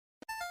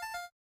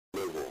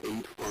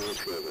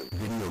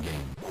Video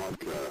game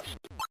podcast.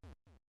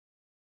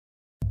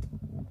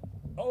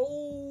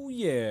 Oh,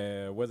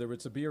 yeah. Whether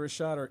it's a beer, a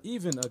shot, or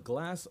even a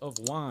glass of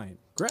wine,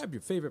 grab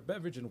your favorite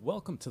beverage and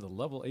welcome to the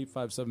Level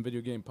 857 Video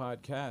Game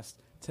Podcast.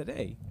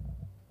 Today,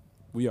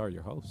 we are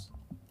your hosts,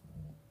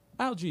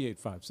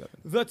 Algie857.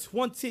 The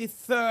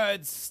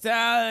 23rd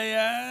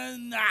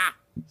Stallion.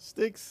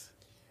 Sticks,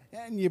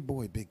 and your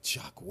boy Big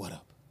Chuck. What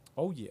up?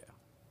 Oh, yeah.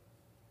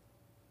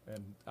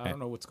 And I don't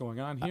know what's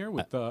going on here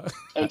with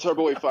And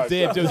Turbo 85.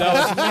 Damn, dude, that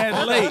was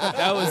mad late.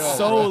 That was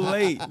so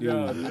late,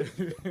 dude.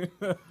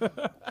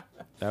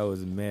 That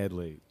was mad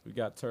late. we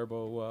got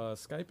Turbo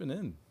Skyping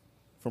in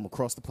From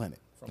across the planet.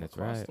 from That's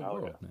across right. the Oh,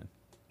 world, yeah. man.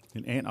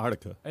 In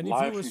Antarctica. Any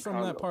Live viewers from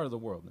from that Congo. part of the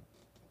world, man?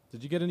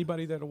 Did you get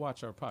anybody there to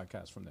watch our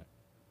podcast from there?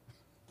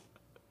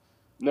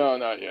 No,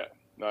 not yet.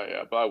 Not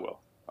yet, but I will.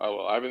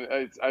 I've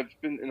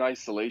been in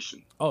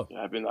isolation. Oh.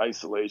 Yeah, I've been in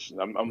isolation.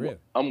 I'm Really?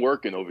 I'm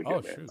working over here,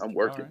 Oh, man. shoot. I'm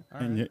working. All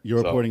right, all right. And you're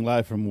So- reporting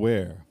live from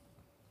where?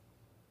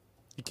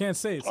 You can't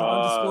say it's an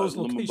undisclosed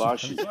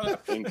location.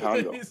 Lumumbashi in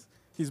Congo.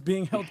 He's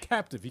being held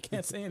captive. He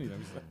can't say anything.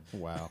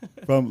 He's like, Wow.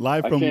 From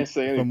live I from can't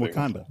say from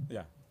anything. Wakanda.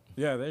 yeah,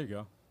 yeah. There you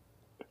go.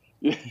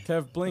 Yeah.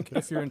 Kev, blink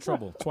if you're in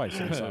trouble twice.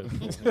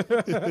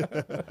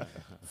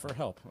 For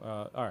help.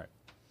 All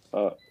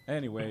right.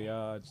 Anyway,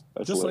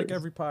 That's just like hilarious.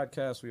 every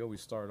podcast, we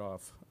always start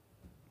off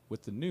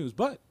with the news.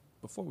 But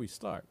before we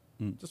start,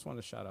 just want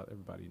to shout out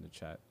everybody in the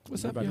chat.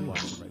 What's up, everybody y'all?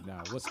 watching right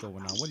now? What's going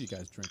on? What are you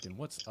guys drinking?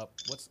 What's up?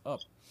 What's up?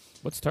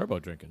 What's Turbo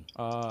drinking?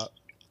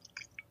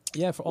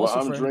 Yeah, for Well, also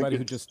I'm for everybody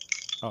who drinking- just.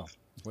 Oh,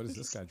 what is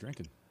this guy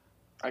drinking?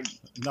 I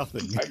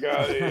Nothing.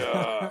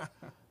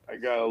 I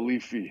got a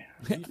leafy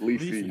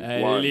Leafy.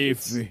 blonde.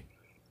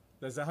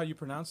 Is that how you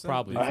pronounce that?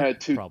 Probably. I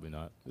had two. Probably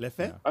not.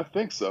 Leffe? I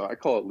think so. I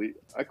call it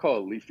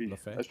leafy.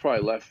 Leffe? That's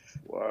probably left.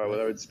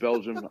 Whether it's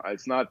Belgium,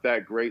 it's not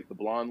that great. The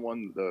blonde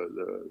one,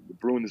 the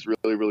brune is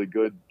really really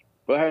good.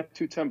 But I had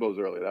two Tembos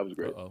earlier. That was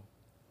great. Uh-oh.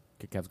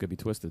 Kev's gonna be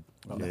twisted.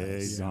 Yeah,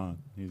 he's gone.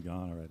 He's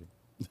gone already.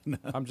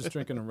 I'm just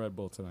drinking a Red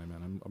Bull tonight,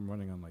 man. I'm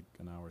running on like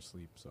an hour's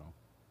sleep, so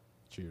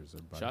cheers,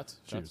 everybody. Shots?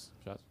 Cheers.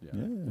 Shots? Yeah.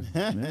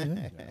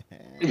 Yeah.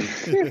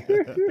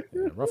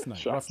 Yeah, rough night.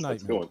 Shots, Rough night,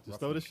 let's man. go. Just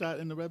throw the shot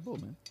in the Red Bull,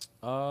 man.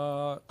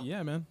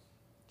 Yeah, man.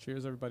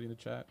 Cheers, everybody in the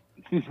chat.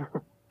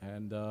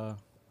 And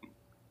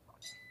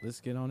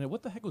let's get on it.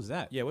 What the heck was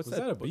that? Yeah, what's was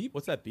that? a beep?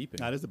 What's that beeping?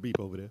 Nah, there's a beep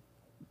over there.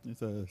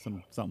 It's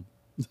something.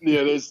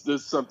 Yeah, there's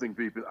something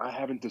beeping. I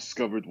haven't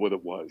discovered what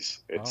it was.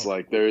 It's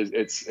like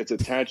it's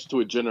attached to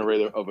a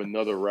generator of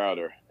another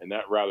router, and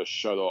that router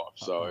shut off.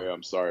 So yeah,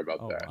 I'm sorry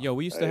about that. wow. Yo,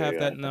 we used to have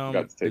that I in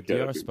forgot to the take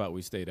care of DR it. spot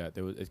we stayed at.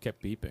 It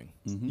kept beeping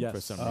Yes.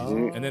 for some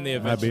reason. And then they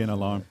Might be eventually... an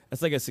alarm.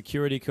 It's like a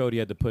security code you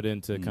had to put in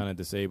to kind of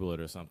disable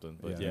it or something.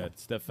 But Yeah. yeah,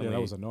 it's Yeah, definitely...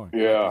 that was annoying.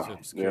 Yeah,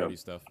 some security yeah.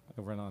 stuff.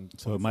 I ran on.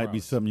 So it might 24 be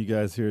hours. something you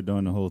guys hear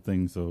during the whole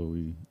thing, so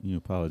we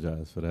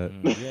apologize for that.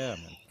 Yeah, man.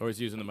 Or he's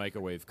using the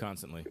microwave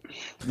constantly.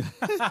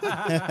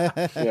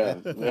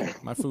 Yeah.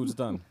 My food's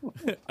done.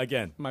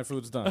 Again. My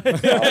food's done.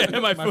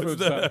 My food's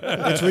done.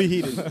 It's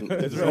reheated.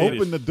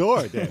 Open the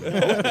door, damn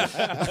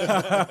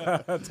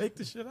it. Take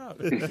the shit out.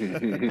 Oh,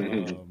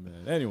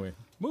 man. Anyway,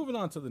 moving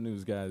on to the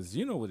news, guys.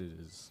 You know what it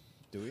is.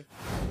 Do we?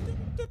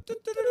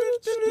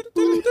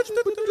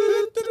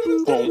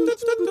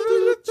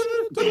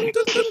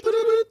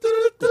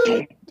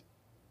 Yeah.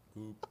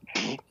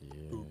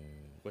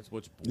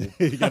 What's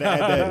You gotta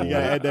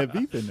add that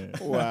beep in there.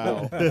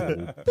 Wow.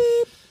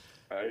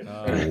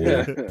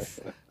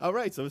 All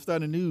right, so we're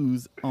starting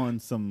news on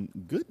some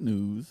good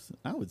news,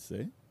 I would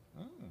say.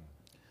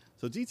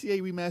 So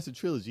GTA Remastered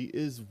Trilogy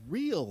is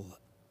real,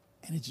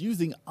 and it's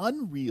using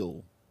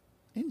Unreal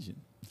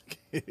Engine,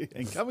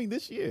 and coming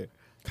this year.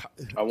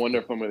 I wonder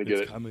if I'm gonna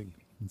get it. coming.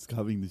 It's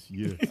coming this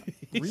year.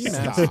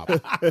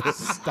 Remastered.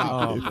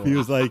 Stop. Oh, It boy.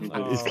 feels like it's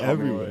Oh,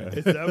 everywhere. boy.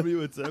 It's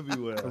everywhere. It's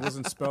everywhere. It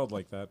wasn't spelled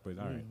like that, but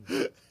all right.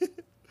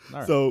 All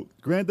right. So,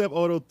 Grand Theft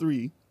Auto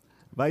 3,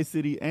 Vice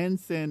City, and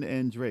San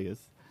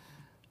Andreas,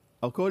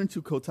 according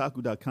to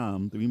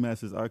Kotaku.com, the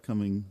remasters are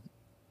coming.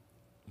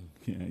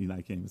 Yeah,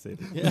 I can't even say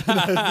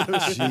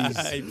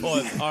that. He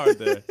paused hard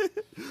there.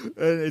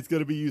 And it's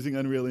going to be using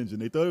Unreal Engine.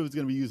 They thought it was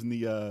going to be using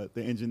the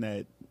engine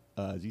that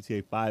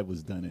GTA 5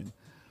 was done in,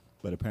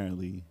 but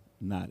apparently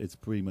not. It's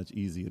pretty much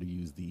easier to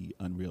use the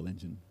Unreal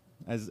Engine,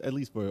 at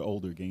least for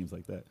older games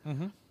like that.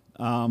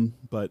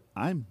 But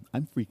I'm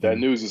freaking. That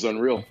news is I'm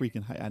unreal.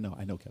 freaking high. I know,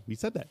 Kev. We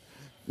said that.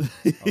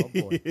 Oh,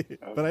 boy.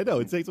 But I know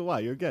it takes a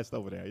while. You're a guest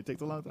over there. It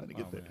takes a long time to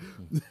get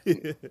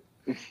there.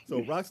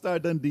 So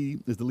Rockstar Dundee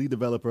is the lead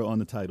developer on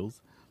the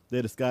titles.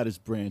 They're the Scottish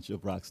branch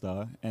of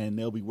Rockstar, and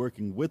they'll be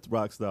working with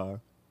Rockstar,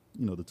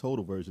 the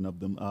total version of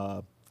them,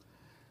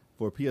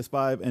 for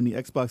PS5 and the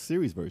Xbox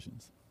Series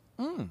versions,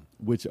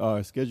 which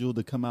are scheduled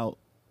to come out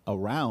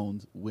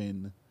around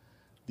when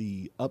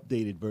the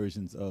updated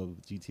versions of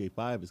GTA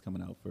 5 is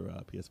coming out for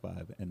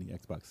PS5 and the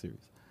Xbox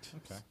Series.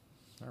 Okay.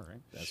 All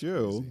right. That's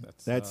Sure, crazy.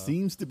 That's, that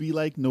seems to be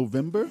like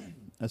November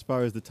as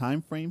far as the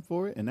time frame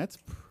for it, and that's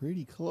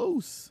pretty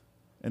close.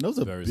 And those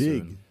are Very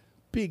big, soon.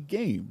 big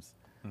games.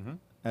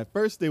 At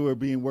first, they were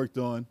being worked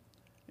on,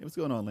 Hey, what's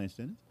going on, Lance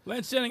Jennings?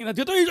 Lance Jennings,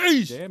 good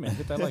days. Yeah, man.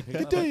 Hit that like. Hit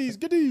Good that like. days,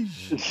 good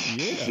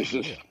days.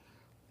 Yeah.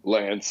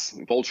 Lance,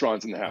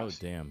 Voltron's in the Oh house.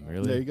 damn!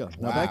 Really? There you go.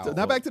 Now Wow.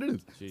 back to the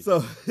news. Jeez.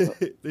 So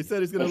they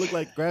said it's going to look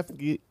like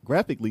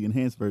graphically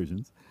enhanced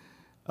versions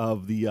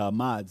of the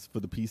mods for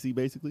the PC,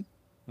 basically,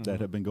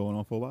 that have been going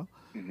on for a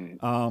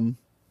while.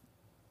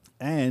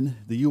 And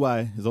the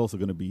UI is also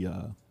going to be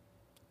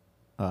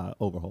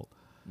overhauled.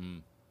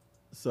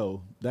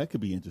 So that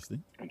could be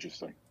interesting.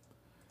 Interesting.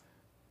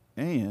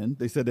 And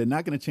they said they're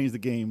not going to change the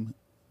game,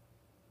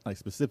 like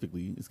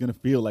specifically. It's going to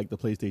feel like the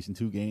PlayStation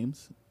 2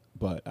 games,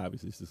 but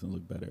obviously it's just going to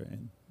look better.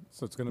 And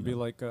So it's gonna be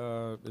like.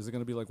 Is it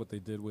gonna be like what they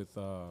did with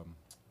what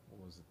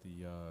was it?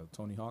 The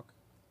Tony Hawk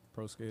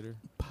Pro Skater.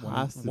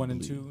 possibly, 1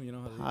 and 2. You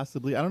know how they.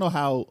 possibly. I don't know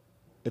how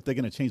if they're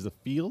going to change the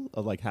feel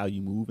of like how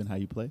you move and how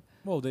you play.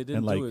 Well, they didn't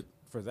and, like- do it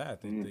for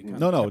that. They kinda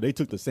No, kept- they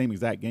took the same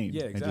exact game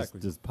Yeah, and exactly.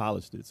 just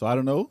polished it. So I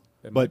don't know,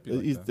 It but might be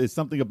like it's, that. it's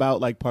something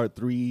about like Part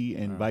 3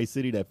 and Right. Vice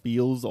City that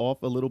feels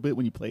off a little bit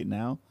when you play it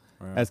now,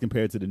 Right. as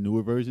compared to the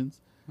newer versions,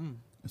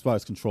 as far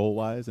as control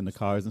wise and the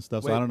cars and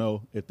stuff. So Wait. I don't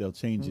know if they'll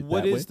change it.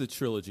 What that is way. the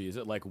trilogy? Is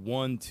it like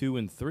 1, 2,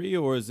 and 3,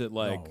 or is it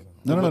like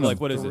No, no, no, Like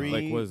no. what is Three. it?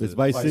 Like what is It's it?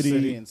 Vice Vice City,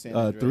 City and San 3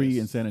 Andreas.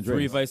 and San Andreas.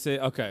 3 Vice City.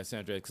 Okay, San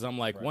Andreas. Because I'm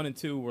like 1 and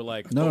 2 were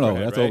like No, no,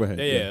 overhead, that's right? overhead,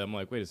 Yeah, yeah. I'm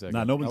like, wait a second.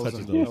 Nah, nobody That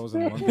touches wasn't, that those.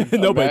 wasn't one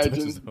thing. Nobody Imagine.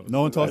 touches those.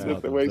 No one talks That's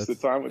about the those. waste of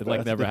That's- time with It that.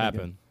 like never different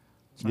happened.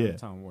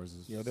 Chinatown Wars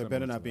is. Yo, there similar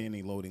better to not be that.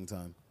 any loading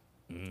time.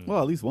 Well,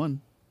 at least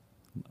one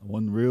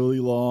really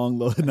long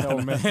load.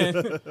 Oh man.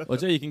 Well,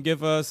 Jay, you can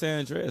give San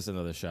Andreas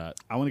another shot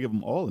I want to give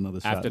them all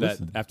another shot. after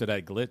Listen. that. After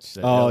that glitch.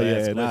 That Oh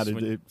ill-ass yeah, nah, glitch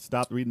when they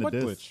stopped reading What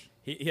the disc. glitch?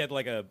 he had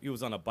like he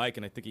was on a bike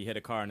and I think he hit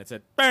a car and it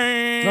said. No,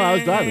 I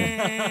was driving.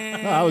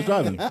 No, I was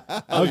driving.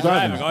 I was you driving.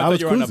 driving. Oh, I thought was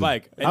you were on a cruising.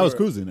 bike. And I you was were-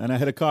 cruising, and I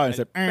hit a car and it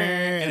said, And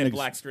and a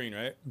black screen,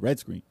 right? red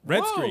screen.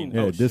 Red Whoa. screen.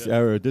 Yeah, Oh, this shit.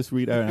 error, this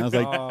read error. And I was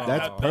like, Oh. that's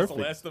That's the perfect.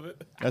 last of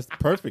it. That's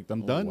perfect.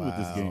 I'm done with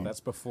this Wow. game. That's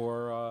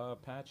before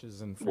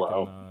patches and freaking.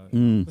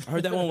 Wow. I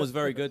heard that one was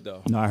very good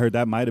though. No, I heard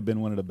that might have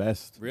been one of the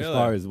best Really? as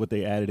far as what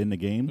they added in the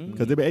game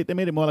because they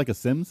made it more like a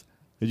Sims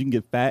because you can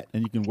get fat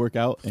and you can work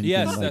out and you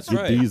Yes, can like, that's get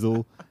right.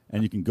 diesel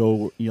and you can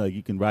go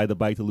you can ride the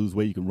bike to lose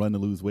weight, you can run to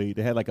lose weight.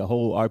 They had like a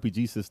whole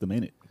RPG system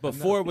in it. But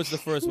 4 was the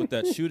first with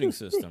that shooting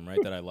system, right?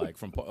 That I like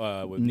from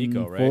with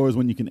Nico, right? 4 is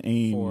when you can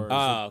aim 4 is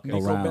Ah, okay.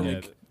 Nico around.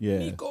 Bellic. Yeah,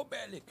 Nico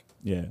Bellic.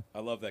 yeah. I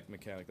love that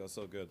mechanic. That was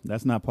so good.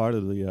 That's not part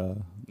of the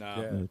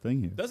Nah, Yeah. the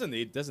thing here. doesn't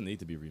need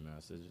to be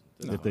remastered.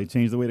 That's If they fine.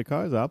 change the way the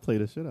cars, I'll play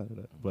the shit out of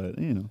that. But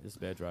It's a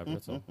bad driver.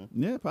 That's all.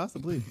 yeah,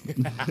 possibly.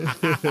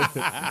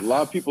 A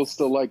lot of people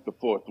still like the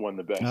fourth one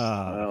the best.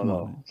 Ah, I don't come know.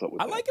 on. what's up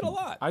with I that. like it a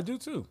lot. I do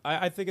too.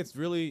 I think it's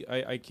really.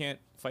 I can't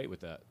fight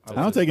with that. I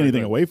don't take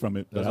anything away from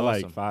it, but That's I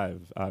like awesome.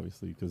 5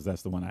 obviously because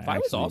that's the one I 5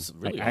 was actually, awesome,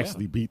 really, I yeah.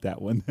 actually beat that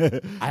one.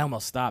 I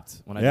almost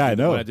stopped when I Yeah, I did,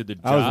 know. when I did the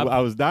job. I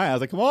was dying. I was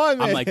like, "Come on,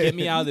 man!" I'm like, get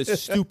me out of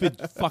this stupid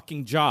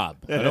fucking job.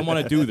 I don't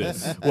want to do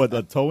this. What,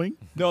 the towing?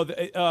 No,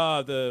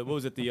 the what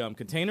was it? The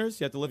containers.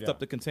 You had to lift Yeah. up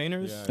the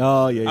containers. Yeah.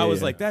 Oh yeah, I yeah, was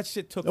yeah. like, that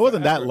shit took. It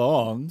wasn't that forever.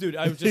 long, dude.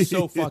 I was just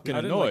so fucking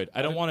I didn't annoyed. like-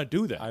 I don't want to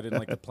do that. I didn't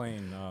like the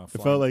plane.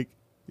 It felt like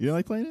you don't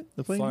like playing it.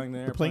 The plane, flying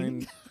the plane,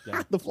 airplane.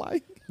 Yeah. the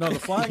flying. No, the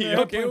flying the You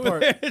okay airplane with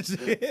part.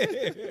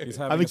 it? He's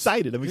having I'm a-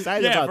 excited. I'm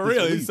excited yeah, about for this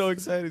real. release. He's so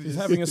excited. He's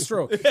having a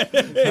stroke.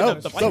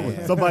 Help!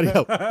 Someone, somebody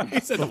help! He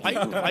said, the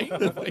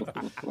plane.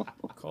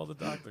 Call the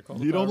doctor. Call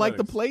the You don't like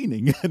the paramedics.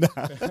 planing.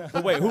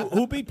 But wait,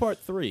 who beat part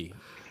 3?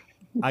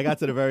 I got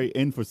to the very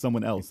end for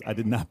someone else. I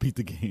did not beat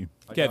the game.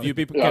 Kev, you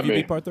beat Yeah,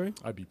 me. part 3?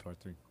 I beat part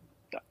 3.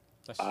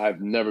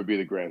 I've never beat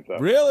a Grand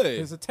Theft. Really?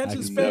 His attention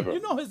I span. never- You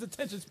know his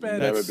attention span.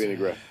 Never is- been a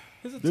Grand.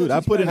 his Dude, I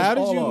attention put in- span How is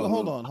did all you over.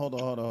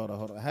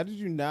 hold on? How did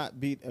you not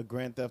beat a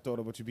Grand Theft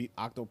Auto, but you beat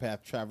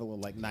Octopath Traveler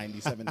like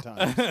 97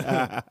 times?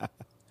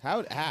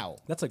 How?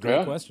 That's a great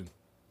Yeah. question.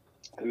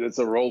 It's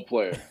a role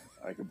player.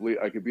 I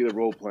could beat a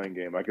role playing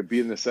game. I could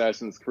beat an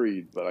Assassin's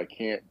Creed, but I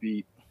can't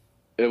beat.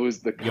 It was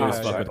the always cops.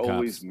 fuck I with cops.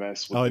 always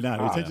mess with. Oh, the no, the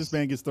cops. attention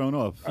span gets thrown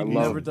off. I He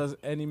love never it. does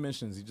any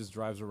missions. He just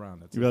drives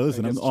around. That's You gotta it.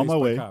 listen. And I'm gets on my chased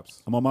by way.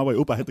 cops. I'm on my way.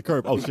 Oop! I hit the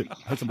curb. Oh shit!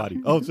 I hit somebody.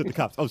 Oh shit! The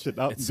cops. Oh shit!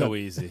 Oh, It's so done.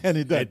 easy. And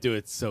he done. They do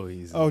it so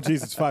easy. Oh,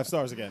 jeez, it's 5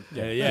 stars again.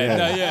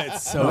 Yeah.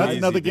 It's so Well, that's easy,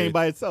 another game dude.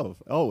 by itself.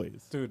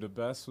 Always. Dude, the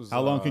best was.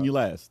 How long can you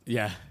last?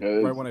 Yeah. Yeah,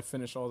 it Right is. when I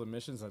finish all the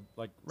missions,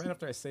 right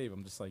after I save,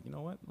 I'm just like, you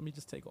know what? Let me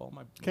just take all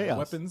my Chaos.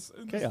 weapons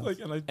and, just, Chaos. like,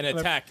 and And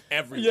attack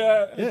everyone.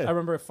 Yeah, Yeah. I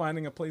remember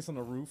finding a place on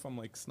the roof. I'm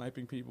like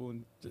sniping people,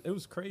 and it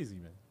was crazy,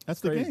 man. That's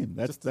the Crazy. game.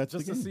 That's just, that's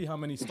just the to game. see how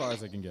many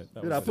stars I can get.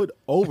 That Dude, was I it. put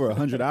over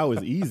 100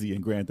 hours easy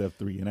in Grand Theft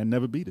 3, and I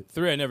never beat it.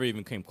 3, I never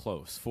even came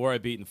close. 4, I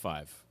beat in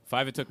 5.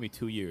 5, it took me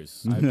 2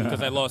 years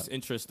because I lost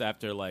interest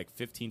after like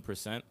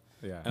 15%.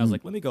 Yeah. And I was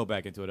like, let me go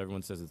back into it.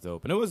 Everyone says it's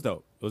dope. And it was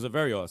dope. It was a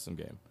very awesome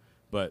game.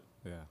 But,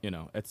 Yeah. you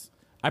know,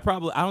 I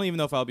don't even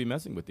know if I'll be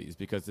messing with these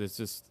because it's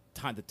just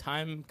the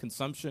time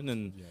consumption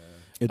and Yeah.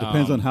 It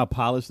depends on how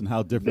polished and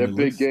how different They're it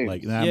big looks. games.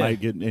 Like, then I Yeah. might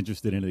get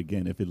interested in it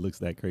again if it looks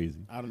that crazy.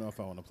 I don't know if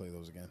I want to play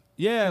those again.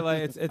 yeah,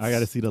 like it's I got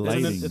to see the It's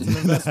an- lighting. It's an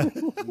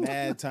investment.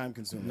 Mad time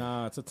consuming.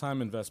 Nah, it's a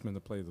time investment to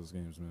play those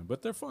games, man.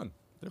 But they're fun.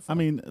 They're I fun.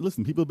 mean,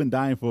 listen, people have been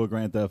dying for a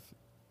Grand Theft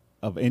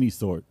of any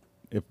sort.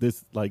 If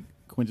this like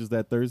quenches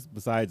that thirst.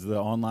 Besides the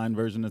online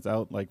version that's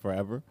out like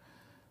forever,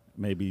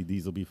 maybe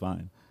these will be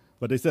fine.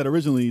 But they said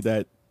originally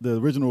that the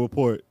original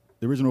report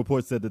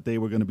said that they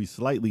were going to be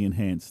slightly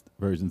enhanced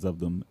versions of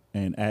them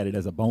and added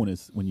as a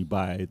bonus when you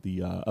buy the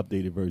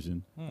updated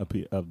version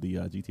of the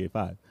GTA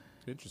 5.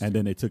 Interesting. And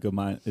then it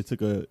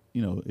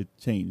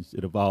changed.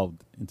 It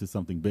evolved into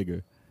something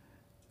bigger.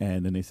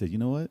 And then they said, you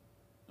know what?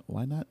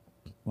 Why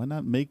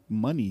not make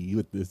money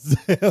with this?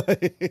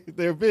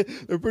 They're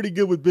pretty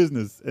good with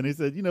business. And they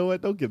said, you know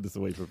what? Don't give this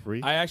away for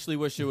free. I actually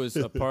wish it was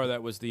a part of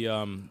that was the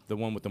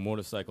one with the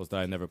motorcycles that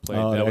I never played.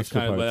 Oh, that the was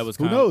extra kind of parts. that was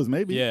Who kind knows?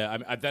 Maybe. Yeah,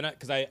 I've done it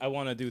because I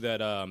want to do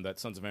that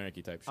Sons of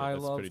Anarchy type shit. I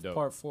That's love pretty dope.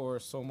 Part 4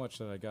 so much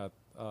that I got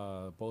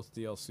both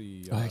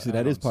DLC. Oh, actually,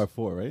 that is add-ons. part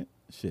 4, right?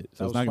 Shit. So That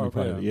it's was not going to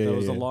be part of it. Yeah, that yeah,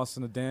 was yeah. the Lost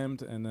and the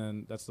Damned, and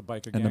then that's the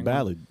biker gang. And the one.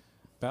 ballad.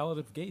 Ballad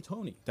of Gay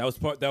Tony. That was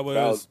part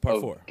Ballad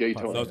 4. Gay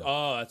Part Tony. That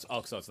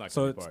was, so it's not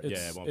So gonna be part.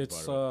 it's Yeah, it won't be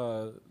it's part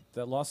of it.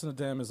 that Lost in the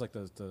Dam is like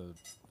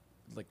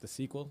the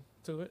sequel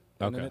to it,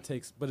 and then Okay. it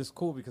takes. But it's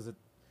cool because it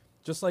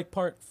just like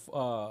part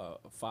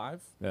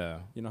 5. Yeah.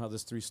 You know how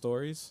there's 3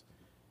 stories.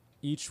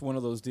 Each one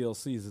of those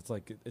DLCs, it's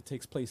like it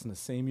takes place in the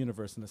same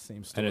universe in the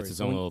same story. And it's its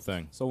So own when- little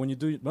thing. So when you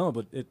do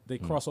they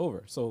cross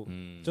over. So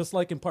just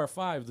like in part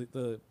 5,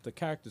 the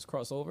characters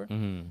cross over.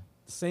 Mm-hmm.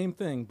 Same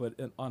thing, but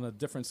on a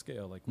different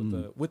scale, like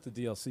with the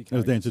DLC It was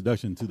characters. the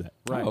introduction to that.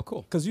 Right. Oh,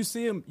 cool. Because you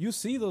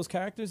see those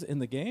characters in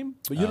the game,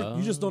 but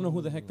you just don't know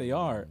who the heck they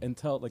are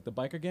until like the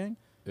biker gang.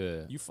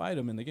 Yeah. You fight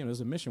them in the game.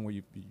 There's a mission where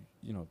you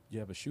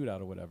have a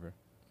shootout or whatever,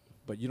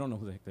 but you don't know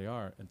who the heck they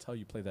are until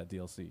you play that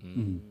DLC.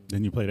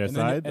 Then you play that And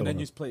side? then or-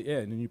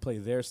 you play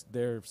their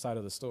side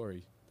of the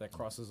story that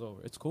crosses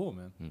over. It's cool,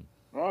 man.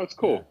 Oh, it's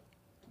cool.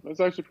 That's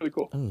actually pretty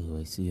cool. Oh,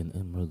 I see an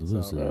emerald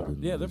wizard.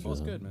 yeah, they're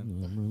both good,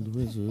 man. Emerald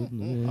wizard.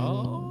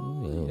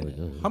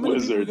 How many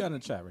people you Wizard. got in the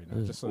chat right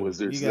now? Just so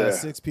Wizards You got there.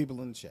 6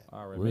 people in the chat.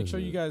 all right, make sure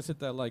you guys hit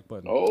that like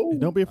button. Oh,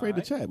 Don't be afraid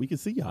Alright. to chat. We can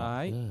see y'all. All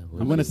right.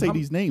 We want to say how-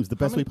 these names the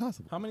best way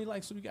possible. How many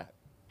likes do we got?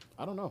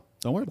 I don't know.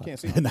 Don't worry about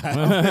Can't it. see.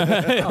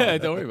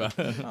 Don't worry about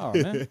it. Oh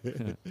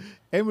man.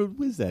 Emerald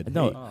Wizard.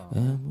 No. Hey,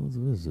 Emerald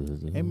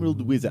wizard.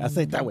 Emerald Wizard. I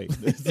say it that way. You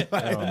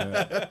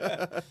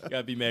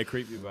gotta be mad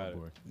creepy about it.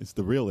 It's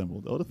the real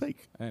Emerald or the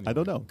fake. Anyway. I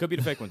don't know. Could be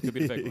the fake one. Could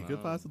be the fake one. It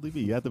could possibly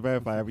be. You have to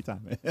verify every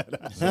time.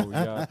 So we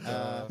got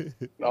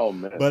oh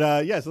man.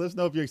 But yeah, so let us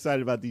know if you're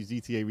excited about these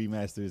GTA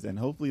remasters, and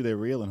hopefully they're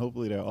real, and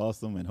hopefully they're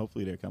awesome, and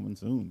hopefully they're coming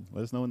soon.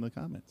 Let us know in the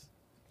comments.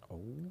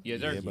 Yeah,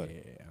 sir.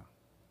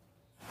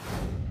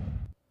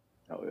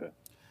 Hell yeah.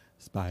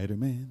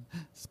 Spider-Man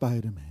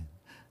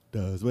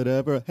does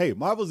whatever. Hey,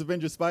 Marvel's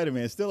Avengers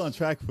Spider-Man is still on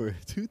track for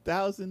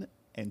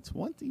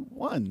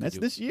 2021. That's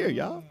this year,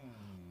 y'all.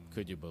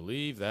 Could you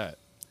believe that?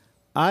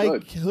 I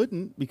Good.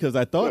 couldn't because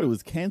I thought Good. it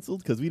was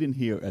canceled because we didn't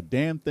hear a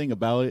damn thing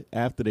about it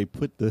after they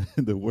put the,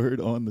 the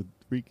word on the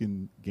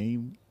freaking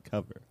game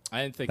cover.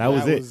 I didn't think That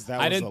was it.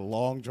 That I was a didn't-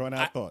 long drawn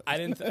out thought. I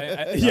didn't.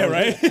 Yeah,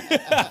 right.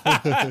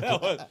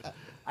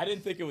 I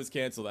didn't think it was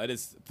canceled. I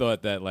just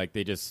thought that like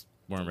they just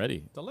weren't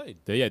ready. delayed.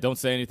 Yeah, don't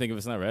say anything if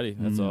it's not ready.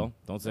 That's all.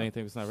 Don't say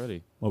anything if it's not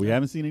ready. Well, we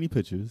haven't seen any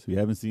pictures. We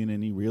haven't seen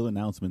any real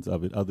announcements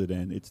of it other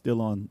than it's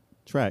still on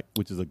track,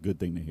 which is a good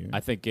thing to hear. I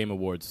think Game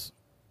Awards.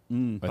 I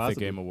think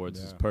possibly. Game Awards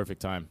is Yeah.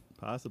 perfect time.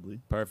 Possibly.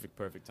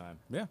 Perfect time.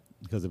 Yeah.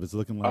 Because if it's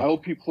looking I like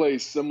hope he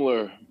plays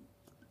similar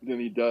than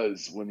he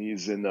does when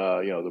he's in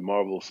the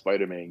Marvel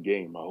Spider-Man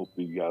game. I hope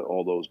he got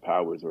all those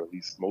powers, or at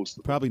least most of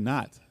them, probably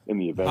not. in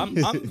the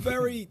Avengers. I'm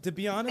very, to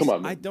be honest, Come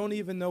on, man. I don't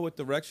even know what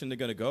direction they're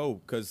gonna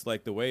go because,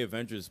 like, the way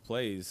Avengers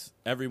plays,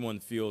 everyone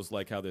feels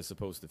like how they're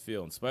supposed to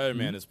feel, and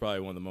Spider-Man is probably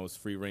one of the most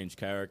free-range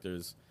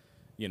characters.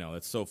 You know,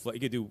 it's so he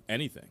could do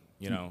anything.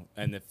 You know,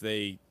 and if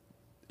they,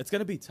 it's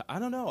gonna be. I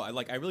don't know.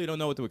 I really don't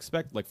know what to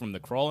expect. Like from the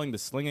crawling, the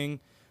slinging,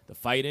 the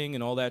fighting,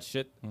 and all that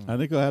shit. I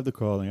think he'll have the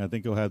crawling. I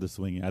think he'll have the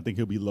swinging. I think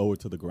he'll be lower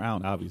to the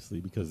ground, obviously,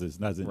 because it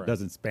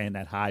doesn't span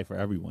that high for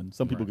everyone.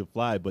 Some people can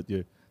fly, but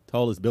your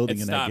tallest building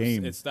It in stops. that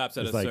game, It stops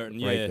at is a like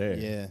certain right yeah. there.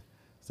 Yeah.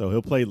 So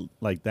he'll play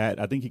like that.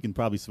 I think he can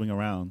probably swing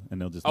around,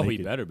 and they'll just Oh, make he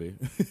it. better be.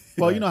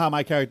 Well, you know how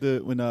my character,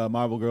 when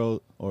Marvel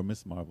Girl or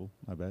Miss Marvel,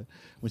 my bad,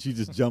 when she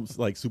just jumps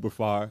like super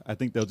far, I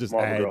think they'll just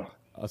Marvel add Girl.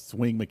 a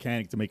swing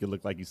mechanic to make it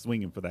look like he's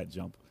swinging for that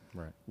jump,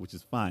 Right. which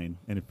is fine,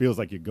 and it feels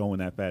like you're going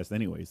that fast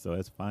anyway, so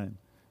that's fine.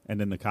 And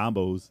then the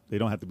combos, they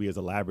don't have to be as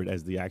elaborate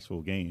as the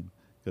actual game,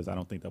 because I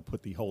don't think they'll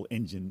put the whole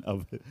engine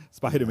of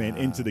Spider-Man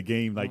into the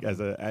game like as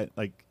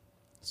like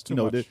It's too you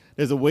know, much.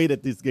 there's a way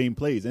that this game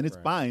plays, and it's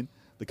Right. fine.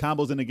 The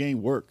combos in the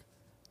game work,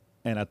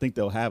 and I think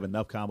they'll have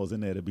enough combos in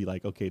there to be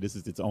like, okay, this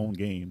is its own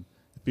game.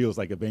 It feels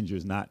like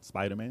Avengers, not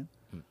Spider-Man.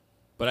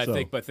 But I So-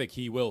 think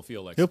he will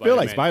feel like He'll Spider-Man feel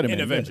like Spider-Man in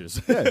yeah.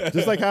 Avengers. Yeah,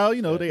 just like how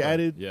they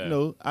added. Yeah. You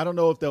know, I don't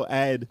know if they'll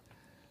add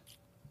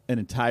an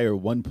entire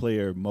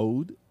one-player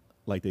mode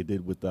like they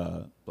did with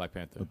Black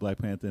Panther. Black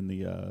Panther and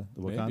the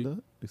Maybe.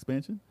 Wakanda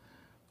expansion,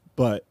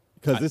 but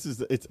because this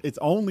is it's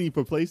only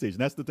for PlayStation.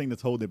 That's the thing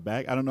that's holding it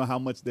back. I don't know how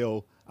much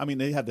they'll. I mean,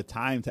 they have the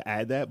time to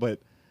add that, but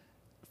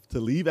to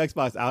leave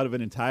Xbox out of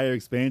an entire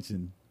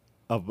expansion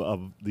of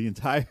the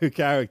entire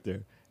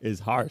character is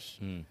harsh.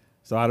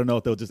 So I don't know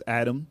if they'll just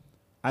add them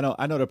I know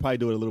they'll probably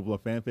do it a little more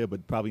fanfare,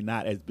 but probably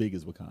not as big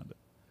as Wakanda.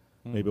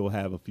 Maybe we'll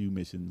have a few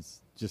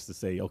missions just to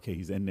say, okay,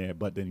 he's in there,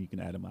 but then you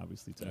can add him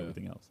obviously to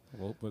everything else.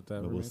 Well, but that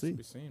But we'll remains see. to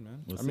be seen,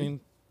 man. We'll I see. mean,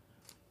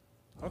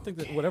 I don't think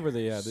that whatever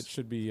they add, it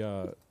should be.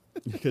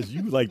 Because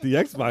you like the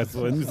Xbox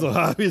one, so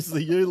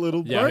obviously you're a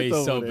little Yeah, burnt he's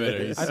over so there.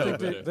 bitter. He's I so think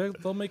bitter.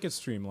 they'll make it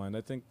streamlined.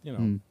 I think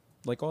Mm.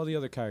 like all the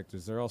other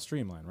characters, they're all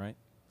streamlined, right?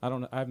 I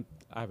don't. I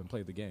haven't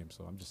played the game,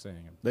 so I'm just saying.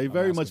 They I'm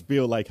very much asking.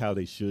 feel like how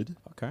they should.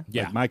 Okay.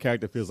 Yeah. Like my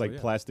character feels So, like yeah.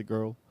 Plastic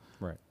Girl.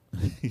 Right.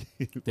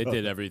 They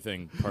did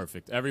everything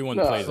perfect. Everyone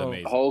No, plays so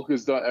amazing. Hulk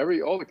is done.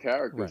 All the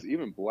characters, Right.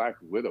 even Black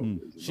Widow,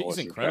 Mm. is an She's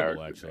awesome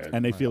incredible, character, actually. man.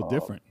 And they feel Oh.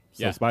 different.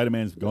 So Yeah.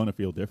 Spider-Man's going to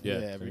feel different. Yeah.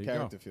 There every you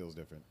character feels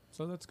different.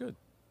 So that's good.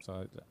 So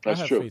I That's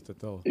have true. faith that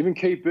they'll. Even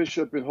Kate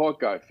Bishop and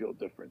Hawkeye feel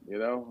different. You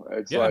know,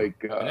 it's Yeah,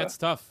 like and that's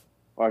tough.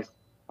 I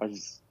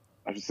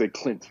should say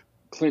Clint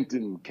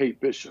and Kate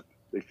Bishop.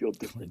 They feel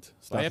different.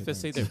 I Stop have it. to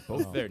say they're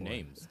both Oh, their boy.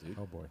 names, dude.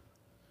 Oh boy.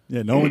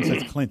 Yeah, no one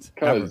says Clint.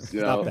 ever. 'Cause, you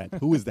Stop know, that.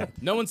 Who is that?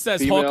 No one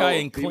says Female, Hawkeye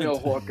and female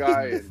Clint.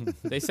 Hawkeye and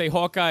They say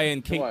Hawkeye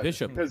and Kate what?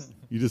 Bishop. Because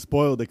You just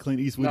spoiled that Clint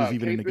Eastwood no, is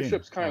even in Kate the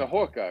Bishop's game. kind of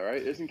Hawkeye,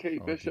 right? Isn't Kate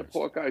Oh, Bishop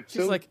dear. Hawkeye too?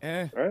 She's like,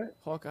 right?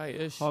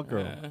 Hawkeye-ish.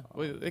 Hawkgirl.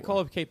 Well, they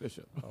call her Kate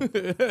Bishop.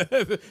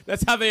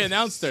 That's how they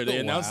announced her. They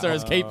announced her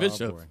as Kate Oh,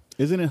 Bishop. boy.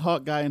 Isn't it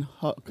Hawk Guy and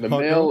Hawk? The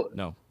Hawk male.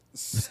 No.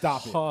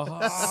 Stop it.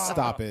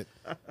 Stop it.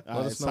 Let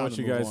us know what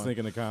you guys think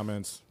in the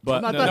comments.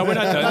 But not no, done. we're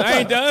not done. I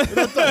ain't done.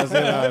 Let's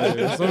get out of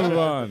here. Let's move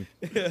on.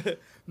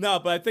 No,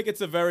 but I think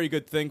it's a very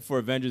good thing for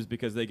Avengers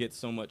because they get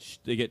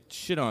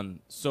shit on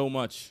so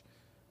much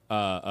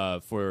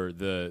for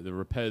the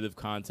repetitive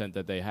content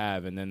that they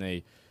have, and then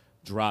they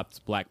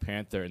dropped Black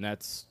Panther, and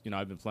that's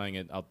I've been playing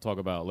it. I'll talk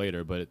about it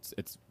later, but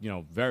it's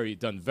very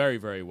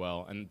very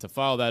well, and to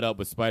follow that up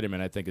with Spider-Man,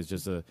 I think is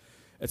just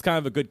it's kind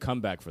of a good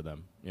comeback for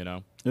them.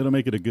 It'll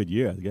make it a good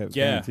year, I guess,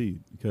 Yeah. guaranteed.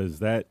 Because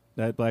that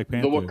Black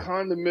Panther. The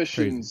Wakanda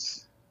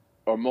missions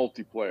are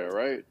multiplayer,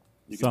 right?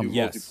 You can Some. do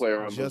Yes. multiplayer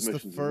on those Just the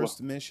missions. as well.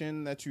 first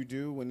mission that you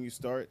do when you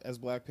start as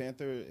Black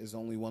Panther is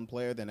only one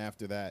player. Then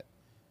after that,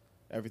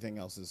 everything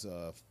else is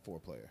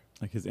 4-player.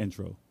 like his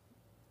intro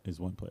is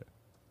one player.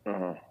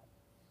 Uh-huh.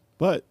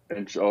 But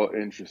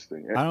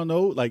Interesting. I don't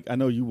know. Like, I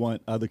know you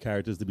want other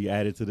characters to be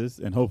added to this,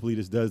 and hopefully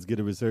this does get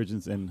a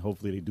resurgence, and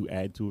hopefully they do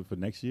add to it for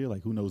next year.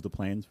 Like, who knows the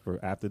plans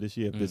for after this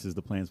year, if this is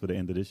the plans for the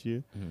end of this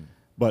year.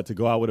 But to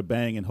go out with a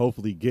bang and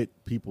hopefully get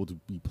people to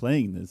be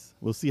playing this,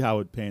 we'll see how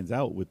it pans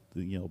out with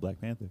the Black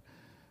Panther.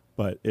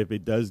 But if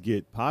it does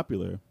get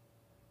popular,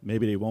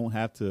 maybe they won't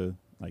have to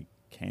like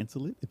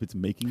cancel it if it's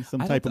making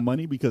some I type don't of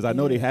money, because I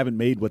know they haven't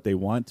made what they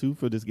want to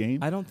for this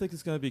game. I don't think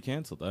it's going to be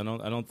canceled. I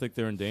don't think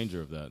they're in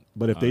danger of that.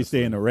 But if they stay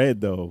honestly. in the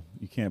red, though,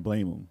 you can't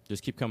blame them.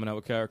 Just keep coming out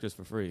with characters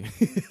for free.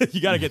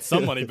 You got to get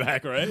some money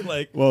back, right?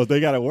 Like, Well, they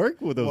got to work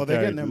with those. Well,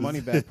 they're getting their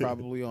characters. money back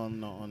probably on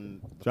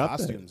the Drop that.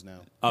 costumes now.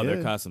 oh, Yeah.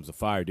 their costumes are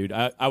fire, dude.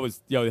 I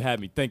was, it had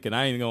me thinking.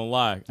 I ain't gonna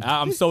lie.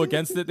 I'm so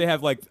against it. They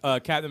have like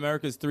Captain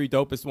America's 3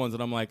 dopest ones,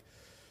 and I'm like,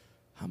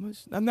 how much?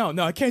 No,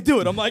 I can't do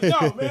it. I'm like, no,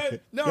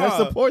 man, no. You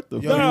gotta support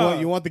them. Yo, Nah.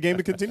 you want the game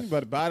to continue,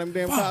 but buy them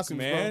damn Fuck, costumes,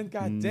 man.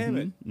 bro. God damn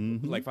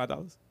it. Like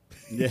 $5.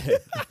 Yeah,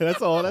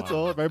 that's all. That's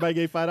all. If everybody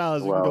gave $5, you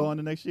can Wow. go on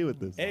the next year with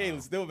this. Hey,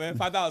 let's do it, man.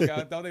 $5,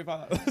 guys. Donate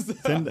 $5.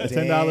 $10 Damn. for Let's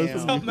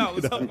help me. them out.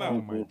 Let's help them Oh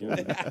out. my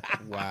god.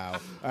 Wow.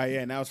 All right,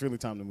 yeah. Now it's really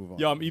time to move on.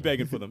 Yo, I'm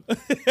e-begging for them.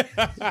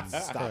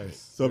 Stop it.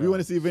 So if you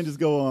want to see Avengers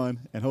go on,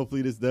 and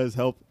hopefully this does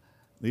help,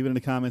 leave it in the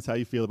comments how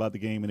you feel about the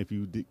game, and if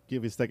you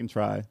give it a second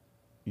try,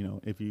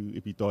 if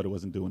you thought it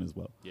wasn't doing as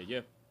well.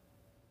 Yeah.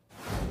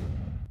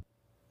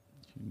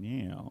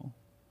 Now,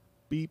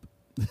 beep.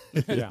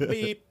 Yeah.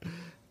 Beep.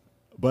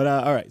 But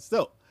all right,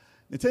 so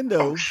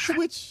Nintendo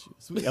Switch.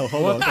 Oh,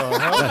 hold on.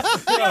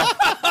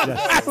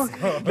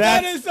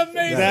 That is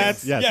amazing.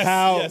 That's Yes.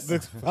 how yes. the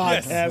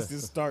podcast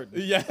is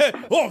starting. Yeah.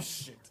 Oh,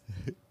 shit.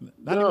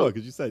 Not anymore,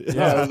 because you said it.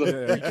 Yeah, Yeah,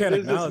 there's, you can't there's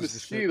acknowledge this the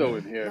shit. mosquito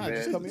in here, Nah, man.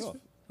 just cut me off.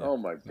 Oh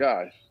my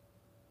gosh.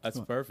 That's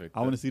perfect.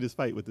 I want to see this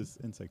fight with this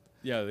insect.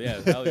 Yeah,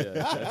 hell yeah.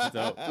 That's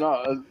dope.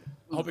 No,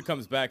 I hope it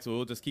comes back, so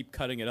we'll just keep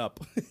cutting it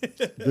up.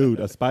 Dude,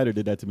 a spider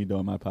did that to me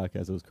during my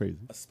podcast. It was crazy.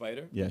 A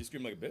spider? Yeah. You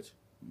scream like a bitch?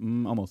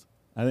 Almost.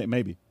 I think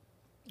maybe.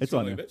 It's scream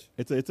on like there. a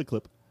bitch? It's a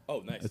clip. Oh,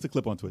 nice. It's a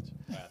clip on Twitch.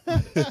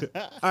 Alright.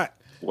 All right.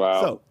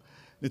 wow. So,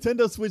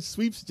 Nintendo Switch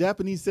sweeps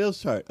Japanese sales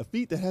chart, a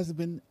feat that hasn't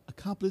been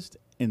accomplished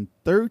in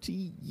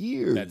 30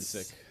 years. That's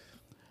sick.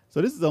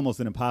 So this is almost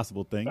an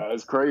impossible thing. That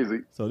is crazy.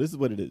 So this is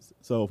what it is.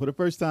 So for the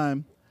first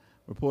time,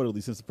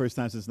 reportedly, since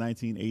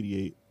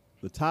 1988,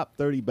 the top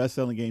 30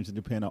 best-selling games in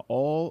Japan are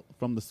all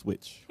from the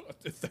Switch.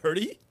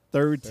 30?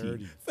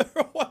 30.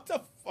 What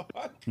the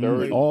fuck?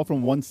 30. All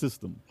from one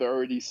system.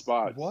 30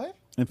 spots. What?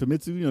 And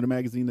Famitsu, the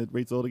magazine that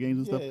rates all the games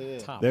and stuff, Yeah.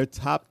 Top. their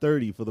top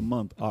 30 for the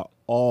month are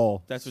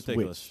all That's Switch.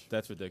 ridiculous.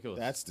 That's ridiculous.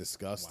 That's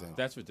disgusting.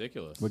 That's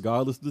ridiculous.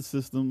 Regardless of the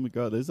system,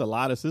 there's a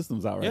lot of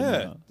systems out right Yeah,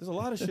 now. there's a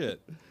lot of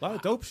shit. A lot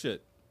of dope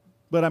shit.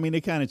 But I mean,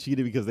 they kind of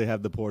cheated because they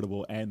have the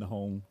portable and the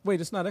home. Wait,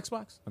 it's not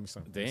Xbox? Let me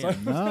sorry. Damn.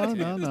 Sorry.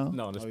 No.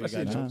 No, you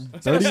especially got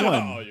jokes. 31.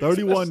 Oh, you're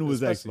 31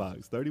 was especially-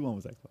 Xbox. 31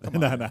 was Xbox. Come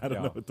on, No, man. I don't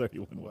Yo. know what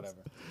 31 was. Whatever.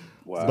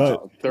 Wow,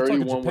 But- 31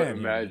 Japan was here,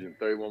 imagine.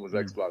 31 was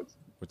Xbox.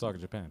 We're talking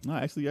Japan. No,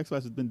 actually,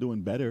 Xbox has been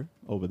doing better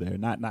over there.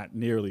 Not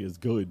nearly as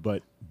good,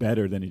 but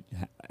better than it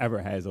ever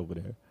has over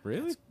there.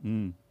 Really?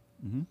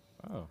 Mm-hmm.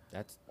 Oh.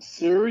 That's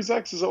Series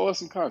X is an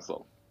awesome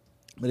console.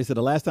 But they said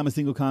the last time a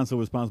single console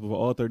responsible for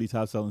all 30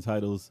 top-selling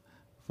titles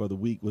for the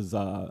week was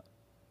the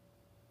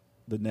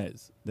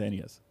NES, the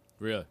NES.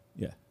 really.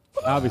 Yeah,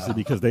 obviously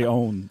because they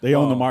own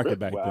the market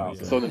back Wow.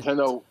 then. So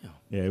Nintendo,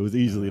 Yeah, it was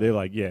easily. They're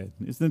like, yeah,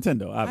 it's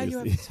Nintendo, How do you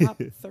obviously. have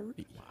top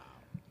 30?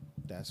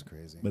 That's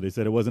crazy. But they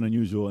said it wasn't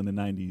unusual in the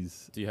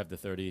 90s. Do you have the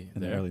 30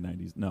 In there? the early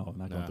 90s. No,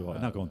 not going No, through all, no,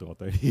 not going no. through all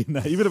 30.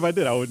 Nah, even if I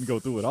did, I wouldn't go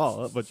through it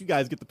all. But you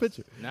guys get the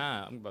picture.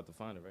 Nah, I'm about to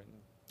find it right now.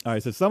 All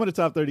right, so some of the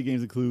top 30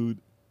 games include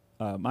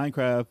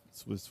Minecraft,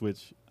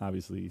 Switch,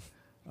 obviously.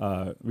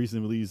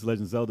 Recently released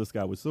Legend of Zelda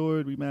Skyward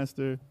Sword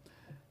remaster.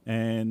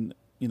 And,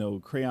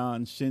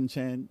 Crayon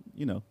Shin-Chan,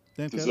 Damn,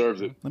 Kev,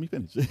 Deserves it. Let me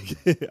finish.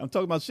 I'm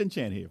talking about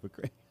Shin-Chan here for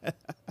Crayon.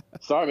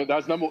 sorry, man,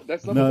 that's number one. No.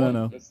 That's number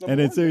And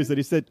then one, seriously, man.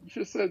 they said, You should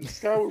have said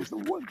Skyward was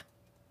number one.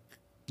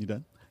 you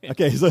done?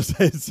 Okay, so it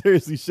says,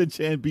 seriously,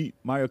 Shin-Chan beat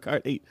Mario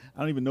Kart 8. I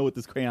don't even know what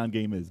this Crayon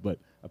game is, but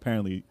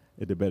apparently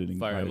it did better than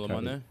Fire Mario Emblem Kart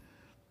on 8.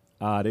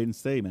 there? They didn't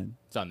say, man.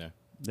 It's on there.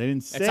 They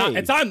didn't say.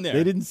 It's on there.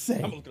 They didn't say.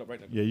 I'm gonna look it up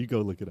right now. Yeah, you go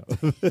look it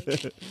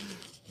up.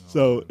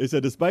 So it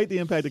said, despite the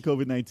impact of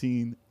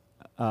COVID-19,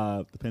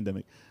 the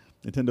pandemic,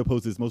 Nintendo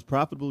posted its most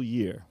profitable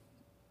year,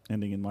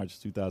 ending in March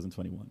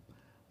 2021.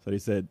 So they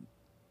said,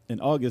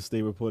 in August,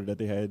 they reported that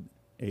they had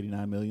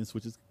 89 million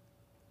Switches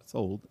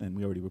sold, and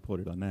we already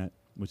reported on that,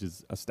 which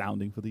is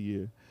astounding for the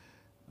year,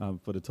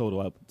 for the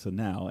total up to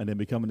now, and then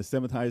becoming the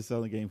seventh highest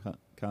selling game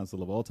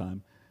console of all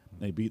time.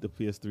 They beat the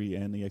PS3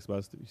 and the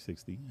Xbox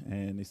 360,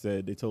 and they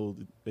said they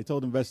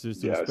told investors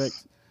to Yes.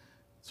 expect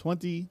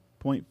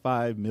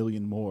 20.5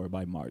 million more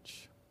by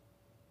March.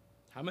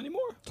 How many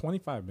more?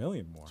 25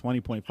 million more.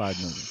 20.5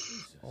 million,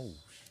 Oh,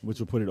 which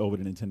will put it over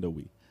the Nintendo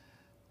Wii.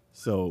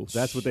 So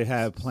that's what they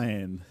have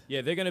planned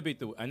Yeah, they're gonna beat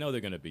the. I know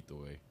they're gonna beat the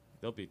Wii.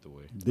 They'll beat the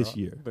Wii. this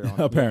year, they're on-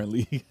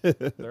 apparently.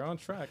 they're on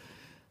track.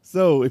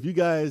 So if you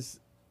guys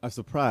are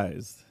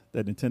surprised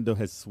that Nintendo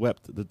has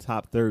swept the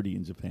top 30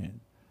 in Japan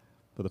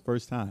for the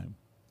first time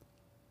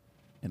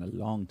in a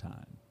long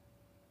time,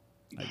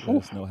 let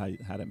us know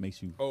how that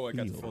makes you Oh, I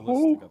got the feel. full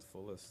list. I got the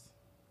full list.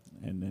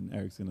 And then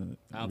Eric's gonna.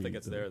 I don't think read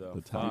it's there, though.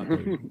 The top Fuck.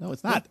 30. No,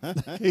 it's not.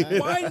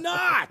 Why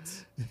not?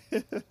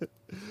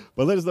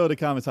 But let us know in the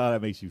comments how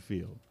that makes you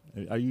feel.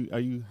 Are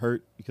you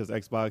hurt because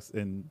Xbox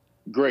and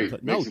Great.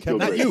 no, Makes me feel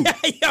not great. you.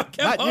 Yo, come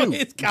Not on, you.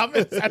 his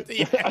comments at the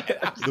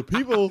end. The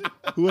people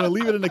who want to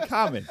leave it in the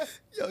comments.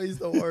 Yo, he's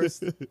the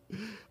worst.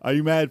 Are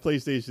you mad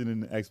PlayStation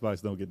and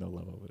Xbox don't get no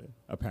love over there?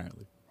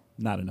 Apparently,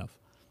 not enough.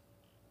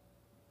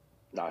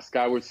 Nah,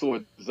 Skyward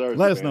Sword deserves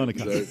Let it. us know in man.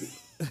 the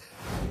Deserves it.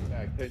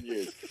 Back 10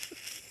 years.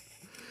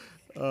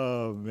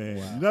 Oh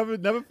man,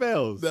 never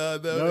fails.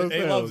 Never He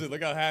fails. loves it.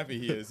 Look how happy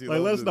he is. He Like,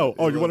 let loves us know. it.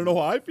 Oh, He you want to loves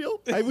know how I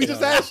feel? Hey, we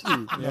just asked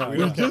you. Yeah, we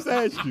we don't just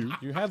asked you.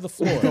 You had the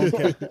floor.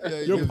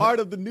 You're part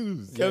of the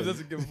news. it. Kev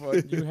doesn't give a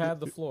fuck. You had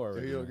the floor.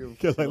 He don't give a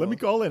Because like, let me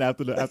call in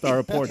after our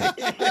reporting.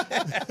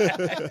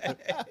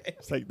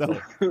 It's like, no.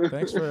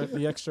 Thanks for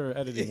the extra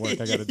editing work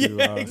I got to do.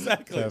 Yeah,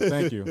 exactly.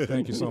 Kev.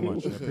 Thank you so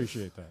much. I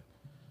appreciate that.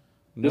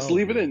 Just No,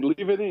 leave it man. in.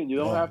 Leave it in. You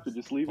don't have to.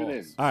 Just leave it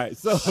in. All right,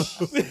 so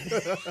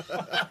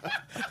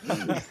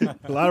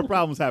a lot of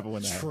problems happen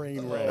with that.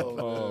 Train wreck.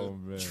 Oh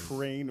man.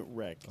 Train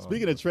wreck.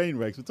 Speaking of train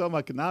wrecks, we're talking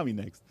about Konami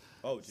next.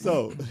 Oh, geez.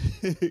 So,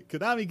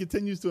 Konami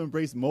continues to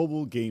embrace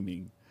mobile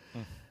gaming.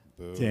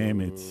 Damn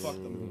it. Fuck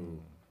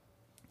them.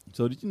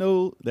 So, did you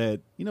know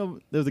that,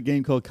 there's a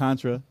game called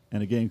Contra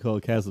and a game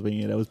called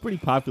Castlevania that was pretty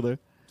popular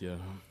Yeah.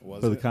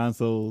 Was for the it?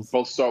 consoles?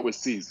 Both start with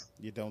C's.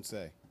 You don't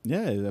say.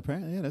 Yeah,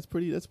 apparently, that's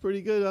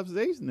pretty good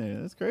observation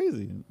there. That's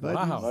crazy. I'm glad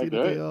Wow. you see Like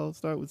that they that. all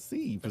start with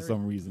C for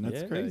some reason.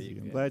 That's Yeah, crazy. you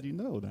I'm can- glad you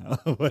know now.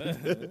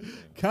 But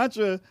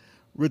Contra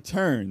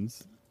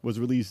Returns was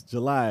released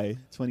July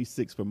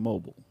 26th for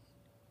mobile.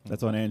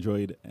 That's on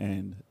Android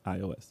and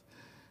iOS.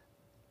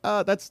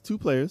 That's 2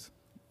 players.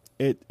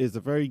 It is a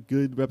very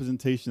good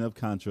representation of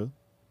Contra.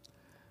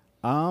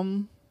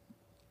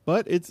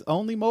 But it's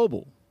only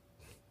mobile.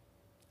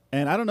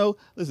 And I don't know.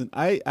 Listen,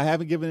 I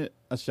haven't given it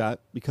a shot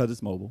because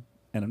it's mobile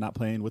and I'm not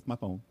playing with my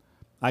phone.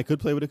 I could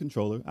play with a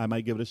controller. I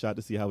might give it a shot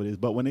to see how it is.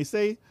 But when they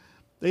say,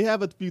 they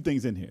have a few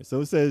things in here.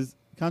 So it says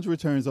Contra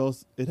Returns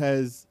also, it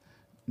has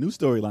new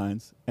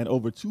storylines and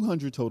over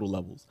 200 total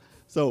levels.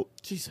 So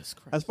Jesus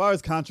Christ. as far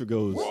as Contra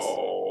goes,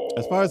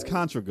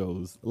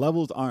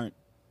 levels aren't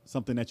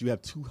something that you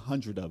have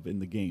 200 of in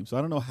the game. So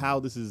I don't know how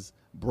this is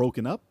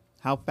broken up,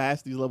 how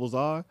fast these levels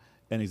are,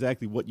 and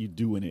exactly what you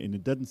do in it. And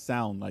it doesn't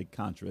sound like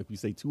Contra if you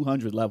say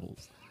 200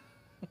 levels.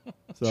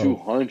 So,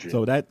 200.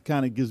 So that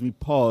kind of gives me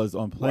pause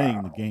on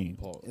playing the game.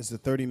 Is the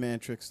 30-man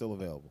trick still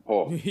available?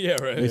 Paul. Yeah,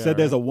 right. They said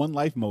there's a one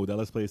life mode that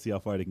let's play to see how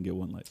far they can get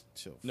one life.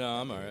 Chill. No,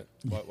 I'm all right.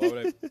 Why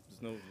would I?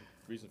 There's no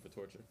reason for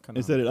torture.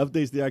 It said it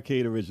updates the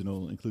arcade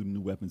original, including new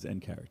weapons and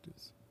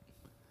characters.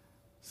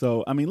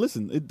 So, I mean,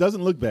 listen, it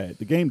doesn't look bad.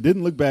 The game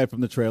didn't look bad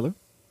from the trailer.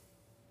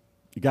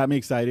 It got me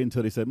excited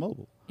until they said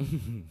mobile.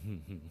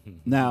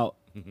 Now,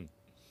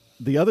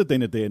 the other thing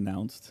that they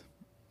announced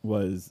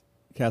was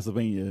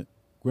Castlevania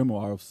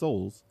Grimoire of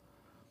Souls.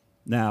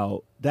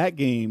 Now, that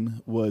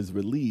game was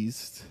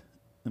released,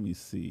 let me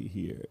see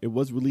here. It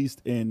was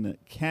released in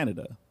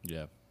Canada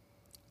Yeah.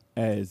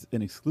 as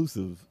an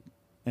exclusive,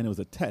 and it was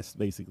a test,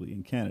 basically,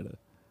 in Canada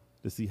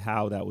to see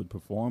how that would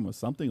perform or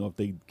something, or if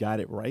they got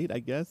it right, I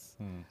guess.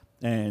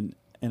 And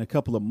in a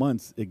couple of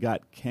months, it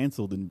got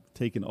canceled and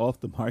taken off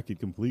the market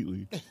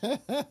completely.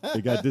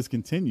 It got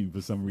discontinued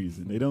for some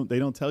reason. They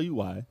don't tell you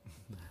why.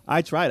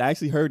 I tried. I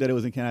actually heard that it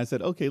was in Canada. I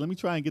said, okay, let me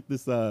try and get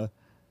this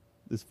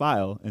this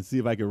file and see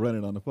if I could run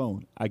it on the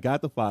phone. I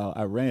got the file.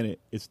 I ran it.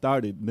 It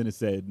started, and then it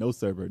said no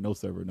server, no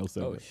server, no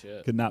server. Oh,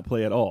 shit. Could not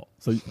play at all.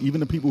 So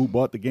even the people who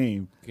bought the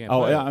game, Can't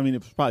play it. I mean,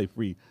 it was probably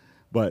free,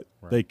 but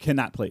they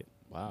cannot play it.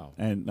 Wow.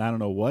 And I don't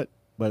know what,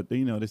 but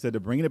they said they're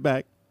bringing it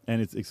back,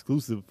 and it's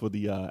exclusive for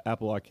the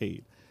Apple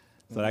Arcade.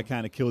 So that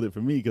kind of killed it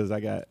for me because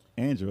I got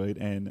Android,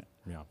 and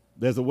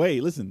there's a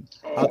way. Listen,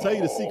 I'll tell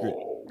you the secret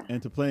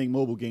into playing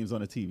mobile games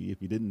on a TV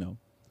if you didn't know.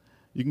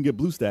 You can get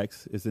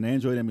BlueStacks. It's an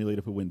Android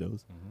emulator for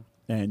Windows,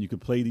 and you can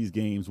play these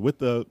games with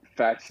the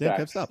Fat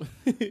Kev, stacks. stop.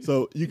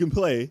 So you can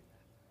play.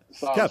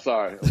 I'm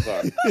sorry.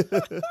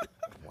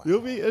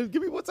 You'll be,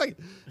 give me 1 second.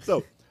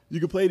 So you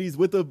can play these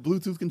with a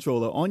Bluetooth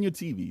controller on your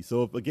TV.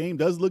 So if a game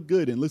does look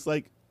good and looks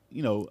like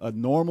a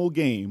normal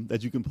game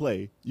that you can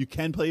play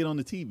it on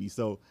the TV.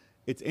 So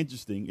it's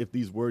interesting if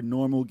these were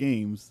normal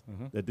games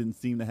that didn't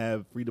seem to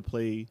have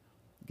free-to-play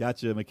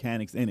gotcha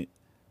mechanics in it.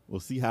 We'll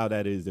see how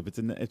that is. If it's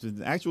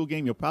an actual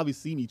game, you'll probably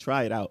see me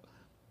try it out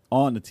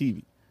on the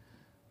TV.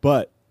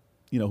 But,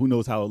 who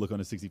knows how it'll look on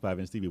a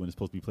 65-inch TV when it's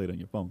supposed to be played on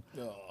your phone.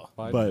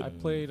 But I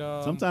played.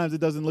 Sometimes it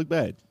doesn't look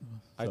bad.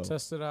 I So,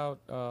 tested out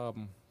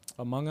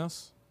Among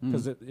Us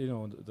because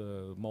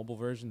the mobile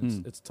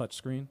version it's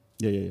touchscreen,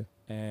 Yeah.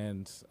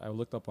 and I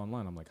looked up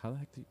online. I'm like, how the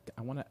heck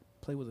I want to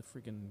play with a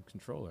freaking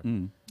controller?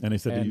 And they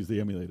said And to use the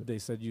emulator. They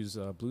said use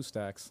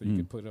BlueStacks so you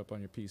can put it up on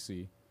your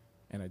PC,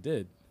 and I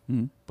did.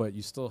 But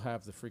you still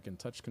have the freaking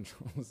touch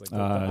controls. Like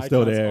the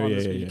still icons there, on the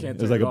yeah. screen. You can't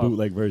There's turn like it a off.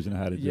 bootleg version of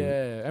how to do it.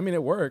 Yeah, I mean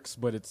it works,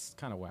 but it's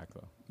kind of whack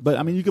though. But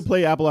I mean, you can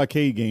play Apple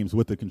Arcade games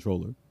with the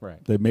controller. Right.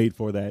 They're made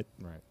for that.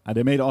 Right.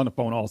 They made it on the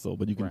phone also,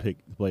 but you can Right.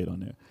 pick to play it on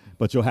there.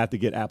 But you'll have to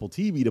get Apple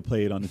TV to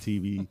play it on the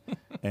TV,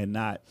 and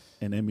not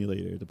an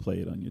emulator to play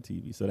it on your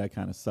TV. So that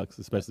kind of sucks,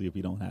 especially if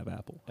you don't have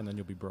Apple. And then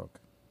you'll be broke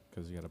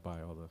because you got to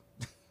buy all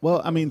the.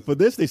 Well, I mean, for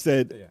this they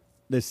said Yeah.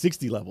 there's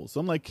 60 levels.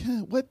 So I'm like,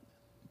 what?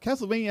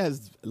 Castlevania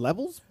has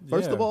levels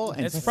first Yeah. of all,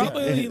 and It's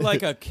probably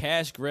like a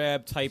cash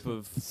grab type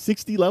of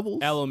 60 levels.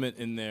 element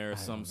in there.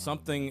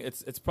 Something.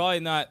 It's probably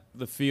not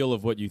the feel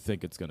of what you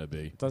think it's gonna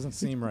be. Doesn't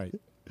seem right.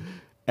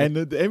 And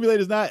the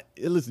emulator's not.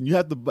 Listen,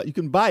 you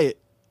can buy it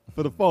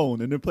for the phone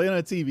and then play it on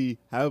a TV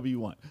however you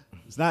want.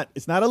 It's not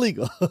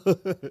illegal,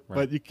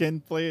 but you can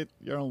play it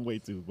your own way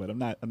too. But I'm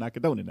not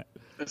condoning that.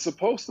 It's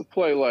supposed to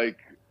play like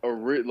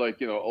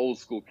old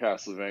school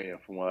Castlevania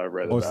from what I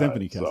read Or about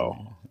Symphony it,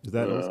 Castlevania. So. Is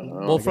that old school?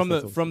 Well, I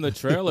guess that's from the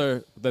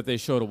trailer that they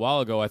showed a while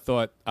ago, I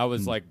thought I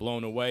was like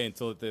blown away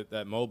until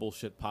that mobile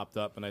shit popped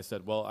up, and I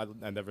said, "Well,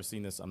 I've never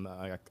seen this.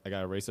 I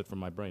gotta erase it from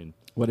my brain."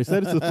 Well, they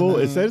said it's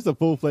a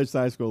full-fledged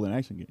side-scrolling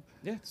action game.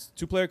 Yeah, it's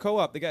 2-player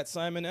co-op. They got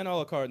Simon and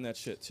Alucard in that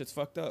shit. Shit's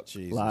fucked up.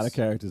 A lot of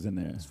characters in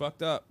there. It's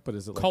fucked up. But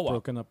is it like Co-op.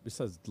 broken up? It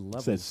says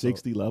levels. It says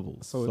 60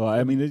 levels. so So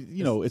I mean,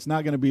 it's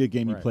not going to be a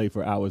game you Right. play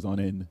for hours on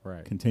end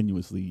Right.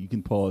 continuously. You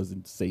can pause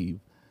and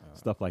save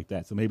stuff like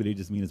that. So maybe they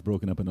just mean it's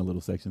broken up into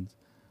little sections.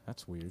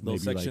 That's weird. Little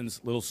Maybe like-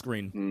 sections, little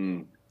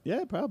screen.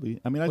 Yeah,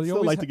 probably. I mean, I'd Well, you still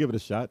always like to ha- give it a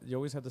shot. You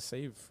always had to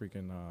save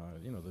freaking,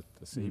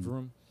 the save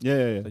room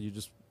Yeah. that you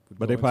just. would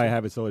But go they probably into.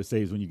 have it so it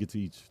saves when you get to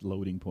each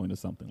loading point or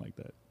something like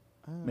that.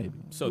 Maybe.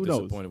 So Who knows?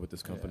 disappointed with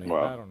this company.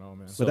 Wow. I don't know,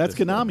 man. So But that's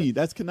disappointed. Konami.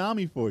 That's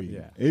Konami for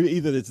you. Yeah.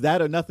 Either it's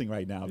that or nothing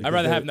right now. I'd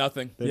rather have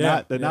nothing. They're Yeah,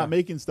 not. They're yeah. not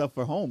making stuff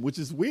for home, which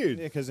is weird.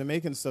 Yeah, because they're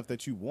making stuff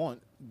that you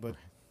want, but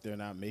they're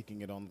not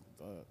making it on.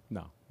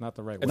 No, not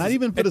the right It's way. Not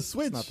even for the it's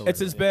Switch. not the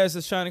It's right as way. bad as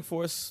the Shining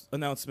Force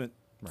announcement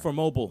for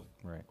mobile.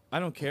 Right. I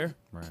don't care.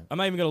 Right. I'm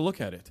not even gonna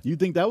look at it. You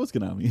think that was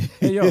Konami?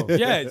 Hey yo.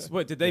 Yeah,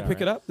 what did they Yeah, pick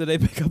right. it up? Did they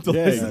pick up the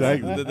Yeah, license?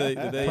 exactly.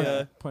 Did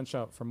they Punch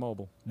out for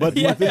mobile. But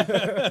do you think?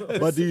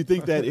 But do you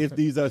think that if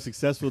these are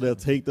successful, they'll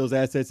take those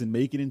assets and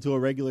make it into a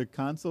regular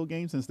console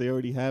game since they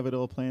already have it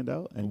all planned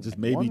out and just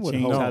maybe One would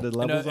change hope. how the in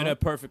levels a are?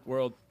 perfect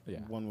world?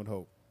 Yeah. One would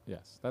hope.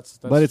 Yes. That's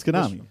But it's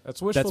Konami. wishful-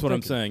 That's wishful That's what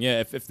I'm thinking. saying. Yeah,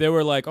 if they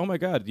were like, oh my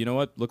god, you know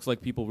what? Looks like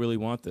people really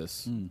want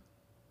this.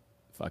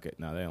 Fuck it.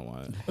 No, they don't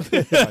want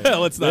it.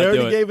 Let's They not already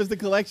do it. gave us the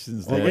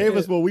collections. They Yeah. gave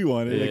us what we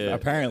wanted. Yeah.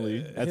 Like, apparently,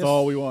 that's His-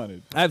 all we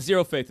wanted. I have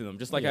zero faith in them.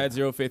 Just like I Yeah. had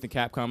zero faith in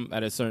Capcom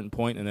at a certain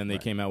point, and then they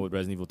came out with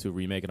Resident Evil 2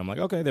 remake, and I'm like,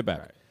 okay, they're back.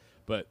 Right.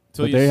 But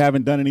till But you they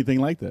haven't done anything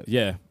like that.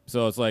 yeah.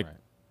 So it's like Right.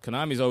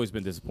 Konami's always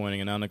been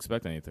disappointing, and I don't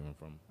expect anything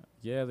from them.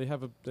 Yeah, they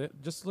have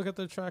just look at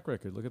their track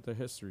record. Look at their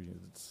history.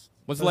 When's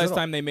the Says it last all.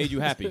 time they made you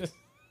happy?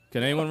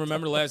 Can anyone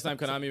remember the last time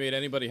Konami made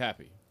anybody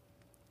happy?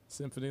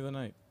 Symphony of the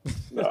Night.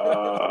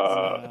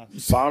 Bomberman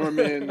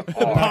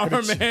R.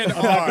 Bomberman I'm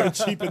not R. going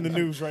to cheapen the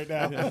news right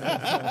now.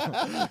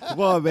 Come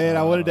on, man.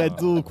 I wanted that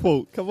dual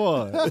quote. Come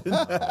on.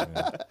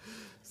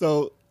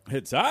 So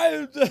It's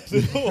time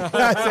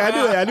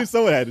to I knew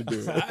someone had to do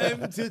it.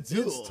 time to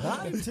do.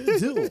 Time to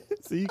do.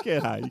 So you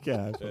can't hide. You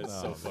can't hide. from it.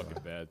 It's so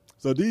fucking bad.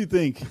 So do you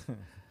think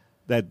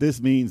that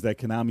this means that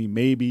Konami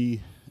may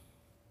be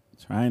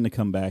trying to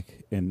come back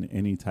in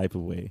any type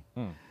of way?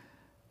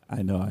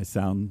 I know I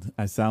sound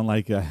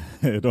like I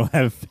don't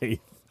have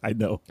faith. I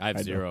know. I have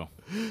know. zero.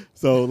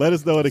 So let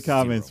us know in the Zero.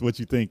 comments what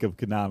you think of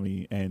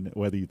Konami and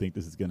whether you think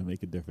this is going to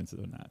make a difference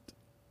or not.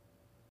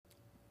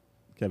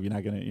 Kev, you're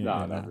not going to.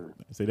 Nah, never.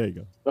 Say there you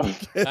go. I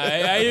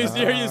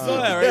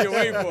saw that, right? You're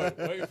waiting for it.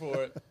 Waiting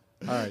for it.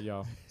 All right,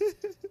 y'all.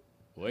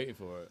 Waiting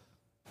for it.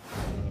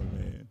 Oh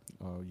man,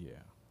 Oh yeah.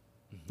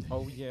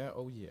 Oh yeah.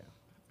 Oh yeah.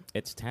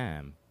 It's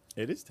time.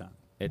 it is time.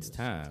 It's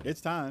time.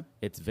 It's time.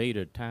 It's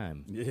Vader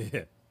time.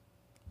 Yeah.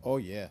 Oh,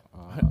 yeah.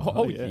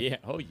 Oh, yeah. yeah.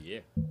 Oh,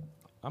 yeah.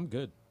 I'm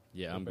good.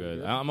 Yeah, I'm Everybody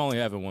good. good? I'm only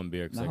having one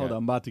beer. 'cause Now I hold got- on,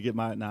 I'm about to get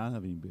my. Nah, I don't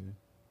have any beer.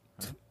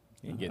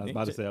 You ain't I getting was it.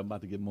 about to say I'm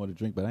about to get more to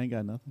drink, but I ain't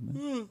got nothing.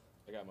 Man.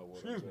 I got my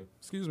water.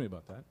 Excuse me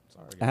about that.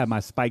 Sorry. I Guys. have my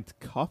spiked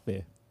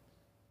coffee.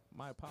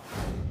 My apologies.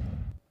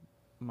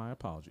 My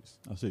apologies.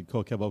 I should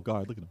call Kev off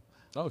guard. Look at him.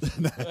 Oh, He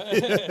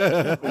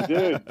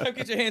did.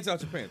 Get your hands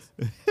out your pants.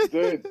 He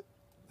did.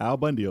 Al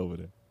Bundy over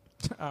there.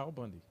 Al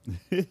Bundy.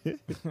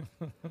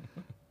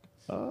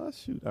 Oh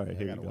shoot! All right, I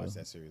here got we to go. watch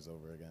that series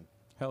over again.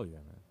 Hell yeah,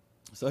 man.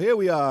 So here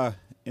we are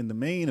in the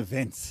main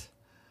event.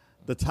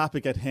 The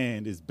topic at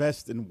hand is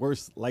best and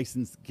worst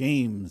licensed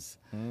games.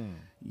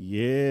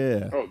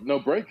 Yeah, Oh, no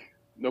break.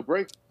 No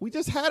break. we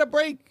just had a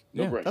break.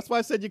 No Yeah. break. That's why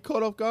I said you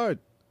caught off guard.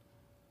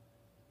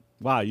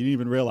 Wow, you didn't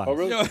even realize. Oh,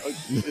 really? No.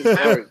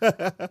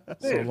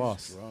 So Man,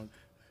 lost.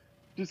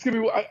 just give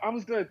me. I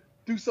was gonna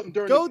do something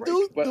during Go the break,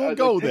 do but I-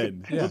 go like,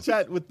 then. Yeah. We'll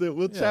chat with the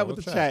Yeah, chat we'll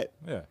with the chat. chat,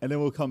 Yeah. and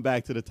then we'll come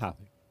back to the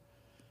topic.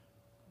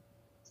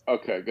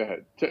 Okay, go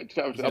ahead.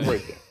 I'll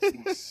break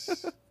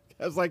it.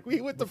 I was like, we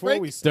went the Before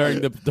break. we start,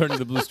 During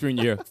the blue screen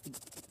year.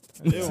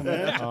 Ew,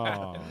 man.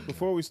 Oh,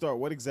 Before we start,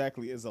 what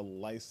exactly is a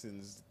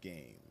licensed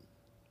game?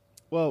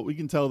 Well, we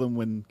can tell them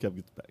when Kev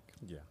gets back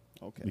yeah.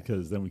 Okay.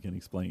 because then we can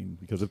explain.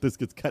 Because if this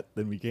gets cut,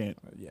 then we can't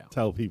Yeah.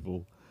 tell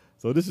people.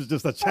 So this is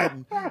just a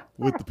chatting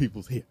with the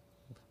people's here.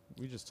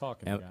 We just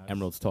talking, guys.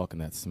 Emerald's talking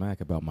that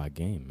smack about my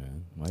game,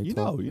 man. Why You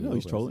know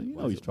he's trolling. You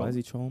know he's Why is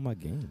he trolling. trolling my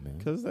game, man?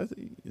 Because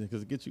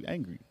it gets you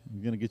angry.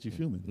 You're gonna get you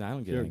fuming. Nah, I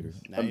don't get Sure. angry.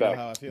 Now I'm you know back.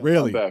 how I feel.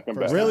 Really? I'm back.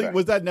 Really? I'm back.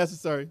 Was that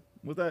necessary?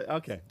 Was that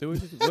okay?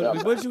 Dude,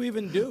 what did you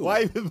even do?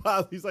 Why even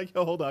bother? He's like,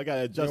 yo, hold on, I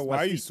gotta adjust Yo, my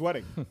why are you seat.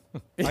 sweating?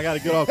 I gotta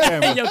get off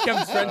camera. Yo,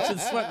 Kevin's drenching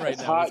sweat right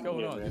It's now. hot What's in going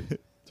here, on? man.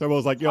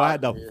 Turbo's like, yo, I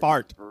had to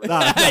fart.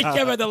 Nah, Hey,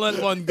 Kevin had to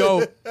let one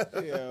go.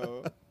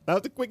 Yo. that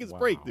was the quickest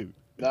break, dude.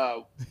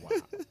 No.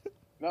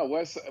 No,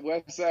 Wes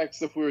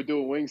asked if we were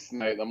doing wings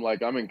tonight. I'm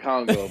like, I'm in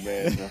Congo,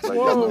 man. I was like,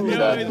 Whoa. I'm gonna be Yo,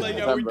 back he's in like,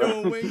 yo, we September.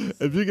 doing wings?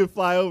 If you can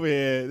fly over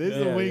here, there's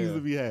some Yeah, wings yeah. to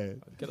be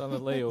had. Get on the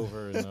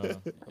layover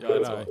and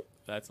Yo,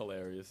 that's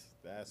hilarious.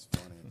 That's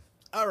funny.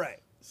 All right.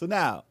 So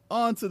now,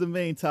 on to the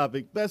main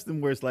topic, best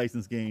and worst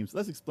licensed games.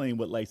 Let's explain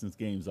what licensed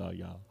games are,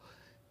 y'all.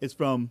 It's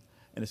from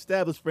an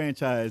established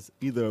franchise,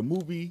 either a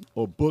movie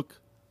or book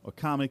or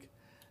comic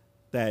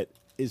that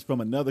is from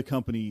another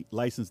company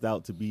licensed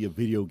out to be a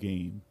video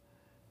game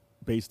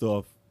based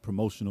off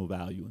promotional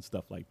value and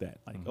stuff like that.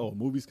 Like, oh, a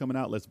movie's coming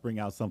out, let's bring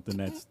out something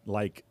that's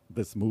like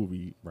this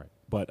movie, Right.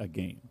 but a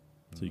game.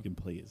 So you can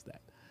play as that.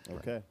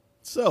 Okay.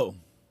 So,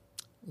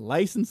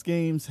 licensed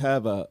games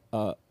have a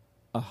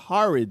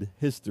horrid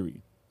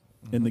history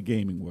in the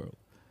gaming world.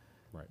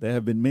 Right. There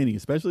have been many,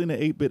 especially in the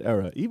 8-bit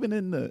era, even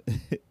in the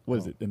what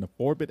is it, in the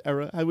 4-bit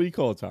era? How would you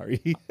call it, Atari?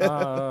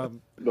 The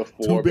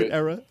 2-bit 4-bit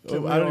era?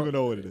 Can we I don't all- even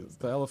know what it is.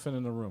 the elephant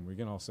in the room. We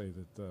can all say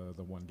that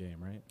the one game,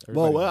 right?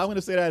 Well, Everybody I'm knows going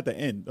to say that at the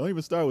end. Don't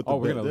even start with the Oh,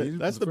 we're bit. gonna leave-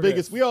 That's the forget.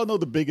 biggest. We all know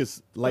the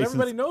biggest But licensed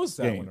everybody knows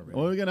that game. one already.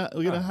 Well, we're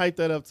gonna Ah. hype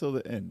that up till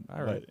the end.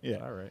 All right. But,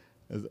 yeah. All right.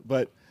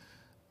 But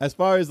as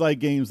far as like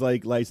games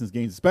like licensed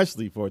games,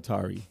 especially for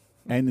Atari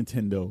and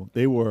Nintendo,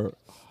 they were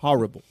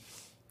horrible.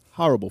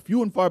 Horrible.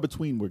 Few and far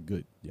between were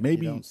good.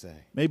 Maybe You don't say.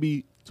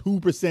 maybe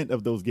 2%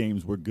 of those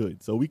games were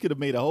good. So we could have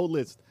made a whole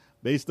list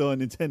based on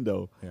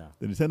Nintendo. Yeah.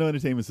 The Nintendo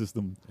Entertainment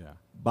System Yeah.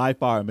 by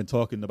far have been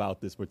talking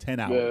about this for 10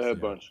 hours. Yeah, a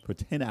bunch. For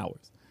 10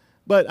 hours.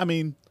 But I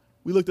mean,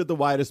 we looked at the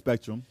wider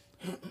spectrum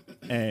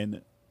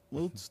and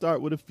we'll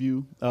start with a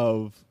few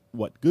of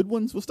what good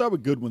ones. We'll start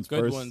with good ones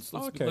Good first. ones.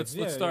 Let's, Okay. let's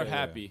Yeah, start yeah, yeah.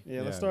 happy.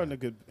 Yeah, let's Yeah, start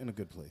yeah. in a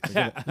good place.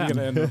 You're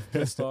gonna end up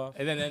pissed off.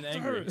 And then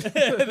angry.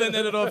 And then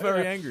end it off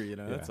very angry, you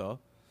know, that's all.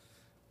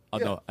 Oh,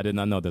 no, I did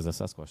not know there's a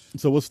Sasquatch.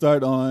 So we'll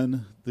start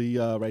on the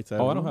right side.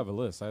 Oh, of I the don't room. have a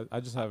list. I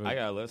just have it. I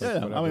got a list. Yeah,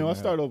 whatever I mean, in I'll my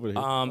start head. over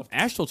here.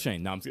 Astral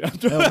Chain. No, I'm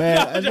No,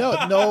 man.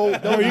 No,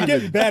 No, you're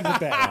getting bad with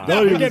that. Don't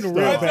You're even getting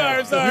real start.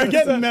 bad. Sorry. You're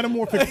getting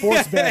metamorphic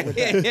force bad with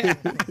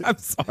that. I'm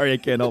sorry, I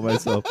can't help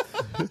myself.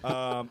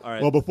 All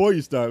right. Well, before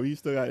you start, we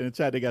still got in the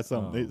chat. They got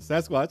something.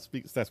 Sasquatch,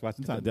 Sasquatch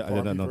in time. I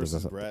didn't know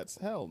versus this. Bratz.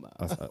 Hell no.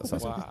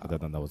 Wow. I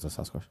didn't know that was a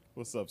Sasquatch.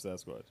 What's up,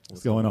 Sasquatch?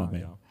 What's going on,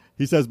 man? yo?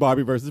 He says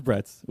Barbie versus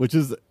Bratz, which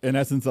is in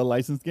essence a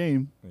licensed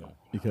game Yeah.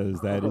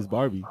 because that is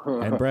Barbie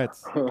and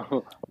Bratz,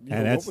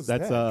 and what was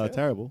that's that?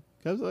 terrible.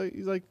 Because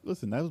he's like,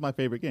 listen, that was my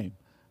favorite game.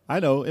 I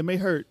know it may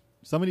hurt.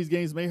 Some of these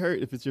games may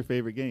hurt if it's your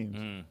favorite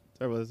game.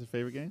 Terrible, that's your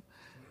favorite game.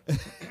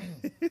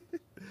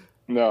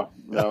 No.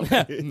 No.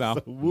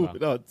 So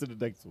moving on to the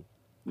next one.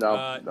 No.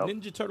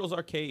 Ninja Turtles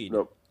Arcade.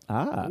 Nope.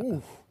 Ah,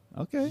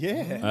 okay.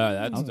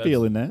 Yeah. I'm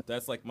feeling that.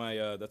 That's like my.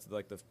 That's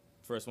like the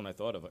first one I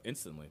thought of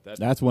instantly.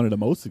 That's one of the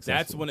most successful.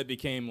 That's when it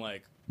became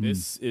like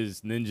this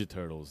is Ninja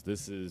Turtles.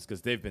 This is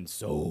because they've been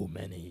so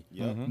many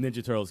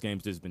Ninja Turtles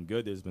games. There's been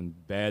good, there's been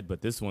bad,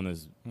 but this one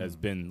has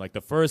been like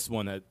the first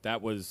one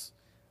that was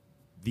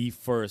the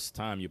first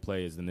time you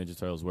play as the Ninja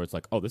Turtles, where it's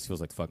like, oh, this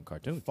feels like the fucking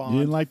cartoon. Fond,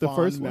 You didn't like the fond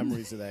first one?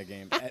 memories of that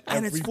game. At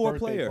And it's every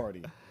 4-player. birthday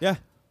party. Yeah,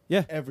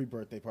 yeah. Every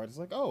birthday party, it's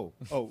like,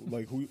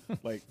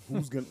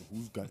 who's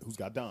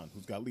got Don?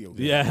 Who's got Leo?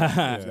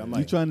 Yeah. I'm You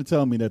like, trying to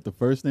tell me that the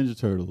first Ninja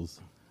Turtles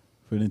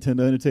for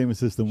Nintendo Entertainment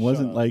System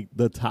wasn't up. like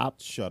the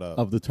top shut up.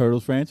 of the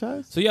Turtles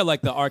franchise? So yeah,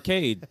 like the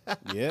arcade.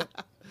 Yeah.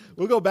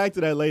 We'll go back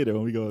to that later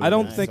when we go. I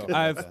don't Nice. think Okay.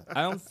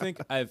 I don't think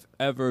I've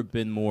ever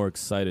been more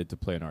excited to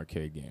play an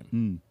arcade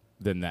game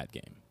than that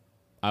game.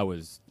 I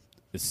was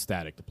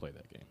ecstatic to play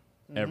that game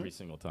every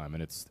single time,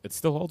 and it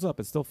still holds up.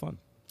 It's still fun.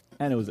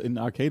 And it was in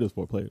the arcade. It was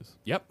 4 players,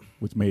 Yep,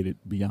 which made it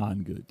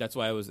beyond good. that's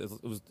why it was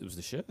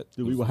the shit.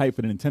 Dude, we were hyped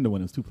for the Nintendo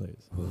when it was 2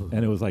 players,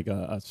 and it was like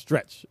a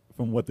stretch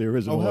from what the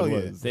original Oh, hell one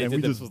yeah. was. They and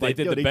did we just was like,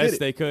 the yo, best did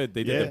they it. could.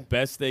 They did Yeah. the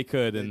best they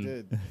could, They and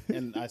did.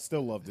 And I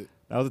still loved it.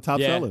 That was a top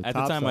yeah, seller. at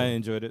top the time I seller.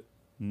 enjoyed it.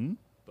 Hmm?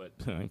 But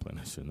I ain't playing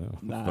that shit now.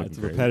 Nah, Fucking it's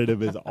crazy.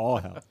 repetitive as all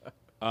hell.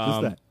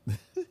 Just that.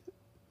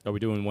 Are we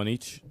doing one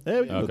each?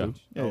 Yeah, we can Okay. go through.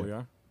 Yeah, Oh, we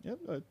are. Yep,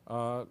 go ahead.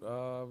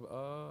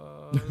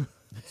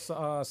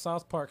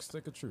 South Park: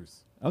 Stick of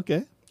Truth.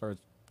 Okay. Or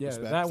yeah,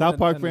 Respect. that South one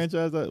Park and it's-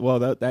 franchise. Well,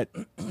 that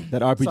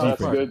RPG South Park,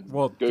 franchise. good.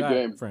 well, Good that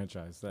game.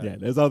 franchise. That. Yeah,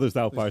 there's other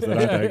South Parks that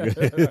aren't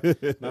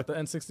that good. Not the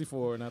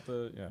N64, not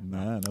the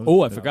Nah, no.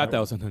 Oh, I forgot that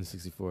was on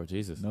N64.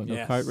 Jesus. No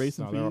Yes. kart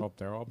racing No, for you?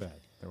 they're all bad.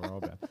 They were all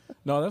bad.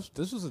 No,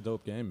 this was a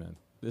dope game, man.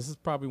 This is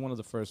probably one of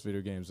the first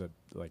video games that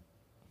like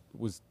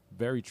was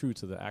very true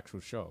to the actual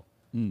show.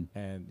 Mm.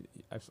 And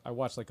I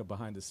watched like a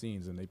behind the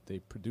scenes, and they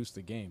produced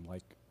the game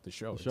like the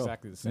show, The show.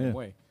 exactly the same Yeah.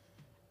 way.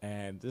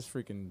 And this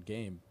freaking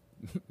game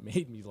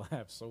made me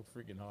laugh so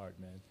freaking hard,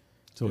 man.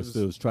 So It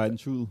it was tried and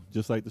true,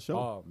 just like the show.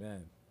 Oh man,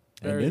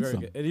 And very then very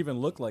some. good. It even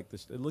looked like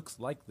this. It looks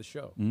like the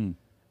show. Mm.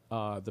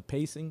 The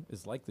pacing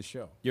is like the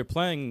show. You're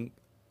playing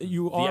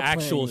You the are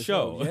actual playing the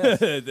show. yes.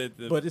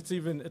 The- But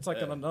it's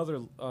like on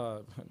another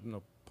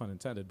no pun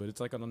intended, but it's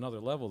like on another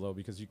level though,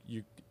 because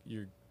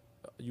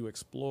you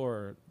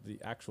explore the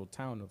actual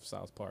town of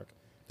South Park.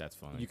 that's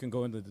funny. You can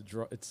go into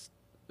the it's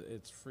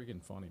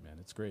freaking funny, man.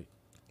 It's great.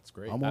 It's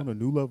great. I'm on a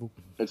new level.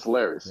 It's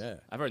hilarious. Yeah.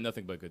 I've heard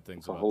nothing but good things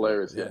It's a about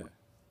hilarious Yeah. game.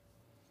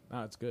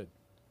 No, it's good.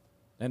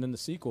 And in the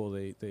sequel,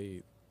 they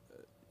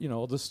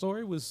the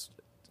story was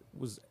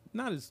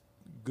not as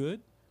good.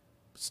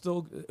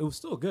 It was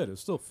still good. It was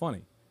still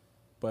funny.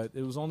 But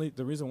it was only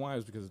the reason why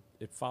was because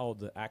it followed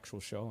the actual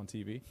show on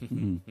TV.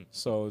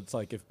 So it's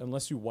like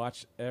unless you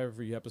watch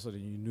every episode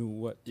and you knew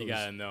what You those-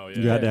 gotta know.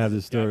 You had to have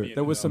this Gotta story. be in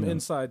there the was some know.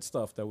 inside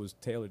stuff that was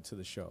tailored to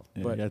the show.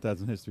 Yeah, but you have to have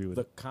some history with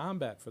the it.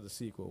 combat for the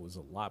sequel was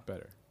a lot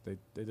better. They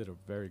did a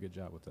very good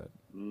job with that.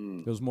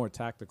 Mm. It was more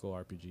tactical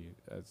RPG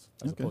as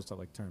Okay. opposed to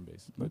like turn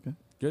based. But Okay.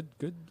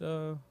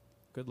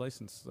 good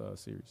license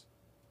series.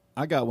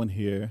 I got one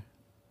here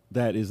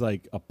that is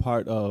like a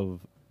part of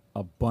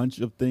a bunch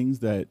of things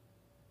that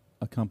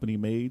a company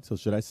made. So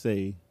should I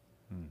say,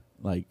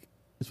 like,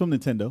 it's from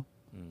Nintendo.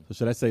 So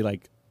should I say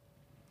like,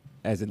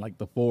 as in like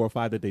the 4 or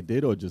 5 that they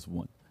did, or just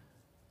one?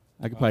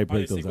 I could probably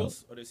break those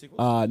out. Are they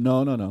sequels?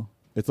 No.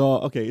 It's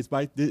all okay.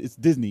 It's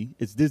Disney.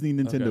 It's Disney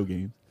Nintendo Okay.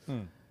 games. Hmm.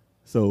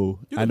 So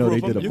You I can know they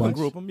group did a 'em. You bunch.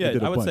 can group them. They Yeah,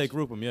 did a I would say bunch.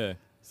 group them. Yeah.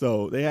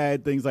 So they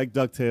had things like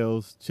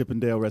DuckTales,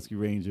 Chippendale Rescue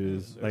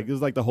Rangers. Yes, sir. Like it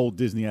was like the whole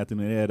Disney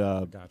afternoon.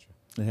 Gotcha.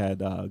 They had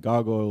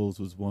Gargoyles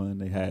was one.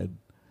 They had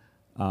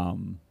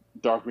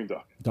Darkwing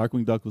Duck.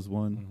 Darkwing Duck was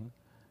one. Mm-hmm.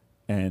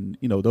 And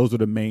those were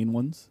the main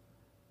ones.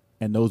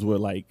 And those were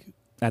like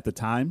at the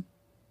time,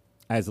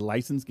 as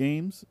licensed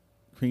games,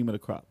 cream of the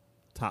crop,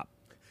 top.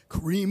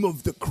 Cream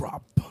of the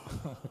crop.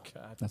 Oh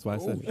God. That's why I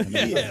said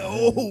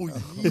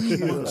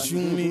it. What you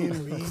mean?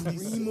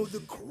 Cream of the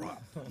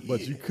crop.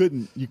 But you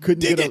couldn't Dig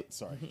get it.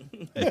 Sorry.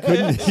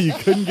 you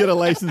couldn't get a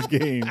licensed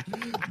game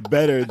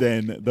better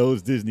than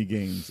those Disney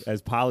games,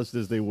 as polished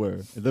as they were.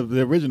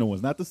 The original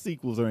ones, not the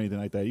sequels or anything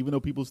like that. Even though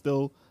people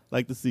still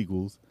like the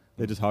sequels,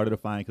 they're just harder to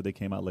find because they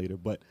came out later.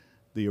 But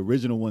the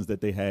original ones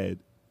that they had,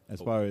 as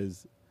far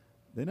as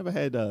they never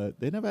had a.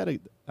 I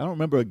don't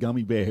remember a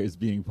gummy bear as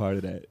being part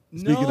of that.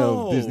 Speaking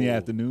No. of Disney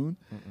Afternoon,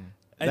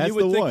 And That's you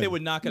would the think one. they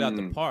would knock it out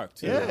the park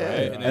too. Yeah,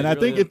 right? and I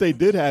think if they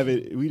did have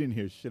it, we didn't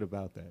hear shit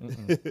about that.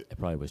 It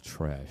probably was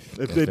trash.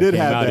 If they did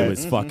came have out, that, it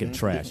was fucking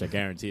trash. I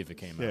guarantee if it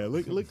came yeah. out.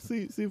 Look,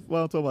 see.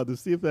 While I'm talking about this,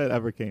 see if that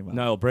ever came out.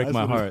 No, it'll break That's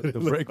my what it- heart.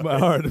 It'll break my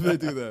heart if they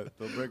do that.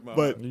 They'll break my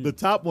But heart. the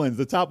top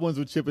ones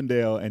were Chip and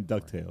Dale and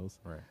DuckTales.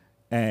 Right.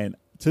 And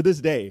to this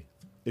day,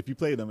 if you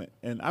play them,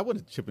 and I want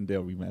a Chip and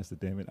Dale remaster,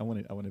 damn it, I want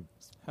a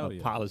Hell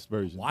yeah. polished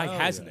version. Why Hell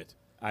hasn't yeah. it?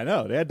 I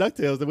know they had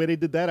DuckTales. The way they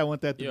did that, I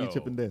want that to Yo. be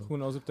Chip and Dale. Who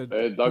knows if they're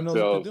And who knows if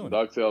DuckTales. they're doing it?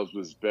 DuckTales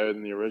was better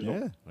than the original.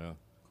 Yeah, Yeah.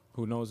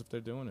 Who knows if they're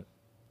doing it?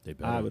 They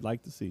better, I would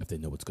like to see. if they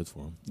know what's good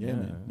for them. Yeah,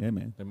 man. Yeah,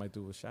 man. They might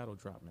do a shadow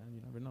drop, man.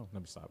 You never know.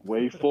 Let me stop.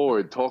 Way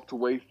forward. Talk to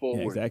way forward.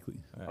 Yeah, exactly.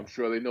 I'm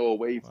sure they know a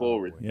way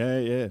forward. boy.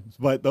 Yeah.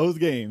 But those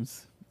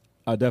games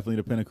are definitely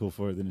the pinnacle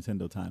for the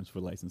Nintendo times for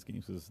licensed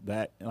games. Because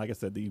that, like I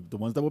said, the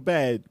ones that were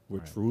bad were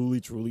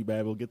Right. truly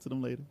bad. We'll get to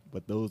them later.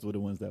 But those were the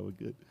ones that were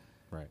good.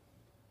 Right.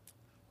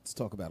 Let's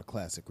talk about a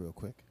classic real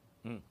quick.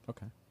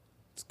 Okay.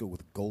 Let's go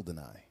with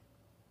GoldenEye.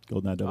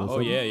 GoldenEye 007. Oh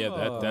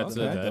yeah. That's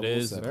okay. that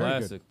is a Very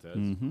classic. That's,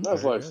 Mhm.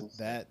 That's licensed.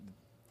 That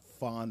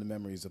fond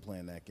memories of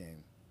playing that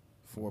game.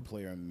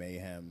 4-player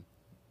mayhem,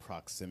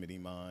 proximity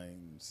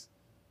mines.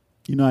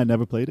 You know, I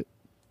never played it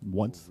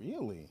once.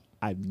 Really?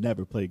 I've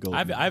never played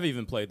GoldenEye. I've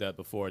even played that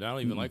before, and I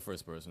don't even like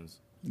first persons.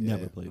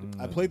 never Yeah. played it.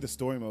 I played the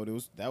story mode.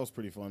 That was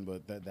pretty fun,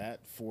 but that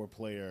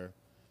 4-player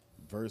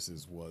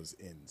versus was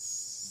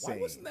insane.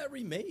 Why wasn't that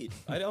remade?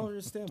 I don't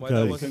understand why Because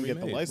that they wasn't couldn't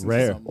get the remade. license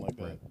Rare. or something like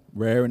that.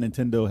 Rare and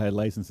Nintendo had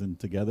licensing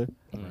together,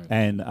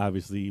 and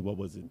obviously, what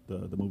was it?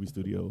 The movie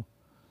studio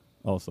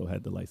also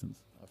had the license.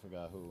 I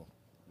forgot who.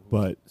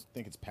 But I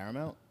think it's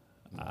Paramount.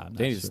 I'm They not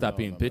need to sure. stop No,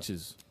 being no, no.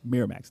 bitches.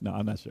 Miramax. No,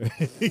 I'm not sure.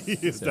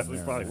 It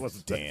definitely probably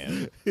wasn't.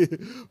 Damn.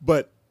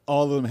 But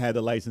all of them had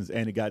the license,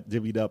 and it got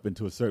divvied up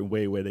into a certain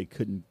way where they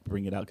couldn't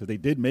bring it out because they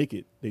did make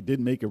it. They did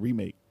make a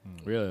remake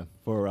Really?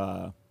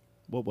 for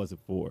what was it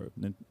for?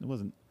 It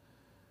wasn't.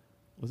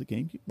 Was it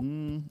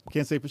GameCube?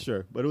 Can't say for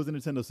sure, but it was a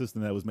Nintendo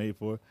system that it was made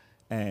for,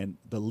 and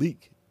the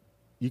leak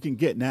you can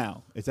get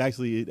now. It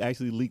actually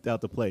leaked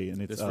out to play,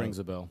 and it's This rings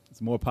a bell.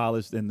 it's more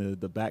polished, and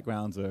the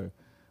backgrounds are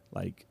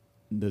like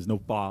there's no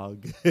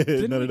fog,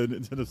 none of the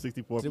Nintendo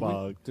 64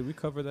 fog. Did we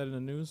cover that in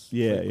the news?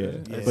 Yeah, Like, yeah.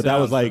 Yeah. But that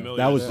was Sounds like familiar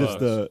that was as just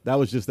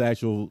fuck. the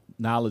actual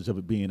knowledge of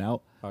it being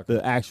out. Okay.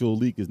 The actual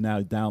leak is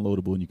now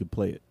downloadable and you can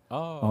play it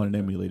Oh, on an okay.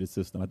 emulated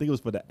system. I think it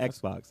was for the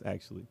Xbox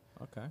actually,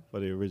 Okay. for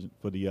the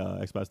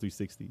Xbox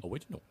 360.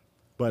 Original.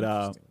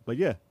 But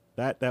yeah,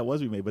 that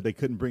was remade, but they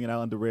couldn't bring it out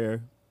under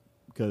Rare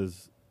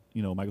because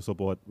Microsoft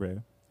bought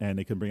Rare, and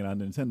they couldn't bring it out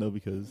under Nintendo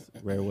because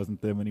Rare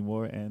wasn't them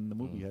anymore, and the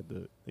movie had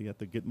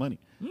to get money.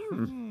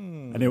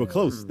 And they were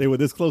close. They were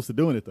this close to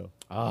doing it though.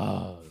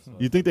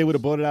 You think they would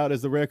have bought it out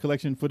as the Rare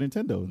collection for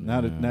Nintendo?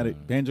 Now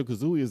that Banjo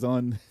Kazooie is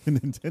on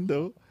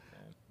Nintendo,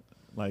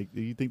 like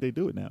you think they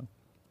do it now?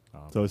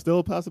 So it's still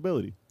a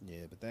possibility.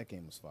 Yeah, but that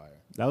game was fire.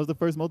 That was the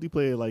first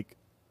multiplayer like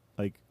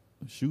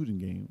shooting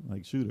game,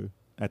 like shooter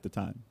at the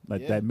time,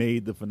 like Yeah. that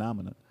made the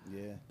phenomenon.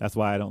 Yeah. That's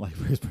why I don't like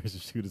first-person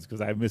shooters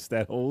because I missed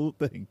that whole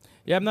thing.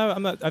 Yeah,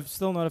 I'm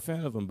still not a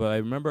fan of them, but I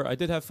remember I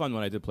did have fun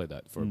when I did play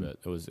that for a bit.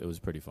 It was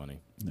pretty funny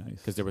Nice.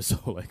 because they were so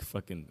like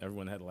fucking.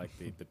 Everyone had like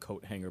the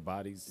coat hanger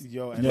bodies.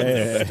 Yo, and Yeah.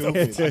 it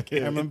was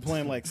stupid. I remember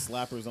playing like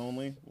slappers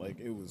only. Like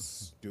it was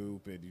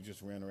stupid. You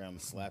just ran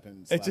around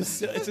slapping. It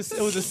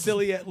was a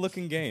silly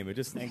looking game. It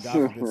just And God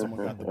forbid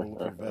someone got the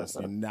bulletproof vest.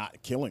 You're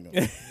not killing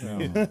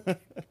them.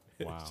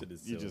 Wow. shit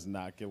is You're silly. just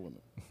not killing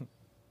them.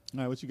 All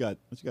right, what you got?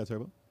 What you got,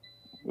 Turbo?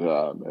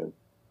 Man.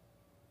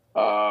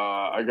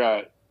 I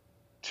got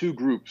two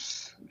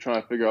groups. I'm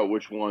trying to figure out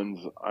which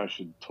ones I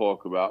should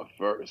talk about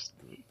first.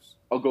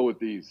 I'll go with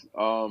these.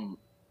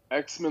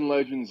 X-Men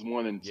Legends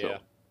 1 and 2. Yeah.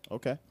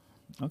 Okay.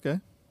 Okay.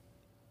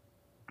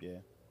 Yeah.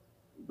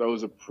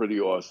 Those are pretty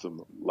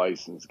awesome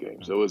licensed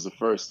games. It was the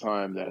first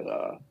time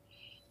that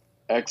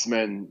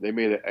X-Men, they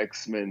made an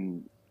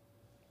X-Men,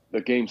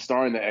 the game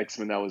starring the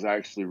X-Men that was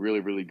actually really,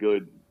 really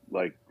good.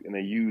 Like, and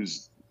they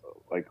used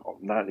like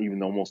not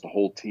even almost the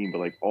whole team, but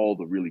like all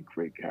the really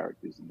great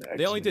characters in the X-Men.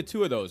 They only did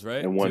 2 of those,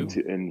 right? in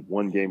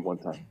one game, one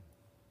time.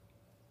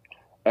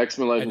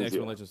 X-Men And Legends,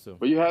 X-Men yeah. Legends too.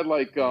 but you had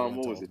like Yeah,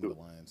 what was to it? Ultimate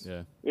Alliance.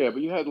 Yeah. Yeah,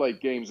 but you had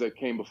like games that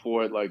came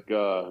before it, like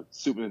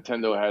Super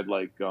Nintendo had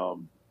like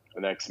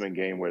an X-Men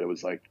game where there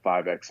was like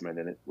 5 X-Men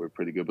in it. Were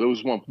pretty good, but it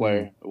was one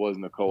player. It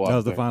wasn't a co-op. That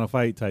was the thing. Final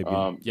Fight type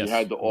game. Yes. You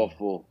had the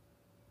awful.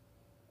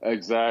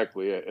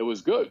 Exactly. Yeah. It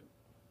was good,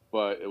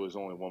 but it was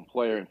only one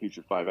player and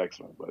featured 5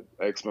 X-Men. But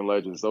X-Men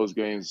Legends, those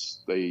games,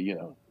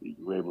 you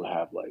were able to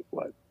have like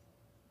what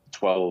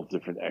 12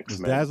 different Was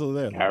X-Men. Dazzler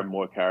there? Have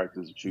more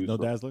characters to choose No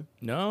from. Dazzler?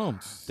 No,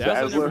 Dazzler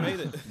Dazzler? never made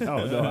it.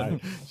 No.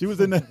 She was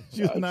in the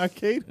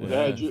arcade, one,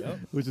 Yeah,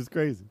 which is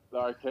crazy. the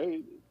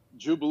arcade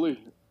Jubilee.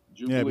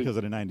 Yeah, because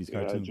of the '90s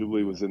Yeah, cartoon.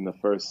 Jubilee was in the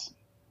first.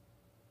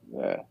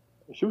 Yeah,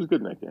 she was good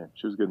in that game.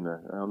 She was good in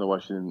that. I don't know why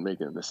she didn't make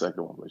it in the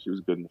second one, but she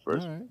was good in the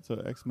first. All right, so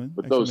X-Men.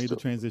 But X-Men those made the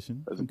two.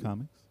 transition That's from good.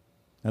 comics.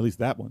 At least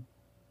that one.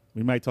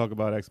 We might talk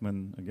about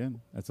X-Men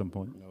again at some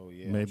point. Oh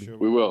yeah, Maybe. Sure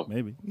We will.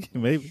 Maybe.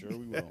 Maybe. Sure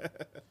we will.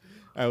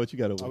 All right, what you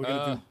got over? Are we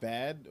gonna do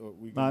bad or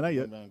we Nah, gonna not do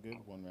yet. one round good,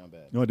 one round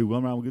bad? You want to do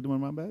one round good,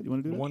 one round bad? You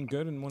want to do that? One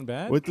good and one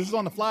bad. Wait, this is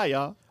on the fly,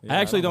 y'all. Yeah, I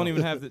actually don't don't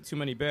know. even have too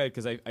many bad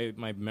because I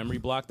my memory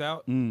blocked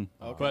out. Mm.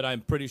 But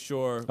I'm pretty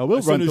sure Oh, we'll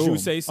as soon run as through you 'em.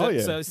 say Oh,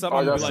 yeah. something, Oh,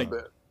 I'm gonna that's be a like,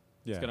 bit.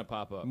 Yeah. it's gonna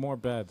pop up. More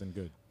bad than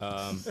good.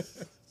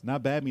 It's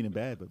not bad meaning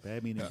bad, but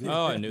bad meaning good.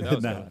 Oh, I knew that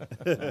was Nah.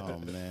 coming. Oh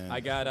man. I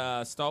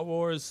got Star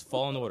Wars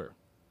Fallen Order.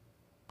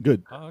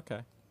 Good. Oh, okay.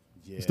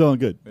 yeah. Still on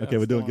good. Yeah, okay,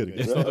 we're doing still good.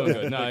 on Still doing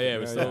good. No, yeah, Yeah,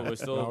 we're yeah. still No,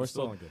 we're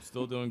still doing good.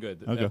 Still doing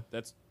good. Okay.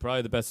 That's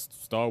probably the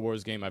best Star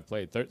Wars game I've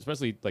played,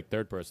 especially like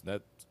third person.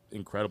 That's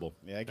incredible.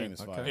 Yeah, that game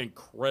is Okay. fire.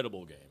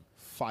 Incredible game.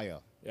 Fire.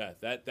 Yeah,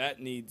 that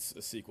needs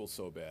a sequel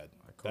so bad.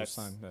 I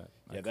co-sign that.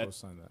 yeah, I that-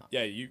 co-sign that.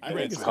 Yeah, you I ran think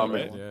through it's that,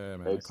 coming. right? Yeah,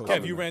 man. It's I Kev,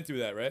 co-sign you that. ran through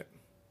that, right?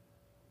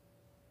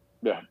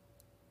 Yeah.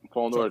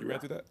 Fallen Chuck, Order. you ran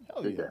through that?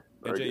 Hell Good yeah. game.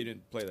 Very NJ, you good.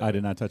 didn't play that. I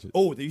did not touch it.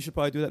 Oh, then you should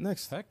probably do that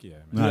next. Heck yeah,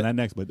 man. Nah, not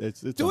next, but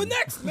it's Do on it there.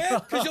 next, man,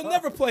 because you'll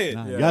never play it.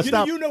 Nah, Yeah. you gotta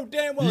stop. You know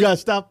damn well. You gotta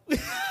stop.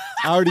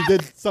 I already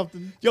did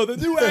something. Yo, the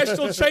new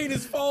Astral Chain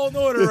is Fallen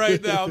Order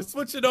right now. I'm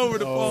switching over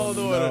to Fallen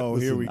Order. No,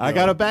 here we go. I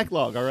got a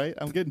backlog. All right,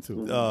 I'm getting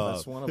to it.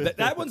 That's one of them.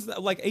 That one's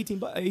like 18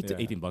 bucks. Yeah.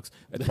 18 bucks.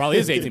 It probably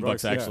is 18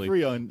 bucks yeah. actually.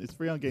 It's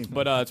free on Game Pass.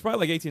 But it's probably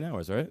like 18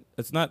 hours, right?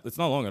 It's not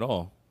long at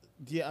all.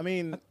 Yeah, I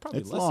mean,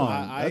 Probably It's less long.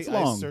 than I That's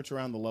long. search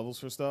around the levels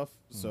for stuff,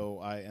 so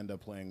I end up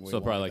playing way So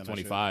probably longer like than I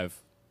should.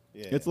 25.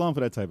 Yeah. It's long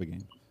for that type of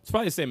game. It's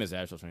probably the same as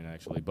Astral Chain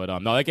actually. But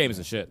no, that game is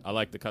a shit. I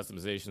like the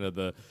customization of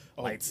the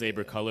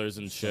lightsaber colors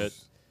and shit.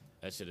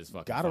 That shit is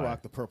fucking Gotta fire.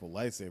 rock the purple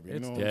lightsaber. You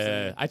It's- know what I'm Yeah,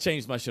 saying? I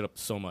changed my shit up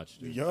so much.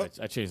 Dude. Yup.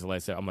 I changed the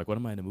lightsaber. I'm like, what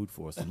am I in the mood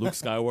for? Some Luke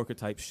Skywalker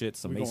type shit,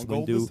 some We Mace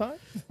going gold this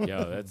Windu. time?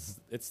 Yo,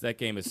 that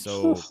game is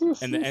so.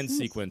 And the end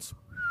sequence,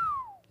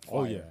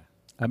 Oh yeah.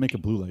 I make a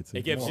blue lightsaber.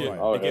 it gives you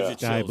Oh, it gives yeah. you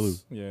Sky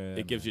chills. Yeah.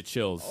 It gives you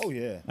chills. Oh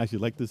yeah. Actually,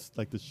 like this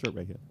shirt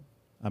right here.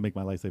 I make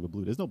my lightsaber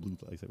blue. There's no blue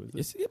lightsaber.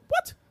 Is there?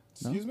 What?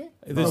 Excuse me?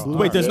 There's, blue.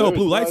 wait, there's no There's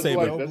blue like- lightsaber.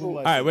 like- No that's blue a-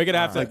 All right, we're gonna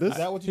have Like to. this? Is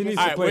that what He you needs mean?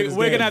 All to right, play this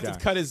we're game, gonna have to John.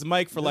 cut his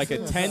mic for like a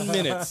 10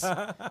 minutes.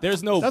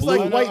 There's no That's blue.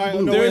 like white all right,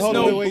 blue. There's hold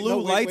no on, wait,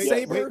 blue wait,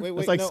 lightsaber? wait,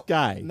 It's like no.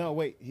 sky. No,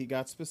 wait. He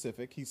got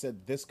specific. He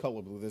said this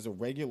color blue. There's a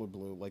regular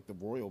blue, like the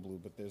royal blue,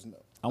 but there's no.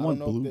 I want don't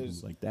know if blue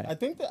there's- like that. I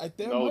think that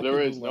there No, might there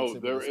be is blue no,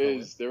 lightsaber there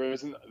this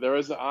color. there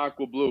is an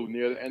aqua blue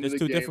near the end There's of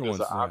two the game. different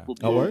There's an ones, aqua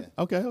Oh, blue. word?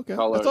 Okay.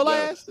 Color, That's all I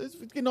yes. asked. It's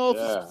getting all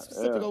Yeah,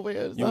 specific yeah. over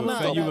here. You've, I'm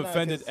not- you've no, no,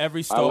 offended 'cause every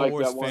I Star like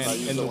Wars that one. I fan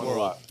use in that the one a world.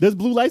 lot. There's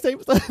blue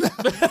lightsabers.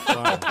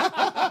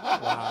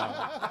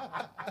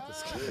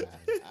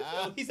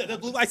 He said the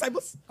blue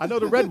lightsabers. I know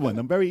the red one.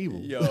 I'm very evil.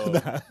 Yo,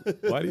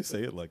 why do you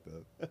say it like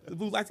that? The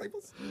blue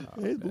lightsabers.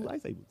 There's blue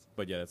lightsabers.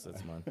 But yeah, that's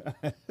mine.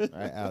 All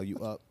right, Al, you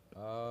up?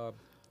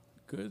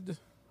 Good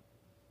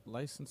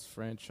licensed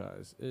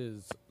franchise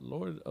is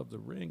Lord of the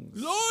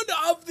Rings. Lord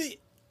of the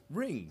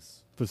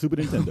Rings. For Super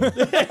Nintendo.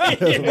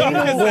 You know what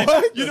I was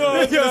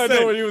gonna say?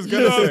 know what he was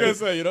gonna You know what I was say. gonna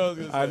say. You know what I was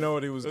gonna say. I know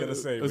what he was gonna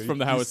say. It was but from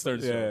the he- Howard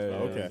Stern show. Yeah,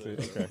 Oh, yeah, okay.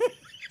 okay.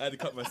 I had to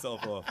cut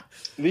myself off.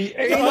 The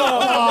eight.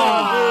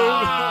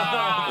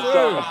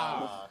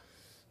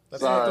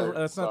 That's Sorry, not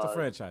the sorry.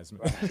 franchise,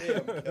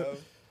 man.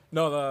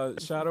 No,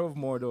 the Shadow of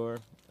Mordor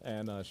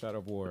and Shadow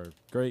of War,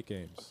 great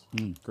games.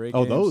 Great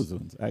Oh, games. those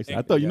ones. Actually,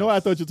 I thought. You know what? I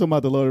thought you were talking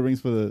about the Lord of the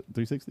Rings for the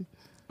 360.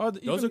 Oh,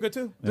 Those are good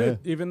too. Dude,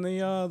 even the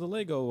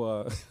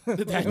Lego. Yeah,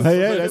 Lego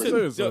that's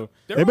too, so-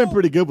 They've been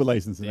pretty good with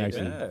licensing. Yeah,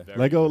 Actually, yeah.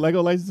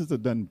 Lego licenses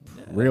have done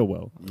real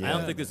well. I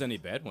don't think there's any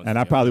bad ones. And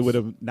to I be probably honest. would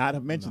have not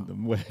have mentioned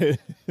them.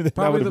 I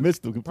Probably would have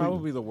missed them completely.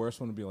 Probably the worst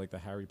one would be like the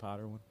Harry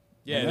Potter one.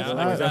 Yeah, That's no,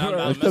 all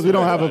right. I'm because we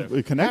don't have messing with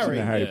a connection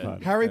to Harry yeah.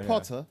 Potter. Harry Yeah.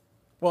 Potter.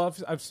 Well,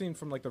 I've seen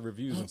from like the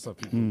reviews and stuff.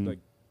 People like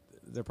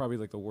they're probably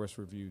like the worst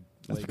reviewed.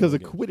 That's Lego because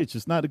of games. Quidditch.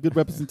 It's not a good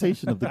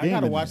representation of the I game.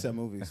 gotta in watch there. that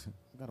movies.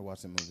 Gotta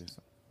watch that movies.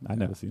 I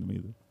never seen them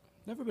either.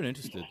 Never been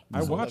interested.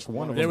 I watched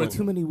one of There them. were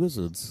too many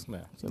wizards.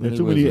 Yeah. There are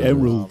too many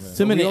emeralds.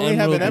 Too many We only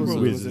have an emerald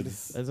emerald wizards.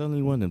 wizard. There's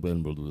only one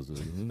emerald wizard.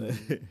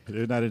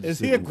 They're not interested. Is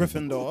he a in-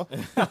 Gryffindor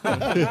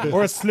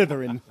or a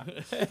Slytherin?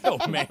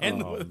 Oh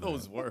man, with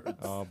those words.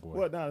 Oh boy.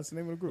 What? No, that's the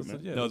name of the group, man.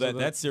 Yeah, No, so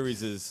that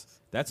series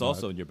that's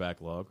also in your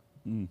backlog.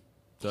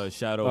 The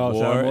Shadow Oh, of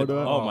War. Shadow of and-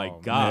 Mordor? oh my Oh,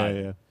 god.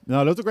 Yeah.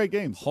 No, those are great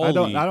games. I Holy-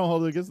 don't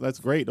hold it against. That's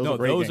great. Those No, are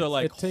great those games. are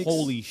like It takes-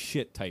 holy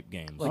shit type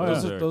games. Like Oh,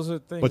 those, yeah. are, those are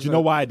things. But you know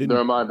that- why I didn't? They're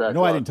in my You know why I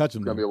backlog. didn't touch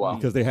them? It's gonna be a while.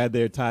 Because they had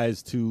their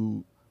ties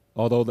to,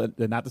 although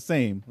they're not the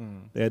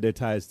same, they had their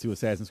ties to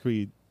Assassin's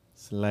Creed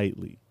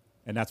slightly,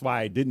 and that's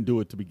why I didn't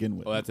do it to begin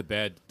with. Oh, that's a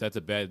bad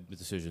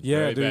decision. Yeah,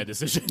 Very dude. bad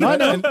decision. no,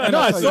 no, and no. I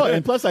I'll tell saw you- it,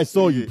 and plus I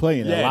saw you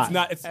playing it a yeah, lot. it's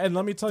not. It's, And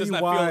let me tell does you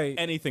not why. feel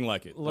anything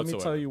like it. Let me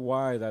whatsoever. tell you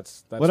why.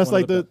 That's Well, that's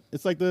one like of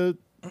it's like the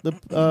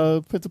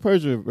Prince of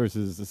Persia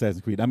versus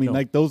Assassin's Creed. I mean, No.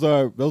 like those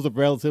are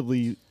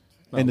relatively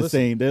No, in the listen.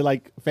 same. They're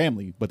like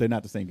family, but they're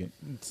not the same game.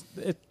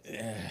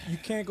 You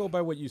can't go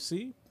by what you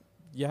see.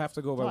 You have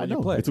to go by I what know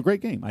you play. it's a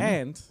great game. I know.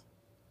 And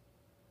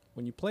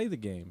when you play the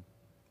game,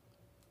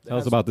 Tell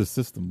us that's- about this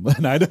system.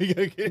 No, I know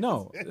you're kidding.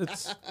 No,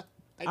 it's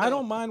I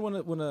don't mind when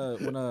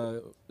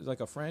a like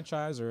a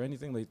franchise or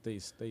anything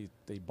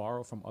they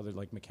borrow from other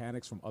like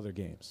mechanics from other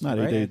games. No,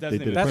 right? It doesn't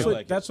did even it That's feel what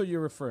like it. that's what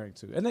you're referring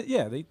to. And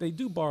they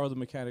do borrow the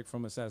mechanic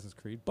from Assassin's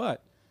Creed,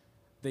 but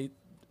they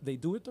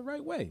do it the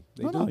right way.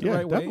 They do it the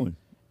right definitely. way.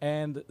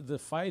 And the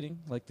fighting,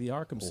 like the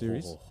Arkham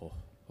series,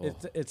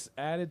 it's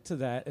added to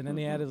that, and then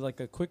they added like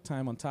a quick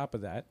time on top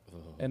of that,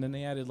 and then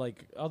they added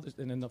like others,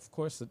 and then of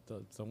course the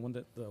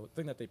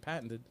thing that they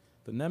patented,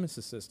 the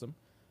Nemesis system,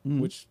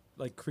 which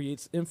like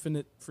creates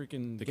infinite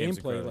freaking The game's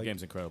gameplay. incredible. Like The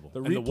game's incredible.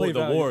 the And replay the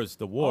value- wars,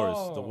 the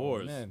Oh,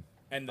 wars. man.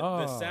 And the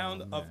Oh,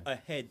 sound of man. a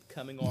head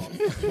coming off,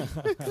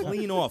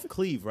 clean off,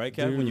 cleave, right,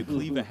 Kevin? When you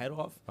cleave a head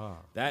off, Ah.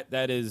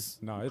 that is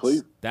No, it's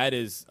Cleve. that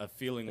is a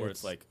feeling where it's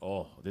It's- like,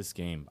 oh, this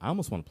game. I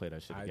almost want to play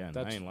that shit I- again. I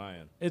that's- ain't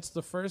lying. it's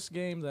the first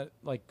game that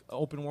like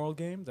open world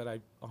game that I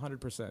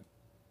 100%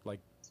 like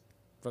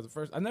for the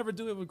first. I never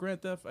do it with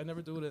Grand Theft. I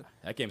never do it.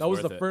 That game's That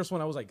was worth the it. first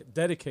one I was like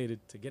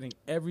dedicated to getting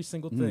every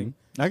single thing.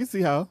 I can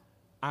see how.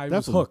 I was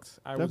Definitely. hooked.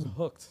 I was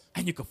Definitely. hooked.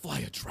 And you can fly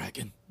a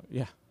dragon.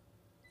 Yeah.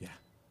 Yeah.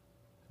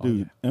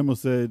 Dude, Emerald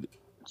said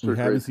we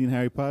pretty haven't crazy. seen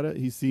Harry Potter.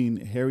 He's seen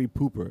Harry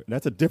Pooper.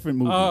 That's a different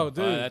movie. Oh,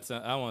 dude.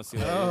 I want to see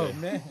that. Oh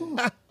man.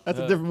 That's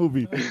a different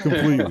movie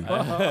completely.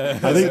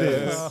 I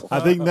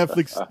think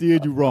Netflix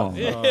steered you wrong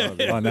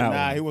on that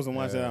Nah, he one. wasn't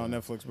watching that on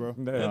Netflix, bro.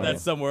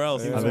 That's somewhere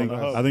else.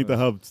 I think the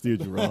hub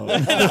steered you wrong.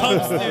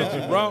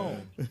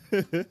 wrong.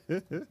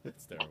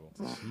 It's terrible.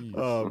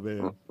 Oh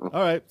man. All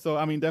right. So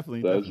I mean,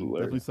 definitely, That's definitely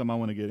hilarious. something I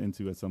want to get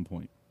into at some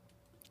point.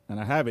 And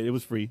I have it. It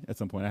was free at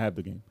some point. I have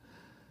the game.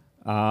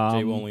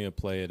 Jay will only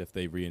play it if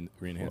they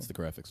re-enhance the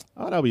graphics.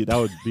 Oh, that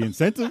would be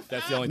incentive.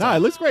 That's the only Nah, time. it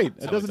looks great.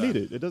 It Only doesn't time. need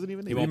it. It doesn't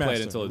even He need won't it. play it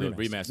Remaster, until the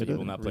remaster. remaster. He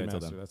will not play it until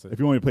then. That's it. If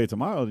you want to play it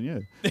tomorrow, then yeah.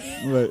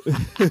 But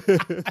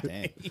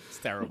It's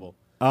terrible.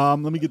 let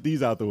me get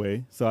these out the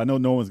way. So I know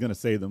no one's gonna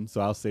say them,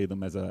 so I'll say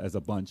them as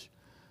a bunch.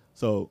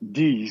 So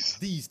These.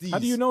 How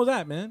do you know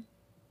that, man?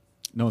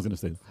 no one's gonna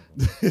say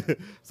them.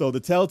 So the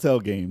Telltale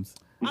games.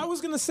 I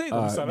was gonna say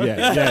them. son.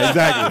 Yeah,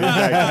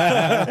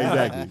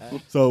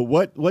 exactly. So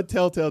what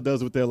Telltale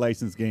does with their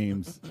licensed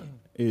games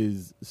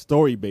is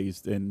story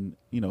based, and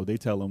they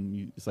tell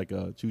them it's like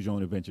a choose your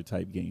own adventure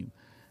type game.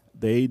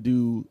 They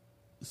do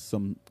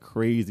some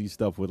crazy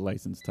stuff with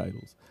licensed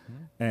titles,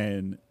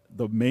 and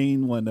the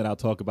main one that I'll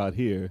talk about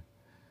here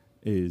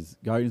is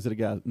Guardians of the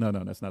Galaxy. No,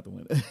 that's not the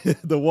one.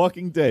 The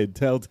Walking Dead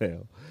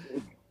Telltale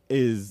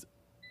is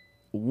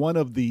one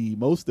of the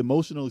most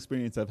emotional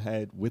experience I've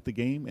had with the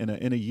game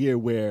in a year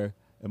where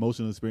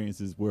emotional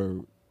experiences were,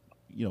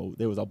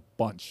 there was a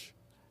bunch,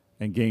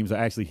 and games are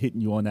actually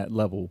hitting you on that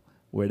level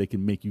where they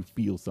can make you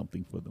feel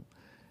something for them.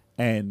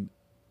 And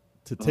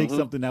to take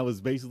something that was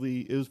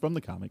basically, it was from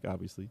the comic,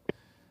 obviously,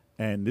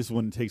 and this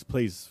one takes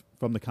place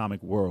from the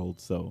comic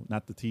world, so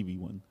not the TV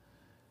one.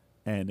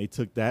 And they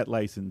took that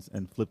license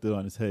and flipped it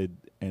on its head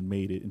and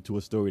made it into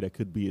a story that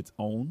could be its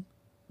own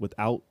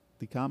without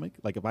the comic.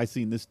 Like if I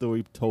seen this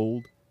story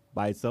told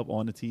by itself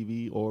on the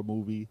TV or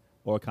movie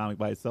or a comic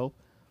by itself,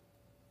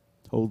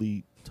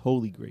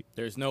 totally great.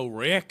 There's no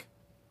Rick.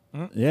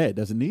 Yeah, it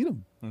doesn't need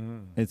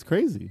them. It's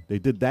crazy. They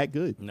did that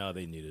good. No,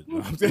 they need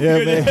it.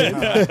 Yeah,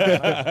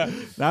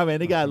 man. Nah, man,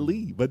 they got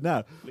Lee, but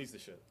nah, Least the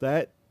shit.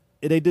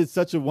 they did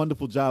such a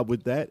wonderful job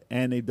with that,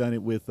 and they've done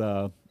it with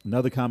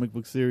another comic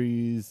book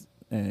series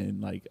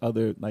and like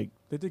other like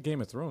They did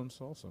Game of Thrones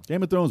also.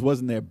 Game of Thrones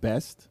wasn't their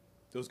best,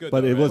 It was good,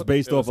 but though, it right? was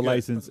based off a good.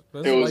 license.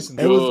 But It was licensed-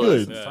 It was good.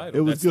 licensed Yeah. title.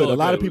 It was That's good. still A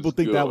lot of good. people It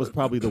was think that was good.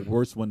 probably the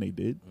worst one they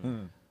did,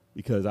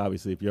 because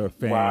obviously, if you're a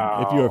fan,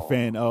 Wow. if you're a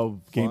fan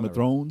of Game Fun of of it.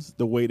 Thrones,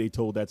 the way they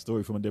told that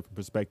story from a different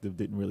perspective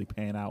didn't really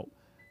pan out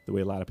the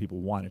way a lot of people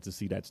wanted to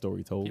see that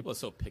story told. People are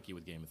so picky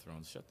with Game of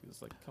Thrones. Shut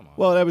this. Like, come on.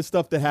 Well, that was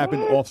stuff that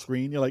happened off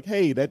screen. You're like,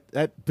 hey,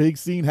 that big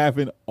scene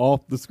happened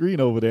off the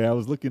screen over there. I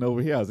was looking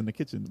over here. I was in the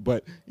kitchen,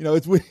 but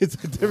it's weird. It's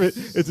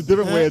a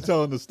different way of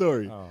telling the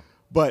story. Oh.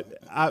 But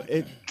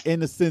in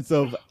the sense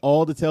of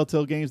all the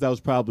Telltale games, that was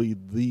probably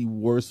the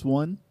worst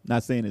one.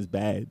 Not saying it's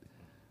bad,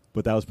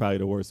 but that was probably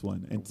the worst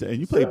one. And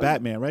you played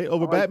Batman, right?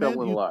 Over I like that Batman,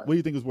 one a lot. what do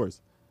you think is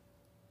worse?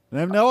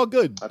 And they're all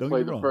good. I Don't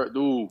played get me the wrong. first.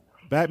 Dude,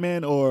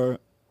 Batman or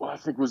well, I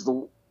think it was the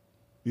you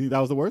think that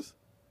was the worst?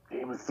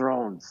 Game of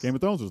Thrones. Game of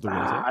Thrones was the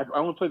worst. Right? I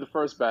only played the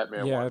first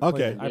Batman Yeah, one. I played,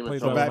 Okay, I Game of played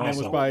so that Thrones Batman one was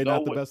also. probably not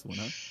No, the it- best one,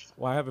 huh?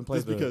 Well, I haven't played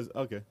Just the. because.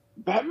 Okay.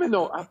 Batman,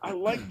 though, I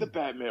like the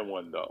Batman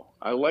one, though.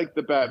 I like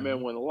the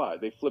Batman one a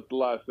lot. They flipped a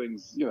lot of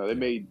things. They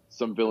made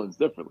some villains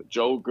differently.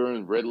 Joker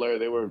and Riddler,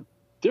 they were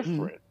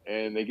different.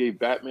 And they gave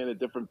Batman a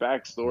different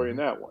backstory in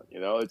that one.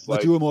 It's But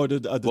like, you were more a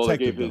detective. well, they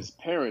gave though. his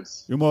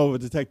parents. You're more of a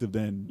detective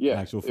than Yeah,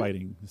 actual it-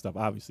 fighting and stuff,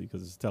 obviously,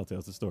 because it's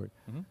Telltale's the story.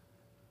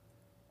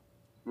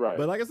 Right.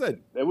 But like I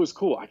said, It was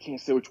cool. I can't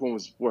say which one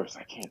was worse.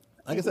 I can't.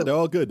 they're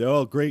all good. They're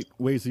all great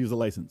ways to use a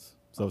license.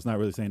 So it's not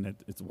really saying that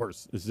it's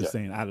worse. It's just Yeah.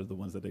 saying out of the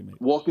ones that they made.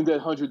 Walking Dead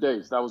 100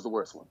 Days, that was the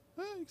worst one.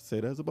 You can say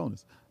that as a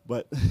bonus.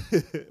 But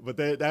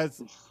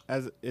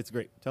it's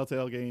great.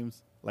 Telltale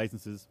games,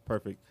 licenses,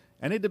 perfect.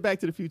 And they did Back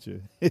to the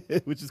Future,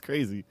 which is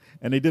crazy.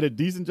 And they did a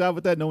decent job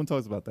with that. No one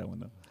talks about that one,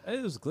 though.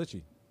 It was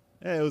glitchy.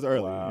 Yeah, it was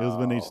early. It was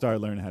when they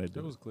started learning how to It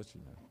do was it. glitchy,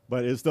 man.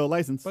 but it's still a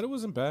license. But it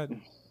wasn't bad.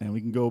 And we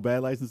can go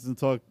bad licenses and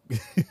talk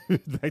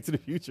Back to the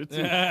Future too.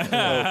 So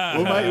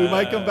we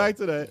might come back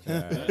to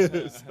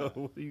that. So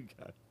what do you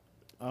got?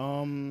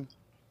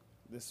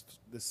 This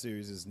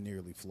series is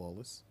nearly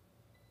flawless.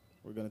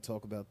 We're going to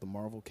talk about the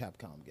Marvel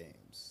Capcom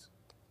games,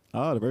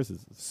 Oh, the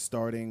verses.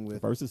 starting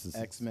with Versus is-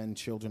 X-Men: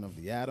 Children of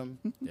the Atom,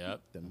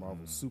 Yep. then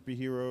Marvel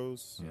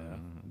Superheroes, Yeah.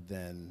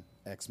 then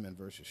X-Men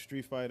versus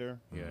Street Fighter,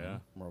 Yeah.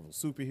 Marvel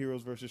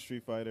Superheroes versus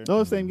Street Fighter.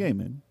 Oh, same game,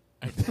 man.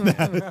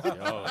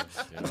 Yo.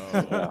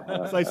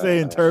 It's like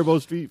saying Turbo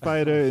Street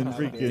Fighter and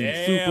freaking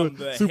Damn,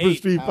 the Super hate.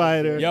 Street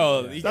Fighter.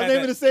 Yo, he Stop had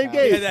naming that- the same He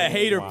game. had that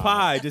hater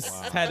pie. Just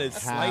had a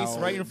slice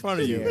How right in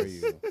front of dare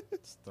you. you?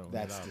 Throwing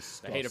That's it out. The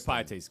disgusting. hater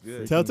pie tastes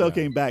good. Telltale Yeah.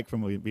 came back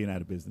from being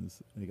out of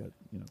business. They got,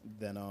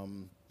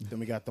 Then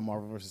we got the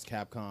Marvel vs.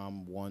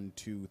 Capcom 1,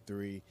 2,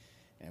 3,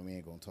 and we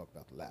ain't gonna talk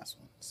about the last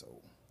one. So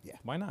yeah,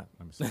 Why not?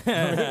 Let me see.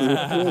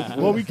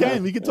 Well, we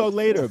can talk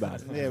later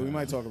about it. yeah, we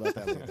might talk about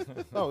that later.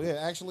 Oh yeah,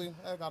 actually,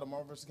 I got a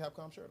Marvel vs.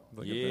 Capcom shirt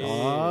on. Yeah.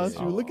 Oh,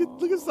 shoot,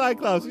 look at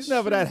Cyclops. He's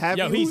never that happy.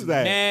 Yo, he's Who's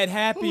that? mad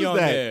happy Who's on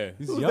that? there.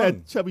 He's Who's young.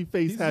 that chubby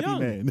face He's happy young.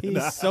 man?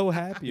 He's so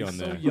happy on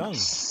So there. young.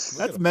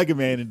 That's Mega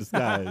Man in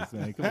disguise,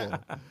 man. Come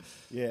on.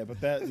 Yeah, but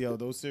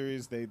those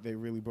series they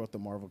really brought the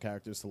Marvel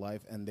characters to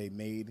life, and they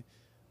made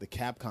the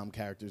Capcom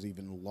characters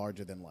even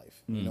larger than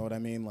life. You know what I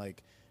mean?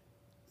 Like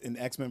in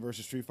X-Men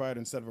versus Street Fighter,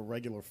 instead of a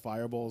regular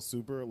Fireball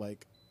Super,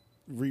 like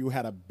Ryu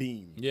had a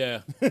beam.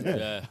 Yeah.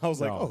 Yeah. I was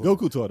like, No. oh,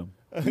 Goku taught him.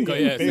 Go,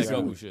 yeah, it's like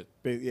basically. Goku shit.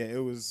 Yeah, it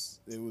was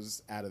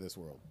out of this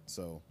world.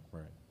 So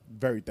Right.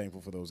 very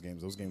thankful for those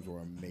games. Those games were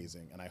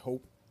amazing, and I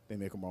hope they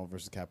make a Marvel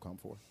vs. Capcom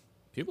 4.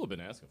 People have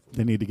been asking for it.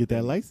 They need to get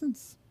that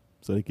license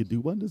so they could do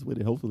wonders with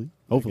it. Hopefully.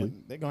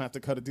 They're gonna have to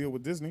cut a deal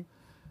with Disney.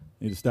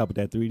 Need to stop with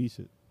that 3D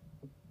shit.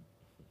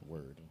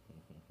 Word.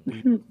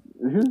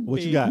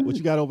 What you got? What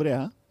you got over there,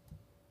 huh?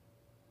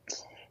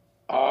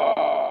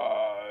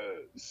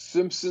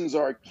 Simpsons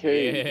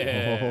Arcade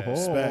Yeah.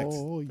 Respect.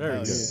 Very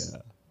yeah.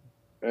 good.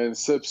 and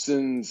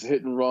Simpsons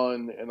Hit and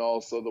Run, and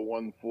also the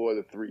one for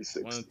the One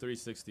 360. of the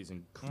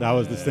 360s. That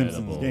was the Simpsons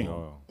Incredible. game.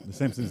 Oh. The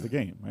Simpsons the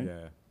game, right?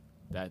 Yeah.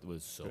 That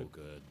was so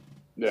good.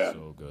 Yeah,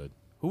 So good.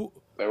 Who?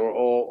 they were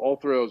all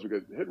three of those were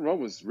good. Hit and Run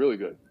was really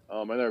good.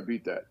 I never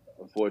beat that,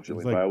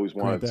 unfortunately, It's like but I always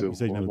Grand wanted Theft. to. You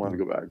said you I never wanted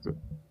to beat go back to it.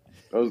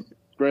 That was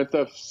Grand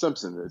Theft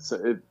Simpson.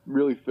 It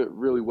really fit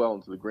really well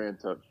into the Grand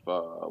Theft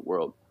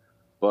world.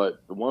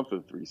 But the one for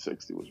the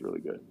 360 was really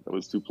good. It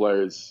was 2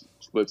 players,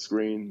 split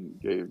screen,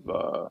 gave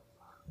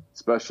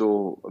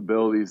special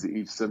abilities to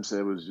each Simpson.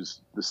 It was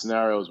just the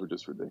scenarios were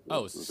just ridiculous. Oh,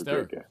 it was a great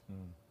hysterical. game.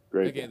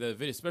 Great Okay, game. the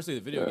video, especially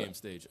the video Yeah. game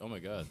stage. Oh my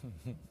god.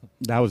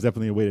 That was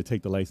definitely a way to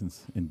take the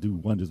license and do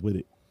wonders with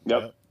it.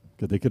 Yep.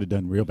 Because they could have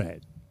done real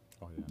bad.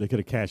 Oh, yeah. They could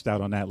have cashed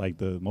out on that like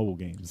the mobile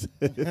games.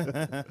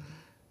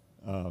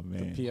 Oh,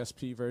 man. The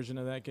PSP version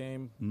of that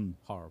game,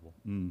 horrible.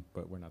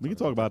 But we're not. We can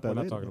talking talk about that We're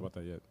not later, talking though. about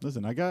that yet.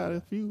 Listen, I got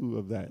a few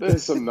of that.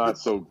 There's some not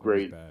so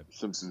great bad.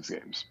 Simpsons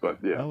games, but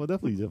I yeah. will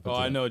definitely jump Oh, into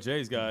I that. know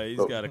Jay's got. He's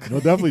got a. We'll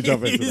definitely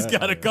jump into He's that.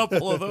 got a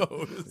couple of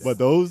those. But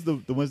those, the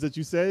ones that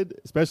you said,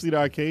 especially the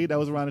arcade, that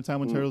was around the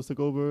time when Turtles took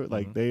over.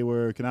 Like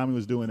Konami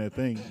was doing their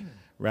thing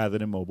rather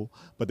than mobile,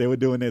 but they were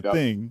doing their Yep.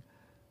 thing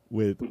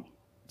with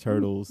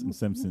Turtles and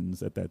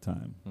Simpsons at that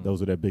time.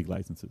 Those were their big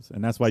licenses,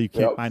 and that's why you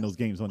can't Yep. find those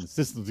games on the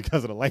systems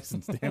because of the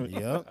license. Damn it!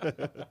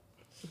 Yep.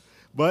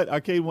 But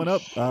Arcade One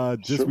Up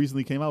just Sure.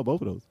 recently came out,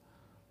 both of those,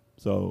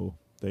 so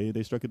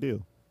they struck a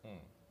deal. So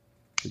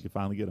you can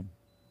finally get them.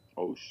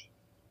 Oh,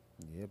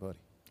 Yeah, buddy.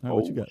 All right,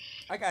 what you got?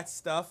 I got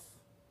stuff.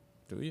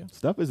 Do you?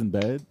 Stuff isn't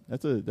bad.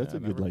 That's a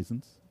good never.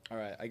 license. All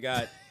right, I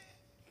got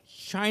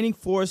Shining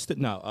Force.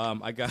 No,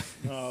 I got.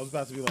 I was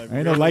about to be like,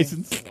 Ain't no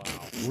license.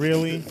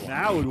 Really?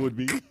 Now it would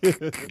be.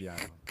 Yeah.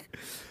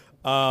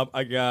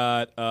 I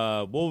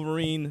got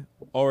Wolverine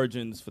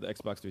Origins for the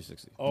Xbox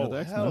 360. Oh,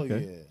 that's hell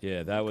okay. yeah.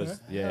 Yeah, that was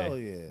Hell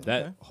yeah.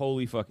 That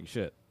holy fucking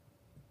shit.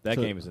 That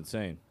So- game is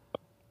insane.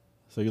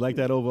 So you like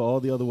that over all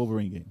the other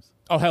Wolverine games?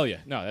 Oh hell yeah!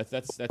 No,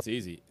 that's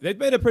easy. They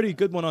made a pretty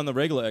good one on the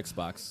regular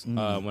Xbox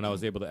when I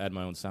was able to add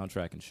my own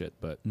soundtrack and shit.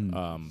 But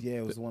Yeah,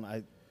 it was the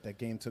one that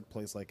game took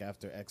place like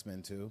after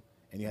X-Men 2,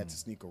 and you had to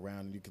sneak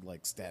around and you could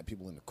like stab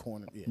people in the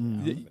corner. Yeah, I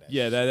remember that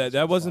yeah, shit. that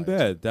Shit was wasn't fire.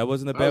 bad. That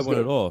wasn't a That bad was one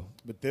good. at all.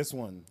 But this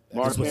one,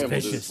 Mark was Hamill did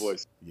vicious. his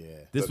voice. yeah.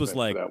 This was for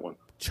like that one.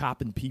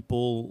 chopping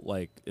people,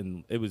 like,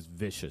 and it was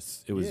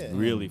vicious. It was Yeah.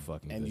 really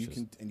fucking And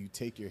vicious. you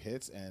take your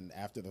hits, and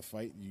after the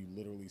fight, you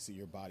literally see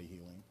your body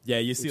healing. Yeah,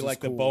 you which see is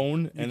like the cool.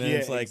 bone, and then Yeah,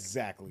 it's like,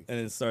 exactly. and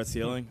it starts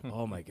healing.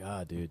 Oh my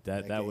god, dude,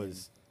 that game,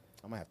 was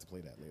I might have to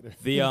play that later.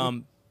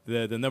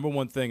 the number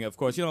one thing. Of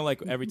course, you know,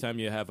 like every time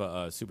you have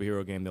a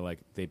superhero game, they're like,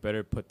 they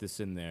better put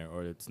this in there,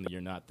 or you're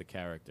not the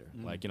character.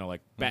 Like, you know,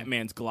 like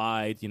Batman's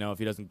glide. You know, if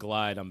he doesn't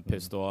glide, I'm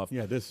pissed off.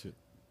 Yeah, this shit.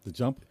 The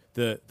jump.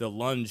 The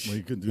lunge Well,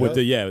 you could do with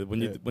that. when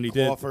Yeah. he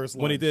Claw did first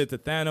when he lunge. did it to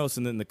Thanos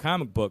and then the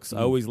comic books,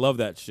 I always loved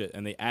that shit.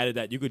 And they added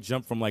that you could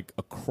jump from like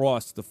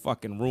across the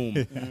fucking room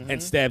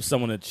and stab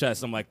someone in the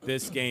chest. I'm like,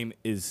 this game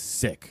is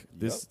sick.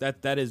 This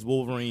that is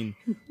Wolverine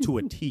to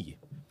a T.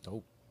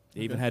 Dope.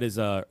 They even had his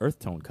Earth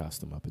Tone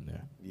costume up in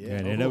there. Yeah,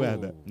 they never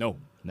had that. No,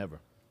 never.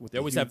 with They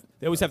always have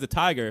the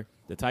tiger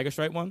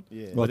stripe one.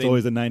 Yeah. Well, it's they-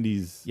 always a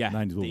 90s, Yeah,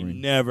 90s they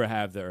Wolverine. never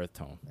have the earth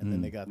tone. And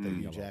then they got the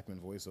Hugh Jackman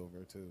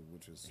voiceover too,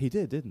 which was He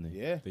did, didn't he?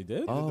 yeah. They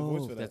did? He did the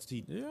voice for that. that's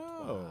he.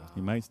 Yo.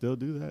 He might still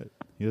do that.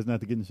 He doesn't have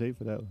to get in shape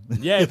for that one.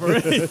 Yeah, for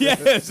real. Yeah,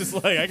 it's just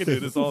like I can do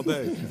this all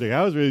day. He's like,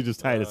 I was really just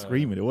tired of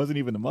screaming. It wasn't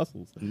even the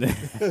muscles. Yo.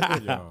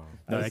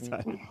 No,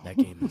 that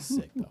game is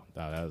sick though.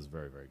 No, that was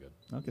very, very good.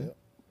 Okay.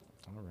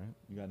 All right.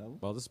 You got another one?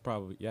 Well, this is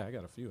probably I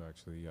got a few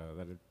actually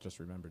that I just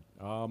remembered.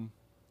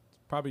 It's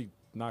probably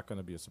not going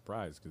to be a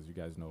surprise because you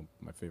guys know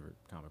my favorite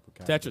comic book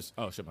character. Tetris.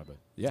 Oh shit, my bad.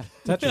 Yeah,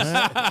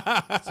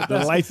 Tetris.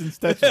 The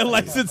licensed Tetris.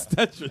 Licensed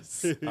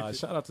Tetris.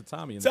 Shout out to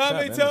Tommy. In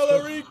Tommy the chat, man.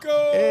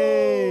 Tellerico.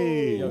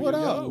 Hey, Yo, what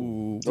yo, up?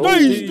 yo.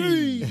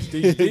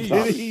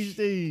 Steve.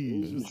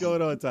 Steve. What's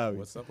going on, Tommy?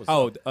 What's up?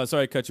 Oh,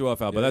 sorry to cut you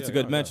off, Al, but Yeah, that's a yeah,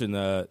 good no, mention.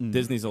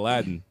 Disney's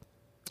Aladdin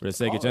for the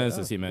Sega Oh,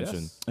 Genesis. yeah. He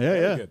mentioned. Yes. Yeah,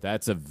 Very yeah. good.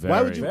 That's a very.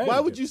 Why would you? Very Why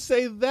would good. you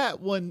say that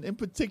one in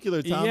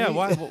particular, Tommy? Yeah.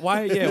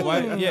 Why? Yeah.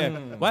 Why? Yeah.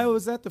 Why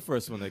was that the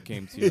first one that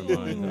came to your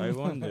mind? I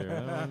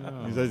wonder. I don't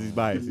know. He says he's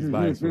biased. He's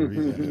biased for a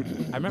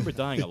reason. I remember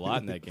dying a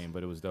lot in that game,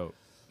 but it was dope.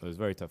 It was a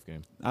very tough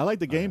game. I like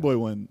the Game Boy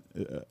one.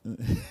 Game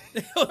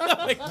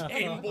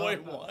Boy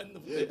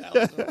one.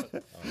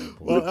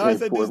 Well, I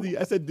said Game Boy. Disney.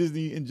 I said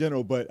Disney in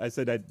general, but I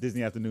said that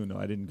Disney Afternoon. No,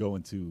 I didn't go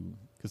into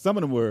because some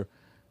of them were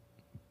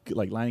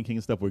like Lion King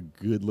and stuff were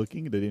good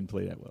looking. They didn't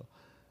play that well,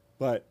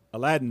 but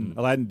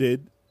Aladdin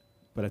did.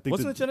 But I think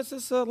Wasn't the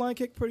Genesis Lion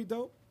King pretty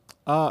dope?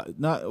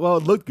 not well.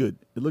 It looked good.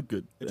 It looked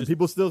good. And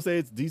people still say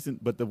it's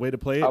decent, but the way to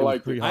play it, I it was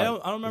liked pretty it. hard. I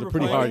don't It remember was a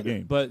pretty playing hard it,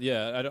 game. but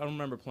yeah, I don't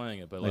remember playing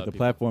it. But a Like lot the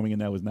of people, platforming in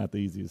that was not the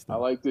easiest thing. I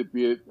liked it,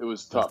 be it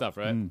was that's tough. tough,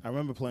 right? I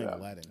remember playing Yeah.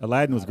 Aladdin.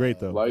 Aladdin was great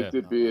though. Liked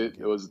it, be it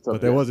was a tough.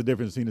 But there game. was a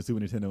difference between the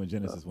Super Nintendo and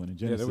Genesis one. And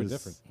Yeah, Genesis, they were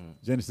different.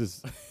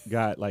 Genesis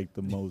got like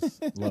the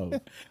most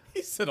love.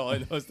 He said all I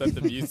know is that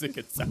the music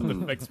and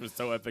sound effects were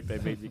so epic they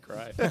made me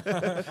cry.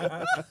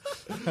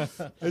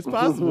 It's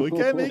possible. It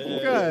can't make you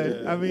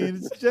cry. I mean,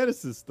 it's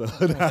Genesis stuff.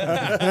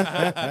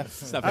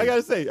 I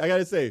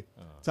gotta say,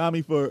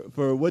 Tommy,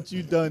 for what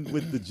you've done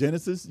with the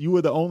Genesis, you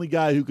were the only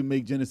guy who can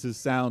make Genesis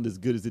sound as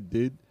good as it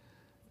did,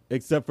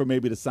 except for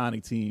maybe the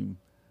Sonic team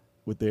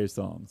with their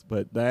songs.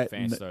 But that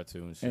Fanstar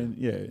too and shit. and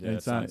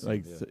and Sonic Sonic,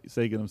 like team,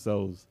 Sega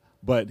themselves.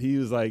 But he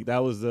was like,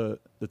 that was the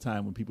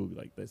time when people would be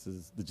like, this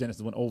is the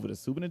Genesis went over the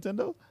Super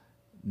Nintendo.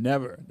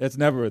 Never. That's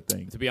never a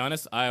thing. To be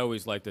honest, I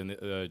always liked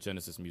the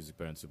Genesis music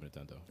better than Super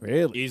Nintendo.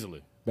 Really?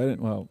 Easily. Better,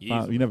 well,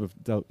 Easily. you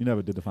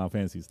never did the Final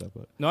Fantasy stuff,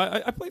 but No,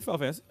 I played Final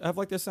Fantasy. I have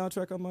like their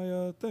soundtrack on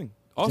my thing.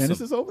 Awesome.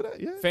 Genesis over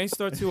that, yeah.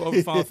 Fanstar 2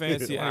 over Final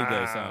Fantasy any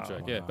day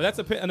soundtrack. Yeah, but that's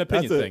an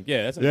opinion thing.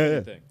 Yeah, that's an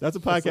opinion thing. That's a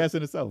podcast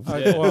in itself. All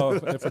right, well,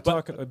 if we're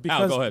talking go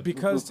ahead.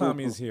 because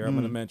Tommy's here, I'm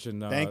going to mention.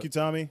 Thank you,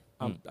 Tommy.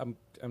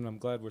 I'm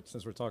glad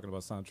since we're talking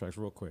about soundtracks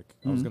real quick.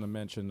 I was going to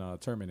mention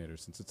Terminator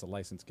since it's a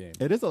licensed game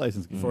It is a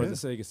license game. for yeah. the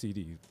Sega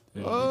CD.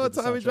 Oh, He did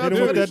the Tommy soundtrack. dropped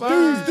Hit him with that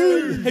 25.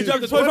 dudes. He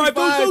dropped the 25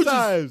 25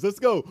 times. Let's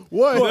go.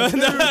 One,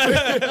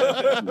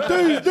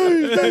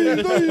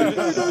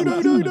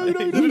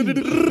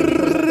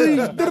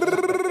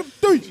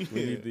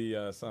 We need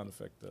the sound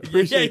effect.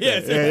 Appreciate Yeah,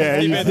 that.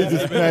 yeah, Yeah, you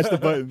just smash the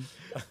button.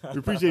 We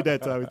appreciate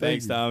that, Tommy.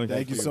 Thanks, Tommy.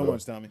 Thank you so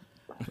much, Tommy.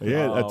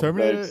 Yeah,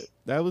 Terminator. Thanks.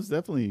 That was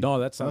definitely No,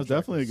 that was soundtrack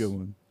definitely a is- good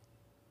one.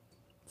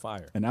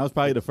 Fire. And that was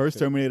probably the first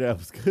Terminator that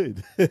was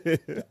good.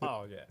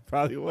 Oh yeah.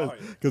 Probably was Oh,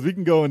 yeah. because we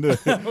can go into We're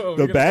the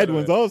gonna bad go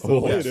ones to it.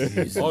 also.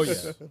 Yes. Oh yeah.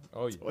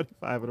 Oh yeah.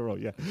 25 in a row.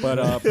 Yeah.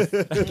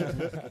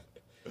 But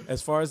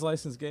as far as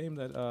licensed game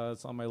that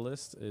it's on my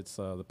list, it's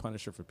the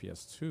Punisher for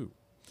PS2.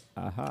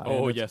 Aha.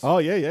 Oh, yes. Oh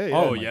yeah, yeah, yeah.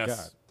 Oh, my yes.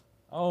 God.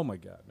 Oh my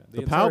God, man.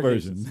 The PAL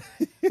interrogations.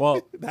 version.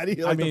 Well, How do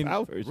you I like mean, the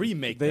PAL version?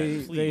 Remake they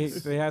that,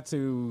 please. they had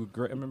to. I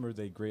remember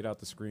they grayed out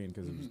the screen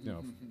because it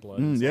was blood.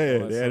 and stuff, Yeah, all yeah.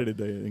 that They stuff. edited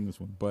the English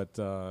one. But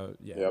yeah,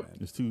 Yep. man.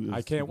 It's too.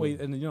 I can't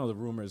wait. And the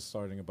rumors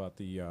starting about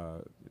the He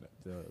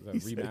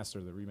said-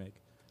 remaster, the remake.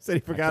 Said he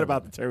forgot can't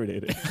about the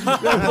Terminator.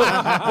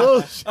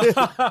 Bullshit.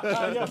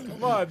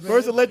 Come on, man.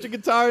 First electric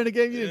guitar in the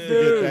game. You didn't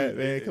forget that,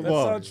 man. Come that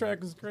on.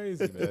 soundtrack is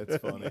crazy, man. It's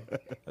funny.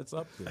 That's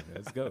up there.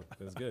 That's good.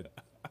 That's good.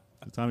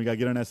 Tom, you got to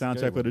get on that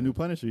soundtrack good for the new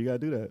Punisher. You got to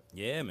do that.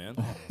 Yeah, man.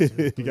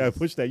 You got to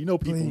push that. You know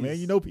people, man.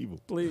 You know people.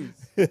 Please.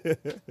 Got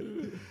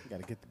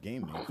to get the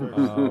game made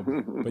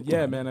first. But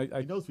yeah, man,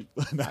 He knows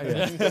people.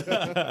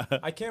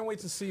 I can't wait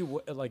to see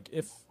what, like,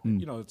 if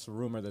it's a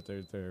rumor that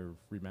they're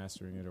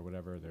remastering it or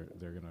whatever.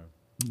 They're gonna.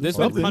 There's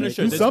Something. been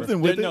Punisher. Do There's- something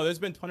with No, it. there's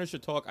been Punisher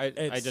talk. I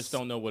It's- just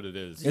don't know what it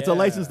is. It's a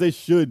license they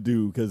should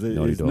do because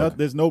Naughty Dog.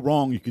 there's no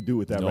wrong you could do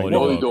with that right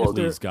Naughty now. Dog.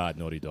 Please, God,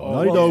 Naughty Dog.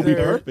 Naughty Dog would be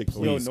they're- perfect.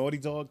 Yo, Please. Naughty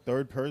Dog,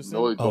 third person.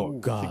 Naughty Oh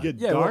Dog. God. To get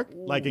Yeah, dark,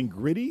 well, like and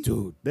gritty,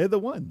 Dude. they're the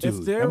one.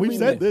 If they're and we've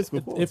said this if-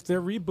 before. If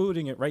they're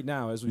rebooting it right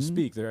now as we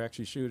speak, they're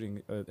actually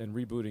shooting and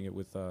rebooting it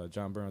with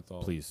John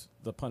Bernthal. Please.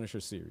 The Punisher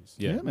series.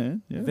 yeah,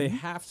 man. Yeah. They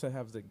have to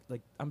have the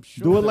I'm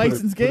sure. do a that-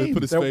 licensed game.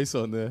 Put his face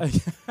on there.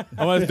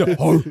 I want to do.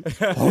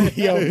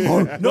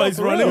 No, he's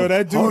running. Yo,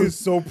 that dude is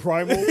so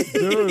primal.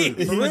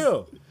 dude, for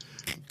real.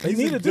 They He's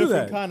need a to do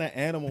different that. kind of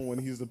animal when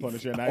he's the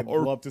Punisher, and I'd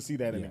love to see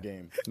that in a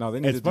game. No, they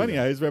need It's to do funny that.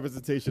 how his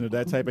representation of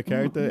that type of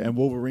character and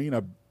Wolverine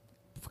are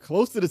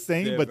close to the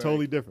same, Yeah, but very-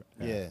 totally different.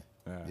 Yeah.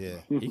 Yeah.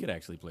 Yeah. He could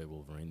actually play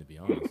Wolverine, to be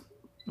honest.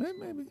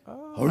 Maybe.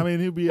 I mean,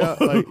 he'd be out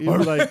like he'd be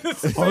like.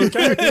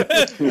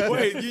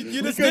 Wait,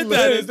 you just did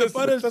that. It's the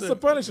Punisher. That's the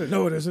Punisher.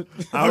 No, it isn't.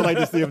 I would like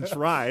to see him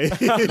try.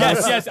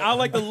 Yes.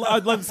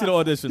 I'd love to see the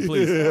audition,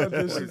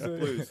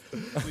 please.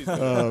 Please.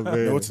 Oh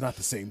man, No, it's not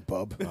the same,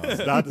 bub.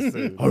 it's not the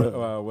same. What it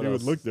else?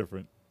 would look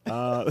different.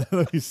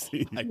 Let me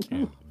see. I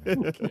can't.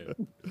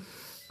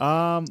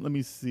 Let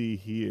me see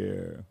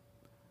here.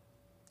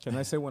 Can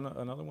I say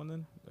another one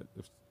then?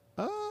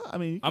 I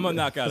mean, I'm gonna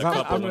knock out a 'Cause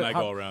couple I'm when gonna-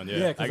 I go around.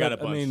 Yeah, 'cause I got a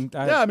bunch. I mean,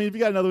 yeah. I mean, if you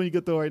got another one you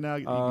could throw right now,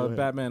 you go ahead.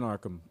 Batman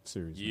Arkham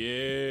series.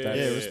 Yeah.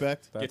 Yeah,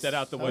 respect. Get that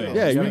out the way. Yeah, You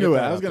you gotta knew get it.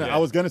 that I was out gonna. there. I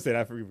was gonna say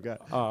that. I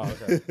forgot. Oh,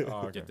 okay. Oh,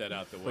 okay. Get that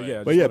out the But way.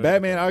 yeah, But just yeah, wanted to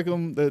Batman get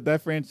Arkham,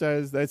 that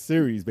franchise, that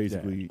series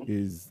basically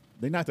is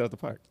they knocked it out the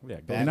park. that. Yeah,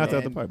 They knocked it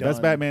out the Batman park. Best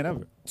done. Batman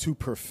ever. To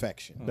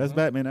perfection. Best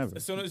Batman ever.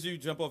 As soon as you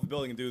jump off a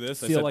building and do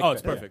this, I Feel said, like "Oh,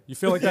 it's Batman. perfect." You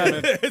feel like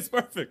Batman? It's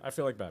perfect. I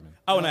feel like Batman.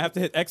 Oh, and I have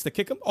to hit X to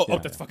kick him. Oh, Yeah.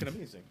 that's fucking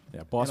amazing.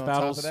 Yeah, boss And on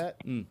battles. top of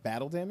that,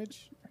 battle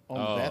damage on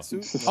Oh. the bat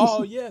suit.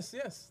 Oh yes,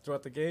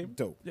 throughout the game.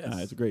 Dope. Yes,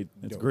 It's a great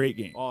Dope. great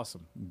game.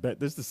 awesome.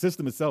 But there's the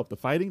system itself. The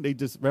fighting, they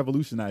just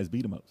revolutionized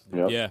beat 'em ups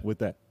Yep. Yeah. with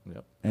that.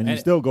 Yep. And you And-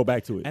 still go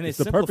back to it. And it's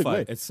it's the perfect way.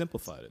 simplified. It's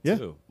simplified it Yeah.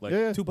 too. Like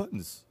Yeah. 2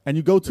 buttons. And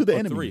you go to the Or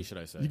enemy. 3, should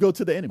I say. You go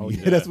to the enemy.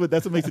 yeah. that's what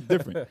makes it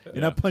different. You're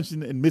not Yeah.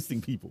 punching and missing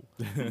people.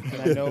 And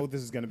I know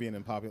this is going to be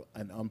an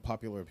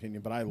unpopular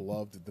opinion, but I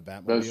loved the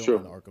That's Batmobile true.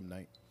 on Arkham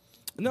Knight.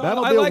 No,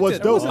 Batmobile I liked was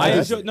it. dope. I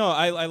That's enjoyed, no,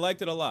 I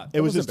liked it a lot.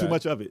 It was wasn't just too bad.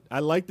 much of it. I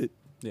liked it.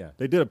 Yeah.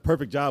 They did a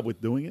perfect job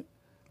with doing it,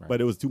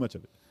 but it was too much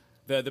of it.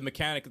 The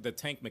mechanic, the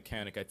tank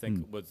mechanic, I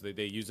think was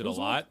they use it a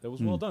lot. That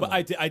was well done. But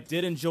I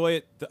did enjoy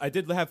it. I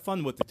did have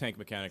fun with the tank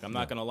mechanic. I'm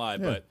not gonna lie,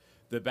 but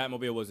the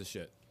Batmobile was a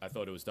shit. I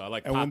thought it was done. I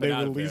like And when popping they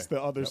out of released there.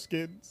 the other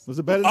skins, Was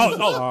it better? Than Oh,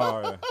 the, oh,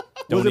 Oh, yeah. was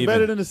don't it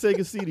better even. than the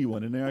Sega CD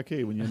one in the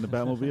arcade when you're in the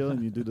Batmobile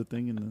and you do the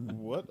thing? And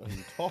what are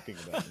you talking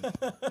about?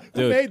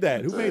 who Dude, made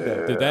that? Who made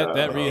that? Dude,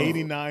 that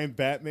 89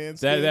 Batman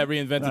skin? that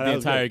reinvented that the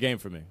was entire good. game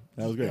for me.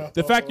 That was great.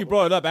 The fact you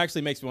brought it up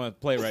actually makes me want to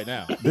play it right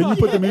now. Then you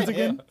put the music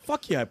in.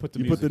 Fuck yeah, I put the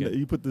You put music the in.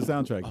 you put the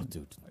soundtrack. Oh, in.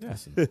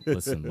 dude,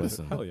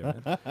 listen. Hell yeah,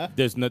 man.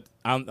 There's no.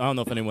 I don't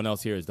know if anyone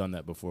else here has done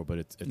that before, but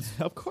it's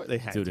Of course they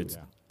had dude, to. it's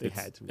They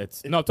it's- had to.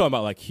 It's no, I'm talking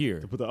about like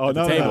here. Put the, oh at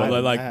the no, table.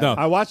 no, like I- no,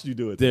 I watched you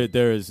do it.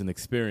 there is an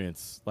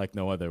experience like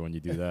no other when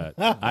you do that.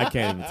 I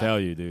can't even tell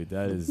you, dude.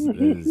 That is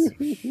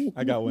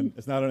I got one.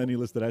 It's not on any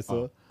list that I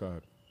saw.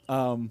 Go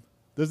ahead.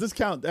 Does this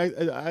count? I'm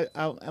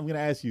going to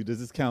ask you. Does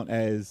this count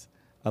as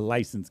a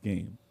licensed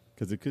game?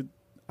 Because it could.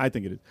 I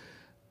think it is.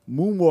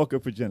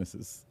 Moonwalker for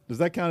Genesis. Does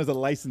that count as a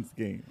licensed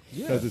game?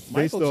 Because it's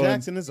based Michael on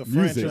Jackson is a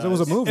music. franchise. It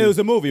was a movie. It was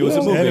a movie. It was a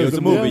And movie. It was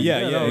a movie. Yeah,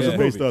 Yeah, yeah, no, It was yeah.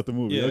 based off the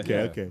movie. Yeah. Okay,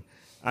 Yeah. okay.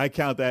 I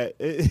count that.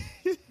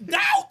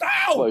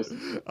 Place.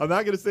 I'm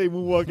not gonna say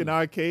Moonwalker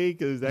Arcade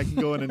because that can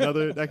go in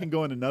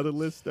another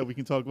list that we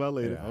can talk about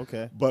later. Yeah.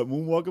 Okay. But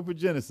Moonwalker for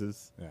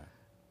Genesis, Yeah.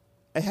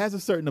 it has a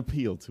certain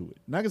appeal to it.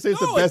 Not gonna say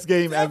it's No, the best it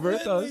game ever,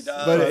 definitely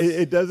but does.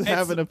 it does have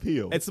It's- an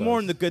appeal. It's more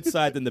on the good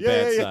side than the Yeah,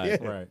 bad yeah, side.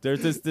 yeah. Right.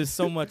 There's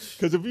so much.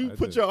 Because if you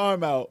put your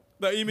arm out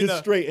No, you mean just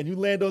the- straight and you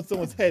land on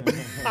someone's head and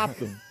you pop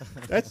them,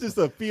 that's just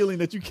a feeling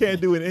that you can't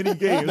do in any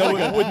game. No,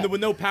 It's like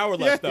with no power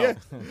yeah, left though. yeah.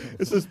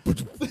 It's just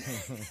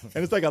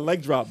and it's like a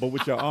leg drop, but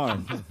with your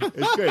arm.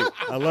 It's great.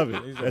 I love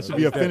it. That should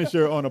be a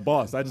finisher on a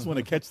boss. I just want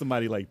to catch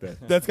somebody like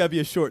that. That's gotta be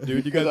a short,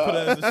 dude. You gotta put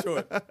it as a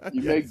short.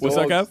 You make What's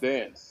that, dogs Gav?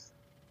 dance.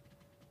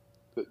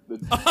 The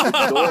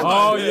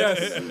Oh yes.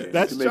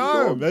 That's You make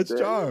charm. dogs That's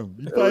dance. charm.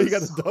 You It probably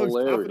got was the dogs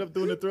hilarious. popping up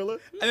doing the Thriller.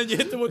 And then you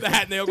hit them with the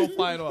hat and they all go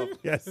flying off.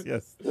 Yes,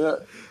 yes. Yeah.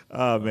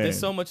 Oh man, There's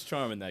so much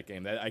charm in that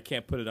game that I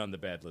can't put it on the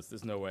bad list.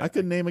 There's no way. I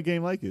couldn't name a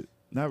game like it.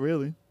 Not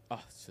really. Oh,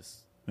 it's just.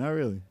 Not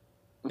really.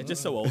 It's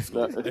just so old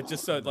school. It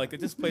just so like it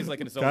just plays like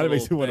in its own Kind of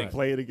little makes me want to thing.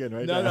 play it again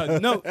right No, now.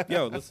 no, no.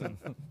 Yo, listen.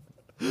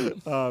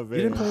 Oh man.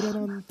 You didn't play that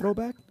on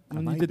Throwback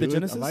when you did the do it.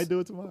 Genesis? I might do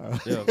it tomorrow.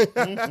 Yo,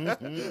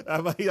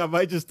 I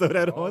might just throw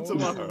that on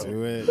tomorrow.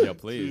 Do it. yo,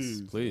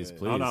 please, Jeez. please, I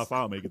please. don't know if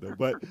I'll make it though,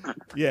 but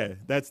yeah,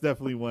 that's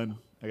definitely one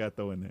I got to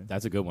throw in there.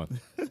 That's a good one.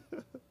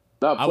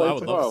 No, I play would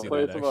tomorrow. love to see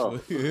Play that tomorrow.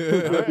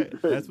 actually. All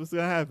right, that's what's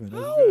gonna happen.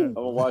 That's what's gonna I'm happen.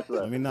 gonna watch that.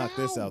 Let me knock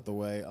this out the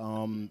way.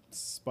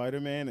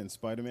 Spider-Man and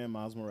Spider-Man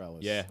Miles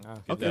Morales. Yeah, get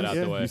Okay, that out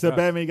yeah. the way. You said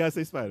Batman, you gotta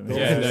say Spider-Man.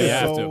 Yeah, no, you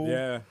have to. So-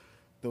 Yeah.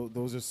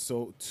 Those are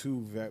so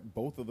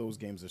both of those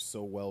games are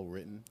so well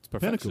written. It's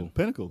perfection.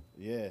 Pinnacle.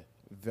 Yeah,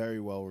 very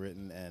well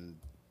written, and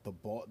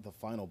the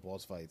final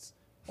boss fights,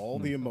 all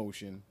the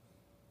emotion,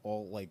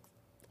 all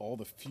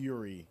the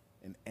fury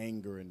and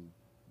anger and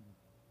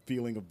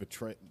feeling of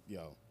betrayal.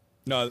 Yo,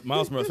 No,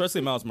 especially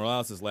Miles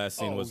Morales' last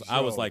scene Oh, was.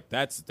 I was yo. like,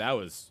 that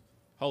was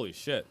holy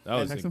shit. That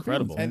was Had some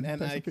incredible. feelings,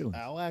 and That's the feeling.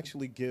 I'll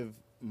actually give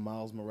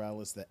Miles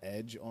Morales the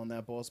edge on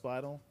that boss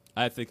battle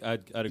I think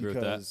I'd agree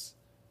with that. because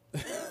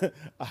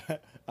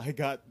I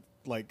got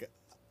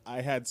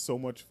I had so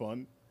much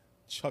fun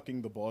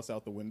chucking the boss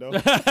out the window.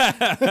 And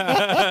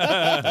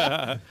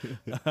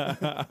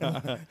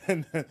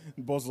then the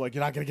boss was like,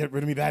 "You're not gonna get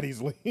rid of me that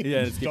easily."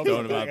 Yeah, just keep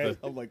throwing him out there.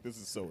 I'm like, "This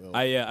is so ill."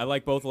 I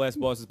like both the last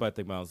bosses, but I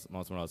think Miles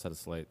Morales had a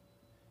slight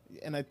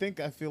And I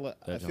feel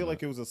Edge on like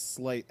that. it was a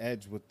slight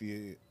edge with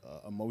the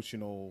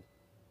emotional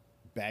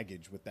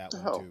baggage with that The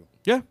one hell? too.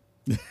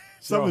 Yeah.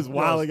 Someone's Yo,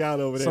 wilding out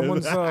over there.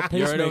 Someone's You all right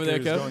pacemaker over there,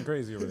 is Kev? going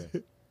crazy over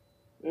there.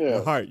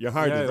 Yeah. your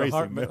heart Yeah, is the racing.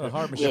 heart- man. the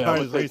heart Your machine. heart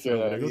Yeah, is I'll take racing care of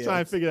over that. there. Go Yeah, try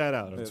and it's- figure that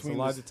out. It's a Between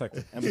lie this-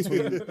 detector. And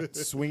between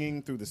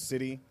swinging through the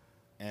city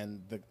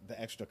and the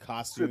extra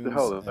costumes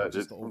hell is and that?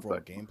 just the One overall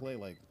second. gameplay,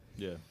 like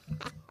Yeah.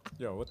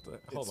 Yo, what the?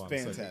 Hold It's on a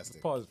second.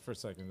 fantastic. Pause for a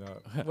second.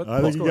 I What's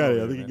think you going got on it. I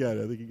here, think you man? got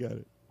it. I think you got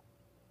it.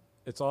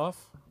 It's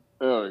off.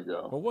 There we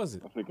go. What was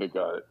it? I think I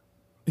got it.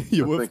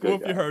 You I woof, think I woof,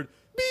 got you it. heard.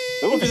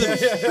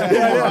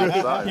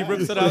 Outside. He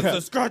rips it out and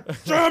says, God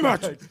damn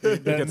it!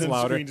 It then gets the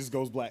louder. screen just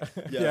goes black.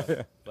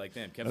 Yeah. Like,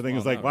 damn, Kev's I think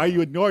it's falling like, out why are right you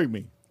now. ignoring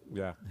me?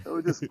 Yeah. It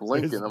was just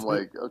blinking. I'm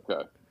like,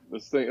 okay.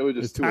 This thing, it was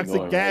There's just too toxic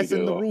annoying. gas I had to in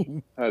get the it off.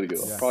 room. I had to get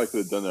it off. Yeah. Probably could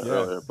have done that Yeah.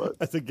 earlier, but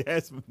That's a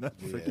gas.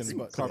 Freaking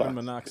Sp- carbon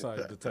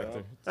monoxide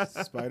detector.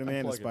 Spider-Man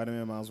and Plug it.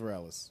 Spider-Man Miles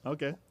Morales.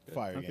 Okay.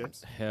 Fire Okay.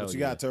 games. Hell What you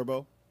yeah. got,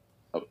 Turbo?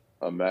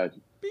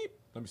 imagine.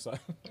 Let me stop.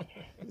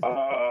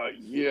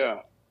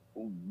 Yeah.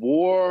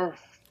 War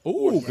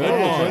Ooh, good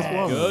Transformers.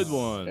 one. Good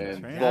one. and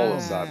Trans- Fall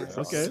of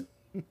Cybertron.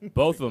 Okay.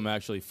 Both of them,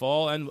 actually.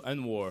 Fall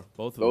and War.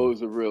 Both of them.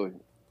 Those are really.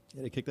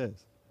 Yeah, they kicked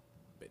ass.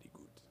 Very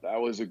good. That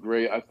was a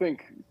great. I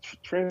think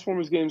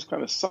Transformers games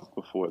kind of sucked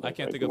before that. I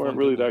can't Like, think they of weren't one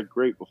really good one. that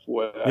great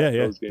before that. Yeah,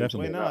 yeah, those games definitely.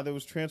 Wait, came nah, out. there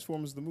was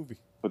Transformers the movie.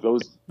 But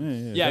those.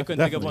 Yeah, I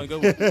couldn't think of one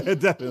good one.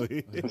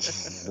 Definitely.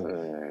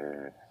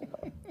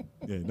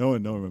 Yeah, no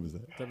one remembers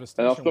that.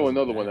 Devastation And I'll throw wasn't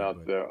another bad, one out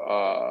but- there.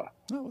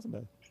 No, it wasn't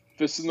bad.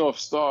 Fist of North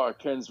Star,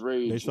 Ken's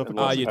Rage. Based off and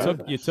of- Ah, Lost you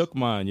Paradise. took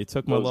mine. You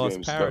took my Those Lost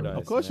games Paradise.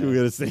 Of course man. you were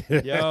gonna say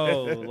that.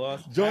 Yo,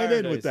 Lost Join Paradise.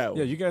 in with that one.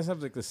 Yeah, you guys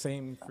have like the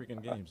same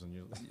freaking games, and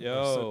you.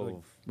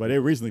 Yo, But they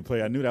recently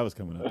played. I knew that was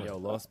coming up. yo,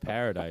 Lost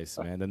Paradise,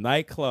 man. The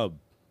nightclub.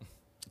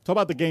 Talk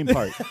about the game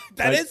part.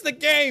 That Like- is the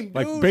game,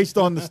 like dude. based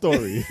on the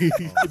story,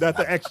 not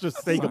the extra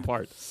Sega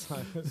part.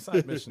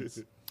 side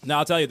missions. Now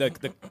I'll tell you the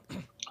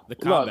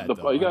combat. No,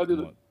 though, you gotta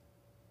come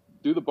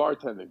do the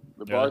bartending.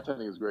 The Yeah.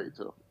 bartending is great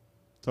too.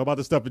 Talk about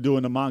the stuff you do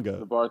in the manga.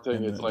 The bartending,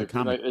 and it's the like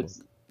comic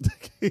it's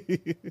book.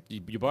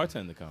 you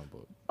bartend the comic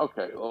book.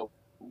 okay. Well,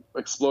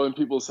 exploding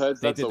people's heads.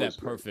 They That's did always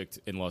that great. perfect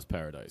in Lost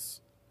Paradise.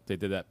 They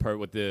did that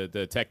with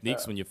the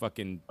techniques when you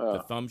fucking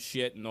the thumb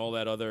shit and all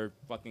that other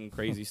fucking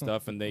crazy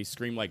stuff, and they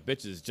scream like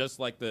bitches, just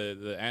like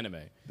the anime.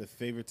 The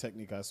favorite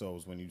technique I saw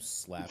was when you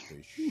slap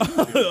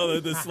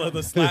the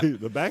the slap.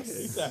 the back.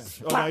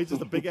 Oh no, it's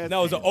just a big ass. That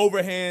was an hand. It's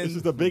overhand.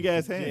 just a big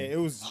ass hand. Yeah, it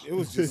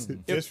was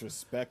just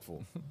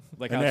disrespectful.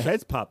 Like and how their Sh-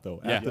 heads pop though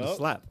Yeah. after the Yup.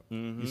 slap.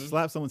 You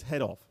slap someone's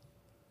head off.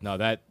 No,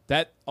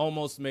 that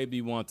almost made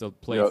me want to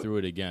play Yeah. through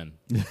it again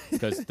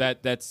because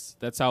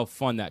that's how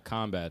fun that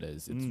combat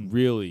is. It's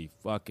really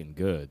fucking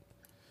good.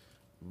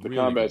 The Really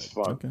combat's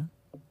good. fun. Okay.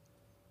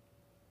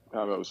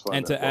 Combat was fun.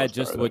 And That to add Lost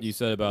just what Paradise. you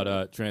said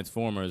about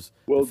Transformers,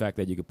 Well- the fact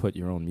that you could put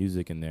your own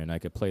music in there, and I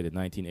could play the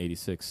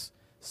 1986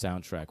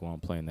 soundtrack while I'm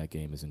playing that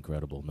game is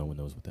incredible. No one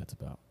knows what that's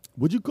about.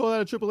 Would you call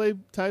that a AAA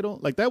title?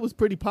 Like that was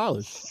pretty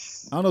polished.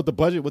 I don't know what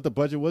the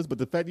budget was, but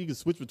the fact that you could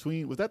switch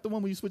between was that the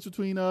one where you switch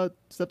between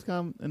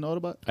Decepticon and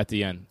Autobot? At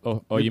the end.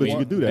 Oh, But you you mean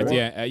could do that, at the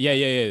right?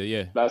 end?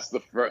 Yeah. That's the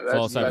first.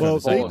 Fall That's, Cybertron. that's Well,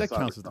 the Fall second- of that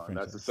counts as the Cybertron.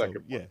 franchise. That's the so,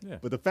 second. yeah. one. Yeah.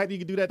 But the fact that you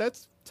could do that,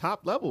 that's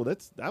top level.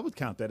 I would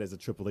count that as a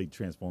AAA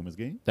Transformers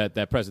game.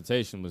 That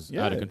presentation was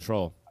out of Yeah.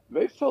 control.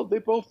 They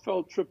both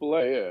felt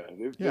AAA.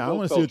 Yeah. They Yeah, I both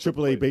want to see a felt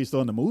AAA based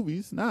on the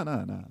movies. Nah.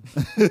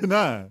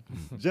 Nah.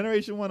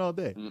 Generation 1 all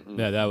day.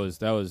 Yeah, that was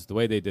the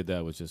way they did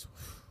that was just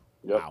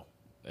Yep. wow.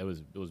 It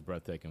was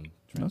breathtaking.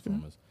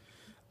 Transformers.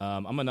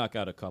 I'm gonna knock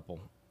out a couple.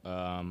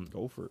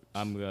 Go for it.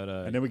 I'm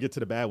gonna And then we get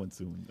to the bad one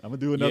soon. I'm gonna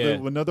do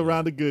another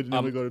round of good, and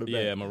then we go to the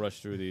bad. Yeah, I'm gonna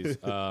rush through these.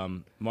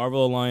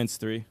 Marvel Alliance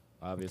 3,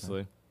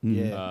 obviously.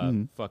 Yeah.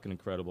 Fucking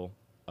incredible.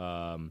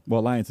 Well,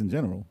 Alliance in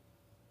general.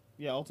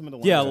 Yeah, Ultimate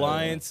Alliance. Yeah,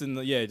 Alliance and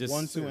just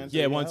 1, 2, and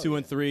 3, 1, 2,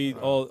 and 3,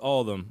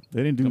 all of them.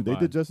 They didn't do. They Combined.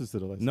 did justice to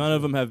the license. None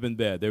of them have been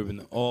bad. They've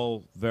been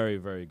all very,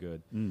 very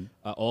good.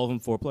 All of them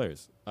 4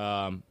 players.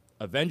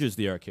 Avengers,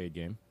 the arcade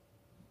game.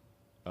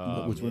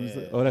 Which one is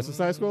that? Oh, that's a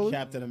side scroller. Is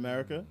Captain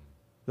America.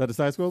 that a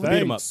side scroller?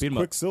 Beat 'em up, beat 'em up.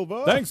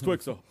 Quicksilver. Thanks,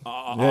 Quicksilver.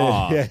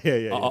 Yeah.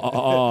 The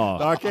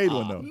arcade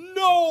one though.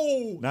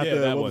 No, Not yeah, the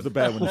that what was the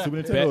bad one? The Super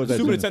Nintendo. Or was that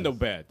Super Genesis? Nintendo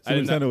bad. I Super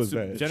did not- Nintendo was Su-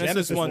 bad.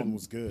 Genesis one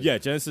was good. Yeah,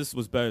 Genesis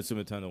was better than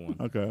Super Nintendo one.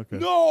 Okay.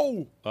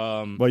 No.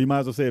 Well, you might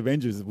as well say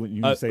Avengers when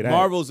you say that.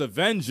 Marvel's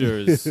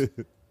Avengers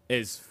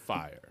is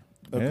fire.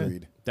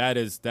 Agreed. That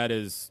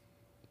is.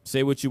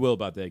 Say what you will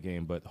about that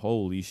game, but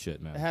holy shit,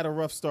 It man! had a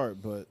rough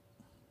start, but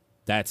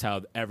That's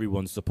how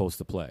everyone's supposed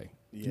to play.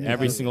 yeah,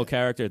 Every yeah. single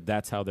character,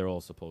 that's how they're all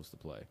supposed to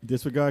play.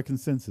 Disregard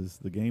consensus.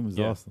 The game is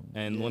Yeah. awesome.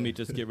 And Yeah. let me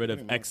just get rid of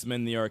Pretty much.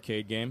 X-Men, the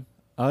arcade game.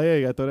 Oh yeah,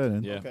 you got to throw that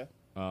in. Yeah. Okay.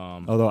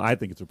 Although I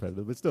think it's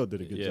repetitive, but still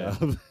did a good Yeah.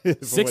 job.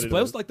 for Six what it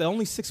players, is. like the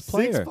only six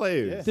player. 6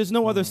 players. Yeah. There's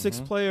no other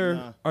 6-player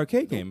Nah.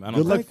 arcade game. I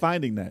don't Good luck think.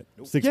 finding that.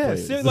 6 Yeah,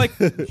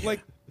 players.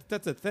 like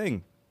that's a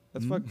thing.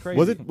 That's fucking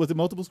crazy. Was it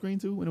multiple screen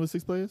too when it was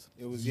 6 players?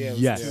 It was it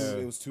Yes.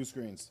 was 2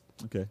 screens.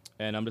 Okay.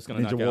 And I'm just gonna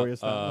Ninja knock Warrior out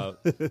style?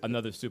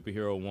 another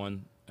superhero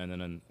one, and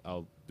then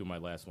I'll do my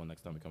last one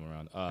next time we come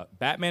around.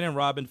 Batman and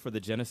Robin for the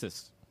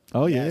Genesis.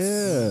 Oh Yes.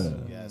 yeah,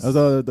 Yes. that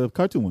was the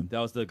cartoon one. That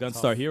was the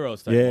Gunstar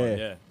Heroes type Yeah. one.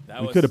 Yeah,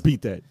 that We was. could have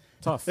beat that.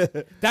 Tough.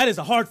 That is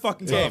a hard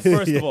fucking game.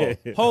 First of all,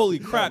 holy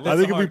crap! I That's think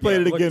a if we hard played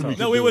game. it again, Look we tough. could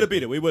No, we do would it. have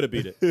beat it. We would have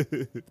beat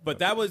it. But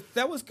that was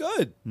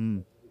good.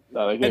 No,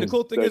 that And the game's-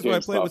 cool thing that is when I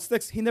game's played tough. with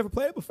Sticks, he never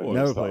played it before.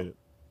 Never Stop. played it.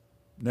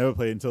 Never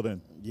played it until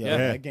then. Yeah, Yeah.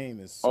 that game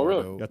is. So Oh,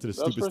 really? dope. Got to the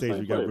That was stupid first stage time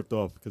we you got played it. ripped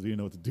off because we didn't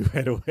know what to do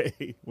right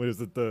away. What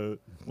is it?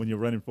 When you're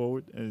running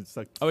forward and it's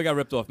like Oh, we got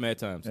ripped off mad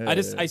times. Yeah, I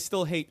yeah.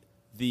 still hate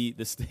the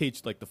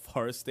stage, like the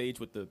forest stage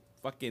with the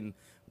fucking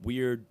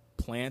weird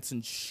plants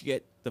and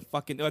shit. The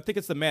fucking, I think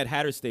it's the Mad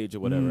Hatter stage or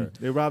whatever.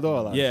 they robbed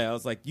all out. Yeah, I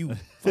was like, you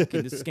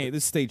fucking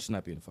this stage should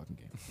not be in a fucking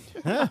game.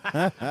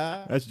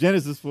 That's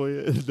Genesis for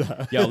you.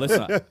 Yo,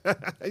 listen,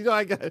 you know,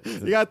 you got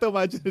to throw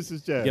my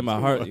Genesis chat. get my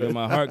heart going. Get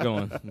my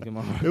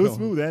heart It was going.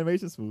 smooth. The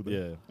animation smooth.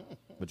 Yeah.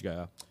 What you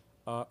got?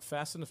 Al?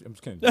 Fast and I'm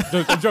just kidding.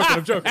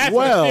 I'm joking.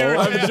 Well,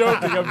 I'm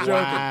joking. Totally kidding.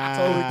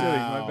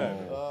 My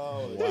bad.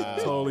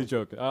 Totally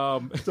joking.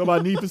 so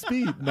about Need for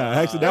Speed. Nah,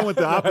 actually, that went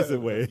the opposite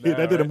way.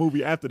 That did a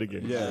movie after the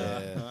game.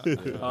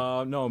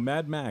 No,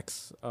 Mad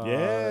Max.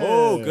 Yeah.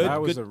 Oh, good.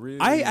 That was good. a really.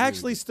 I really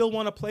actually good- still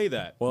want to play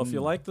that. Well, if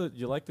you like the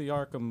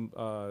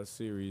Arkham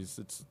series,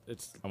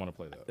 it's I want to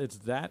play that. it's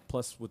that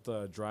plus with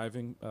the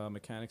driving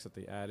mechanics that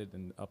they added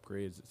and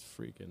upgrades. It's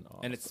freaking awesome.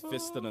 And it's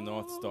Fist of the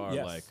North Star,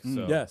 Yes. like Mm.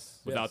 so. Yes,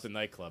 Without yes. the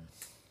nightclub.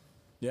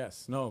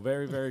 Yes. No.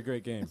 Very, very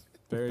great game.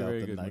 Very, Without very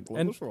the good. nightclub.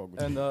 And, What's wrong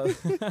with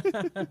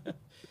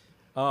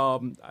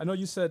I know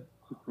you said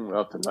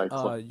Up the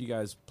nightclub. you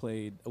guys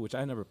played, which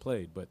I never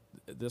played, but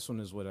this one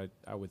is what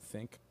I would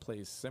think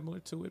plays similar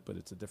to it, but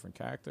it's a different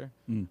character.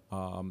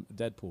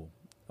 Deadpool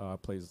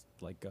plays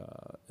like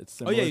it's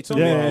Oh similar. yeah, you to told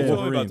me, Yeah, you yeah,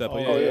 told me about that. Oh,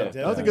 But yeah. yeah.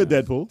 That was a good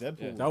Deadpool.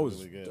 Deadpool That was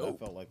was really good. dope.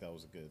 I felt like that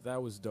was good.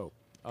 That was dope.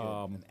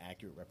 An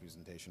accurate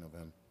representation of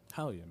him.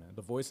 Hell yeah, man!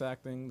 The voice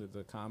acting,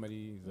 the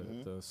comedy,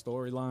 the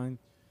storyline,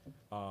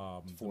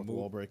 the Fourth mo-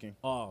 wall breaking.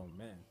 Oh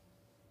man,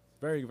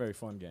 very very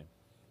fun game.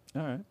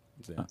 All right.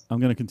 Yeah. I'm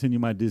going to continue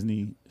my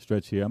Disney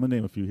stretch here. I'm going to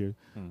name a few here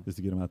just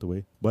to get them out the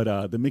way.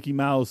 But the Mickey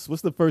Mouse,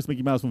 what's the first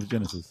Mickey Mouse one for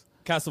Genesis?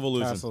 Castle of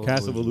Illusion. Castle-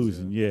 Castle of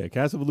Illusion. Yeah,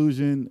 Castle of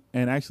Illusion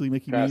and actually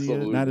Mickey Castle Mania.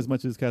 of Not Illusion. as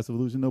much as Castle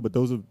of Illusion, though, but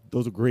those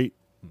are great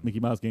Mickey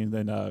Mouse games.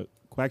 And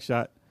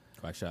Quackshot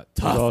Quackshot.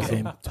 was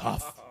awesome.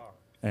 Tough.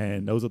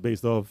 And those are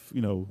based off,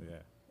 Yeah.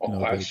 Oh,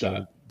 Quack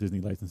Shot. Disney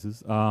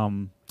licenses.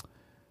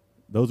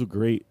 Those are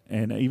great.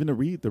 And even the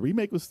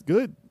remake was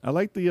good. I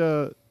like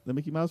the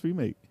Mickey Mouse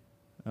remake.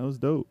 That was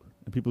dope.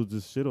 And people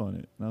just shit on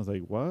it. And I was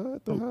like,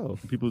 what the hell?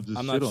 People just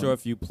I'm shit not on sure it.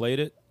 if you played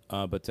it,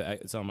 but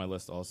it's on my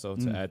list also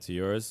to add to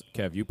yours.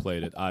 Kev, you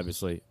played it,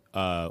 obviously.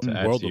 To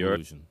add World to of yours.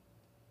 Illusion.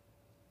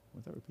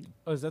 What's that repeating?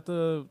 Oh, is that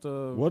the?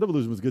 World of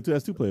Illusion was good too.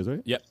 That's 2 players,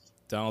 right? Yep.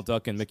 Donald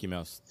Duck and Mickey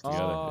Mouse together.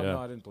 Oh yeah. no,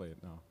 I didn't play it.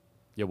 No.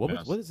 Yeah. What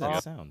Yes. is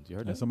that sound? You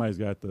heard And that? somebody's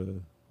got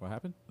the What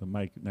happened?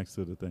 mic next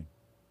to the thing.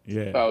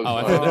 Yeah. That was- Oh,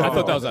 I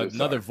thought that was sorry.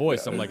 another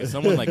voice. I'm like, is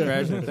someone like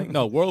crashing the thing?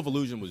 No, World of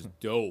Illusion was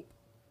dope.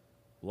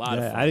 A lot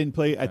of Yeah, fun. I didn't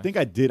play. I think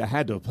I did. I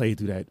had to play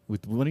through that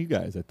with one of you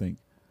guys, I think,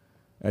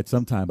 at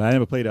some time. But I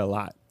never played it a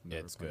lot. Yeah,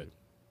 it's good.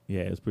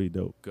 Yeah, it was pretty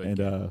dope. Good and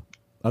game.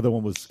 other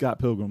one was Scott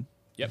Pilgrim,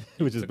 Yep.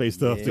 which is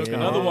based off the Took game.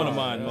 another one of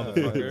mine, Yeah.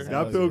 motherfucker.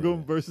 Scott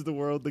Pilgrim versus the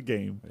World, the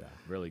game Yeah.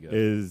 Really good.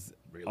 is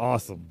Really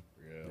awesome.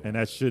 And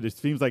that should, it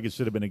seems like it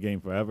should have been a game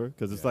forever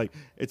because it's like,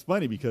 it's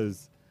funny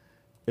because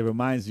it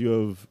reminds you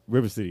of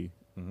River City,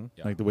 Yeah.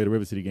 like the way the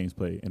River City games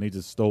play. And they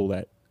just stole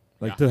that.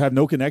 Like Yeah. to have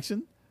no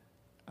connection.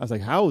 I was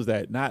like, how is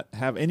that not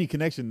have any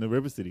connection to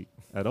River City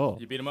at all?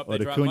 You beat 'em up, or they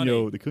the drop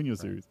money. The Cunyo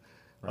series.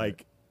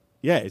 Like,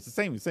 yeah, it's the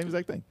same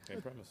exact thing.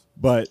 Same premise.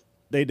 But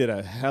they did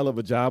a hell of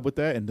a job with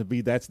that, and to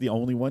be that's the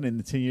only one,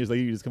 and 10 years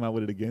later you just come out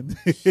with it again.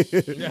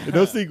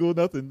 No sequel,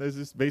 nothing. That's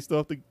just based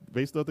off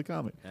the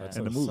comic That's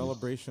and a the movie.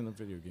 celebration of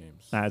video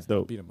games. Nah, it's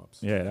dope. Beat 'em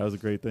ups. Yeah, that was a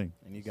great thing.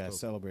 And you guys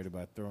celebrated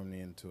by throwing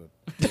me into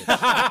it.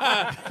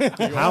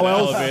 How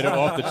else? Elevator,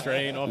 off the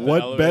train, off the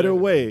What elevator. better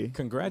way to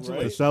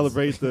Congratulations.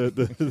 celebrate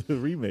the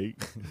remake?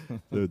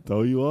 To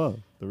throw you off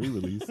the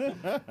re-release.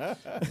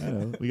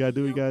 We gotta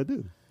do what we gotta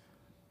do.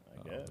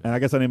 And I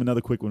guess I name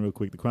another quick one real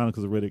quick. The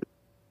Chronicles of Riddick.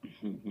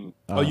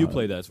 Oh, you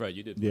played that. That's right.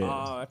 You did. Yeah.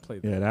 Oh, I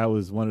played that. Yeah, that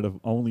was one of the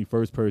only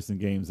first-person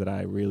games that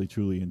I really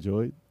truly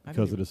enjoyed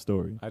because of the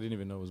story. I didn't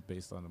even know it was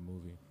based on a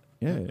movie.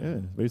 Yeah,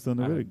 it's based on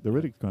the I Riddick, didn't-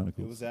 Riddick It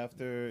Chronicles. was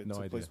after it No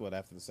took idea. place. What,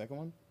 after the second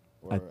one?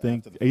 Or I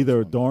think after the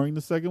either first one? during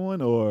the second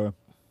one or,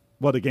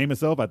 well, the game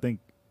itself. I think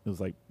it was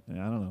like I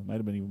don't know, might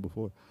have been even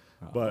before.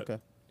 But okay.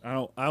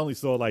 I only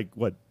saw like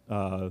what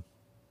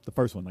the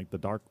first one, like the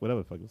dark,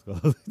 whatever the fuck it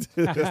was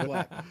called.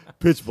 Black.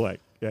 Pitch Black.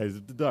 Yeah, it's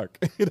the dark.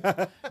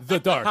 The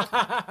Dark.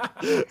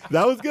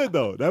 That was good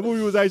though. That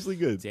movie was actually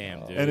good.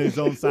 Damn, dude. In its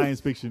own science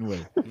fiction way.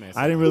 Man,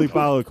 I didn't really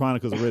follow the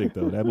Chronicles of Riddick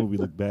though. That movie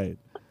looked bad.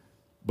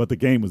 But the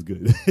game was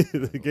good.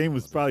 The game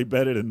was probably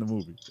better than the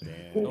movie.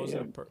 Oh, was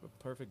it a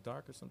Perfect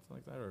Dark or something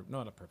like that? Or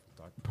no, not Perfect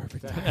Dark.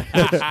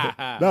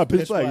 Perfect. No, Pitch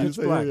Pitch Black. Black. You Pitch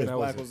said- Black. yeah. That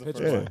Black was was the Pitch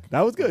first Yeah, one. Black.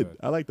 that was good. Good.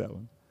 I like that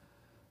one.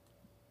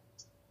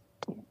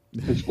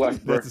 Pitch Black,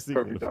 That's the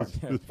sequel. Perfect Dark.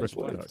 Perfect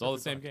Dark. It's all the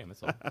same game.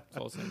 It's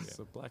all the same game. It's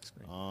a black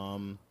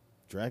screen.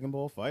 Dragon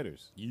Ball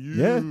Fighters.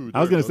 Yeah,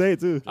 I was gonna say it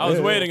too. I was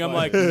Yeah. waiting. I'm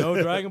like, no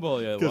Dragon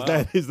Ball yet. Because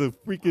Wow. that is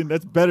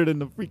that's better than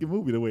the freaking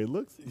movie the way it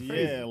looks. It's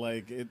crazy. Yeah,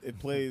 like it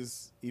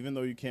plays, even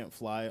though you can't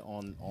fly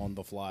on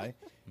the fly,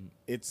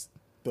 it's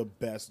the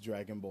best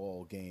Dragon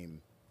Ball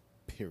game,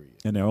 period.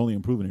 And they're only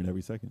improving it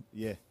every second.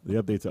 Yeah, The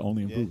updates are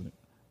only Yeah. improving it.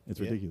 It's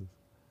Yeah. ridiculous.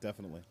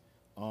 definitely.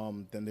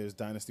 Then there's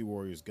Dynasty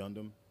Warriors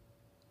Gundam.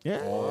 Yeah,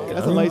 Oh,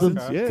 that's a Gundam. license.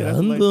 Okay. Yeah, that's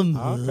a license.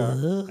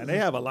 Okay. And they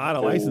have a lot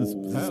of license.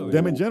 Hell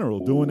Them yeah. in general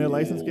doing their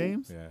license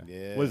games. Yeah.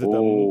 Yeah. What is it?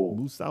 Oh.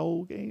 The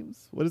Musou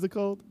games? What is it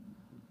called?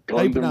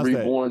 How you Gundam pronounce that?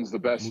 Reborn's the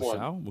best one.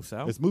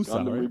 Musou? It's Musou,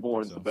 Gundam right?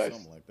 Reborn's the Something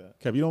best. like that.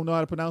 Kev, you don't know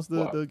how to pronounce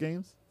the Wow.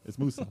 games? It's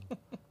Musou. All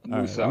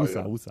right, Musou,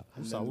 yeah. Musou.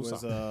 And then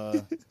Usa. was,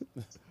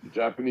 The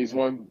Japanese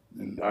one.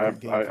 I a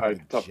game I from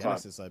the tough time.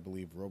 Genesis, I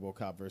believe,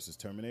 RoboCop versus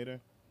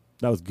Terminator.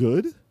 That was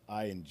good.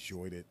 I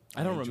enjoyed it.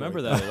 I don't enjoyed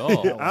remember the that at all. hell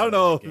I don't out of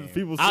know that game. if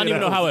people. I don't say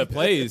even that know how was- it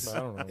plays. I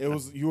don't know. It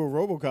was you were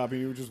RoboCop and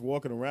you were just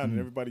walking around and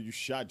everybody you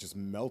shot just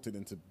melted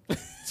into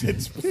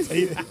it's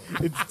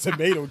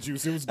tomato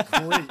juice. It was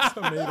great.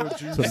 Tomato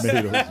juice.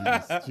 Tomato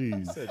juice.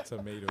 Jeez. Said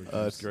tomato juice.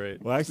 That's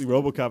great. Well, actually,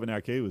 RoboCop in the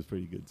arcade was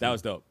pretty good. Too. That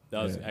was dope.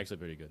 That was Yeah. actually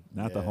pretty good.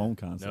 not the Yeah. home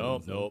console.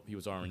 Nope, nope. He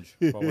was orange.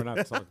 But we're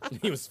not talking.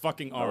 He was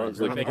fucking orange.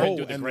 like- Like they couldn't Oh,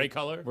 do the and gray the-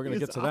 color. We're gonna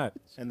get to that.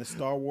 And the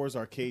Star Wars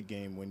arcade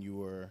game when you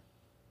were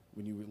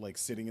like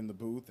sitting in the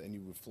booth and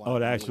you would fly. Oh, the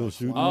you were, actual like,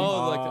 shooting? flying.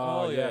 Oh, like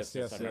Oh, yes,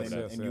 yes, I yes, remember and,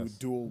 that. yes. and you would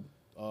duel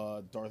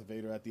Darth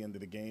Vader at the end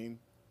of the game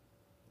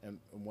and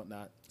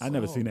whatnot. I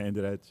never So- seen the end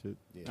of that shit.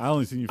 Yeah. I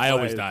only seen you. I fly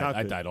always in the died. I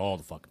cockpit. died all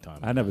the fucking time.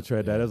 I never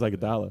tried that. That was like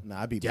 $1.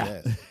 Nah, I beat Yeah.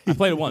 that. I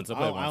played it once. I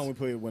played it I only once.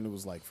 played it when it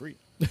was like free.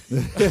 Chill.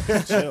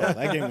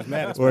 That game was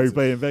mad expensive. Or you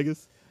play in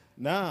Vegas?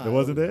 Nah, It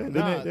wasn't there? Didn't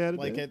Nah, they had it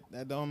like there?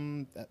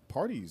 at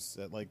parties,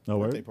 at like Oh,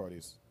 word? birthday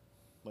parties,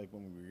 like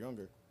when we were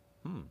younger.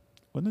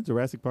 Wasn't the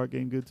Jurassic Park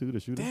game good too? The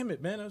shooter. Damn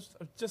it, man! I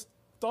just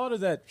thought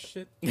of that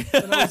shit, and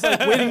I was like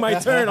waiting my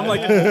turn. I'm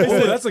like,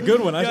 oh, that's a good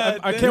one.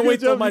 I can't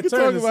wait till my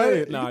turn to say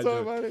it. You Nah, can talk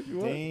dude. about it if you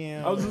want.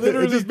 Damn. I was It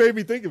literally just made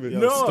me think of it. Yo,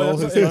 no. stole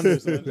That's his what-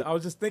 thunder, son. I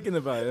was just thinking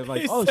about it.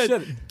 Like, He oh said,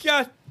 shit!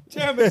 God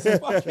damn it!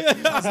 Oh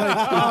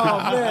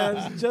man,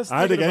 I was just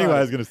I didn't think thinking anybody about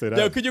was it. gonna say that.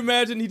 Yo, could you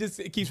imagine? He just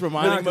keeps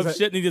reminding him 'cause of I-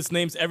 shit, and he just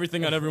names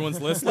everything on everyone's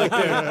list. Like,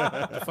 dude,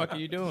 what the fuck are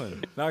you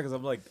doing? Nah, because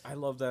I'm like, I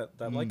love that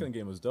Lycan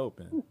game was dope,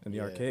 man. In the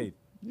Yeah. arcade.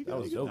 You That can-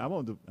 was you can-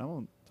 dope. I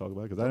won't talk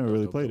about it because I never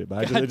really played it.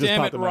 But God it just damn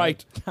popped it, in my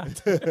right?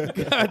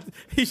 head. God,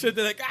 he should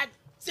do that. God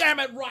damn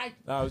it, right?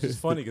 Nah, it was just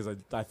funny because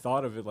I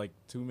thought of it like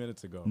 2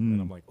 minutes ago, and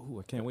Mm. I'm like, ooh,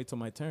 I can't wait till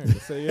my turn to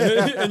say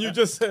it. And you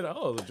just said,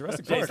 oh, the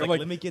Jurassic Park. I'm like,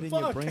 let me get in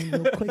your brain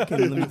real quick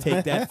and let me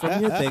take that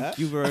from you. Thank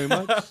you very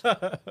much.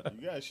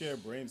 You gotta share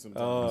brains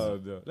sometimes.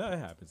 oh no, that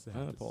happens. It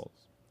happens.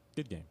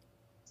 Good game.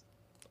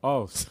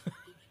 Oh,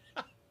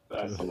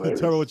 That's hilarious.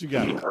 Tell me what you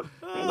got.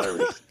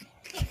 Hilarious.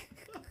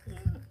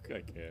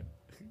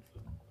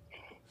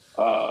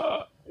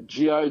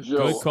 G.I.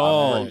 Joe. Good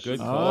call. Operation. Good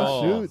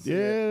call. Oh shoot!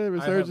 Yeah,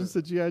 resurgence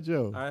of GI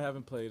Joe. I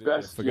haven't played it.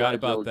 Best yet. Forgot G.I.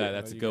 about Joe that. game.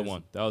 That's a You good guys-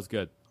 one. That was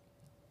good.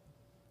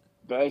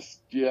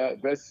 Best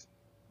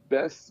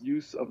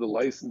use of the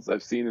license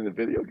I've seen in a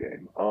video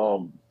game.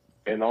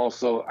 And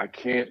also I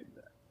can't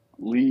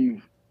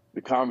leave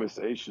the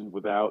conversation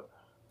without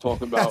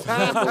talking about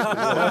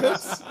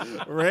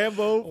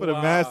Rambo for the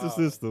Master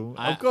System.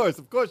 Of course,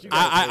 you.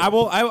 I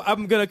will.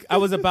 I'm gonna. I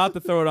was about to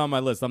throw it on my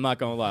list. I'm not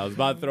gonna lie. I was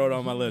about to throw it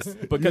on my list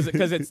because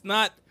it's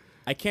not.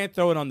 I can't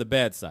throw it on the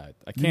bad side.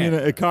 I You mean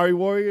can't. Ikari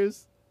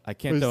Warriors I for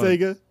can't throw it.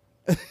 Sega?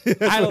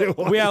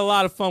 We had a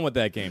lot of fun with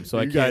that game. So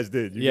I You can't. guys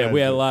did. You Yeah, guys we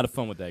had did. a lot of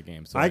fun with that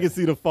game. So I can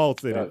see the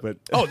faults in it, but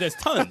Oh, there's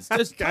tons.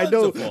 There's tons I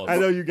know. of faults. I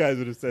know you guys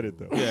would have said it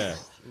though. Yeah.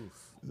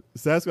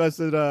 Sasquatch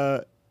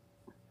said,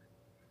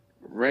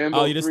 Rambo.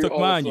 Oh, you just 3 took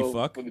mine, you also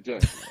fuck. for the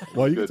Genesis.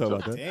 well, you can Good talk job.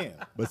 about that.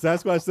 Damn. But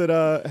Sasquatch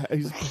said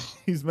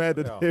he's mad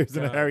that Oh, there's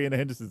an God. Harry and the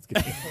Hendersons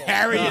game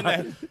Harry and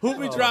the who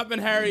be dropping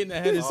Harry and the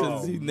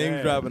Hendersons? Oh, He name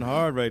man. dropping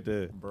hard right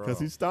there. Bro. because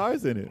he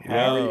stars in it.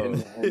 Harry Yo. and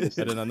the Hendersons.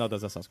 I didn't know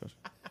that's a Sasquatch.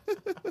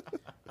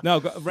 No,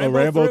 Rambo,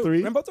 Rambo 3.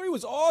 3? Rambo 3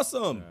 was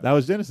awesome. That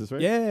was Genesis,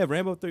 right? Yeah,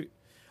 Rambo 3. Who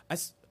That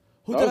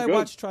did was I good.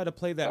 watch try to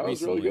play that That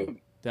was recently? really good.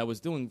 That was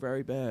doing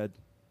very bad.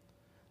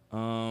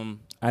 I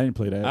didn't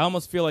play that. I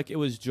almost feel like it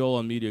was Joel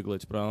on Media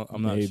Glitch, but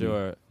I'm not Maybe.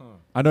 sure.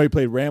 I know he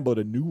played Rambo,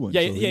 the new one.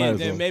 Yeah, so he yeah, might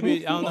yeah. as well.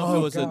 Maybe I don't know if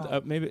it was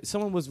God. maybe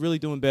someone was really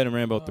doing bad in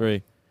Rambo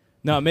 3.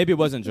 No, maybe it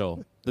wasn't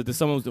Joel.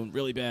 Someone was doing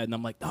really bad, and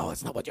I'm like, no,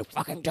 it's not what you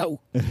fucking do.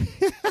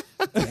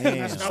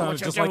 Damn. Sounded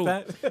just like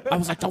that. I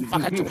was like, don't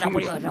fucking do that.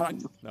 What are you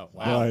doing? No,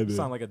 wow. No idea.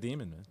 Sound like a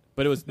demon, man.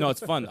 But it's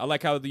fun. I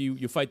like how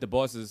you fight the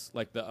bosses,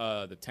 like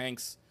the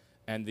tanks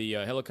and the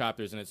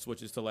helicopters, and it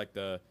switches to like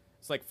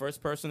it's like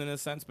first person in a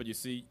sense, but you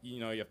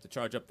have to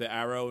charge up the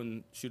arrow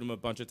and shoot them a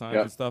bunch of times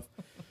Yeah. and stuff.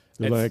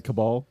 They're It's- like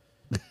Cabal.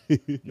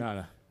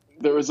 No.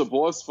 There was a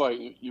boss fight.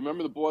 You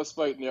remember the boss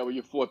fight in there where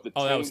you fought the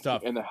Oh, that was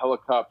tank tough. and the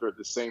helicopter at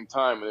the same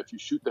time, and if you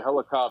shoot the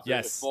helicopter,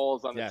 Yes. it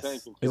falls on Yes. the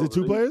tank and Is kills it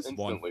two players?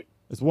 instantly.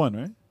 It's one,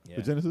 right? Yeah.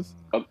 For Genesis.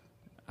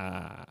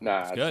 Nah,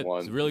 It's good. one.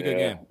 It's a really good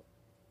game.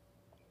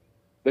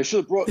 They should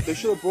have brought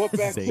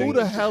back Zane. Zane. Who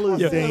the hell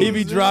is Yeah, Zane? he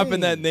be dropping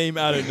that name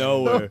out of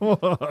nowhere. Come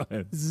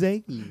on.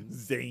 Zane,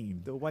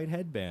 Zane. the white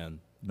headband.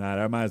 Nah,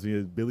 that reminds me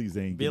of Billy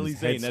Zane. Billy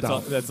getting his Zane. head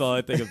stomped. That's all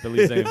I think of.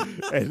 Billy Zane.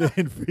 And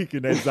then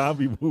freaking that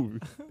zombie movie.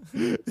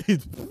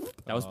 He's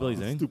That was Billy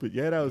Zane. stupid.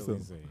 Yeah, that was Billy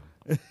him.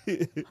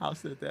 Zane.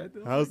 House of the Dead.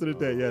 House of the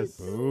Dead, yes.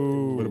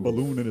 With a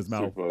balloon in his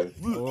mouth. Super.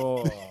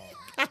 Oh,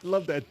 I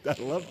love that.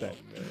 I love that.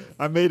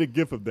 I made a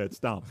gif of that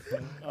stomp.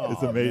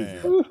 It's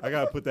amazing. I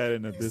gotta put that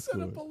in the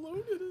Discord.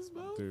 balloon in his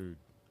mouth. dude.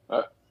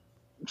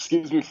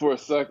 Excuse me for a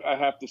sec. I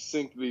have to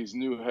sync these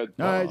new headphones.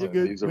 All right, you're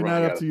good. These are We're not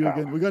running up out to of you power.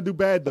 again. We're gonna do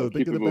bad though. Think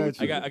Keep of the it moving. bad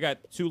shit. I got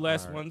two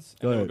last ones,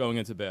 Go and then we're ahead. going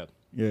into bed.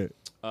 Yeah.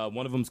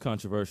 One of them's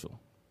controversial,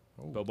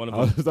 but one of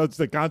I them, was about to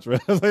say Contra.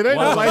 I was like, they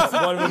one don't of like.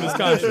 them, one of them is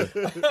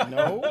contra.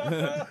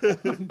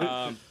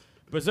 No.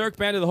 Berserk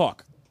Band of the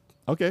Hawk.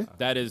 Okay,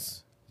 That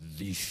is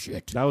the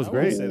shit. that was I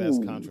great. would say that's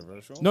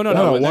controversial. No, No,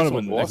 next one of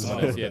one. them. Next one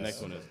is. Awesome. Yeah,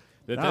 next one is.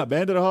 Nah,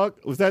 Band of the Hawk.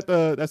 Was that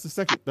that's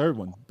the third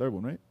one,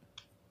 right?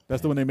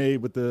 That's the one they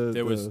made with the.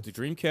 There was the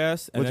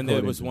Dreamcast, and What's then it there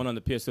called was again? one on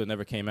the PS2 that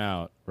never came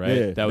out, right?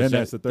 Yeah, that was then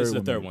that's the This is third the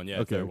one. third one, yeah,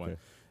 Okay, third okay.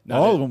 one.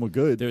 all of them were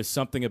good. There's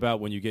something about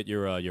when you get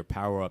your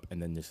power up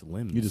and then just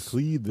limbs. You just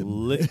cleave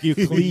them. You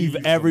cleave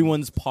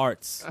everyone's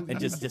parts, and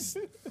just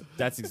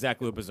that's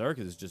exactly what Berserk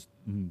is. Just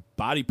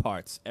body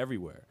parts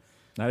everywhere.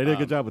 Nah, they did a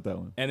good job with that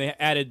one. And they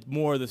added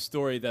more of the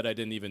story that I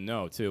didn't even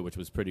know too, which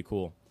was pretty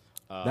cool.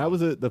 That was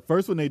the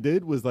first one they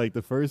did was like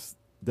the first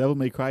Devil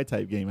May Cry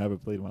type game I ever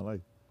played in my life.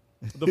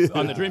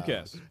 On the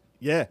Dreamcast.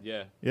 Yeah,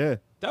 Yeah, yeah.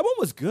 that one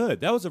was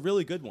good. That was a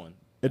really good one.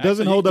 It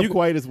doesn't Actually, hold up you-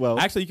 quite as well.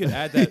 Actually, you could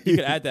add that. You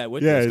could add that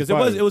with Yeah, this it's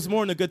because fine. it was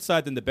more on the good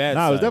side than the bad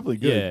Nah, side. it was definitely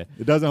good. Yeah.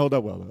 It doesn't hold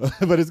up well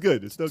though, but it's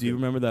good. It's still Do you good.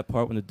 remember that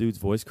part when the dude's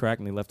voice cracked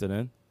and he left it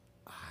in?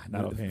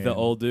 Not offhand. The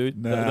old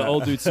dude. The Nah.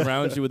 old dude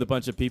surrounds you with a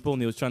bunch of people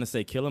and he was trying to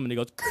say kill him and he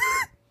goes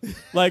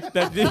like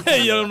that. You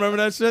don't remember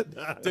that shit?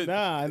 Dude,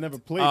 Nah, I never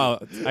played. oh,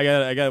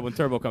 I got when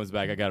Turbo comes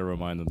back, I gotta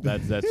remind him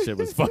that shit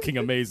was fucking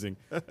amazing.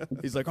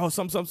 He's like, oh,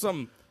 some.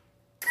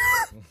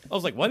 I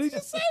was like, what did he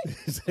just say?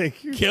 It's like,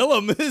 Kill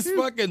him! His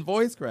fucking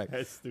voice cracked.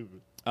 that's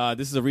stupid.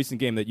 This is a recent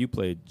game that you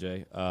played,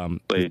 Jay.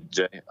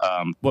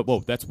 Whoa,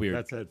 that's weird.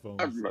 That's headphones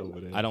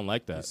over there. I don't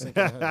like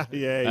that.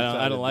 Yeah,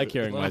 I don't like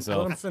hearing Let him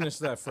myself. finish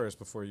that first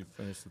before you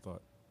finish the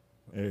thought.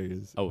 There he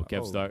is. Oh,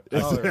 Kev, start.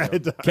 Oh, there we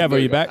go. Kev, are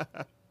you back?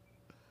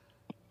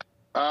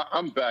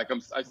 I'm back.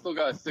 I still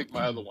gotta sync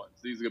my other ones.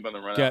 These are gonna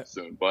run Okay. out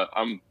soon, but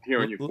I'm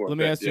hearing you. Let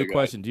me ask you a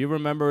question. Do you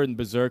remember in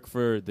Berserk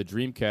for the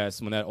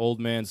Dreamcast when that old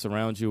man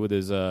surrounds you with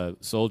his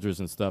soldiers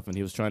and stuff, and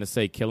he was trying to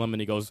say kill him,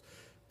 and he goes,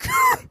 you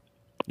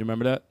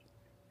remember that?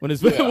 When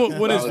his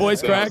when his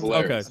voice cracked? Okay,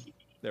 hilarious.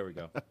 there we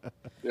go.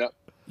 Yep.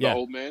 Yeah. The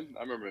old man.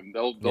 I remember him. The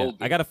old Yeah, dude.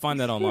 I got to find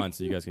that online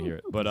so you guys can hear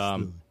it. But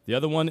the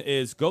other one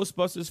is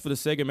Ghostbusters for the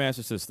Sega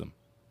Master System.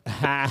 You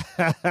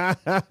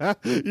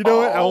know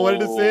what? I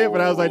wanted to say it,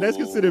 but I was like, that's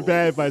considered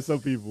bad by some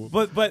people.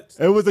 But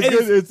It was a good.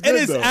 It's it good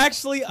is though.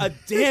 actually a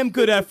damn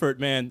good effort,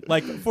 man.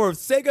 Like for a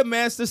Sega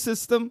Master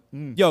System,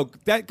 yo,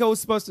 that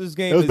Ghostbusters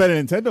game It was is better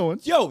than Nintendo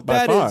ones. Yo, by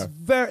that far. is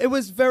very. It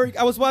was very.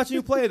 I was watching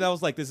you play it, and I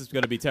was like, "This is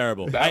going to be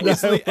terrible." That I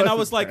instantly, and I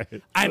was wasn't like,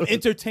 bad. "I'm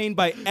entertained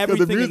by 'Cause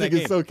everything the in that music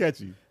game." is so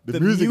catchy. The, the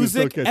music is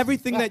so catchy.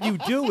 everything that you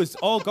do is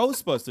all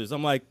Ghostbusters.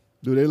 I'm like,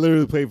 Dude, they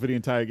literally played for the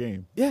entire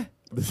game. yeah.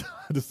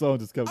 The song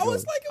just kept I going.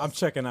 was like, I'm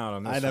checking out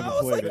on this. I never one.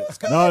 played it.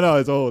 no,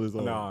 it's old. It's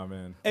old. Nah,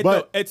 man.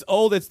 but- it's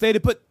old, it's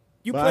dated, but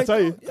you But play.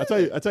 I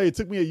tell you, it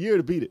took me a year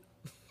to beat it.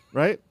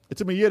 Right? It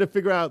took me a year to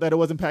figure out that it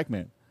wasn't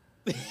Pac-Man.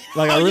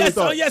 Like I Oh, really yes,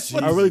 thought. oh, yes,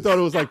 I really thought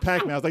it was like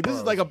Pac-Man. I was like, this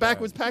is Bro, like a it's bad.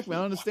 backwards Pac-Man.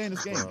 I don't understand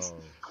this game. Bro.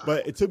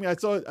 But it took me. I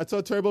saw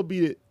Turbo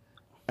beat it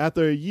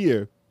after a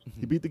year.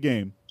 He beat the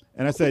game,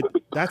 and I said,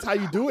 "That's how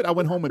you do it." I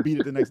went home and beat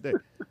it the next day.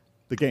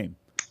 The game.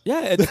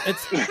 Yeah, it's.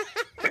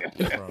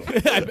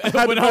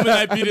 I went home and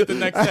I beat it the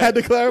next day. I had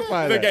to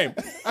clarify the that. game.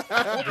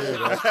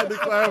 I had to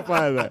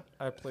clarify that.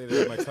 I played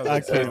it at my cousin's I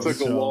It can't. house.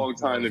 took a long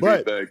time to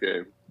But- beat that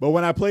game. But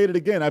when I played it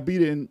again, I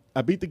beat it.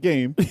 I beat the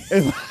game.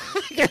 And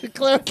I gotta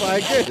clarify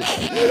again.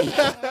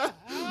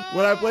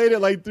 When I played it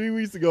like 3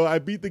 weeks ago, I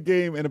beat the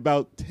game in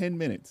about 10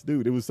 minutes,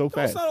 dude. It was so It's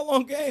fast. not a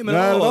long game at Not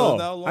at all. all. It's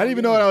not a long I didn't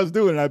even know what I was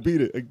doing, and I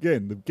beat it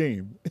again. The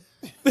game.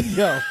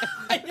 Yo,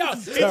 Yo,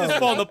 Jay's just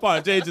falling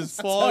apart. Jay's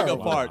just falling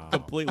terrible. apart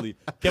completely.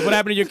 Kev, what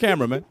happened to your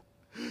camera, man?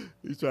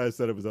 He's trying to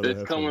set up his other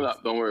It's coming headphones.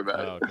 up. Don't worry about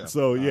Oh, it. okay.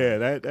 So yeah,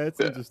 that's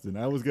interesting.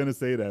 I was gonna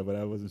say that, but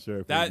I wasn't sure.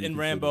 If it That would be and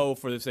considered. Rambo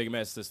for the Sega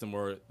Master System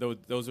were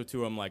those are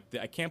two. I'm like,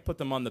 I can't put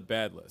them on the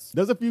bad list.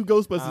 There's a few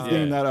Ghostbusters Yeah.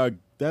 games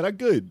that are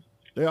good.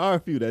 There are a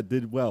few that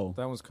did well.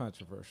 That was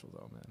controversial,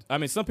 though, man. I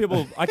mean, some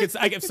people,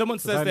 if someone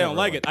says I they don't never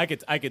like liked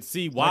it, I could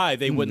see why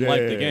they wouldn't Yeah, like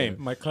yeah, the yeah. game.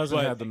 My cousin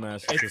But had the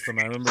Master System.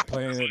 I remember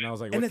playing it, and I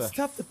was like, And what it's the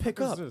tough to pick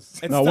fuck up. is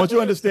this? It's No, tough- once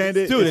you understand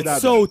it, Dude, it's not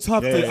so bad.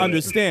 tough Yeah, to yeah, yeah.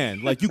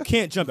 understand. Like you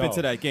can't jump No.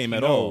 into that game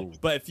at No. all.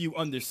 But if you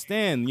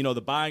understand,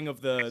 the buying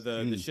of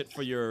the shit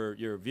for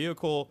your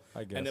vehicle,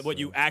 I guess and then what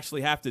so. you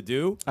actually have to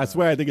do, I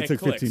swear, I think it It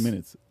took clicks. 15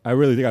 minutes. I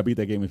really think I beat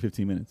that game in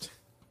 15 minutes,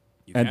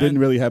 you and can. didn't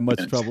really have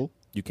much trouble.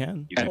 You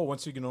can. Oh,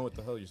 once you know what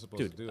the hell you're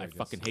supposed Dude, to do. I guess.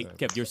 fucking hate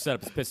Yeah. Kev. Your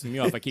setup is pissing me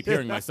off. I keep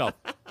hearing myself.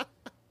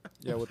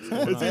 Yeah, what's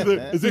going It's on?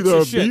 either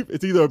a shit. beep.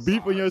 It's either a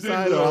beep on your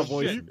side or our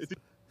voice.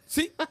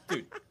 See,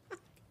 dude.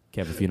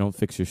 Kev, if you don't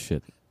fix your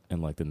shit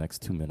in like the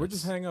next 2 minutes, We're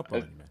just hang up on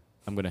you, man.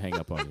 I'm gonna hang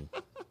up on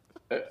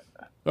you.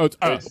 It's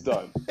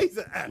done.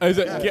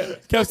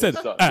 Kev said,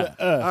 It's done.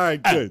 All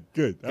right,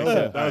 good.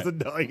 That was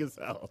annoying as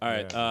hell. all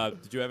right.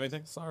 Did you have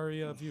anything?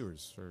 Sorry,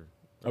 viewers. Or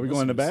Are we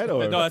going to bed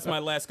or? No, that's my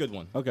last good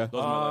one. Okay.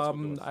 Those are my last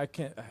good ones. I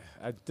can't.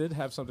 I did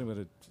have something,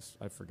 but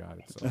I forgot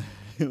it. So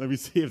Let me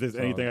see if there's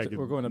anything I can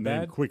we're going to name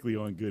bad? quickly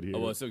on good here. Oh,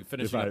 well, so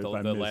finishing If up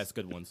I the missed- last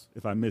good ones.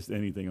 If I missed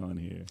anything on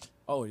here.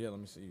 oh yeah, let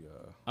me see.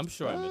 I'm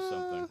sure I missed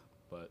something,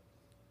 but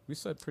We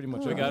said pretty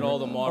much. we got all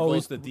the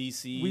Marvels, the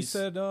DCs. We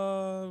said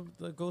the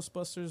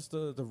Ghostbusters,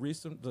 the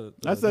recent, the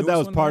I said that newest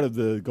was one, part right? of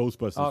the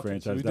Ghostbusters Oh, okay,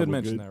 franchise. so we that did was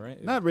mention good. that,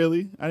 right? Not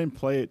really. I didn't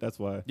play it. That's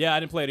why. Yeah, I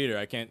didn't play it either.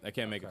 I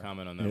can't make a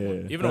comment on that Yeah.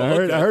 one. Even But though I it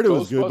looked heard good. it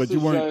was good, but you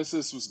Ghostbusters weren't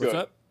Genesis was What's good.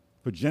 up?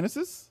 for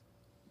Genesis.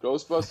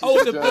 Ghostbusters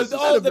Oh, Genesis.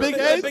 the big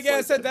big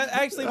ass? ass said that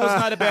actually was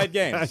not a bad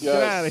game. Get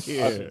Yes. out of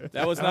here.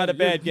 That was not a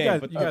bad game.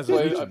 But You I guys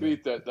played. are I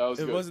beat that. That was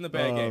it good. wasn't a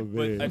bad Oh, game.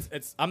 man. But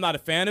it's I'm not a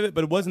fan of it,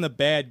 but it wasn't a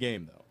bad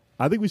game though.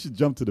 I think we should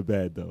jump to the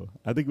bad though.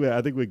 I think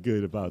we're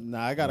good about.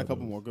 Nah, I got a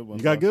couple more good ones.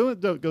 You got left. good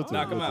one? Go to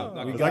Knock it. 'em Go out. to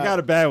Knock it. 'em 'Cause I out. got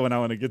a bad one I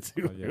want to get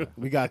to. Oh, yeah.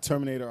 We got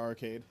Terminator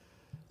Arcade.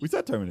 We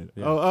said Terminator.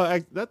 Yeah.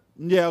 Okay.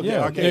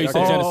 Yeah, Arcade. Yeah, you said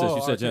arcade. Genesis. Oh,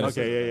 You said Genesis.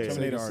 Okay, yeah.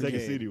 Terminator Sega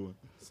Arcade. City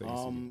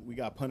one. We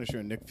got Punisher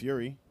and Nick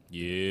Fury.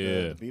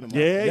 Yeah. Beat 'em up.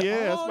 Yeah.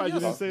 That's Oh, why you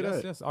yes, didn't say yes,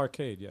 that. Yes,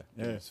 arcade. Yeah.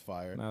 Yeah. It's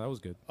fire. Nah, that was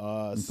good.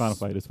 And Final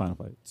Fight. It's Final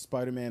Fight.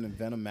 Spider-Man and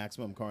Venom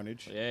Maximum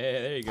Carnage. Yeah,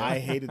 there you go. I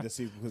hated the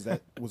sequel because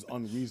that was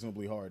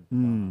unreasonably hard.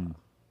 Mm.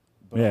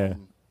 But, Yeah.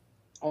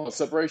 Oh,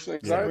 Separation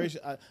Anxiety.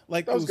 Separation,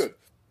 like That was good.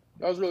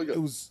 That was really good.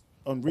 It was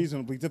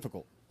unreasonably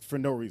difficult for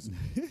no reason.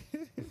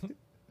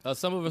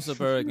 Some of us are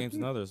better at games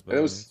than others, but And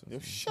it was- Yo,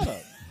 shut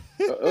up.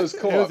 It was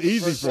cool. It was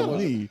easy for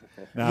me.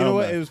 Nah, You know I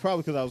what? don't It was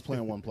probably because I was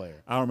playing one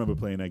player. I don't remember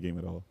playing that game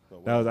at all.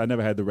 But That was I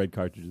never had the red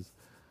cartridges.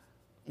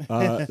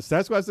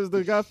 Sasquatch says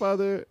The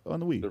Godfather on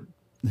the Wii.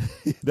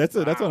 That's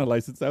on a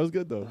license. That was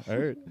good though. I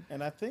heard.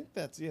 And I think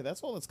that's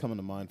all that's coming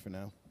to mind for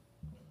now.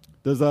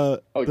 Does Oh,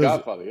 does,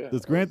 Godfather, yeah.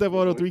 does Grand Theft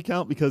Auto 3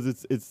 count because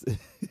it's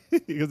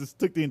because it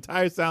took the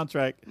entire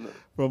soundtrack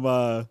from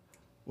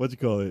what you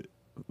call it?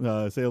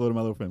 Say hello to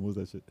my little friend. What was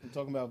that shit? You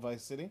talking about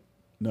Vice City?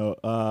 No,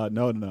 no.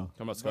 talking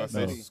about Scarface.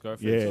 No.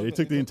 Scarface. Yeah, they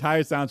took the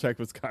entire soundtrack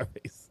from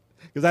Scarface.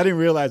 Because I didn't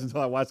realize until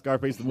I watched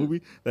Scarface the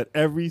movie that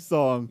every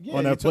song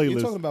on that You're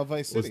playlist talking about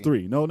Vice City. was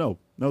 3. No,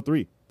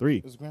 3.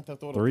 It was Grand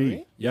Theft Auto 3.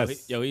 3?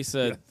 Yes. He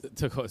said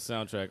took a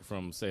soundtrack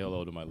from Say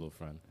Hello to My Little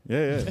Friend.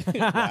 Yeah.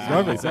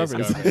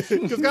 Scarface.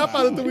 Because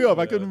Godfather threw me off.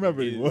 I couldn't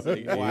remember anymore. He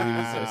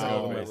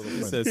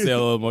said Say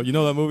Hello to My. You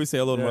know that movie, Say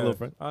Hello to My Little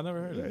Friend? I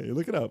never heard of it. Hey,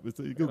 look it up.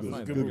 Google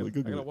it. I Google it. gotta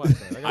Google it. watch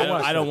that.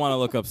 I don't want to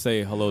look up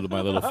Say Hello to My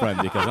Little Friend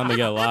because I'm gonna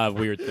get a lot of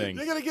weird things.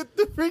 You're gonna get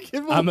the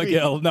freaking movie. I'm gonna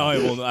get no, I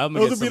won't. I'm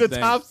gonna Those get will be the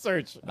some top things.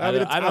 search. I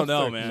don't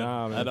know, man.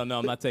 Nah, man. I don't know.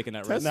 I'm not taking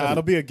that risk. Nah,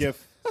 it'll be a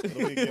GIF. It'll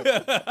be a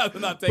GIF. I'm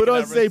not taking Put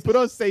on that safe. risk. Put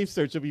on safe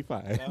search. You'll be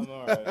fine. I'm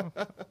all right.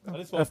 I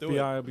just won't do it.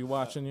 FBI will be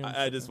watching you.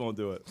 I just won't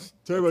do it.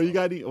 Turbo, you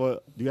got any?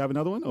 Or do you have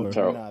another one? Or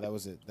Terrible. Nah, that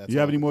was it. That's do you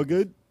have all. any more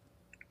good?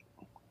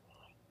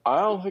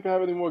 I don't think I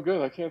have any more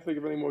good. I can't think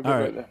of any more good All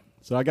right right. now.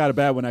 So I got a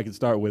bad one I can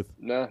start with.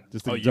 Nah.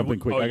 Just to Oh, you jump in would-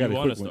 quick. oh, I got you a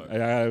wanna quick one.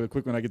 start. I got a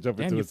quick one I can jump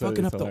Damn, into. you're It's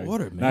fucking it's up the hilarious.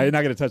 order, Nah, man. you're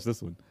not gonna touch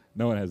this one.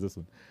 No one has this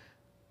one.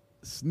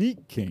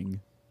 Sneak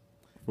King.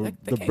 For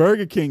That the game-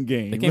 Burger King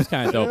game. That game's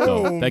kind of dope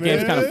though. Oh, That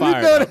game's man. kind of You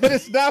fire. know though. that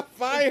it's not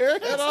fire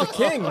at all.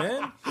 King,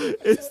 man.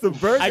 It's the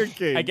Burger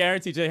King. I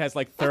guarantee Jay has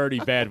like 30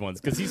 bad ones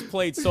because he's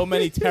played so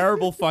many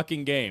terrible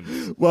fucking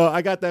games. Well,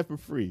 I got that for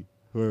free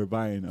for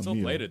buying a So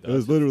meal. played it, It though.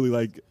 was literally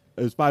like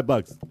it was $5.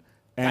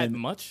 That And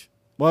much?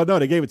 well, no,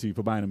 they gave it to you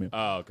for buying a meal.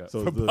 Oh, okay.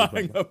 So For it's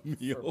literally buying $5.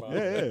 a meal. Yeah.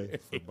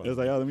 It was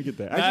like, oh, let me get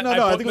that. Nah, Actually, I no, I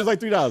bought think it was the- like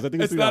 $3. I think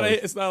it was It's $3. not.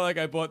 It's not like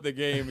I bought the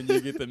game and you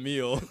get the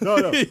meal. No.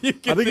 You I get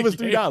think the it was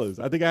game. $3.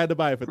 I think I had to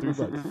buy it for $3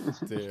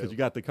 Damn. because you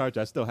got the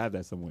cartridge. I still have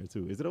that somewhere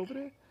too. Is it over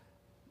there?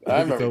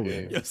 I think it's remember over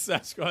the game. Yo,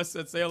 Sasquatch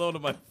said, "Say hello to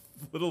my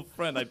little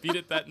friend." I beat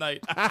it that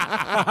night.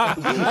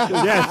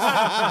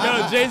 Yes.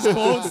 Yo, Jay's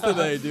quotes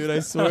today, dude. I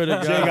swear to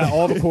God. Jay got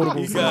all the He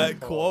quotables. got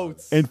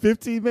quotes. In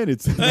 15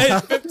 minutes. Hey,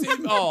 15.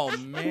 Oh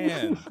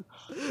man.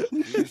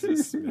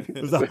 Jesus, man.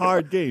 It was a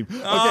hard game.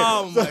 Okay,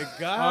 Oh so- my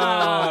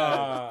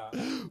God.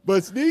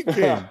 but Sneak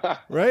King,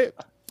 right?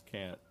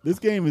 Can't. This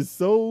game is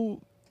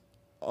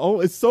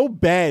it's so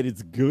bad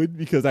it's good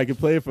because I can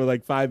play it for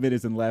like 5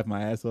 minutes and laugh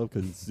my ass off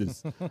because it's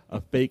just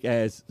a fake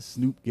ass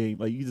Snoop game.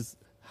 Like you just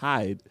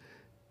hide.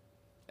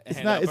 It's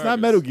Hand not. out It's not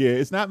burgers. Metal Gear.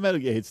 It's not Metal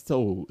Gear. It's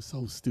so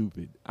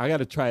stupid. I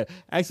gotta try it.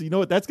 Actually, you know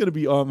what? That's gonna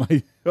be on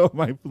my on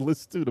my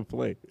list too to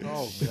play.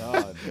 Oh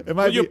God. It might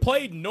Well, you be.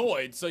 played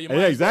Noid, so you might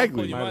Yeah, as well exactly.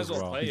 play- You Might might as as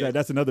well well. play Exactly, it.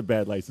 that's another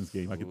bad license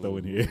game I can throw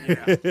in here.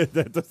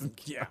 That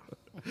doesn't. Yeah.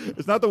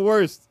 It's not the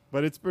worst,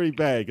 but it's pretty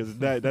bad because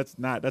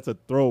that's a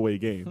throwaway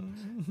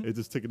game. It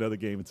just took another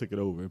game and took it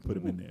over and put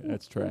him in there.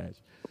 That's trash.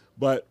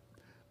 But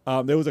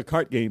there was a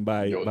cart game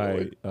by Yo,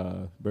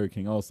 Burger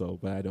King also,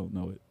 but I don't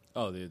know it.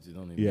 Oh, you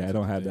don't even. Yeah, I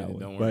don't have that one.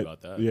 Don't worry But,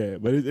 about that. Yeah,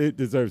 but it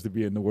deserves to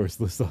be in the worst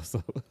list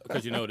also.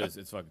 Because you know this,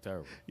 it's fucking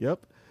terrible.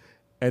 Yep.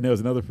 And there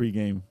was another free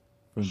game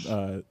from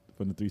the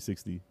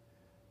 360.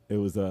 It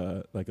was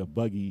like a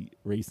buggy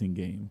racing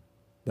game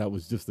that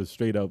was just a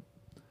straight up.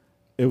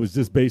 It was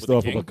just based With the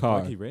off of king? a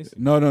car. Buggy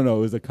racing? No. It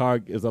was a car.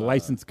 It was a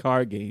licensed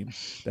car game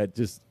that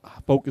just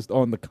focused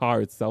on the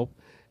car itself,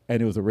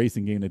 and it was a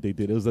racing game that they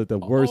did. It was like the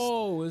worst.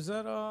 Oh, is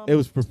that It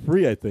was for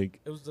free, I think.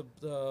 It was the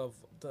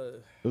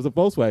It was a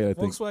Volkswagen, I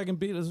think. Volkswagen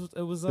Beetle.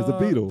 It was It's a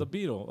Beetle. The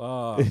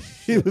Beetle.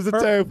 It was a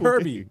terrible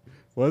Herbie. game.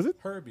 Was it?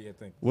 Herbie, I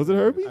think. Was it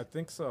Herbie? I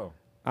think so.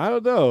 I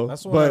don't know.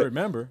 That's what I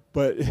remember.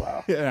 But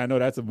yeah, I know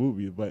that's a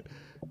movie. But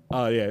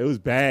yeah, it was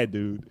bad,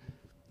 dude.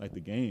 Like the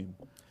game.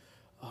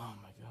 Oh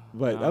my god.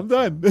 But I'm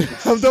done.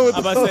 I'm done with.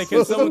 I'm about to say,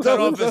 can someone cut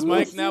off his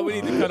mic? Now we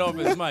need to cut off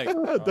his mic.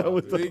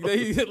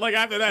 Like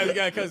after that, you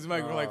gotta cut his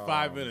mic for like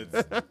 5 minutes.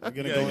 We're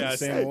gonna go in the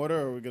same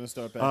order, or we're gonna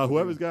start back?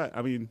 Whoever's got.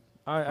 I mean,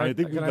 I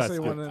think we can I got say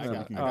skipped. one? I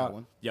got, then? I got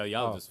one. Yo,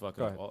 y'all Oh, just fucking.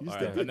 go ahead. All You right,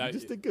 just did now- good. You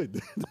just did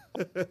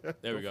good.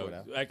 there we Go go. for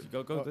it,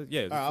 Actually, go.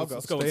 Yeah, All right, I'll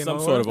let's go. go with Stay in some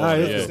order? sort of All right,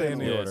 order. let's Yeah, stay in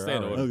the yeah, order. stay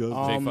in All order.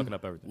 right. Jay Um, fucking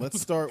up everything. Let's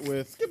start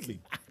with.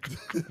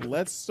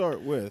 Let's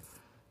start with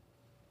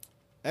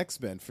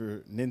X-Men for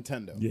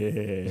Nintendo.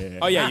 Yeah.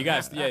 Oh yeah, you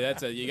guys. Yeah,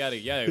 that's a. You gotta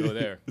go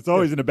there. It's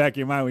always in the back of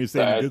your mind when you're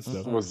saying the good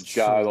That stuff. was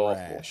god awful.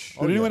 Trash.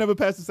 Did anyone ever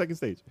pass the second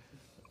stage?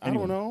 I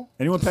don't know.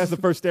 Anyone pass the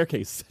first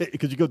staircase?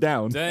 Could you go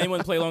down? Did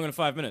anyone play longer than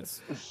 5 minutes?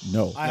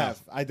 No. I have.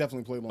 I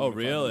definitely played longer. Oh, than 5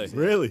 really? minutes.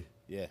 Really?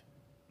 Yeah.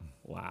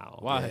 Wow.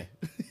 Why?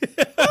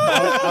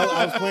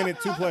 I was playing it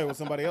 2-player with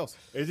somebody else.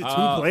 Is it two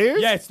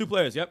players? Yeah, it's 2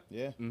 players. Yep.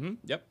 Yeah. Mm-hmm.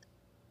 Yep.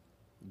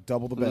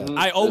 Double the bet.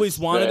 I always It's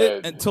wanted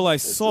it bad. until I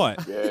saw it.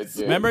 Bad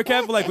game. Remember,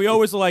 Kev? Like we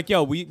always were like,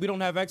 "Yo, we don't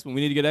have X-Men. We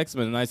need to get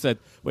X-Men." And I said,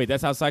 "Wait,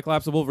 that's how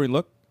Cyclops and Wolverine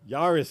look?"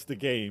 Yaris the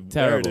game.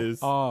 Terrible. There it is.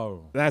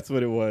 Oh, That's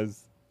what it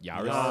was.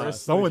 Yaris.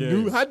 Someone the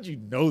knew. game. How did you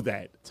know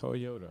that?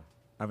 Toyota.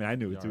 I mean, I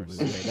knew it too. Yaris.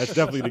 But yeah, that's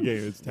definitely the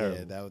game. It's Yeah,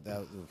 terrible.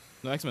 that oof.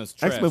 No, X-Men's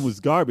trash. X-Men was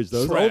garbage though.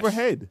 It was Trash.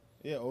 overhead.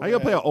 Yeah. How you gonna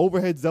play an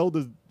overhead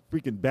Zelda?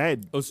 Freaking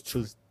bad. It was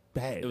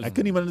bad. it was- I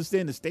couldn't even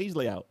understand the stage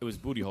layout. It was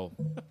booty hole.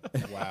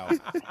 Wow.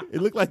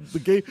 It looked like the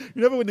game. You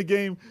remember when the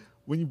game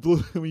when you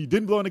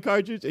didn't blow in the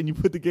cartridge and you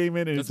put the game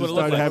in and That's it what just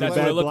it looked started like. having That's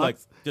what bad it looked like.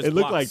 blocks? Just It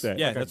looked blocks. like that.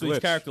 Yeah, Like a that's what his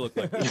glitch. character looked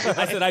like.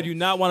 I said, I do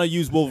not want to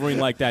use Wolverine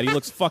like that. He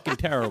looks fucking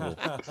terrible.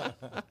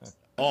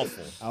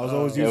 Awful. I was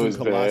always It using was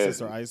Colossus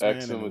bad. or Iceman,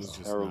 X-Men and it was was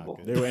just terrible.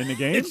 not They good. were in the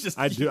game. It's just-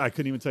 I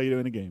couldn't even tell you they were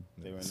in the game.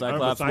 They were in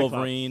Cyclops, I remember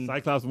Wolverine,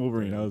 Cyclops and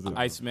Wolverine. That was it.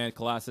 Iceman,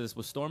 Colossus.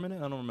 Was Storm in it?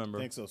 I don't remember.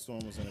 I think so. Storm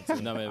was in it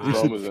too. No, maybe. We not.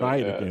 should Rome was try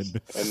in it yes.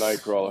 again. And No,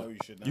 Nightcrawler. you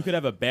should not. You could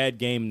have a bad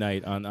game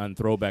night on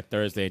Throwback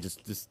Thursday.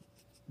 Just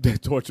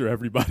torture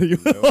everybody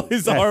with all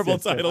these Yes, horrible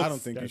yes, yes. titles. I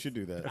don't think you should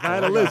do that. If I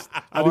had a list,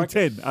 I'll do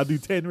 10. I'll do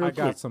 10 real I quick.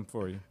 got some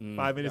for you.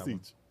 5 minutes got one.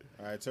 each.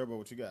 All right, Turbo,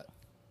 what you got?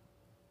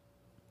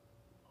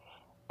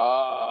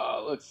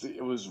 Let's see.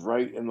 It was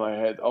right in my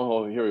head.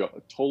 Oh, here we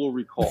go. Total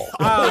Recall.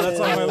 That's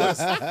on my list.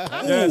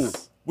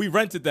 Yes. We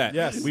rented that.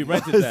 Yes. We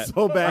rented that.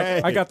 So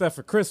bad. I got that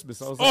for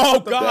Christmas. I was like, Oh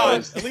what the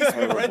God! That At least we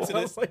terrible. rented I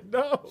it. was like,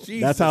 no.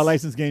 Jesus. That's how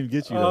licensed games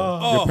get you, though.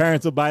 Oh. Your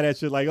parents will buy that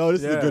shit like, oh, this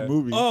is a Yeah. good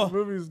movie. Oh. The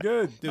movie was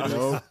good.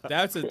 Dude,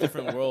 that's a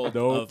different world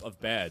Nope. of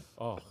bad.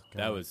 Oh, God.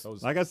 That was-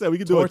 Like I said, we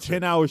could do Torture. a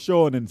 10-hour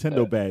show on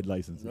Nintendo bad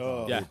licenses.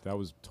 Oh, Yeah. That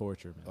was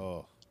torture, man.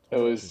 Oh, It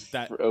was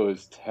That- it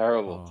was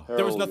terrible. Oh. Terrible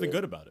There was nothing game.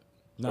 good about it.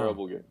 No.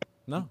 Terrible game.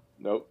 No.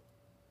 Nope.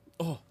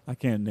 I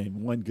can't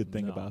name one good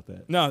thing No. about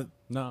that. No,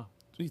 No.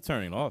 you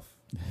turning it off.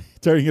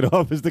 Turning it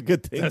off is the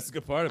good thing. That's the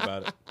good part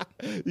about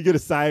it. You get a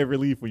sigh of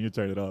relief when you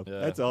turn it off. Yeah.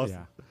 That's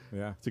awesome. Yeah.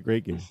 Yeah. It's a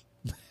great game.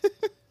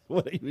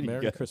 what do you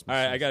Merry got? Christmas.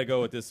 All right, I got to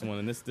go with this one,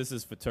 and this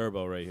is for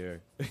Turbo right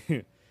here.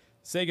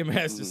 Sega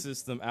Master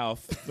System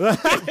Alf.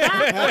 That's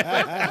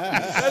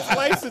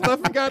license. I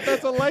forgot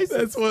that's a license.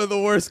 That's one of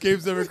the worst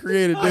games ever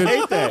created, dude. I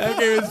hate that. That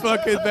game is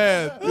fucking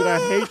bad. Dude, I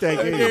hate that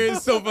That game game.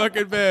 is so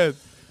fucking bad.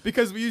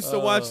 Because we used to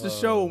watch the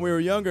show when we were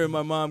younger, and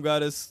my mom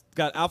got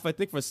Alf, I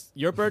think, for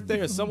your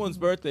birthday or someone's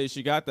birthday.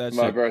 She got that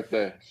My shit.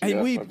 birthday. And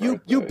Yeah, we my you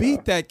birthday,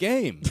 beat that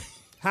game.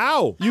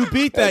 How? You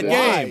beat that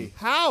Why? game.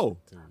 How?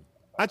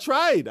 I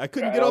tried. I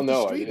couldn't I get off don't the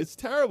know. street. It's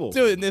terrible.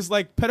 Dude, and there's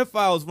like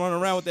pedophiles running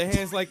around with their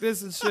hands like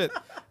this and shit.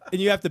 And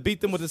you have to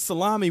beat them with a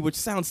salami, which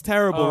sounds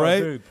terrible, Oh, right?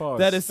 dude, pause.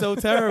 That is so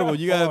terrible.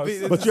 You gotta Pause.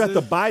 beat. But you have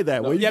to buy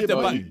that. Where you you have get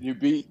to money?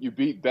 buy- You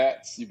beat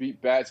bats. You beat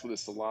bats with a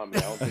salami.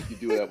 I don't think you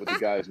do that with the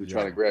guys who are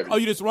trying to grab you. Oh,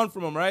 you just run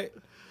from them, right?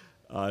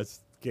 This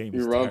game You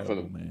is run for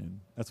terrible, them.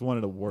 man. That's one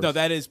of the worst. No,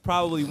 that is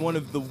probably one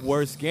of the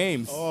worst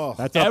games. oh,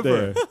 That's up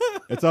ever. there.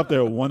 It's up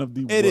there. One of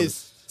the It worst.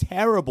 is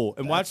terrible.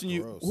 And watching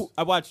you, gross.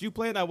 I watched you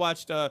play, and I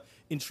watched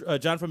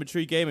John from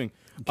Tree Gaming.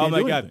 Oh Can't my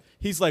do god, anything.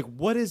 he's like,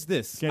 "What is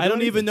this? Can't I do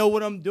don't even anything. know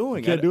what I'm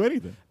doing. You can't do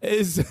anything.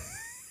 It's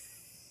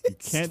You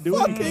can't do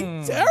fucking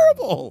anything.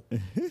 terrible.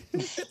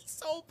 It's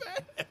so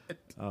bad.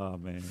 Oh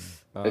man.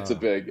 It's a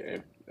bad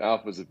game.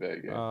 Alpha's a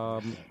bad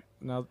game.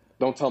 Now,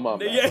 Don't tell mom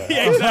that. Yeah,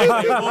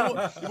 exactly.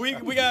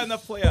 Well, we got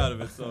enough play out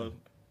of it, so.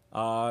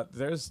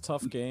 there's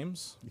tough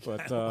games,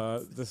 but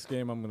this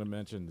game I'm going to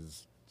mention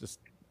is just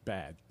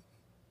bad.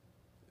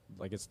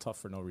 Like, it's tough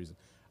for no reason.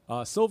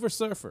 Silver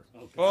Surfer.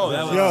 Oh,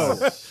 that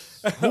was.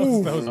 yo,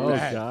 That was Oh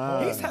bad.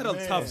 god. He's had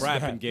a tough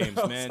rap in games,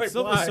 man. like,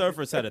 Silver why?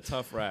 Surfer's had a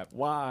tough rap.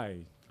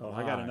 Why? Oh,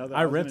 I got another.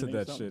 I was gonna rented name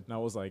that something. shit, and I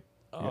was like,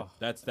 oh.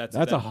 That's That's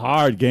a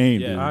hard game,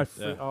 Yeah.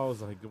 dude. I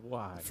was like,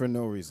 why? For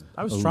no reason.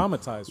 I was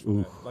traumatized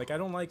from that. Like, I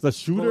don't like It's a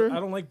shooter? I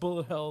don't like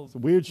bullet hell. It's a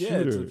weird Yeah,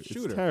 shooter. it's a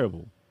shooter. It's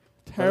terrible.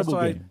 That's Terrible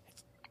why game.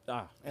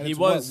 And He it's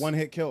was- one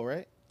hit kill,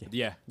 right?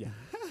 Yeah. Yeah.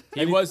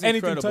 He was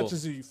anything incredible.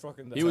 touches you, you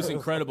fucking. He was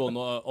incredible in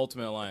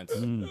Ultimate Alliance.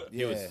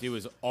 Yeah. He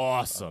was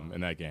awesome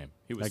in that game.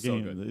 He was That so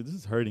game, good. this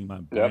is hurting my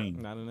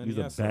brain. Not an These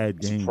NES. are bad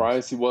games.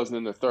 Surprised he wasn't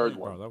in the third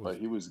Bro, one, that was-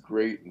 but he was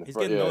great in the He's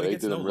first. getting Yeah, no- he they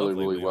gets did no him really, love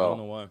really lately. I well. don't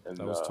know why. in,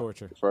 That was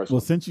torture. The first Well,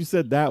 one. since you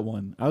said that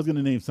one, I was going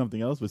to name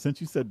something else, but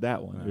since you said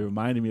that one, it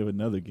reminded me of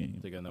another I game.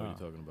 think I know what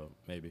you're talking about.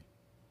 Maybe.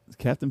 It's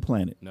Captain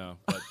Planet. No.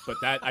 But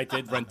that I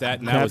did rent that,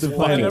 and that was Captain fucking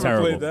Planet. I never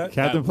terrible. played that.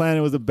 Captain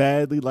Planet was a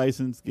badly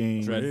licensed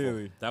game. Dreadful.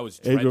 Really? That was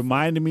It dreadful.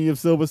 reminded me of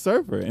Silver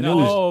Surfer, and No, it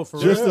was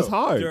for just real? as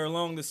hard. They're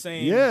along the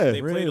same. Yeah.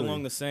 They played Really?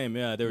 along the same.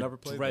 Yeah, they were Never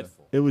played that.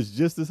 dreadful. It was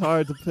just as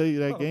hard to play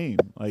that game.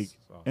 Like,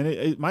 So- and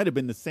it might have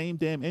been the same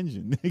damn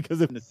engine because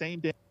of the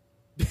same damn.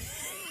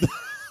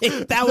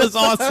 That was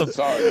awesome.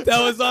 Sorry. That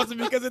was awesome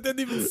because it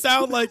didn't even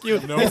sound like you.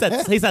 No. He's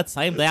that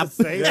same damn.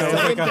 Yeah, it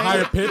was like a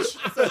higher pitch.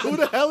 Who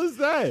the hell is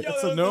that?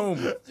 It's a gnome.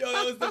 Yo,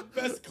 that was the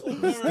best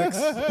clip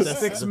ever.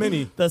 Sticks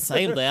Mini. The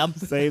same damn.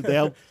 Same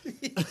damn,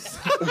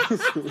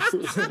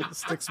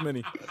 Sticks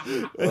Mini.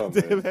 Oh,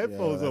 damn man.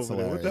 headphones Yeah, that's over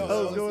there. What the hilarious.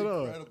 hell is going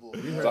on?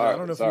 You heard Sorry, I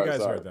don't know if sorry, you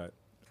guys sorry. heard that.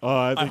 Oh,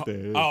 I I think they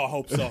is.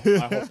 hope so. I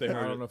hope they I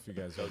heard don't it. know if you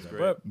guys heard that. great.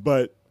 But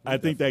But I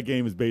think that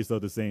game is based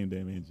off the same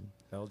damn engine.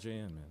 LJN,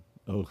 man.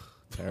 Oh,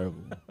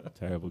 terrible,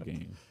 terrible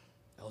game.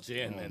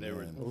 LJN, man, they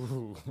were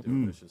Ooh.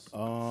 vicious.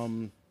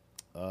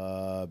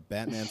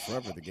 Batman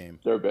Forever, the game.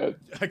 They're bad.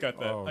 I got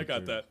that. Oh, I got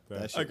dude, that.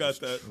 that I shit got was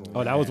that.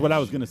 Oh, that was what I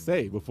was gonna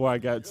say before I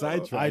got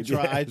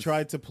sidetracked. I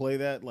tried to play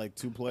that like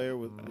 2-player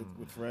with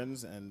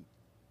friends and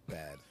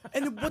bad.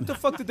 And what the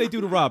fuck did they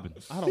do to Robin?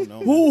 I don't know.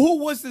 Who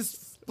was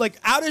this like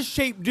out of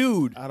shape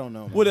dude I don't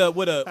know. Man. with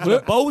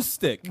a bow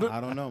stick? I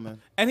don't know, man.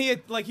 And he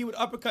had like he would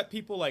uppercut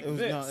people like It was-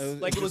 this, no, it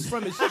was- like it was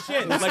from his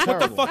chin. was Like what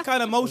the terrible. fuck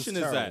kind of motion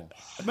is terrible. that?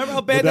 Remember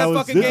how But bad that that was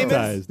fucking game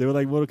digitized. is, They were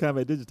like Mortal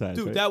Kombat digitized.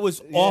 dude? right? That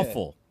was Yeah.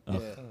 awful. Yeah.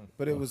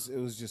 But it was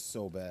just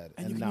so bad.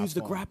 And you not can use the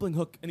fun. grappling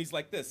hook, and he's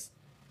like this.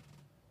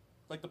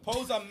 Like the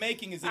pose I'm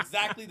making is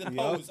exactly the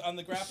pose on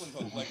the grappling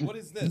hook. Like what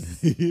is this?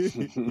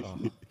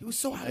 He was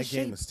so out That of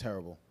game shape. was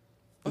terrible.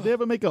 Did they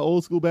ever make an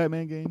old school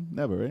Batman game?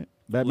 Never, right?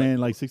 Batman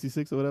like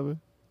 66 or whatever.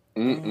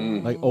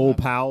 Mm-mm. Like old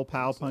Pow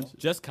Punch.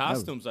 Just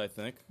costumes, I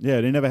think.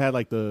 Yeah, they never had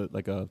like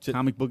a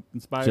comic book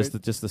inspired.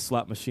 Just the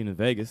slot machine in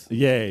Vegas.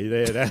 yeah,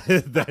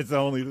 that's the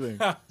only thing.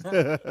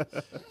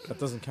 That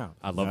doesn't count.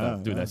 I love Nah,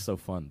 that, dude. nah. That's so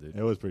fun, dude.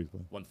 It was pretty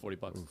fun.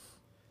 $140.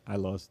 I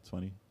lost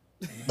 20.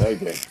 Very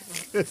good.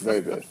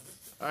 Very good.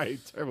 All right,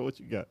 Trevor, what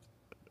you got?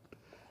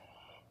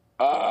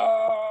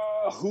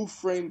 Who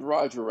Framed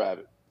Roger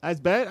Rabbit? That's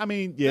bad. I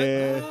mean,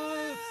 yeah.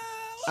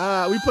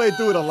 We played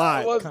through it a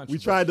lot. was- We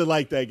tried to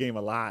like that game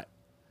a lot.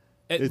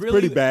 It It's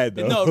pretty bad,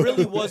 though. No, it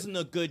really wasn't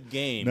a good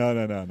game.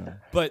 No.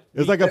 But It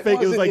was like a It fake.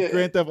 It was wasn't- like yeah.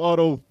 Grand Theft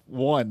Auto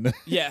 1,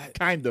 yeah,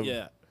 kind of,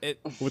 yeah. It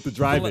with the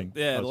driving.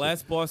 Yeah, Oh, the shit.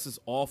 last boss is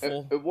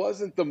awful. It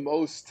wasn't the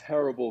most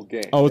terrible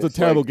game. Oh, it's a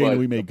terrible game but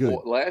we made the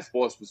good. Last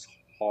boss was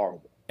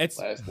horrible. It's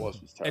Last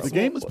boss was terrible. The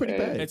game was pretty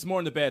And, bad. it's more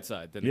on the bad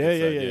side than the Yeah,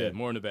 good yeah, side. yeah.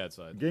 More on the bad The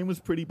side. game was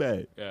pretty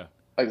bad. Yeah.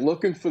 Like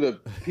looking for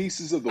the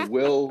pieces of the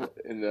will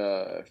in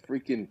the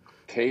freaking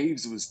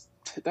caves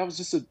that was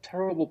just a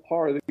terrible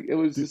part. It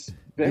was just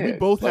bad. did we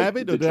both Like, have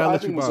it, or the did I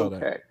let you driving was borrow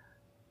that? okay.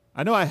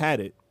 I know I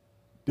had it.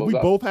 Did What we was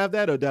that? both have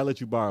that, or did I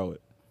let you borrow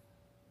it?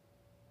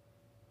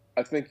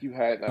 I think you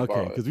had. And I Okay,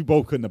 borrowed because it. we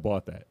both couldn't have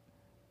bought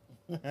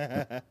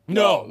that.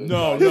 No,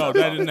 No, no,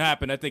 that didn't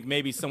happen. I think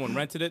maybe someone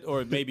rented it,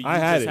 or maybe you I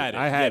had just it. had it.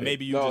 I had yeah, it.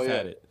 maybe you No, just yeah.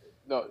 had it.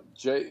 No,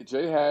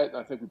 Jay had.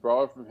 I think we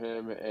borrowed from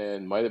him,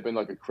 and might have been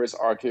like a Chris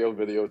RKO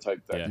video type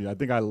thing. Yeah. Dude,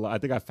 I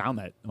think I found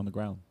that on the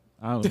ground.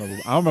 I don't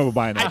remember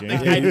buying that game.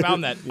 I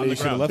found that Yeah, on you the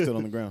should have ground. left it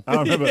on the ground. I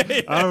don't remember.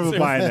 Yeah, I remember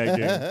buying that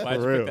game. Why'd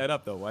for you real. pick that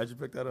up, though? Why'd you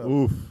pick that up?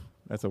 Oof,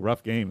 that's a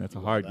rough game. That's a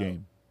hard out.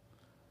 game.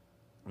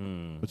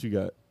 Hmm. What you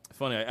got?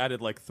 Funny, I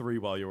added like 3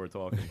 while you were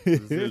talking.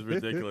 This is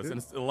ridiculous. And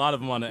it's a lot of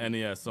them on the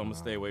NES, so I'm going to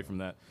stay away from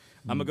that.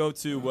 I'm going to go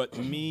to what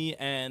me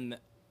and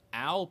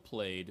Al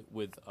played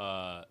with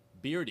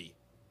Beardy.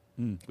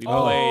 We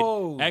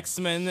Oh. played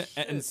X-Men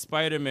and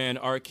Spider-Man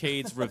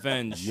Arcade's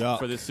Revenge Yuck.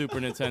 for the Super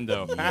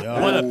Nintendo.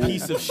 Yuck. What a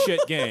piece of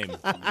shit game.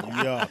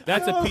 Yeah.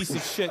 That's a piece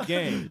of shit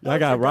game. I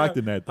got rocked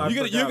in that. Thing.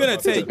 You're forgot gonna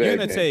about take that. you're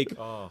gonna Bad take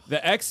Oh.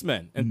 the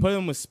X-Men and put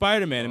them with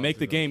Spider-Man and make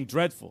the game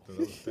dreadful.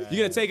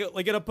 You're gonna take it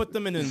like you're gonna put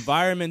them in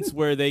environments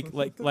where they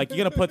like you're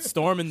gonna put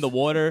Storm in the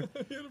water.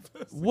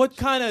 What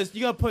kind of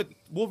you gonna put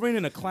Wolverine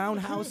in a clown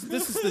house?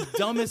 This is the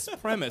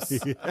dumbest premise.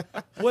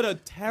 What a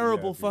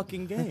terrible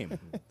fucking game.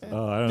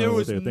 Oh, I don't There know what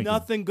was they were thinking.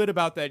 nothing good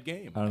about that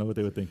game. I don't know what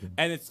they were thinking.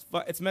 And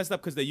it's messed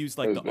up because they use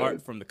like It the was art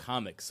bad. from the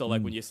comics. So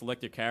like when you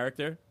select your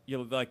character,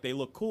 you like they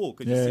look cool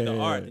because Yeah, you see the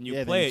yeah, art yeah. and you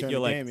Yeah, play then it. turn You're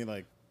the like, game, you're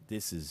like,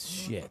 this is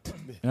shit.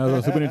 And I was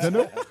on Super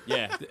Nintendo.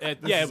 Yeah,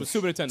 yeah, it was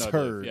Super Nintendo. I believe.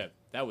 Turd. Yeah,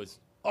 that was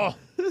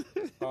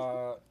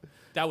Uh,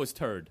 that was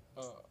turd.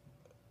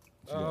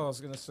 you I got?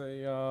 was gonna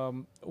say,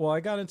 well, I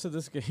got into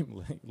this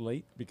game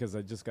late because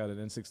I just got an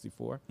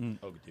N64.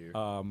 Oh dear.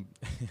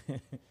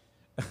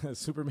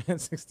 Superman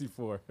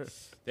 64.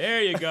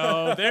 There you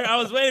go. There, I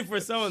was waiting for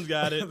someone's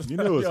got it. You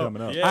knew it was Yo,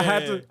 coming up. yeah. I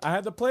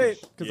had to play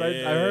it because I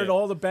heard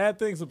all the bad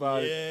things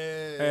about it.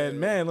 Yeah. And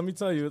man, let me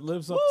tell you, it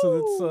lives up to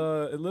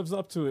its. It lives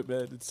up to it,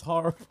 man. It's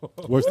horrible.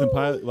 Worse than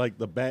pilot, like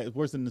the bad,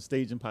 worse than the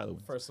stage and pilot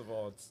ones. First of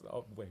all, it's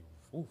wait.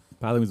 Oof.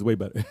 Pilot was way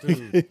better.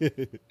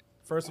 Dude.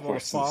 First of all, the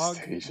Worse than fog,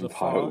 stage the and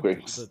pilot fog,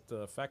 wings.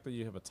 the fact that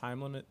you have a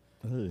time limit,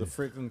 Ugh. the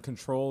freaking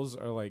controls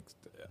are like,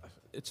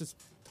 it's just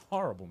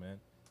horrible, man.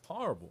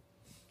 Horrible.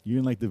 You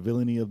didn't like the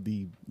villainy of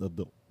the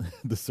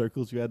the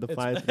circles you had to It's,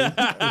 fly through.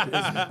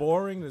 it's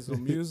boring. There's no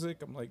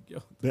music. I'm like, yo,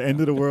 The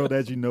end of the world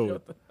as you know yo,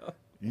 it.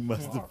 You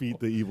must defeat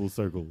the evil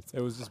circles. it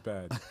was just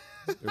bad.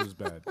 It was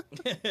bad.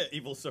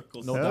 Evil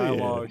circles. No Hell yeah.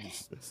 dialogue,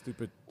 just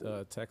stupid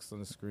text on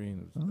the screen.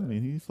 It I was bad.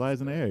 mean, he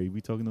flies in the air. He be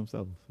talking to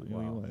himself. What do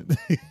you Wow. want?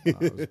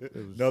 It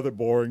was Another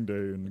boring day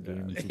in the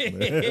game. of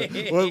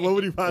Superman. what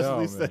would he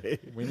possibly Yo, man. say?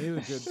 We needed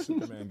a good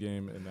Superman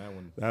game, and that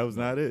one That was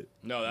not it.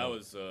 No, that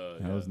was.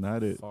 That was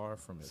not it. far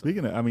from it.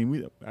 Speaking of, I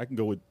mean, I can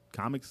go with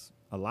comics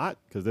a lot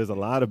because there's a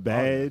lot of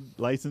bad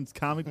licensed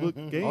comic book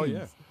games. Oh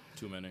yeah.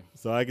 too many.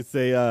 So I could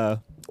say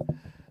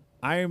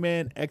Iron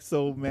Man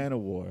Exo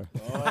Manowar.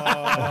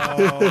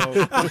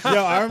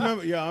 Yo, I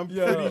remember. Yeah, I'm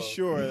Yo. pretty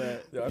sure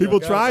that. Yeah, I People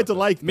forgot tried about to that.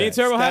 like Me and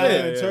that. Turbo had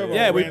Stallion it. and Turbo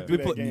Yeah, we ran through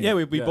that game.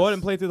 we Yes. bought it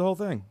and played through the whole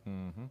thing.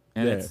 Mm-hmm.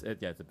 And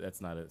Yeah. that's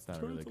not it. It's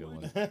not a really good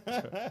one.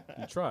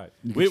 You tried.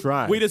 You We could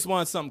try. we just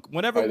want something.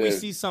 Whenever I we did.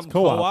 see something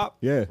co-op. co-op,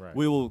 Yeah, Right.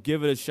 we will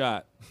give it a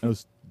shot. that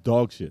was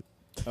dog shit.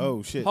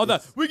 Oh shit! Hold on,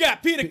 we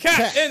got Peter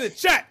Cap in the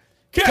chat.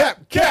 Cap.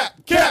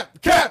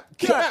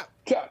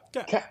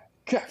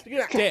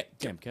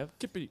 Damn, Kev.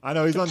 I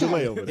know he's on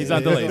delay over there. He's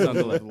on delay. He's on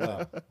delay.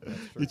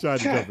 He tried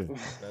to jump in.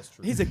 That's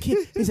true. He's a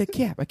kid. He's a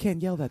cap. I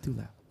can't yell that too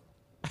loud.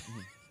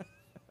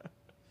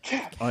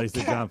 Oh, he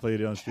said John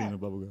played it on stream in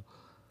Bubblegum.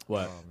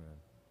 What? Oh, man.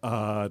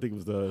 I think it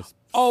was the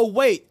Oh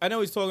wait, I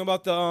know he's talking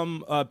about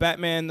the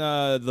Batman,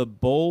 the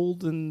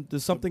Bold, and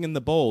there's something in the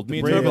Bold. Me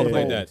and Brave Turbo and the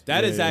played Bold. that.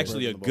 That Yeah, is yeah,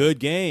 actually a Brave and the good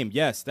game.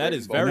 Yes, that Brave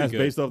is and the Bold. and very that's good.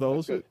 based off the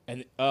old shit.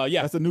 And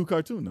yeah, That's a new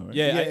cartoon, though, right?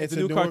 yeah, Yeah, it's it's a a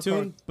new newer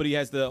cartoon, but he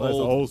has the that's the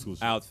old, old school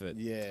shit. outfit.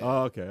 Yeah.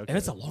 Oh, okay, okay. And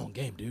it's a long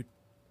game, dude.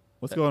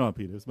 What's going on,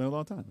 Peter? It's been a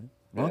long time, man.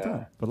 Long Yeah.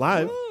 time for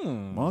live.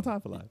 Long time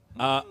for live.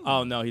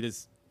 Oh no,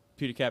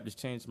 Peter Cap just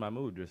changed my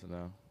mood just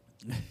now.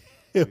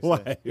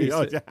 Why? He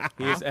Oh, said-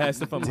 He just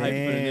asked if I'm hyped for the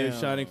new Damn.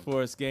 Shining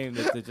Force game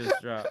that they just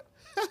dropped.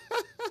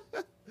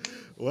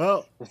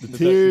 Well, the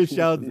tears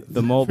shall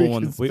The mobile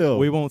one. freaking spill.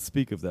 We won't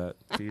speak of that,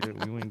 Peter. We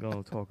ain't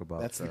gonna talk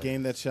about That's the that.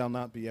 game that shall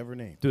not be ever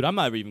named. Dude, I'm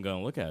not even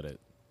gonna look at it.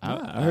 Nah,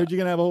 I heard you're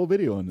gonna have a whole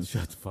video on this.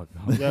 Shut the fuck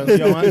up.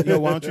 Yo,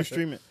 why don't you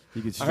stream it?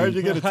 You can I heard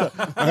you're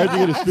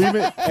gonna stream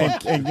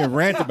it and you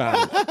rant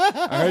about it.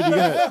 I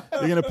heard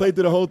you're gonna play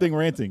through the whole thing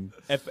ranting.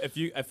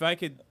 If I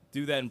could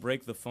do that and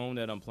break the phone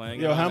that I'm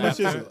playing. Yo, it how on much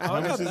is after- it? How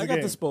much is I the got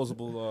game?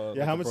 disposable.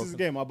 Yeah, how much is the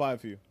game? I'll buy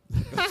it for you.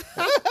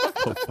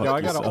 Yo,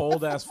 I got an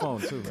old ass phone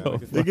too, man. I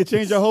could- They could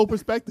change your whole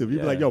perspective. You'd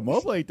be Yeah. like, "Yo,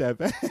 mobile ain't that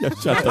bad."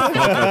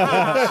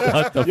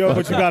 Yo,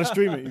 but you gotta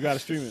stream it. You gotta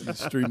stream it.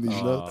 Stream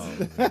these nuts.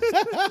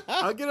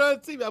 I'll get it on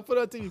TV. I'll put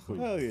it on TV for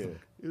you. Hell yeah.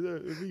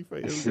 It'll be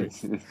great.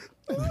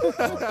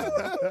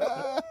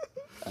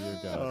 Dear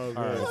God. Oh, All man.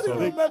 right, So so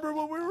they- Remember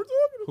what we were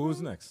talking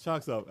who's next?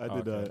 Chalk's up. I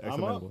did Okay. Exo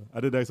I'm up. Manowar. I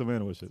did Exo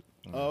Manowar shit.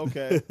 Oh,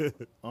 okay.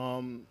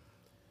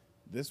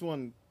 This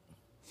one,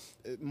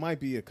 it might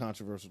be a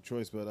controversial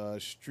choice, but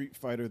Street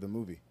Fighter the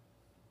movie.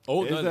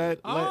 Oh, Is no, that?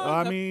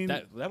 I mean,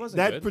 that wasn't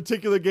that good.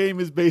 particular game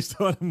is based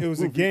on. It was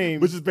a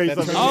game which is based that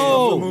on turned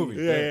Oh! into a movie.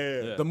 Yeah,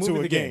 yeah, Yeah. The movie, To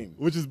the a game. game.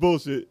 Which is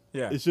bullshit.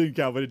 Yeah. It shouldn't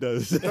count, but it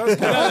does. It does, No, it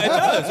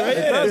does, right?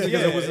 It does Yeah, because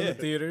yeah, it was in yeah. the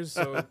theaters.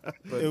 So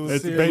but It was-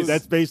 That's, it was-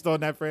 that's based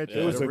on that franchise.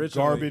 It was a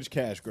originally- garbage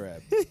cash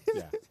grab.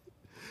 yeah.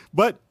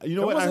 But you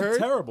know It what I wasn't heard?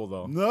 terrible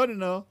though. No. wasn't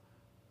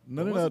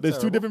There's two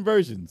terrible. different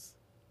versions.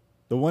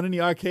 The one in the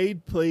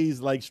arcade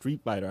plays like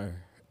Street Fighter.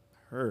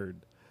 I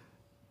heard.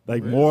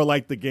 Like more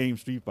like the game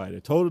Street Fighter.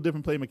 Total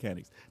different play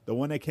mechanics. The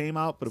one that came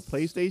out for the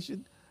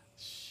PlayStation,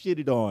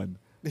 shitted on.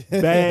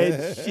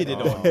 Bad Shitted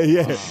on.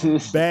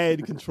 yeah.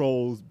 Bad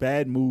controls,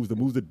 bad moves. The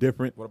moves are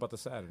different. What about the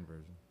Saturn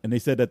version? And they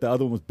said that the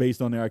other one was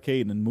based on the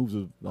arcade and the moves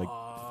were like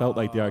felt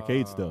like the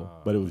arcade still,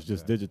 but it was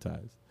just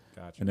digitized.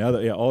 Gotcha. And the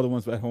other, all the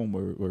ones at home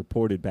were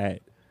ported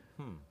bad.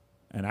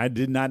 And I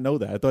did not know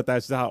that. I thought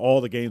that's how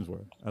all the games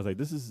were. I was like,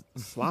 this is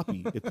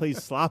sloppy. It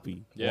plays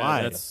sloppy. Yeah,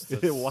 Why? that's-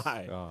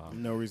 Why?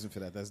 No reason for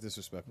that. That's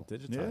disrespectful. Yeah,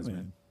 Digitized, man.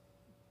 man.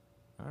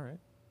 All right.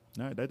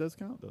 All right, that does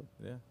count though.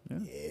 Yeah.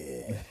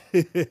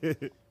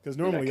 Because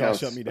normally That y'all counts.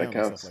 shut me That down and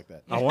counts. stuff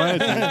like that. I wanted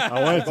to. It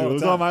All the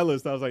was time. on my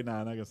list. I was like, nah,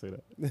 I'm not gonna say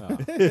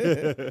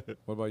that.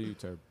 What about you,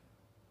 Turb?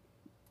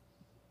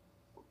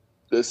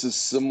 This is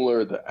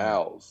similar to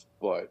Al's,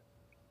 but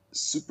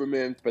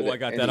Superman for Oh, the I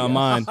got NES. that on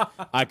mine.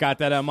 I got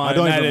that on mine. I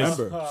don't and even that is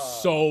remember.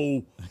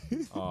 so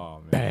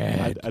Oh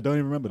man. I don't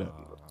even remember that.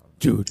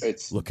 Dude,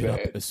 It's look it up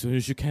bad. as soon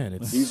as you can.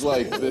 It's He's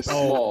like this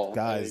small,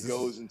 guys, and he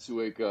goes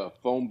into like a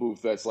phone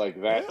booth that's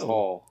like that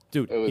tall.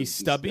 dude, It was he's just-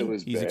 stubby. it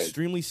was He's bad.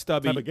 extremely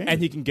stubby, Type of game and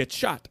is he it? can get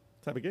shot.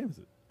 What type of game is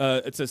it?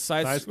 It's a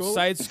side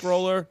Side-scroller?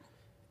 scroller,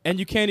 and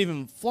you can't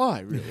even fly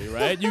really,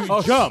 right? You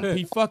Oh, jump. shit.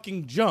 He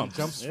fucking jumps.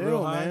 Jumps Ew,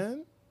 real high.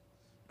 man.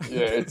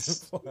 Yeah,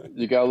 it's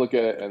you gotta look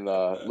at it and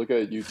look at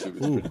it YouTube.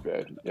 It's pretty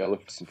bad. Yeah,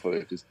 look for some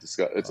footage.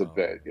 It's a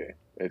bad game.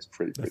 It's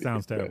pretty. That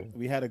sounds bad. terrible.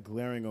 We had a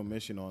glaring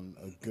omission on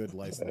a good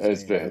licensed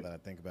It's game. Now bad. that I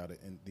think about it,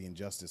 in the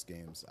Injustice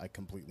games, I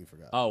completely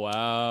forgot. Oh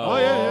wow. Oh,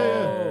 yeah.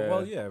 Oh,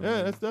 well, yeah.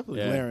 Yeah, that's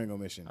definitely. Yeah. Glaring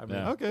omission. I mean,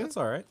 Yeah. Okay. That's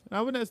all right.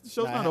 Now, when the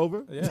show's Nah, not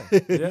over, Yeah. you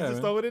Yeah, just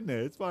man. throw it in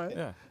there. It's fine.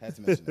 Yeah. Had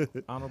to mention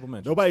that. Honorable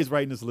mention. Nobody's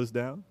writing this list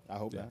down. I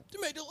hope Yeah. not.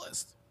 You made the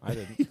list. I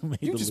didn't. You made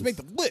You the just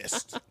list. make the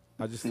list.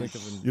 I just think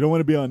of You don't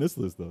want to be on this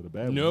list though. The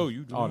bad No, one.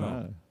 you do Oh,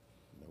 not. no.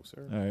 No,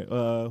 sir.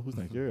 All right. Who's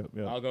next? You're up.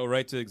 Yeah. I'll go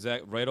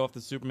right off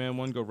the Superman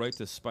one. Go right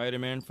to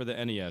Spider-Man for the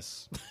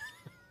NES. Damn.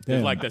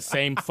 They're like the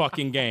same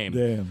fucking game.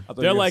 Damn. I thought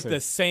you They're were like gonna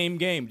the same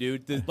game,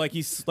 dude. Like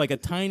he's like a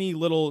tiny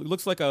little.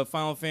 Looks like a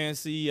Final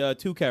Fantasy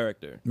 2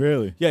 character.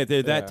 Really? Yeah,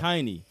 they're that Yeah.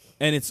 tiny,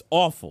 and it's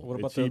awful. What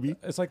about chibi?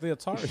 It's like the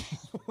Atari.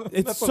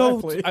 It's That's what so.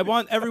 I played. I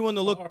want everyone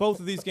to look both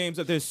of these games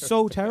up. They're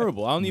so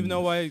terrible. I don't even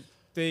know why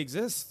they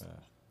exist.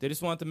 They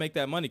just want to make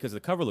that money because the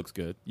cover looks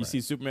good. You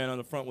see Superman on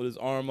the front with his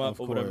arm up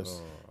Of or whatever. course.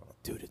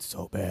 Dude, it's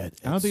so bad.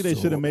 I don't think they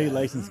It's should have so made bad.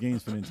 licensed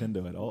games for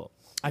Nintendo at all.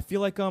 I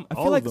feel like All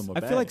feel of like them are I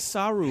feel like bad.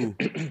 Saru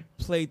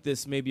played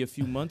this maybe a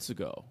few months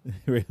ago.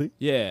 Really?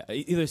 Yeah,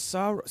 either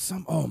Saru,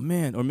 oh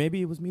man, or maybe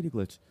it was Media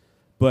Glitch.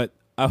 But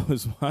I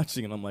was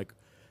watching and I'm like,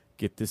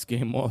 get this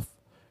game off.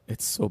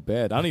 It's so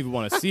bad. I don't even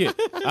want to see it.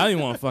 I don't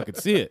even want to fucking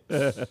see it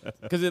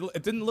because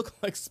it didn't look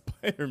like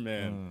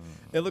Spider-Man.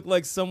 It looked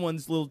like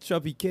someone's little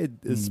chubby kid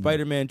is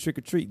Spider-Man trick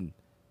or treating.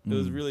 It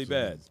was really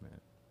bad.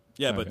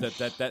 Yeah, but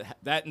Okay.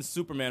 that and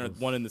Superman are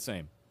one and the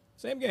same.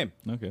 Same game.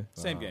 Okay.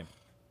 Same game.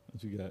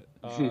 What you got?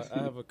 I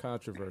have a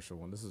controversial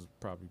one. This is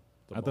probably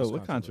the I most thought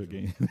what Contra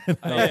controversial. game?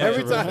 Yeah,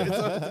 Every Contra- time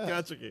it's a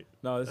Contra game.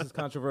 No, this is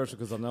controversial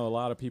because I know a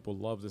lot of people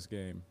love this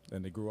game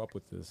and they grew up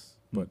with this,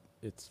 but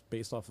it's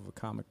based off of a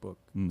comic book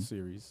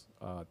series,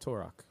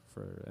 Turok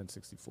for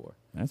N64.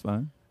 That's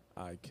fine.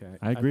 I can't.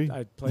 I agree.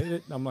 I played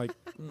it. And I'm like,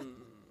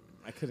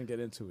 I couldn't get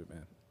into it,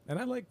 man. And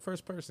I like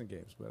first-person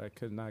games, but I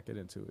could not get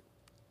into it.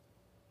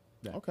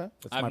 Yeah. Okay.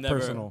 That's my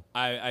personal.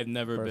 I've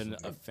never been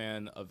personal. a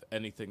fan of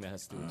anything that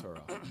has to do with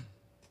Turok.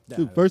 Yeah,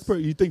 Dude, it's-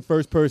 you think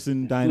first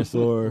person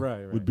dinosaur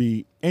Right, right. would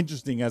be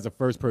interesting as a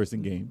first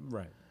person game?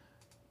 Right.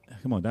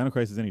 Come on, Dino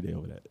Crisis any day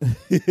over that.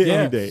 Yeah.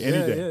 any day, any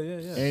Yeah,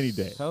 day, yeah. any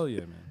day. Hell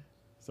yeah, man.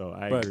 So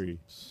I But- agree.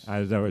 I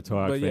was never a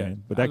Turok but yeah,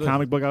 fan, but I that live-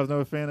 comic book I was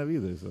never a fan of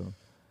either. So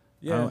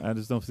Yeah, I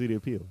just don't see the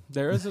appeal.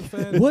 there is a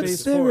fan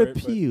base for it.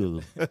 but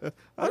appeal?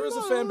 There is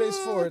a fan base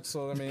for it,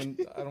 so I mean,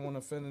 I don't want to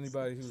offend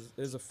anybody who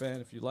is a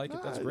fan. If you like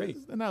it, that's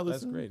great. They're not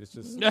That's listening. great. It's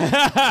just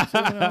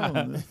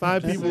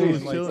Five people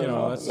who's like, chilling. you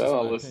know, that's just They're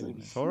not my listening.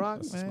 opinion. Turok,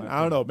 That's just man. my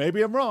I don't know.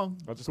 Maybe I'm wrong.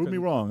 I just Prove me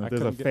couldn't- wrong. I If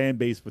there's a couldn't get- fan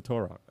base for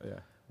Turok, Yeah.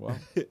 Well,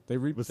 they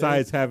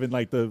besides having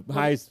like the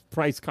highest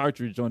price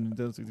cartridge on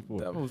Nintendo 64.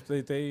 that was they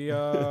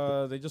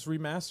just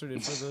remastered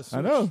it for the Switch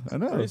I know.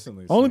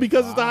 recently. Only so-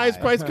 because it's the highest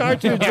price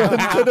cartridge on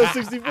Nintendo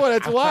 64.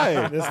 That's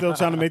why They're still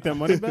trying to make their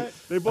money back.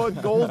 they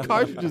bought gold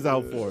cartridges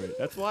out for it.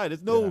 That's why.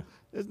 There's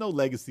no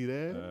legacy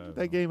there. Get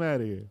that game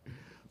out of here.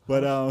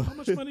 But how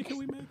much money can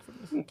we make from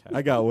this?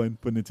 I got one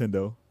for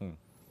Nintendo.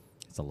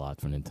 It's a lot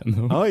for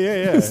Nintendo. Oh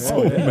yeah.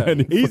 So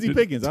many. Easy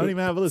pickings. I don't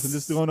even have a list. I'm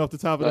just going off the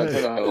top of the That's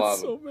head. not a lot of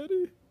So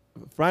many.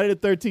 Friday the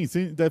 13th.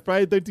 See, that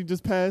Friday the 13th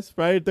just passed.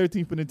 Friday the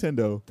 13th for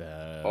Nintendo.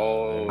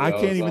 Oh, I that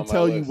can't was even on my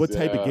tell you list. what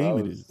type of Yeah, game I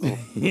it was-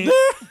 is.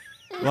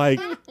 Like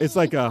it's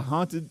like a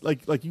haunted,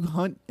 like you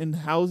hunt in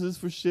houses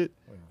for shit,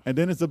 and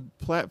then it's a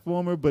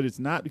platformer, but it's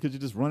not because you're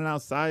just running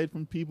outside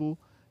from people,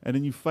 and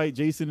then you fight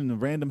Jason in a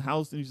random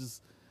house, and he's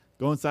just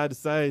going side to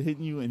side,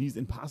 hitting you, and he's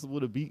impossible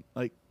to beat.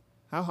 Like,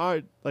 how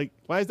hard? Like,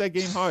 why is that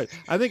game hard?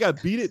 I think I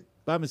beat it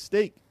by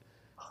mistake.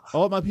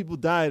 All my people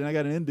died, and I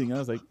got an ending. I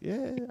was like,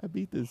 yeah, I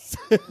beat this.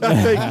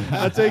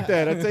 I take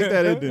that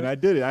ending. I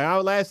did it. I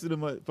outlasted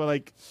him for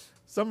like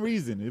some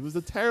reason. It was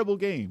a terrible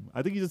game.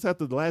 I think you just have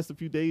to last a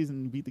few days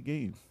and beat the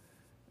game.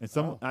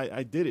 And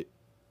I did it.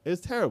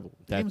 It's terrible.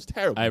 The game's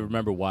terrible. I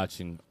remember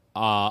watching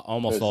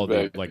almost It's all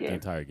the bad, the yeah.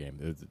 entire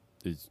game.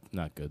 It's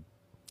not good.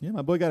 Yeah,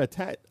 my boy got a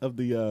tat of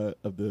the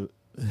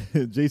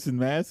Jason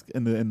mask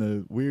and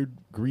the weird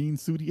green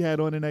suit he had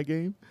on in that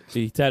game,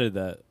 He tatted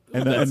that.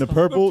 and the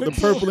purple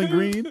and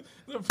green,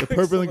 the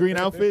purple and green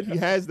outfit. He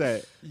has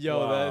that, Yo,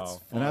 Wow. that's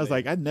and I was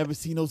like, I'd never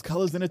seen those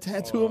colors in a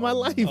tattoo in my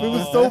life. It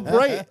was so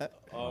bright.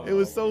 It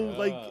was so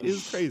like it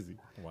was crazy.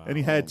 Wow. And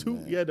he had two.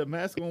 He had a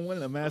mask on one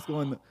and a mask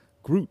on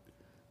Groot.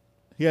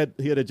 He had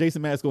a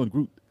Jason mask on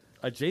Groot.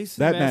 a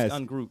Jason That mask mask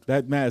on Groot.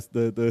 That mask,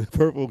 the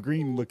purple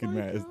green looking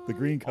mask, the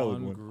green colored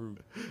on one Groot.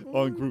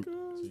 on Groot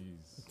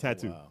Jeez.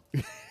 tattoo. I-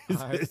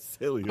 It's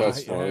silly. That's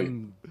I funny.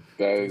 am-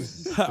 That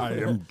is I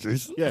am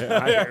Jason. Yeah.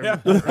 I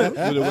am.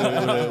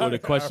 with a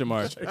question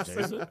mark.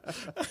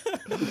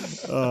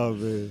 Oh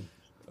man.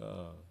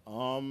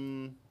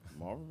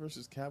 Marvel vs.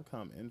 versus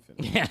Capcom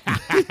Infinite.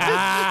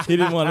 He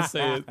didn't want to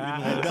say it. He didn't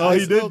wanna- Oh, he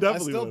did still,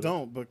 definitely I still wanna.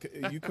 don't,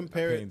 but you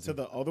compare it Pains to him.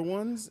 the other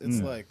ones,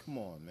 it's like, come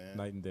on, man.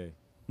 Night and day.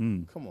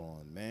 Come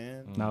on,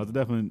 man. Now it's a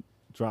definite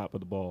drop of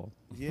the ball.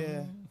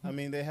 Yeah, I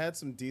mean they had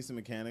some decent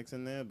mechanics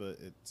in there, but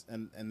it's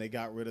and they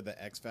got rid of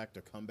the X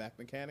Factor comeback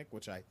mechanic,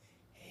 which I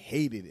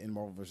hated in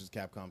Marvel vs.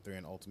 Capcom 3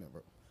 and Ultimate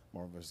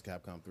Marvel vs.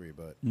 Capcom 3.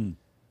 But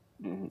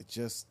it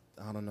just,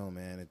 I don't know,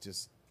 man. It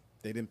just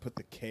they didn't put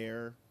the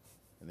care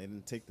and they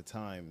didn't take the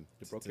time.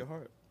 It broke your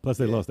heart. Plus,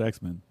 they Yeah. lost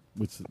X-Men,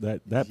 which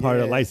that part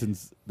of the Yeah.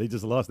 license, they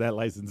just lost that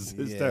license.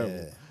 It's Yeah.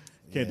 terrible.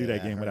 Can't do Yeah,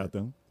 that I game without heard.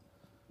 them.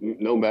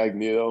 No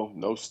Magneto,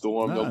 no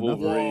Storm, Nah, no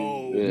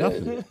Wolverine. Yeah.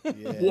 Nothing.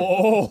 Yeah.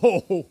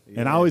 Whoa!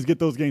 And I always get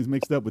those games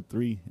mixed up with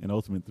 3 and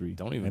Ultimate 3.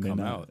 Don't even and they're come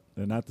not, out.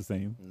 They're not the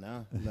same.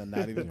 No,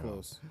 not even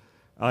close.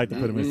 I like to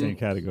put them in the same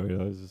category,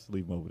 though. Just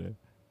leave them over there.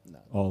 No,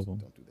 All of them.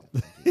 Don't do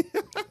that. Don't do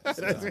that.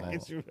 That's what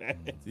gets you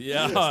mad.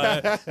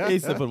 Yeah, he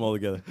used to put them all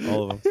together,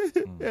 all of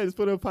them. Yeah, just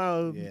put a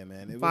pile, Yeah,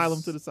 man. It file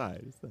was- them to the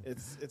side.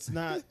 It's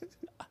not.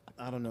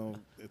 I don't know.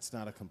 It's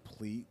not a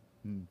complete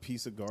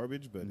piece of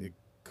garbage, but it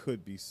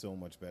could be so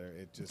much better.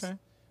 It just Okay.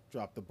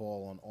 dropped the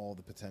ball on all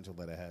the potential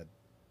that it had.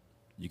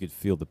 You could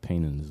feel the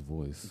pain in his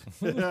voice.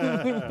 He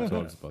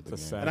talks about the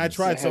It's game. sad. And I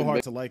tried so Had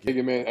hard to like it.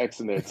 Mega Man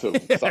X in there too.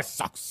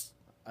 Sucks.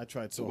 I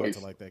tried so hard to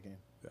like that game.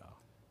 Yeah.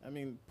 I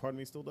mean, part of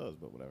me still does,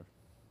 but whatever.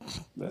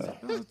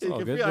 It's all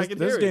can good. feel- I There's, can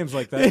there's hear it. games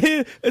like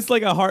that. It's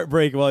like a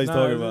heartbreak while he's Nah,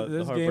 talking about.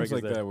 there's the games heartbreak like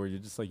is there. that where you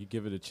just like you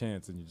give it a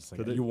chance and you just like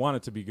So they- you want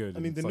it to be good. I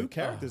mean, and the it's new like,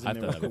 characters I've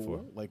in there done were that cool.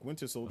 before. Like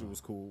Winter Soldier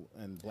was cool,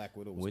 and Black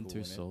Widow was Winter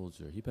cool.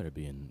 Soldier. He better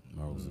be in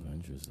Marvel's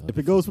Avengers. If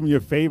it goes from your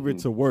favorite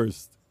to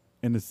worst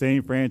in the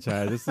same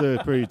franchise,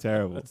 it's pretty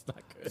terrible. That's not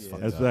good.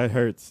 Yeah. That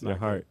hurts your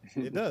heart.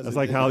 It does. That's It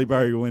like did. Halle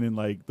Berry winning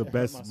like the It hurt my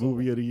best soul.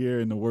 movie of the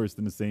year and the worst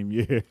in the same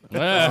year. It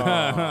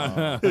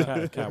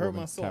hurt Catwoman.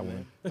 my soul,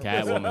 man.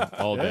 Catwoman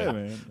all day. Yeah,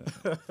 man.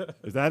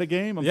 Is that a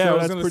game? I'm Yeah, I sure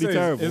was that's gonna pretty say,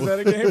 terrible. is that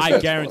a game? I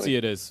guarantee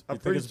it is. I'm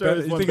think pretty it's sure better-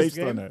 there's you one think it's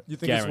based on that. You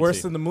think it's Guarantee.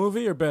 worse than the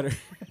movie or better?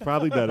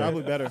 Probably better.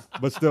 Probably better.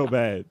 But still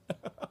bad.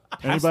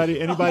 Anybody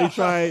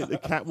try the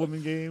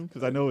Catwoman game?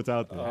 Because I know it's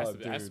out there. It has, Oh, to,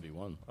 it has to dude. be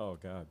one. Oh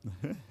God,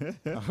 I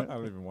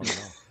don't even want to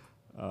know.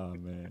 Oh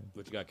man.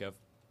 What you got, Kev?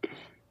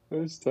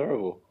 It's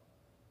terrible.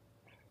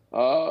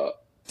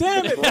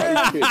 Damn it!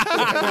 Karate Kid.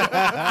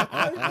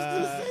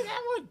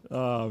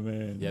 Oh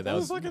man. Yeah, That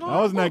was fucking That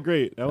wasn't that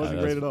great. That Nah, wasn't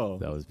that great was- at all.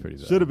 That was pretty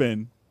bad. Should have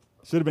been.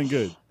 Should have been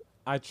good.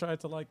 I tried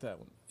to like that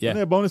one. Yeah. Isn't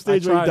there a bonus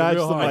stage where you tried dodge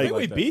real some hard. I like? think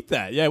we that. beat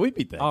that. Yeah, we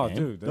beat that. Oh, game.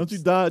 dude, Don't you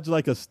that's- dodge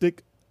like a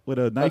stick with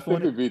a I knife think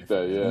on we it? beat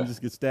that, And yeah. you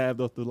just get stabbed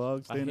off the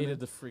log. I standing hated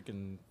there? the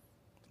freaking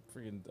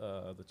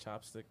the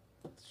chopstick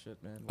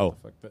shit, man. Oh, What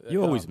the fuck? But,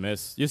 You always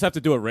miss. You just have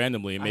to do it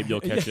randomly, and maybe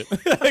you'll catch it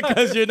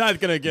because you're not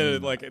gonna get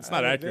it. Like it's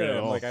not accurate at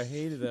all. Like I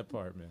hated that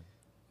part, man.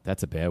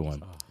 That's a bad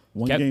one.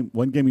 One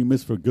Kev- game we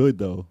missed for good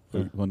though.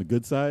 On the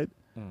good side,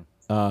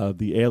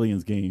 the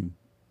Aliens game,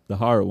 the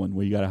horror one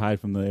where you got to hide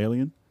from the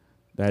alien.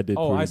 That did.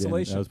 Oh, pretty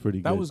Isolation. That was pretty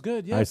good. That was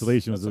good. Yes.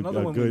 Isolation was That's a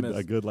another one we good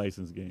missed.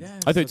 license game. Yes, I thought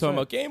you were that's talking right.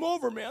 about Game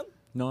Over, man.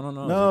 No.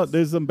 No,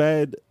 there's some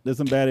bad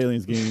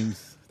Aliens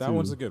games. that too,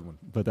 one's a good one.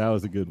 But that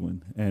was a good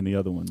one, and the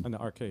other one In the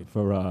arcade.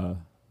 for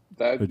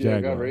That the yeah,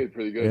 Jaguar. got rated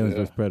pretty good. Aliens Yeah.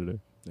 vs Predator.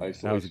 That was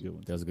a Isolation. good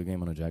one. That was a good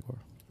game on a Jaguar.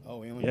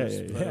 Oh, Alien Yeah, vs.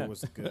 yeah, Predator yeah.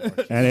 was a good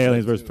arcade. And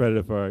Aliens vs too.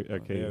 Predator for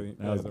arcade. Alien-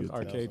 that was yeah, good. the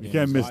arcade You games.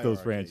 can't miss Fire those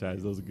arcade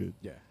franchises. games. Those are good.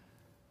 Yeah.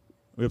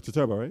 We up to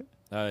Turbo, right?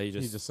 He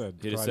just said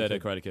he just Karate said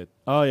Kid. Karate Kid.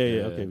 Oh yeah, yeah.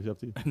 Yeah. Okay, we up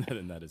to you.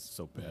 And that is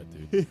so bad,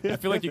 dude. I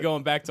feel like you're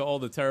going back to all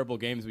the terrible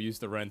games we used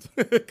to rent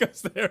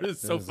because there is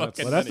so Yes, that's-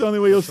 fucking. Well, that's the many. only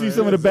way you'll see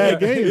some of the bad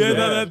games. Yeah,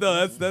 man.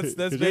 no, that's 'Cause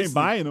you ain't basically-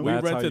 buying them. We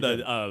That's how rented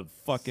you a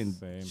fucking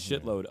Same here.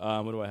 shitload.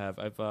 What do I have?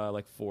 I have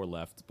like 4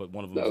 left, but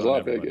one of them That is was a on lot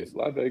of bad everybody's. games. A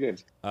lot of bad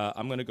games.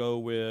 I'm gonna go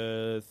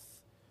with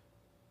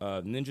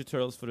Ninja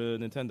Turtles for the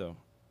Nintendo.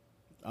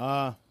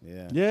 Yeah.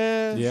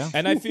 Yeah. Yeah.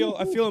 And I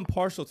feel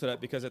impartial to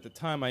that because at the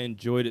time I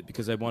enjoyed it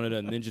because I wanted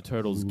a Ninja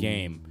Turtles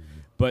game.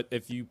 But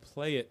if you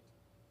play it,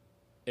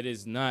 it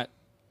is not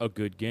a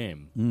good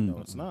game. No,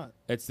 it's not.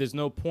 There's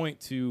no point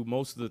to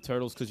most of the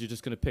turtles because you're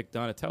just going to pick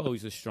Donatello.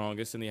 He's the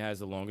strongest and he has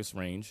the longest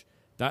range.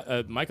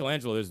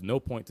 Michelangelo, there's no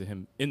point to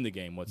him in the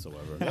game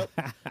whatsoever.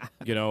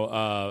 You know,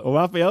 Well,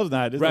 Raphael's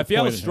not. There's no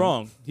Raphael point is in him.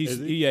 strong. Is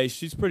he? Yeah,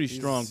 she's pretty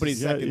strong, but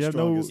he's Yeah, Second you have no-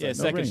 strongest. yeah, no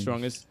second range.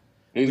 strongest.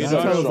 He's Yeah, not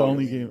Donatello's the strong.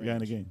 only guy in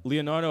the game.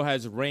 Leonardo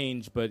has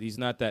range, but he's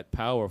not that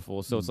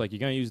powerful. So it's like you're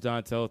going to use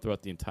Donatello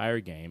throughout the entire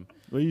game.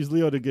 We use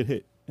Leo to get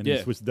hit, and Yeah.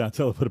 then switch to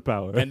Donatello for the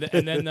power. And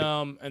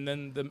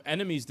then the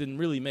enemies didn't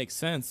really make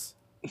sense.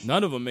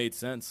 None of them made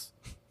sense.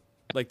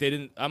 Like they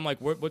didn't. I'm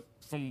like, what?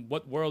 From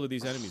what world are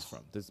these enemies from?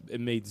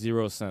 It made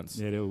 0 sense.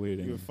 yeah, they were weird.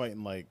 You were Anyway.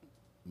 fighting like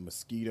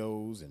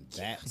mosquitoes and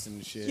bats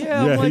and shit.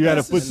 Yeah. Yeah, I'm like, you had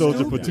a this foot is soldier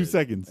for stupid. 2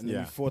 seconds. And then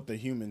Yeah. you fought the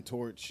Human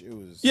Torch. It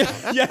was Yeah.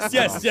 Yes.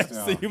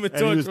 The Human And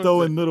he Torch was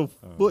throwing little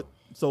foot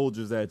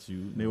soldiers at you.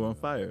 And they were on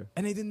fire.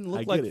 and they didn't I look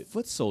get like it.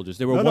 foot soldiers.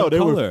 They were No, one they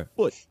color. were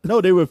foot. No,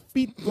 they were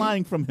feet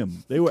flying from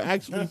him. They were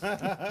actually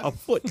a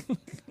foot.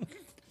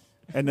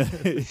 and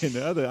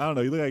the other, I don't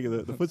know. You look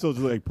like the foot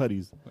soldiers look like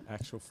putties.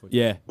 Actual foot.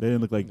 Yeah. They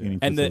didn't look like any.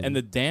 And foot the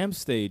soldiers. dam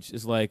stage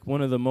is like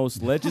one of the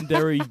most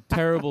legendary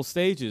terrible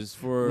stages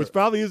for which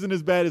probably isn't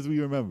as bad as we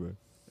remember.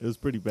 It was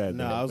pretty bad.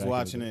 No, back- I was back in the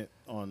watching day. it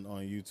on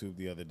YouTube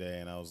the other day,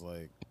 and I was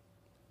like,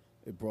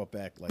 it brought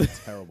back like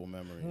terrible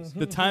memories.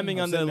 the timing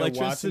I'm on the sitting there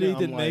watching electricity it, I'm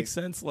didn't make like-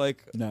 sense.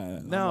 Like Nah,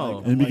 no,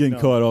 like, and me like, getting no.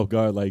 caught off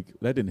guard like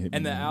that didn't hit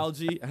and me. the man.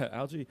 algae, the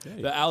algae,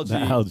 The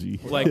algae.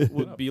 like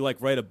would be like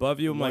right above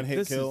you. I'm One like, hit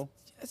this kill,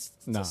 is it's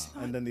Nah. just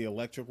not- and then the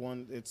electric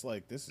one. It's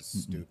like this is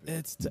stupid.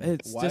 it's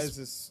why just is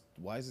this?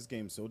 Why is this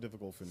game so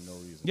difficult for no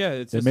reason? yeah.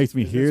 It's It just makes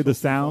me is this hear the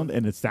supposed to be sound, fun?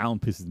 and the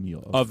sound pisses me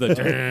off. of the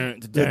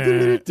and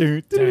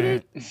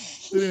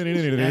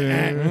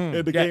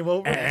the game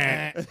over.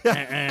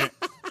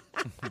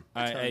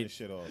 Turn this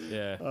shit off.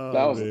 yeah. Oh,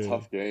 That was man. a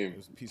tough game. It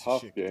was a piece of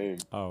Tough shit. game.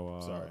 Oh,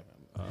 Sorry.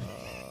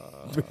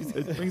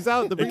 It brings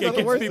out the It brings out the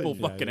gets worst. people in-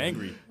 fucking yeah.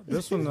 angry.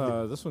 This one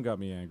got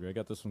me angry. I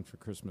got this one for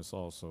Christmas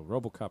also.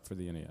 RoboCop for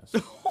the NES.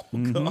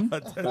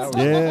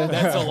 Yeah,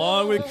 That's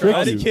along with Trick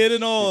Karate you. Kid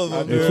and all of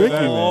them. They trick you,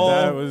 man. Oh,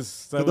 That was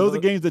so those are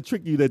games that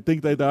trick you that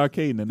think that the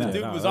arcade and the that.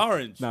 dude was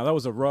orange. Now that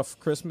was a rough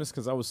Christmas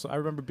because I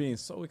remember being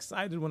so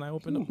excited when I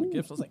opened up my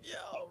gift. I was like, "Yo,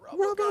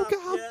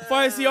 RoboCop!"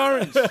 Why is he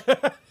orange?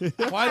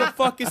 Why the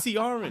fuck is he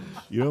orange?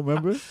 You don't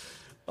remember?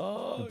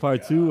 Oh,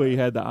 Part 2 where you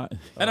had the.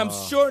 and I'm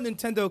sure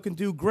Nintendo can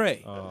do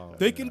gray. Oh,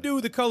 They can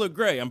do the color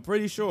gray. I'm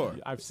pretty sure.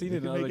 I've seen You it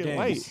in can other make it games.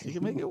 white. You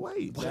can make it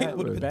white. White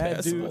would've been Bad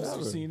best. dudes, Whatever.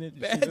 you've seen it.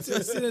 Bad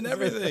sin and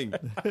everything.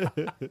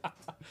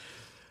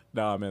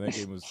 Nah, man, that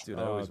game was. Dude,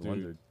 I always dude,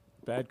 wondered.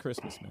 Bad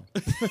Christmas, man.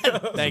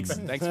 Thanks,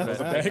 for Bad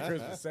that.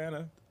 Christmas,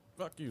 Santa.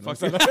 Fuck you. Fuck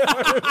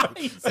Fuck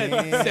you. He said,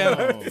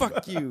 Damn.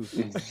 fuck you.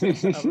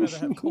 I'd rather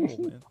have coal,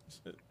 man.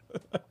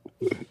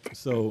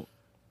 So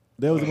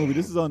there was a movie.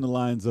 This is on the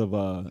lines of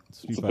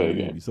Street It's a Fighter bad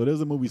game. movie. So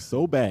there's a movie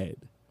so bad,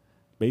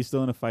 based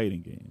on a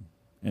fighting game,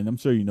 and I'm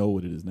sure you know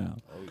what it is now.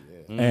 Oh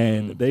yeah.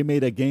 And they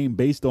made a game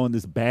based on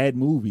this bad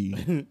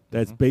movie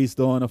that's based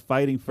on a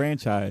fighting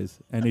franchise,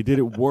 and they did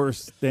it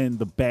worse than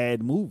the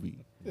bad movie.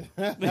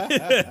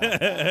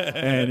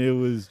 And it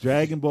was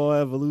Dragon Ball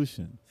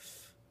Evolution,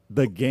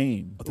 the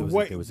game.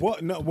 Wait,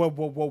 what? No, whoa.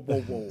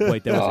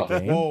 Wait, there was a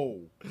game? Whoa,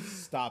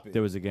 stop it.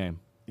 There was a game.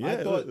 I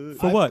thought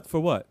For what? For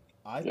what?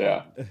 I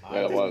Yeah. thought- Yeah,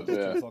 it was, thought you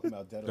yeah. were talking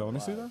about Dead or Go on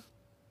and see Alive.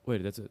 that.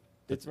 Wait, that's it.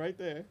 It's right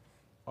there.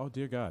 Oh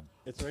dear God.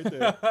 It's right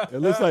there. it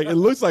looks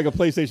like a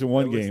PlayStation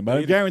 1 looks game, but I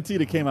dated. guarantee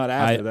it came out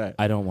after that.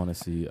 I don't want to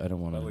see. I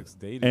don't want That to. looks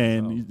dated.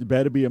 And as it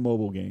better be a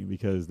mobile game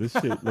because this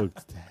shit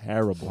looks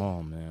terrible.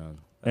 Oh man.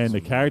 And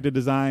the character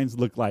designs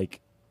look like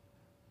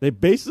they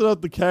based it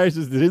off the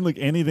characters that didn't look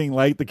anything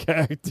like the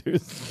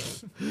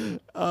characters.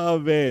 Oh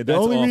man, the That's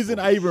only awful. reason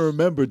I even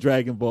remember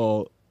Dragon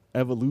Ball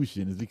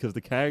Evolution is because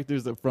the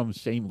characters are from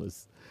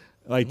Shameless.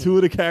 Like two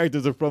of the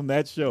characters are from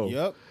that show.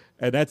 Yep.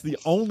 And that's the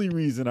only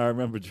reason I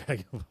remember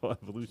Dragon Ball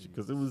Evolution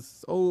because it was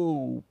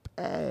so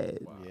bad.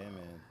 Yeah, man.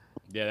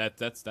 Yeah,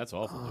 that's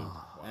awful,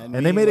 dude.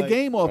 And they made a like,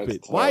 game off That's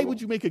it. Why terrible.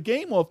 would you make a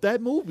game off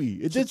that movie?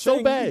 It did so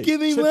Cha-ching. bad.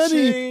 Give me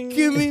Cha-ching. money.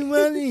 Give me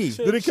money.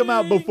 Did it come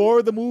out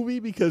before the movie?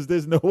 Because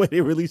there's no way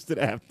they released it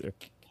after.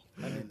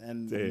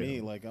 And Damn. me,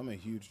 like, I'm a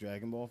huge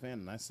Dragon Ball fan,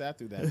 and I sat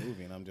through that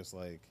movie, and I'm just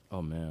like,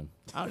 Oh man.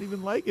 I don't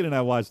even like it, and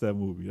I watched that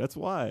movie. That's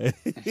why.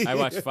 I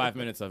watched 5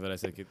 minutes of it. I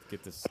said,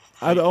 get this.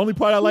 The only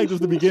part I liked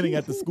was the beginning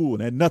at the school,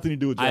 and had nothing to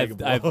do with Dragon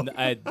Ball.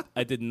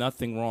 I did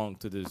nothing wrong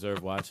to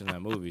deserve watching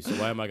that movie. So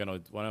why am I gonna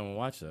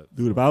watch that?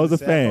 Dude, if I was a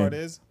the sad part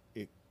fan, is,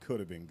 it could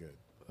have been good.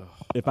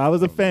 if I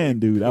was a fan,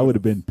 dude, I would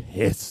have been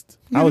pissed.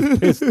 I was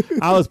pissed.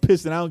 I was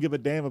pissed, and I don't give a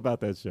damn about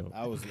that show.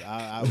 I was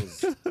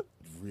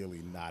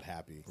really not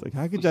happy. It's like,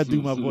 how could y'all do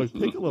my boy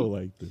Piccolo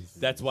like this?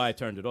 That's why I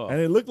turned it off.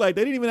 And it looked like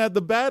they didn't even have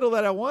the battle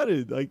that I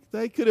wanted. Like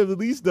they could have at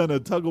least done a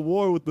tug of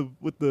war with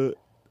the.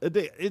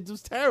 It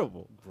was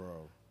terrible.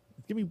 Bro.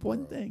 Give me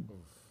one thing.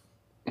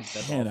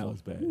 That's Man, that awful.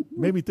 was bad.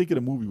 Made me think of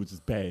the movie, which is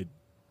bad.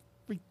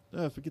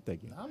 Forget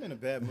that game. I'm in a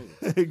bad mood.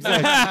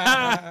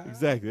 Exactly.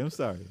 Exactly. I'm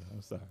sorry.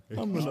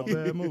 I'm in a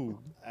bad mood.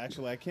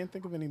 Actually, I can't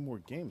think of any more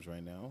games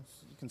right now.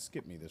 So you can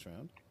skip me this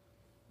round.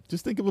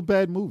 Just think of a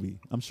bad movie.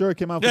 I'm sure it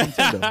came out for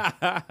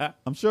Nintendo.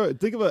 I'm sure.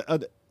 Think of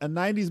a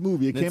 90s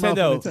movie. It came out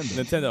for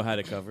Nintendo. Nintendo had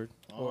it covered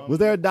Was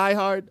there a Die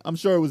Hard? I'm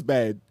sure it was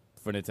bad.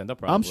 for Nintendo.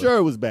 Probably. I'm sure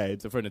it was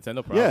bad. So for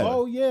Nintendo, probably. Yeah.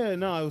 Oh yeah,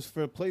 no, it was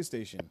for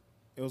PlayStation.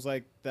 It was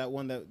like that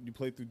one that you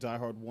played through Die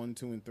Hard 1,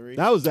 2, and 3.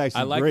 That was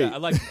actually I like great.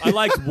 that. I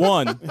liked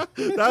one.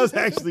 That was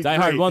actually Die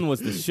Hard great. 1 was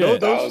the shit. Don't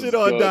That was shit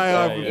on good. Die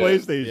Hard Yeah, for yeah.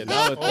 PlayStation.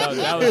 Yeah,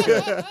 that was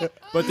good.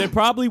 But there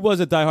probably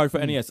was a Die Hard for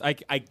NES.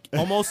 I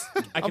almost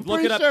I I'm could look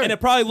pretty it up, sure. and it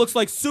probably looks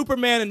like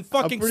Superman and I'm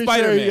fucking pretty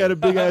Spider-Man. sure he had a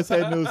big ass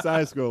head, no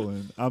side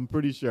scrolling. I'm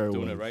pretty sure it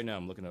Doing was. it right now.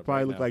 I'm looking at it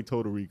Probably right looked now. like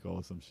Total Recall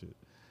or some shit.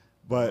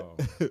 But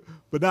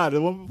but nah,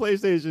 the one for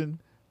PlayStation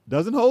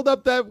doesn't hold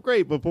up that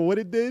great. But for what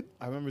it did,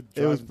 I remember It was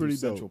driving through pretty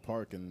Central dope.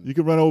 Park and you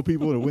can run over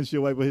people and the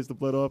windshield wiper hits the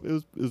blood off.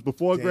 It was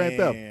before Grand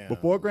Theft. Damn.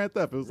 Before Grand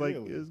Theft, it was like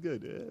Really? it was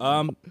good.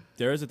 Yeah.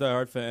 There is a Die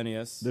Hard for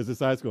NES. There's a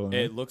side scrolling.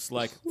 It looks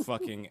like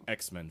fucking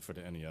X-Men for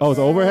the NES. Oh, it's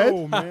overhead.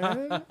 Oh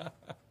man,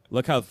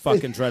 Look how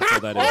fucking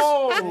dreadful that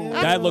is.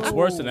 That looks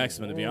worse than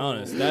X-Men, to be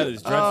honest. That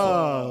is dreadful.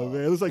 Oh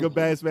man, it looks like a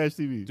bad Smash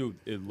TV. Dude,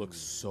 it looks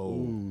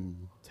so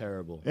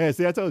terrible. Yeah,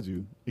 see, I told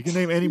you. You can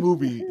name any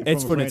movie.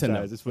 It's from a for Nintendo.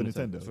 franchise. It's for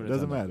Nintendo. It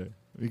doesn't matter.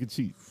 You can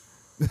cheat.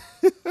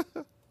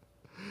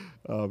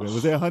 Oh man,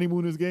 was there a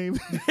Honeymooners game?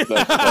 I'm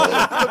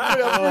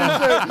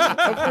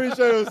pretty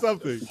sure it was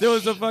something. There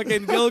was a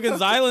fucking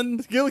Gilligan's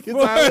Island. Gilligan's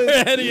for Island.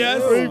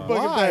 NES. Pretty fucking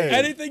bad.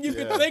 Anything you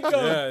can think of,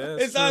 Yeah,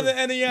 it's on the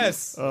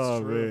NES.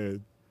 Oh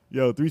man,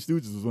 yo, Three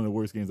Stooges was one of the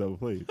worst games I ever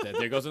played.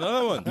 There goes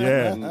another one.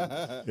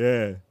 Yeah,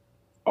 yeah.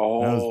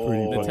 Oh, That was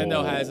pretty fucking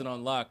Nintendo has it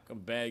on lock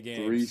of bad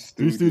games. Three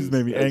Three Stooges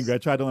made me That's- angry. I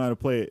tried to learn how to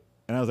play it,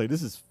 and I was like,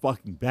 "This is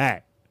fucking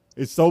bad.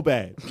 It's so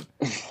bad."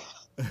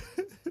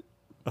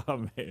 Oh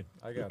man.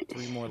 I got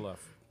 3 more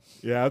left.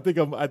 Yeah, I think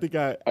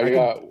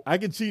I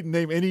can cheat and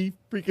name any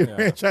freaking Yeah.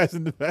 franchise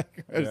in the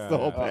background. It's Yeah,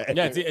 so yeah. bad.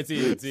 Yeah, it's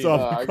easy. So I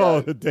I'm got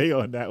calling it. a day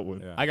on that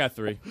one. Yeah. I got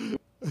 3.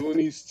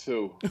 Goonies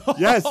 2.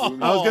 Yes, I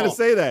was gonna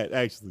say that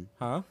actually.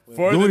 Huh?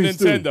 For the Goonies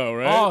too. Nintendo,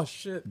 right? Oh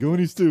shit.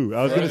 Goonies 2.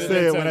 I was gonna Right.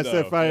 say it when I Nintendo.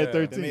 said Friday the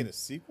Yeah. They made 13th. a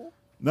sequel.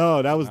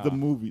 No, that was the Nah.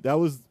 movie. That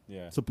was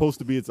Yeah. supposed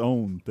to be its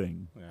own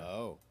thing, Yeah.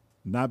 Oh,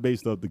 not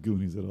based off the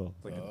Goonies at all.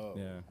 Like Oh.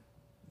 yeah.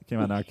 It came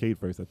out in arcade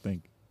first, I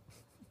think.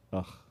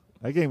 Ugh.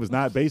 That game was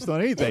not based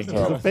on anything. It was a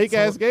terrible. fake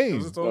ass It game.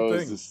 was its No, own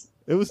it's, thing. just,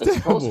 It was it's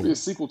supposed to be terrible. a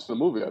sequel to the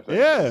movie, I think.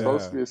 Yeah. It's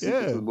supposed to be a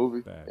sequel Yeah. to the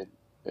movie. Bad.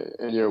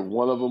 And you're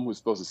one of them who's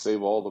supposed to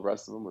save all the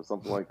rest of them or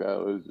something like that.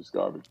 It was just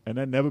garbage. And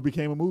that never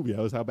became a movie.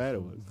 That was how bad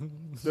it was.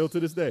 Still to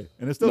this day.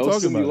 And they're still No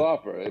talking Cyndi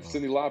about Lauper. If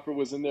Cyndi Lauper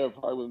was in there, it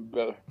probably would have been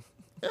better. it.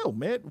 Hell,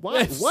 man.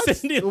 Why? If What?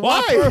 Cyndi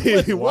Why?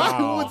 Lauper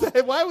Why would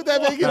that? Why would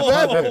that make it Whoa.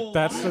 better?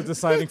 That's the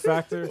deciding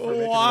factor. For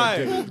making it a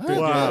Why? good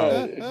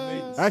Wow.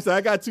 game. Actually,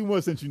 I got 2 more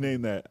since you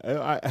named that. Then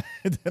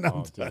I'm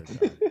Oh, done.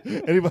 dear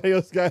God. Anybody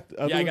else got?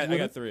 other Yeah, I ones got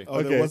with it? 3. oh,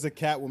 Okay. there was a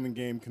Catwoman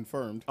game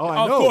confirmed. Oh, Of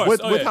I know. course.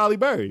 With, Oh, with yeah. Holly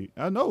Berry.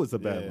 I know it's a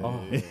bad Yeah,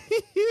 one. yeah,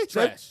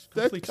 Trash.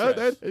 That, Complete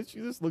trash. she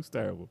just looks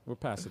terrible. We're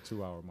past the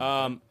 2-hour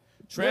mark.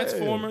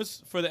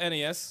 Transformers for the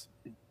NES.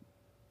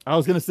 I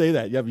was gonna say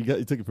that. Yeah, you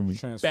took it from me.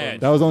 Transformers.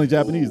 bad. That was only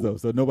Japanese though,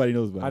 so nobody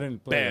knows about I it.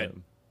 didn't play Bad. that.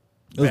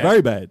 It was bad.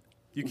 very bad.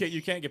 You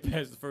can't get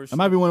past the first. It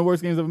might be one of the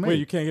worst games ever made. Wait,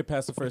 you can't get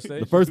past the first stage?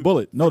 the first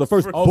bullet. No, the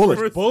first Oh, bullet.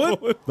 first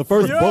bullet? The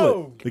first Yo!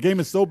 bullet. The game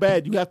is so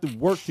bad you have to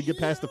work to get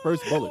past the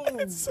first bullet.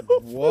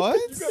 What?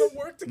 You gotta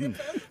work to get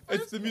past.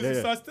 It's the music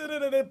Yeah, yeah.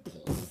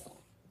 starts.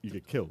 You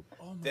get killed.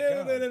 Oh my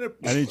god. And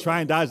then you try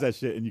and dodge that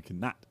shit and you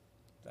cannot.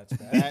 That's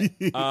bad.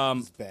 That Um,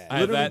 is bad. I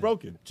have Literally that.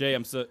 broken. Jay,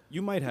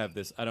 you might have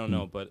this. I don't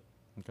know, but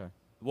Okay.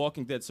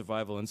 Walking Dead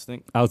Survival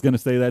Instinct. I was gonna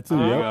say that too.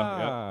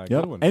 Ah, Yep. good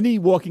Yep. one. Any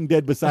Walking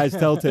Dead besides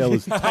Telltale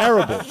is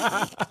terrible.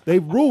 They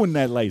ruined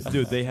that license.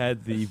 Dude, they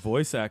had the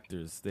voice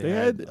actors. They, They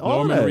had had all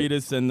Norman that.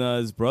 Reedus and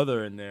his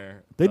brother in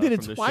there. They did it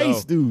from the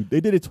twice, show. dude. They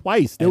did it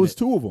twice. There And was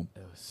 2 of them.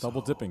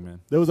 Double dipping,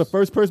 man. There was a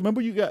first person.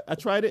 Remember I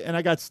tried it and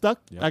I got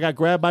stuck. Yeah. I got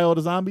grabbed by all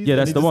the zombies. Yeah, and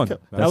that's they the just one.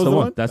 kept- That's that was the the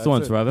one. one. That's the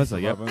one. it. Survival. That's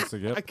like, yep. Survival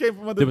Instinct, yep. I came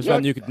from under There was truck.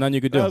 none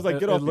you could do. I was like, It,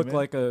 get it off me, looked man.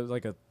 like a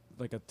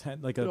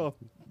Get a off.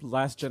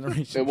 last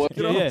generation. It was-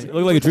 game. Yeah, It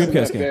looked like a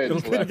Dreamcast game.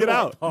 Bad. Couldn't get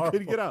out.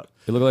 Couldn't get out.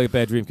 It looked like a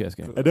bad Dreamcast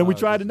game. And then we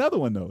tried another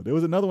one though. There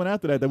was another one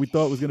after that we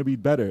thought was gonna be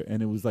better,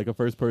 and it was like a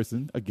first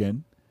person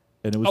again,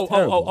 and it was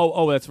terrible.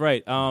 Oh, that's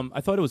right.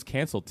 I thought it was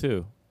canceled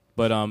too.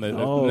 But Oh,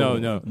 no.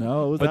 no.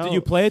 It was But out. did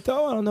you play it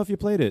though? I don't know if you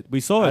played it. We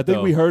saw it. I think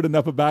though. we heard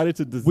enough about it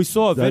to. We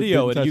saw a that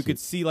video didn't and you touch could it.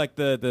 see like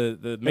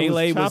the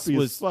melee choppy as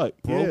was fuck.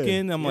 Yeah.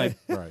 broken. I'm Yeah. like,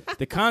 Right.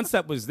 the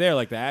concept was there,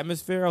 like the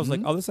atmosphere. I was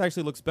like, oh, this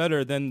actually looks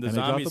better than the And they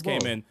dropped zombies the ball.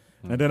 came in.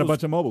 And then a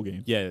bunch of mobile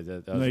games. Yeah,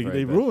 that was Like, very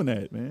they bad. ruined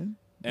that, man.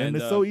 And, And,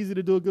 it's so easy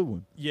to do a good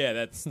one. Yeah,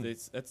 that's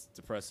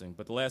depressing.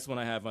 But the last one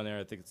I have on there,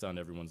 I think it's on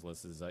everyone's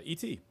list, is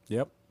E.T.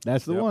 Yep.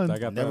 That's the Yep. one. I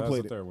got Never that.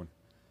 played That's the it. third one.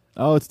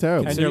 Oh, it's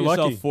terrible. And Consider you're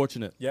yourself lucky.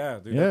 fortunate. Yeah,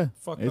 dude. Yeah. that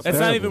fucked It's up. That's terrible.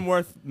 not even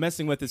worth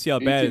messing with to see how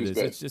E.T. bad it was is.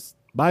 bad. It's just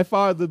By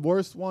far the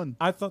worst one.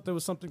 I thought there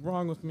was something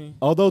wrong with me.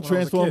 Although when I was a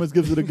Transformers kid.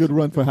 gives it a good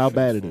run for how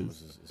bad it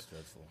is. It's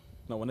dreadful.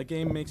 No, when a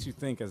game makes you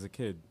think as a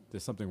kid,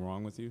 there's something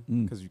wrong with you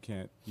Mm. because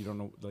you don't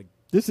know, like,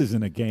 This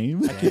isn't a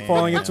game. keep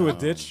falling into a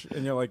ditch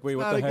and you're like, wait,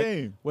 what Not the a heck?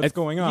 game. What's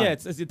going on? Yeah,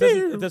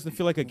 it doesn't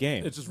feel like a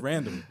game. It's just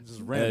random. It's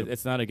just random.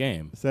 It's not a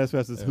game. Sass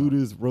Fast is Yeah.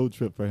 Hooters road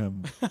trip for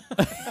him.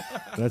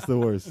 That's the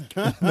worst.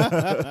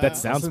 That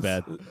sounds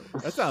bad.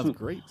 That sounds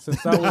great.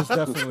 Since that was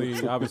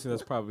definitely, obviously,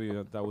 that's probably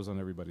that was on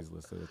everybody's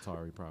list.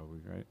 Atari, probably,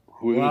 right?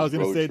 Well, I was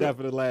going to Road say trip. that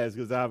for the last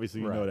because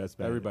obviously you know Right. that's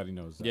bad. Everybody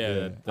knows that. Yeah, Yeah.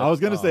 that- I was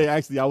going to say,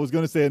 actually, I was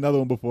going to say another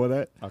one before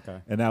that. Okay.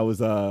 And that was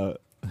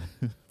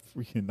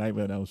freaking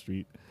Nightmare on Elm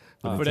Street.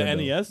 For the Nintendo.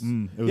 NES?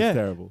 It was Yeah.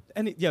 terrible.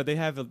 And they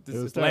have It was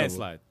this terrible.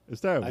 landslide.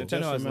 It's terrible. I Nintendo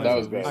just has remember That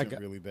was a bad.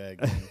 recent really bad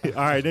game.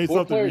 All right, name 4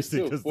 something players,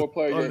 recent. too. 'cause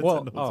 4-player the- game.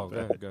 Well, Nintendo oh, was go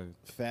bad. ahead, go ahead.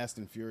 Fast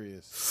and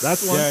Furious.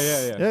 That's one.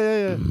 Yeah.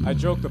 Yeah. I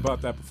joked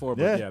about that before,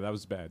 but Yeah. yeah, that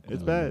was bad.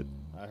 It's bad.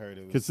 I heard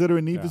it was.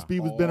 Considering Need for Yeah. Speed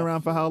was been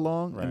around for how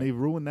long, Right. and they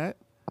ruined that.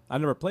 I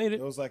never played it.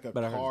 It was like a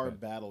but I heard it's car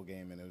bad. battle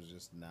game, and it was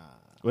just nah.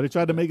 Well, they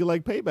tried to make it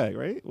like Payback,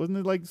 right? Wasn't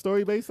it like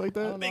story based like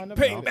I that? don't know, I never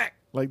played it.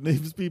 Like Need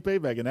for Speed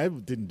Payback, and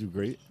that didn't do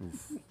great.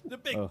 The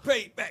big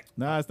payback.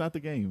 Nah, it's not the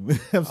game.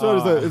 I'm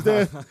sure is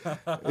there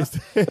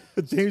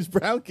a James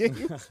Brown game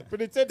for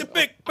Nintendo? The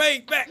big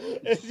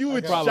payback. You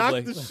would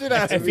Probably. shock the shit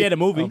out of If me. you had a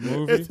movie.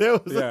 If there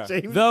was Yeah. a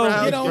James Though-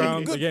 Brown Get on,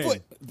 game. good game.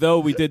 foot. Though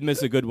we did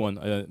miss a good one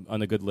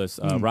on a good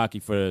list. Rocky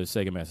for the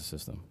Sega Master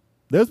System.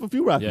 There's a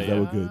few Rockies Yeah, that yeah.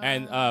 were good.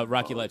 And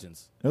Rocky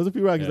Legends. There was a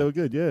few Rockies Yeah. that were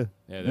good, yeah.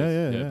 Yeah,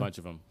 yeah. a bunch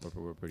of them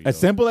were pretty As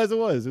dope. simple as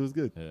it was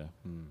good. Yeah.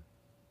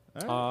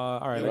 All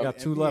right, I Yeah, got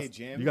two NBA left.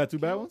 Jam You got two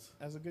bad ones?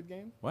 as a good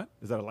game.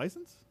 Is that a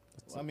license?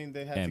 Well, I mean,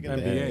 they had to NBA get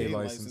the NBA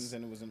license. license,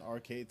 and it was an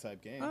arcade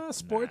type game.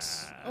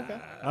 Sports. Okay.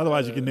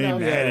 Otherwise, you can name no,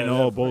 that yeah, and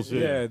all that-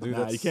 bullshit. yeah, dude, Nah,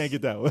 that's- you can't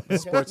get that one.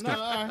 Sports No, game.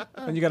 all right.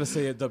 And you got to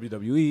say it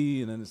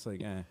WWE, and then it's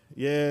like,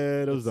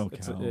 Yeah, those don't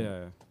It's count.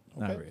 yeah.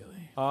 Not Okay.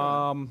 really.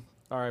 All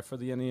right, for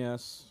the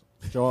NES,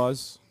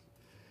 Jaws.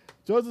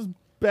 Jaws is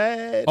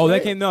bad. Oh, right?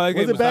 that game. No, that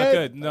game it was not bad?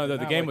 good. No, the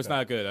Not game like was that.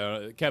 not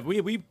good. Kev, we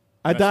I messed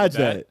with dodged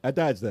that. that. I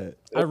dodged that.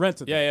 I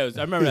rented. Yeah, yeah.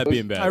 I remember that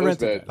being bad. I It was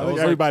rented bad. it. I I think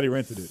was everybody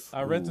rented it.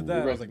 I rented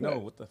that. I was like, rented no, that.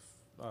 what the.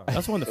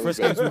 That's one of the first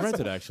games we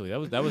rented. Actually, that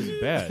was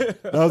bad.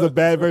 That was a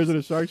bad version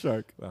of Shark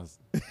Shark.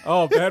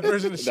 Oh, bad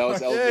version of That was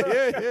Shark.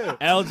 LJ.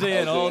 Yeah. LJ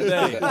and all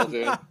day.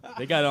 LJ.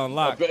 They got it on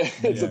lock.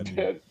 It's a Yeah,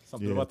 bad.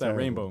 Something Yeah, about that terrible.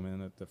 rainbow,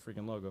 man. The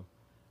freaking logo.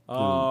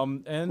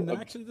 And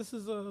actually, this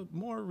is a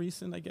more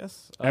recent, I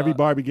guess. Every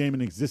Barbie game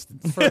in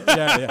existence. For,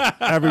 yeah.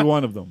 Every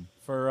one of them.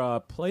 For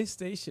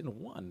PlayStation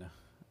 1,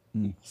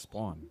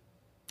 Spawn.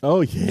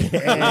 Oh,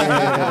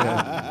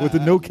 yeah. With the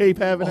no cape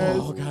having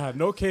Oh, ass. God.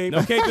 No cape.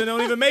 No cake, they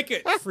don't even make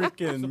it.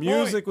 Freaking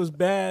music was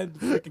bad.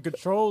 Freaking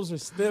controls are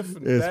stiff.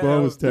 And Yeah, bad.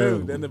 Spawn was Dude,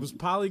 terrible. and it was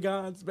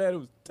polygons, man. It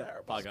was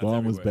terrible. Polygons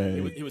Spawn was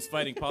everywhere. bad. He was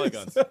fighting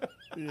polygons.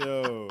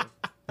 Yo.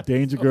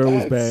 Danger Girl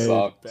was That bad.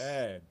 sucked.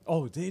 Bad.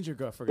 Oh, Danger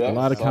Girl. I A forgot.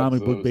 lot of sucks,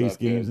 comic it book was based not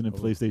good. games in the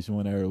PlayStation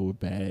 1 era were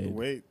bad.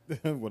 Wait,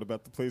 what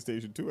about the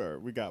PlayStation 2 era?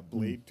 We got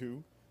Blade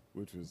 2,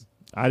 which was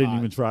I didn't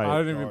even try I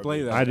it. didn't even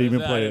play that. I didn't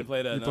even I play didn't it.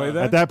 play that. You no. play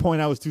that? At that point,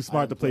 I was too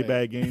smart to didn't play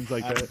play bad games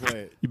like I didn't that. play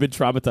it. You've been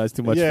traumatized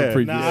too much Yeah. for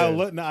previous. I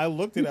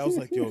looked at it. I was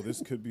like, yo,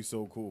 this could be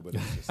so cool, but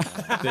it's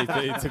just not. They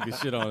took a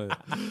shit on it.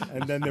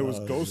 And then there was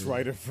Ghost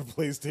Rider for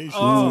PlayStation 2.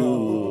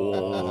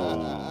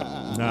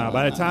 Nah,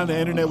 by the time the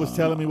internet was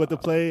telling me what to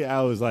play,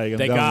 I was like, I'm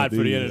Thank done God with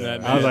for the these.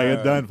 internet, I was man. like,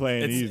 I'm done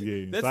playing It's- these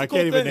games. that's So the I cool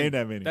can't even thing. name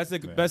that many. That's the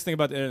best thing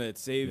about the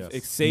internet. It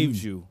Yes.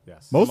 saves you.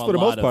 Yes. Most from for the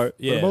a most lot of- part.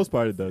 For yeah. the most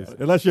part, it does.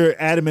 Unless you're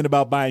adamant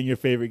about buying your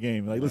favorite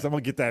game. Like, listen, I'm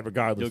gonna get that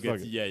regardless. You'll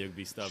Fuck get it. you'll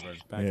be stubborn.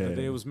 Back in Yeah. the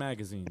day, it was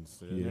magazines.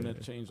 The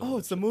internet changed. all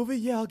that a movie.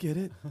 Yeah, I'll get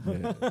it.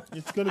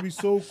 It's going to be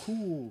so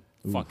cool.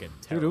 Fucking Dude,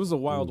 it terrible. was a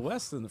Wild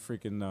West in the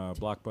freaking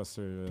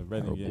Blockbuster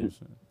renting games.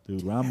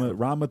 Dude,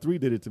 Rama 3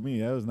 did it to me.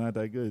 That was not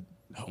that good.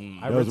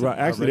 I That was rented-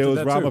 I actually, there rented was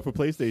that Rama too. for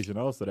PlayStation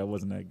also. That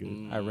wasn't that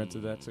good. I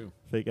rented that too.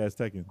 Fake ass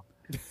Tekken.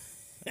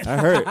 That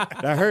hurt.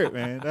 That hurt,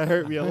 man. That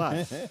hurt me a lot.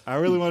 I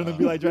really wanted them to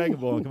be like Dragon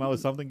Ball and come out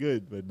with something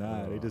good, but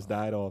nah, they just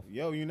died off.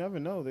 Yo, you never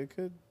know. They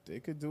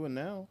could do it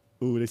now.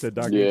 Ooh, they said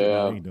Dark Yeah. Angel.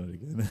 Nah, they ain't doing it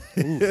again.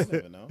 You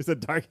never know. They said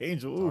Dark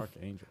Angel. Ooh. Dark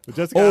Angel. But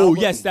Jessica Oh Alba-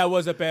 yes, that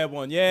was a bad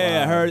one.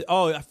 Yeah, I Wow. heard.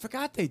 Oh, I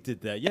forgot they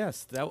did that.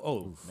 Yes, that.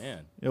 Oh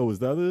man. Yo, was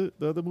the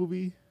other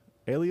movie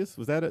Alias?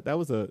 Was that that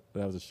was a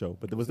show?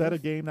 But was that a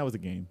game? That was a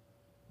game.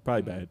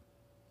 Probably bad.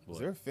 Was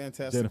there a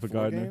Fantastic Jennifer Four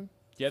Gardner. game?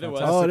 Yeah, there was.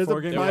 Fantastic Oh, there's Four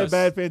a game? probably There was.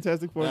 bad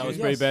Fantastic Four That was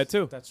game. pretty bad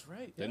too. That's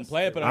right. Didn't yes.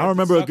 play it, but I heard don't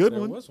remember it a sucked. good There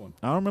one. was one.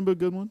 I don't remember a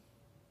good one.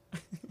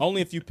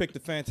 Only if you pick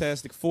the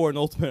Fantastic Four and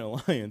Ultimate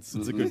Alliance,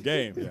 it's a good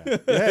game. Yeah,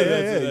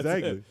 That's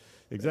exactly. it.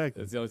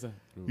 Exactly. That's the only time.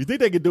 You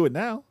think they could do it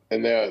now?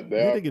 And they're You think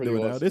they could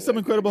do it now? There's some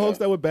Incredible Hulks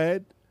that were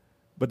bad,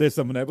 but there's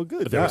some that were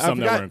good. But there were some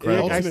that forgot- were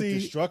incredible. yeah, Ultimate Actually,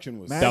 Destruction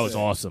was That was sick.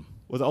 awesome.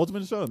 was it Ultimate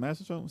Destruction,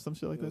 Master Destruction, some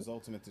shit like It was that?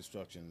 Ultimate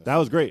Destruction. That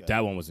was great.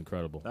 That one was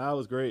incredible. I That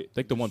was great.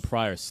 think the one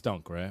prior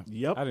stunk, right?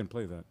 Yep. I didn't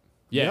play that.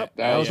 Yeah. Yep.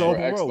 That was yeah. for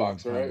open world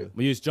Xbox, one, right? kinda.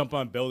 We just jump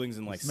on buildings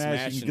and like Smash,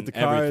 smash you get the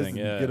and cars everything.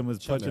 and Yeah. get them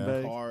as punching Yeah.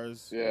 bags.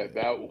 Cars. Yeah,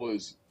 that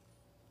was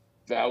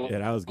Yeah,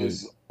 that was good.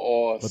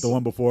 awesome. But the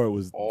one before it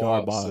was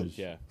Awesome. garbage.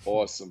 Yeah.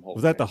 Awesome.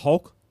 Was that the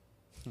Hulk?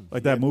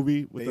 Like that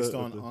movie with Based the,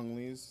 on with the- Ang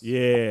Lee's.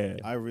 Yeah,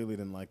 I really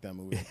didn't like that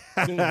movie.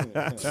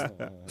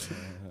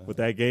 but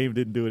that game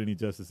didn't do it any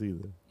justice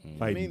either.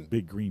 Fighting mean-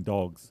 big green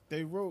dogs.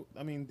 They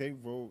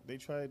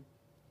tried.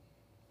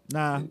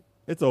 Nah,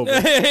 it's over.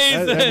 He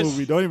that said-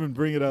 movie, don't even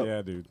bring it up.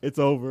 Yeah, dude. It's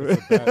over.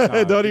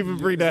 Nah, don't even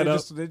bring that they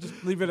up. They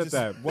just leave it at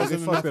that. They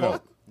Wasn't fucked it enough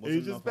up. Hulk. It Wasn't was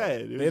just enough Hulk.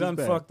 bad. It was They done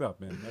just bad. fucked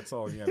up, man. That's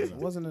all you got to know.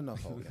 Wasn't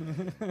enough Hulk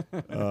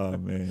Oh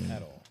man.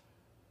 at all.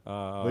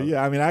 But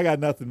yeah, I mean, I got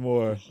nothing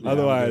more.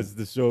 Otherwise,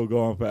 the show will go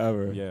on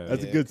forever. Yeah.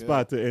 That's a Yeah, good good.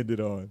 spot to end it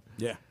on.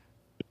 Yeah.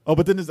 Oh,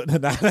 but then there's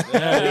like I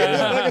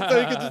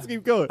said, you can just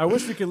keep going. I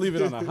wish we could leave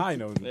it on a high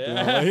note.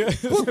 Yeah.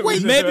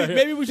 Wait,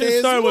 maybe we should have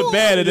started with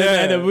bad and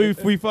then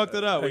we fucked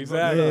it up.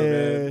 Exactly.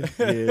 Yeah,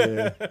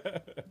 man.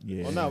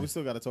 yeah. Well, no, we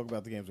still got to talk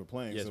about the games we're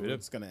playing. Yes, so we do.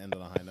 it's going to end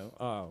on a high note.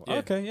 Oh, Yeah.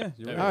 okay, yeah.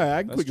 You're All right. All right,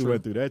 I can That's quickly true.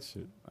 run through that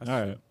shit. All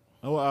right.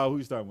 Oh, who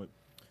you starting with?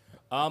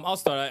 I'll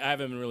start. I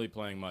haven't been really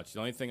playing much. The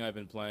only thing I've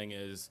been playing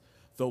is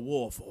The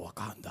War for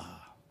Wakanda.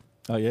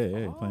 Oh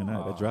yeah, playing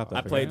that. That dropped.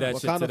 I played that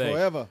shit Wakanda today.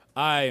 forever.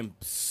 I am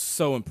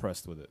so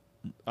impressed with it.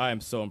 I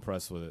am so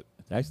impressed with it.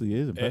 It actually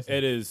is impressive.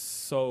 It is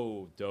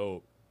so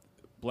dope.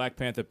 Black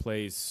Panther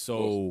plays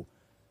so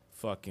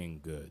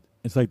fucking good.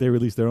 It's like they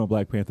released their own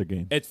Black Panther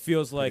game. It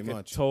feels like Pretty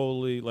much.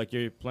 totally like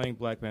you're playing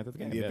Black Panther. The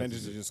game. And the Yeah,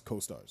 Avengers are just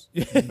co-stars.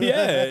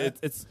 yeah,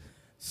 it's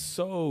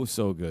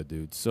so good,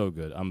 dude. So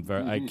good.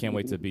 I can't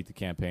wait to beat the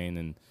campaign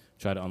and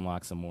try to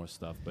unlock some more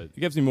stuff. But it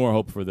gives me more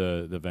hope for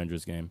the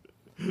Avengers game.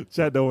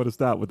 Chad don't want to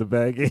stop with the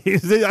bad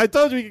games. I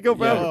told you we could go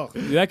forever.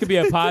 That could be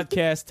a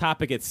podcast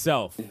topic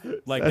itself.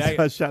 Like That's that.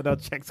 why shout out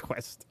Chex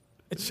Quest.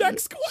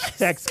 Chex Quest.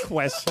 Chex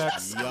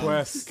Quest.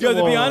 Quest. Yo,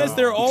 to be honest,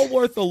 they're all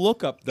worth a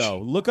look up, though.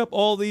 Look up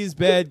all these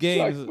bad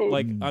games, Chex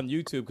like on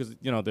YouTube, because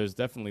there's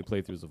definitely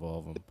playthroughs of all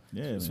of them.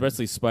 Yeah, man.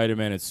 Especially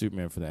Spider-Man and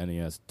Superman for the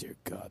NES. Dear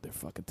God, they're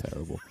fucking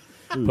terrible.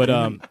 Dude, But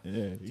yeah,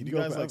 Did you go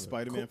guys forever. like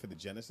Spider-Man for the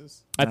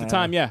Genesis? at the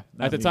time, yeah.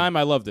 not At the me. time,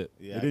 I loved it.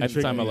 Yeah, It didn't At the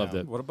trick time, I me loved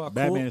out. it. What about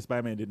Batman Cool? and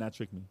Spider-Man did not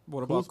trick me.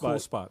 What about Cool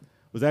Spot?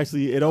 Was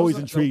actually it always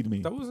That intrigued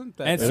me. That wasn't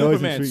that And bad. It always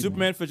Superman. intrigued me.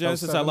 Superman for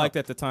Genesis, I 7 liked Up.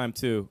 at the time,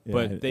 too. Yeah,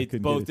 I But they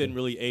couldn't both get it didn't to-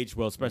 really age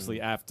well, especially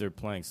after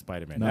playing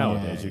Spider-Man. No,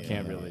 Nowadays, yeah, you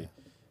can't really.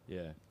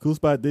 Yeah. Cool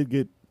Spot did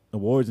get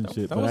awards and That-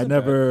 shit, that but I wasn't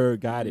never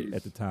got it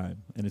at the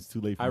time, and it's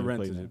too late for I me to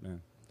rented play it,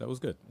 man. That was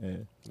good. that. Yeah.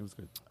 It was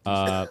good.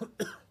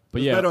 But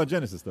It's yeah. better on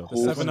Genesis though. The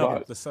Cool 7 Spot.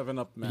 Up. The 7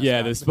 Up.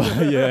 Yeah, this yeah.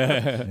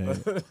 Yeah.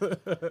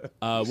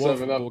 Wolf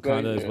 7-Up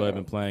Wakanda thing, is what I've yeah.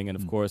 been playing, and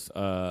of course,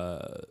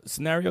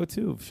 Scenario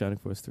 2 of Shining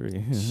Force 3.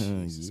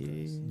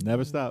 Yeah.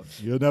 Never stop.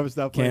 You'll never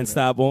stop playing. Can't that.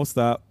 stop, won't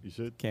stop. You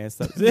should. Can't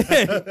stop.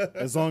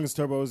 As long as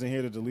Turbo isn't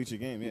here to delete your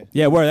game, yeah.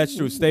 Yeah, word, that's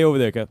true. Stay over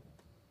there, Kev.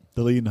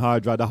 Deleting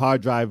hard drive. The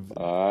hard drive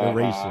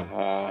eraser.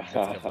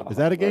 Is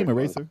that a game?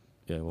 Eraser?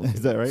 Yeah, well,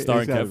 Is that right?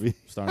 Starring It's gotta Kev. be.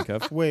 Starring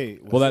Kev.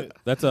 Wait, Well,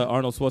 that's a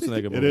Arnold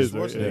Schwarzenegger movie. It is,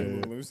 Schwarzenegger right? Yeah, movie.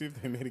 yeah. Let me see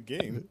if they made a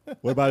game.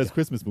 What about his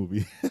Christmas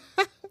movie?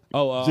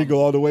 Oh, Jingle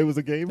All the Way was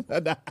a game?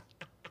 Man,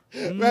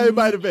 it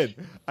might have been.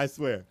 I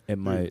swear. it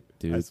might,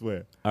 dude. I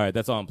swear. All right,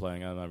 that's all I'm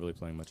playing. I'm not really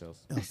playing much else.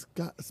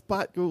 Yo,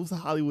 Spot Goes to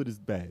Hollywood is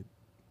bad.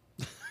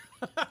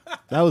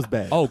 That was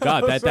bad. Oh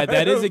God,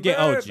 that is a game.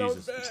 Oh bad, that was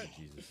Jesus, bad.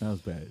 Jesus. That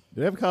was bad. Did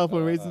they have a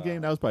California Raisins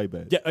game? That was probably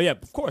bad. Yeah, oh, yeah,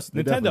 of course,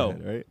 They definitely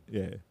Nintendo. had it, right?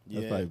 Yeah.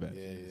 That's probably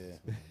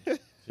bad.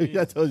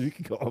 Yeah. I told you we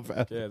could go on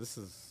fast. Yeah, this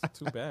is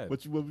too bad.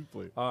 What you will be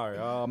playing? All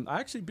right. I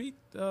actually beat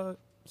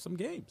some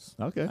games.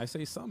 Okay. I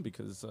say some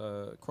because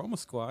Chroma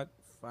Squad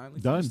finally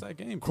Done. finished that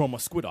game. Chroma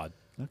Squidod.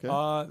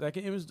 Okay. That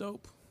game is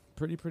dope.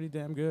 Pretty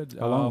damn good.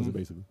 How long was it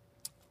basically?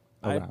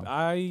 Around.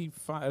 I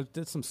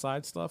did some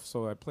side stuff,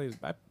 so I played.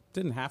 I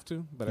didn't have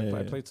to, but Yeah,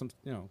 I yeah. played some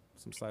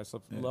some side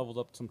stuff, Yeah. leveled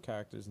up some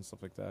characters and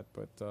stuff like that.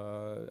 But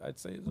I'd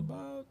say it's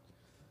about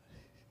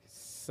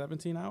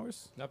 17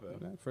 hours. Not bad.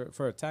 Yeah,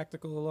 for a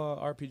tactical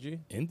RPG.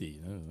 Indie.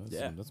 That's,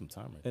 Yeah. that's some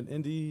time right An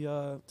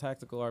indie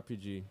tactical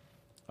RPG.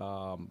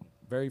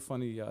 Very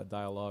funny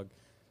dialogue,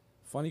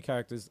 funny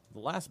characters. The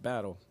last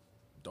battle,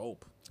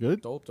 dope,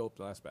 Good? dope.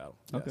 The last battle.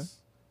 Okay.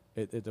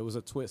 Yes. There was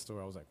a twist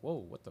where I was like, whoa,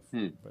 what the?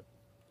 But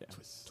yeah,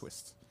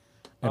 twist.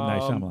 M.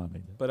 Night Um, Shyamalan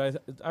made that.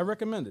 But I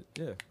recommend it.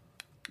 Yeah,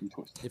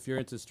 if you're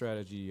into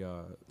strategy,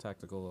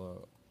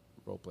 tactical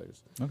role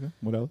players. Okay.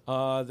 What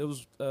else? There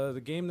was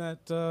the game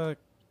that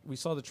we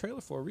saw the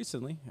trailer for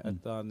recently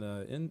on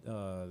the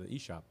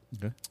eShop.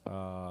 Okay.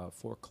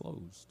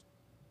 Foreclosed.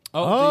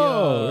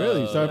 Oh,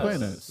 really? You started playing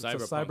that? It's a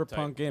cyberpunk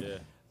type, game. yeah.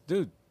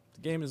 Dude, the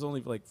game is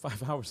only like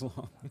 5 hours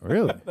long.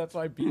 Really? That's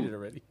why I beat it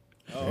already.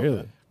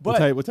 Really?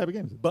 But- What type of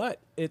game is it? But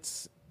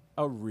it's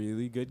a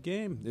really good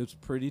game. It's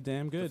pretty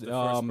damn good. The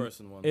first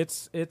person one.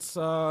 It's yeah,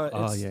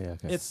 okay.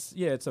 it's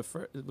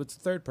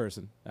third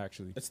person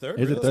actually. It's third.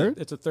 Is it really? third?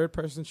 It's a third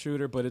person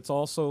shooter, but it's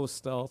also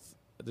stealth.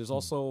 There's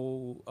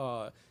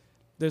also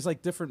there's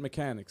like different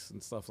mechanics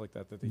and stuff like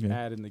that they Yeah.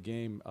 add in the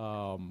game.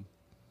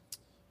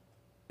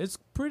 It's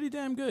pretty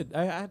damn good.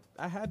 I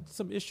had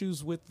some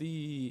issues with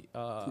the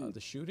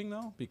shooting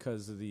though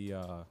because of the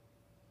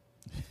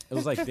it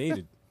was like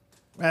dated.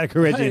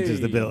 Radical Reggie enters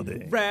the Hey.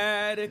 building.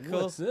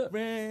 Radical What's up?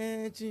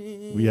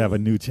 Reggie. We have a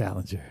new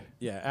challenger.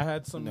 Yeah, I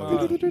had some No.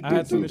 I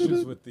had some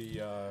issues with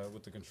the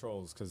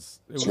controls because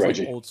it was like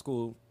Reggie. old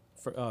school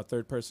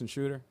third person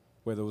shooter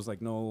where there was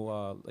like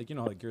no like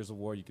like Gears of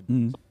War you could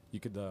Mhm.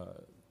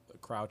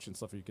 crouch and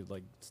stuff or you could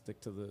like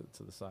stick to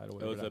the side or It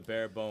whatever. was a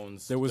bare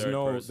bones. there was third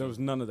no person. there was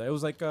none of that. It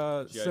was like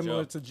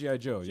similar Joe. to GI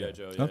Joe. G.I. Yeah.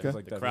 Joe, Okay. yeah.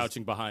 Like The that.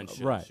 crouching behind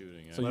shit, Right.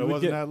 shooting. Yeah. So But you it would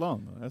wasn't get- that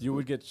long. Though. That's You cool.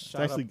 would get It's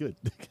shot actually up.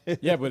 good.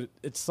 Yeah, but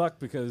it sucked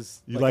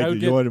because You I liked would it.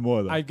 get- You wanted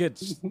more though. I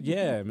get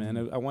yeah, man.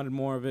 I wanted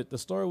more of it. The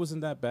story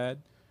wasn't that bad.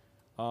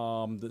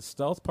 The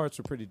stealth parts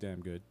were pretty damn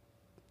good.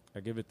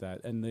 I give it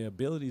that, and the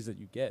abilities that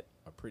you get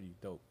are pretty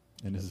dope.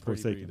 And this is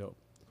Pretty Forsaken. dope.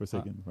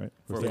 Forsaken, right?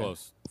 For Forsaken.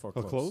 close.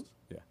 Foreclosed.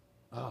 Yeah,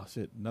 Oh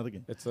shit! Another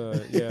game. it's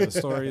the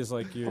story is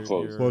like you're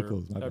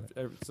Foreclosed. My bad.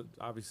 it's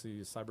obviously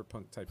a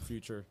cyberpunk type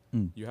future.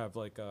 Mm. You have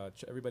like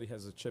everybody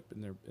has a chip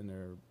in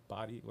their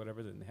body,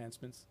 whatever the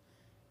enhancements,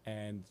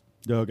 and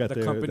Yo, got the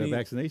their company-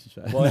 vaccination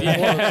shot. well, Yeah,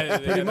 well,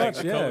 they pretty got much,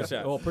 the yeah. COVID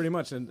shot. Well, pretty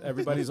much, and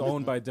everybody's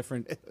owned by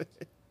different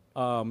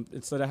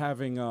Instead of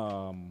having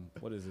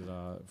what is it,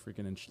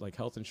 freaking like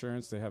health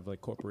insurance, they have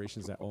like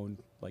corporations that own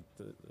like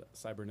the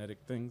cybernetic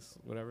things,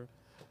 whatever.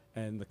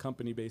 And the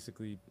company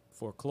basically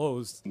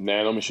foreclosed.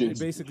 Nano They machines.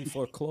 basically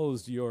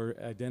foreclosed your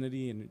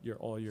identity and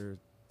all your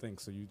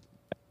things, so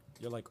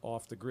you're like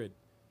off the grid.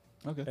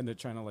 Okay. And they're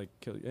trying to like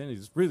kill you. And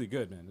it's really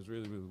good, man. It's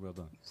really, really well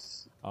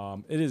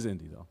done. It is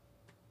indie though,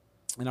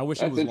 and I wish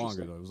it That's was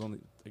longer interesting. though.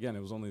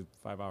 It was only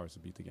 5 hours to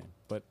beat the game,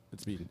 but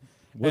it's beaten.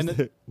 Was And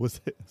there,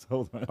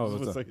 hold on. Oh,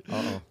 just what's a up? second.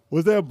 Uh-oh.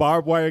 Was there a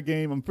barbed wire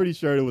game? I'm pretty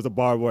sure there was a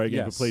barbed wire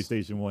game Yes. for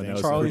PlayStation 1. That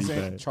was Charlie's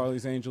pretty bad.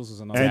 Charlie's Angels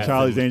is another. And one.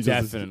 Charlie's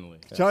Angels. Definitely.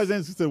 Charlie's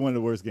Angels is still one of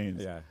the worst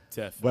games. Yeah.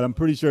 Definitely. But I'm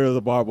pretty sure there was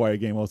a barbed wire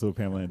game also with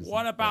Pamela Anderson.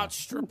 What about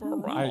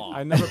Stripperella?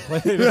 I never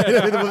played it.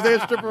 Was there a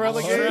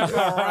Stripperella game?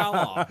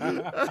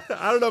 Stripperella.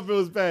 I don't know if it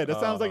was bad. That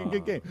sounds like a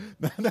good game.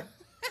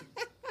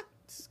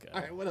 This guy.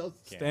 All right, what else?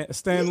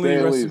 Stan Lee,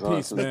 rest in Lee's peace,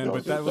 awesome. man.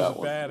 But that was a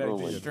one. bad Oh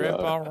my idea.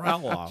 God.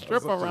 Stripperella.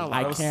 Stripperella.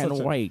 I That was can't such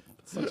a- wait.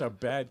 Such a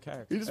bad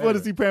character. You just want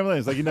to see Pamela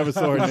Anderson. Like you never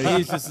saw her name.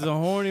 He's just a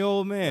horny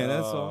old man.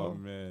 That's Oh all.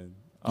 man.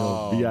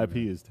 No, VIP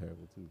is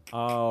terrible too.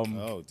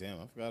 Oh damn,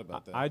 I forgot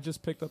about that. I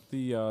just picked up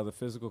the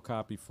physical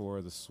copy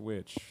for the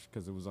Switch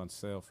because it was on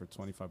sale for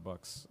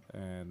 $25,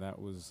 and that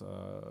was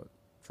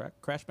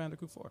Crash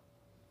Bandicoot 4.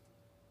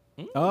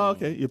 Oh,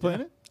 okay. You're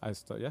playing it? I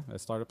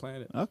started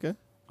playing it. Okay.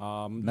 That's I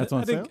on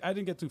didn't, sale? I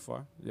didn't get too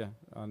far. Yeah,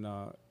 on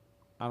I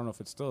don't know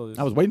if it still is.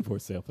 I was waiting for a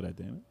sale for that,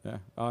 damn Yeah,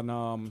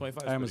 on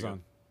 25 is Amazon.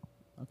 it.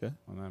 Okay.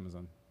 On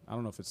Amazon. I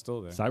don't know if it's still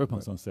there.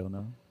 Cyberpunk's on sale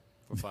now.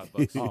 For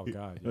 $5. Oh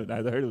god. Yeah.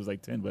 I heard it was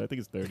like 10, but I think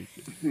it's 30.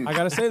 I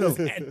gotta say though,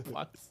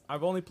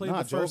 I've only played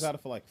nah, the Joe first. got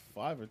it for like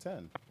 5 or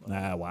 10.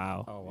 Nah,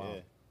 wow. Oh wow.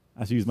 Yeah.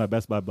 I should use my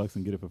Best Buy bucks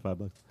and get it for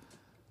 $5.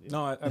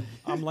 No,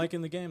 I'm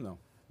liking the game though.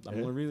 I'm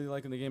Yeah. really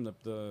liking the game.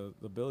 The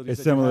abilities.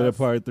 It's that you similar to have.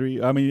 Part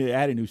 3. I mean, they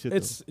added new shit.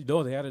 It's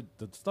no, they added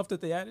the stuff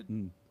that they added.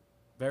 Mm.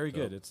 Very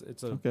good. It's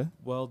a Okay.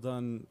 well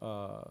done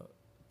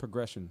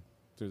progression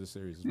through the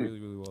series. It's really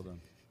really well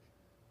done.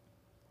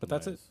 But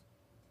that's it.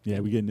 Yeah,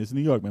 we getting this in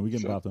New York, man. We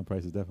getting bopped on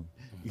prices,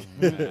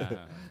 definitely.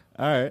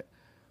 All right.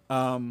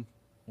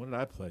 What did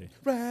I play?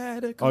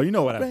 Radical. Oh, you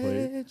know what I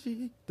played.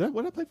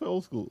 What did I play for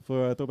old school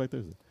for Throwback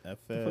Thursday? What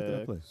the fuck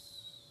did I play?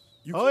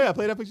 Oh yeah, I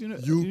played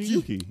FX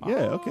Yuki. Yeah,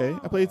 okay.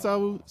 I played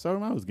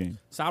Sarumaru's game,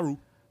 Saru.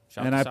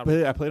 Shout and out I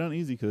to Saru. played on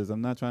easy because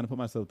I'm not trying to put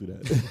myself through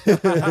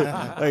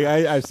that. Like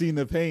I've seen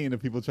the pain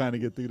of people trying to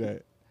get through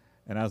that,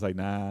 and I was like,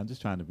 nah, I'm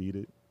just trying to beat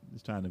it.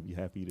 Just trying to be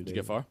happy today. Did you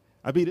get far?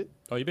 I beat it.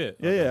 Oh, you bit?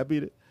 Yeah, I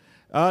beat it.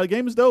 The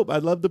game is dope. I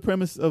love the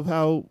premise of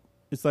how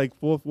it's like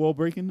fourth wall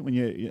breaking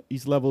when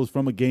each level is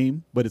from a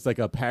game, but it's like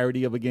a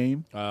parody of a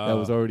game that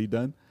was already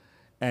done.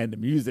 And the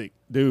music,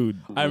 dude.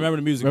 I remember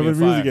the music. Remember the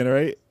being music fire. in it,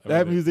 right? I That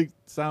remember it. music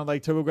sounded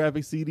like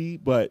TurboGrafx CD,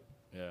 but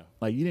Yeah.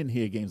 like you didn't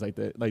hear games like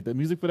that. Like the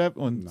music for that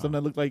on No. something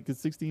that looked like a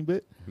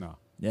 16-bit. No.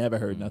 Never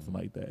heard nothing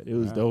like that. It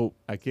was Yeah. dope.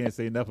 I can't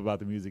say enough about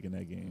the music in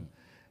that game.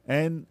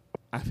 And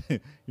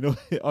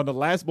on the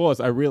last boss,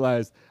 I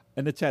realized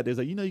in the chat, there's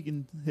like, you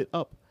can hit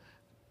up.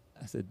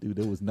 I said, dude,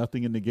 there was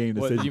nothing in the game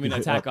that What, said you mean could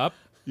hit attack up?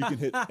 You can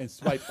hit and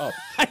swipe up.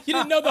 You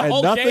didn't know the And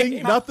whole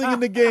game. nothing in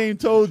the game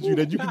told you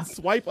that you can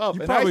swipe up.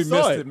 You and probably I saw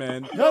missed it. it,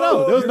 man.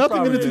 No, there was You nothing in the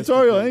probably missed it,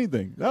 tutorial or man.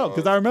 anything. No,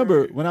 because I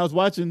remember when I was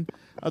watching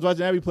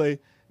Abby play,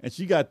 and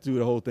she got through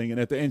the whole thing, and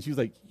at the end she was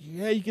like,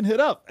 "Yeah, you can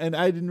hit up," and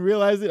I didn't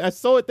realize it. I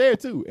saw it there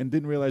too, and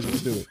didn't realize you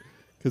could do it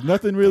because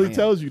nothing really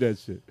tells you that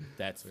shit.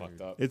 That's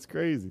fucked up. It's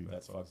crazy.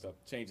 That's fucked up.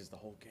 Changes the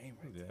whole game.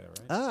 Right? Yeah,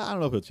 right. I don't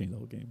know if it'll change the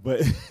whole game,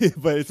 but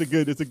but it's a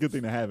good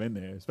thing to have in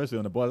there, especially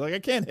on the boss. Like I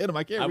can't hit him.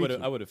 I can't. I reach would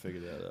him. have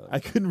figured that out. I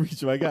couldn't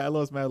reach him. I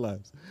lost mad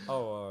lives.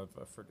 Oh,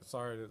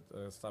 sorry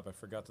to stop. I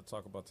forgot to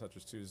talk about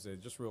Tetris Tuesday.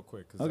 Just real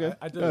quick, because Okay,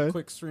 I did go a ahead.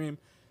 quick stream.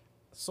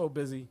 So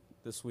busy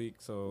this week,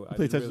 so I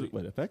Play didn't Tetris. really.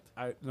 What effect?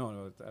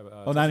 No.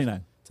 Oh,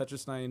 99.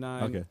 Tetris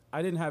 99. Okay.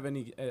 I didn't have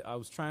any. I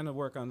was trying to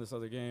work on this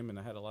other game, and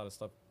I had a lot of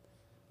stuff,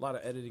 a lot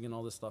of editing and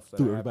all this stuff. That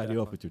Threw I had everybody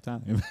to- off with your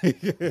time.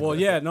 Well,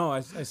 yeah, no.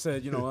 I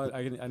said, you know what,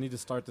 I need to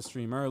start the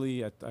stream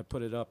early. I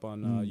put it up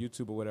on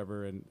YouTube or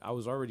whatever, and I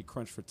was already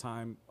crunched for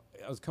time.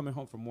 I was coming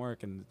home from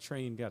work, and the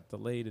train got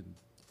delayed, and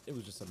it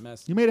was just a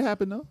mess. You made it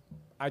happen though.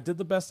 I did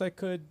the best I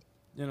could.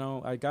 You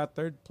know, I got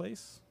third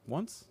place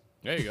once.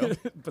 There you go.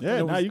 But Yeah,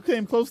 then it now was, you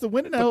came close to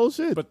winning that whole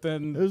shit. But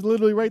then, It was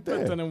literally right there.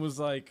 but then it was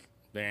like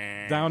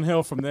Damn.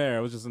 downhill from there.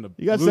 It was just in the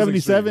You got losing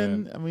streak,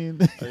 77. man. I mean,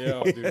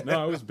 Yeah, dude.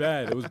 No, it was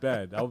bad. It was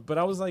bad. But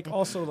I was like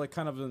also like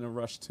kind of in a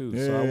rush too.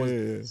 So I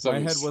was yeah. my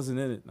head wasn't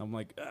in it. I'm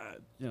like,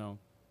 you know,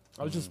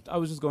 I was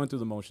just going through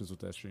the motions with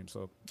that stream.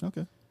 So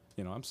Okay.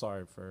 you know, I'm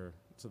sorry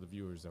to the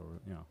viewers that were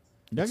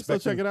You can still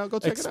check it out. Go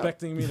check it out.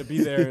 expecting me to be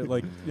there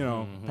like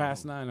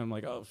past 9. I'm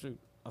like, oh shoot,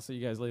 I'll see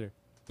you guys later.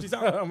 Peace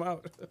out. I'm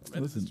out.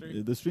 I'm at the stream.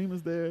 Listen, the stream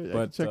is there. But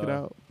But, check it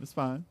out. It's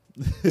fine.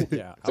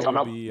 Yeah, like I'm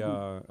I'll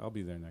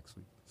be there next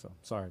week. So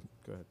sorry.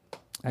 Go ahead.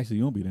 Actually,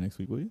 you won't be there next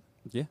week, will you?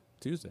 Yeah,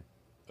 Tuesday.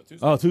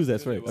 Oh, Tuesday.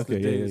 That's right. was Okay, the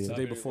day, yeah, it's yeah,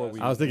 the yeah. day before we.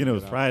 I was thinking it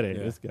was you know, Friday.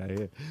 yeah. This guy,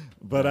 yeah.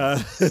 But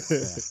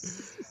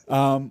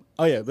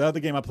oh yeah, the other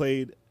game I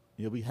played.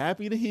 You'll be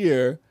happy to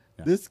hear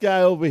Yeah. this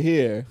guy over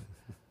here.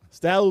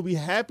 Stal will be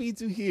happy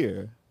to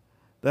hear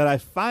that I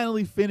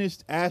finally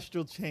finished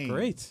Astral Chain.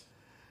 Great.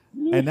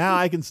 And now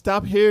I can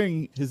stop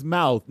hearing his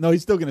mouth. No,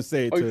 he's still going to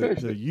say it Oh, you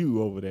finished to it.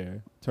 you over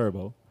there,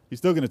 Turbo. He's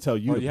still going to tell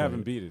you Oh, to you play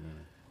haven't it. beat it.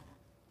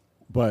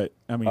 But,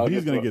 I mean, I'll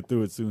he's get going to to it. get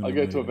through it soon. I'll or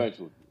get to later.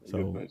 eventually. So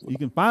you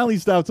can finally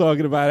stop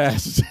talking about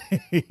Astral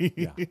Chain.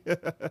 Yeah.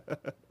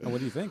 What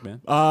do you think,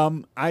 man?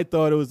 I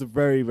thought it was a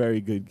very, very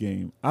good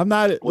game. I'm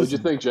not. What did you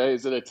listen, think, Jay?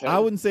 Is it a 10? I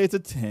wouldn't say it's a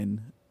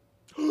 10.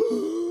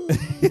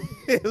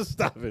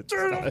 Stop it.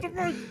 Turn off the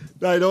mic.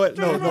 No, you know what?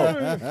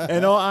 No.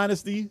 In all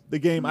honesty, the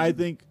game I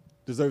think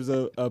deserves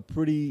a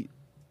pretty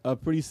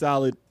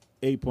solid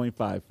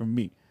 8.5 from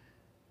me,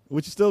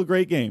 which is still a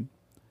great game.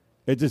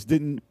 It just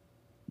didn't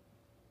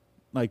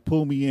like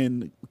pull me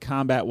in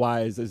combat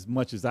wise as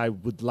much as I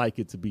would like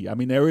it to be. I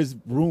mean, there is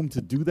room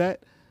to do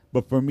that,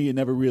 but for me, it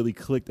never really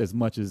clicked as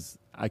much as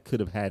I could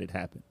have had it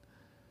happen.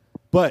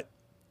 But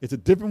it's a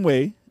different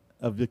way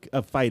of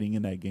fighting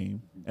in that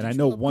game, and I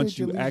know once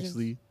you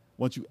actually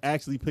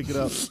pick it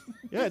up,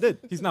 yeah, I did.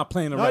 He's not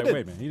playing the No, I right did.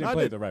 way, man. He No, didn't I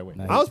play it did. the right way.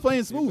 I was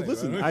playing smooth.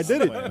 Listen, I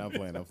did it. I'm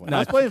playing. I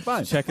was playing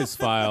fine. Check his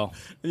file.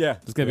 Yeah.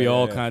 There's gonna be Yeah,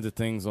 all yeah. kinds of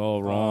things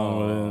all wrong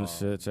with it and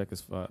shit. Check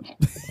his file.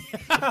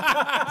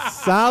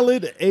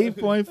 Solid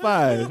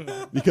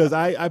 8.5 because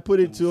I put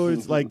it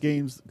towards like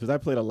games because I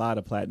played a lot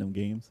of platinum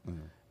games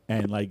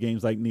and like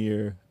games like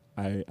Nier.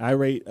 I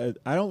rate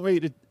I don't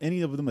rate it,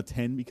 any of them a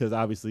 10 because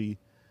obviously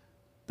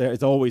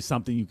there's always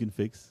something you can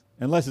fix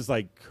unless it's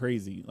like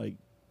crazy. Like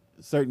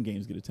certain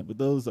games get a 10, but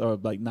those are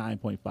like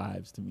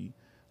 9.5s to me.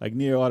 Like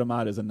Nier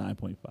Automata is a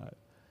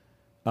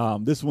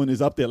 9.5. This one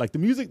is up there. Like the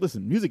music.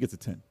 Listen, music gets a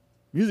 10.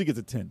 Music gets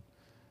a 10.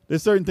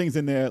 There's certain things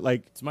in there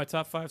like. It's my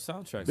top 5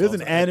 soundtracks. There's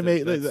an also.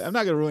 anime. That's- I'm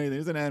not gonna ruin anything.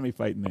 There's an anime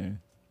fight in there. I'm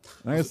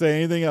not gonna say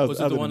anything else. Was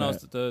it other the one than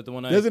else? that. The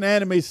one I. There's an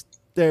anime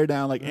stare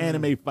down like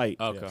anime fight.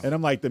 Okay. And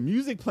I'm like, the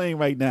music playing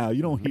right now,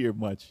 you don't hear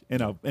much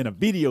in a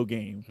video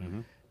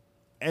game.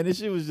 And this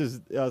shit was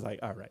just. I was like,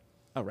 all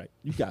right,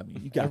 you got me.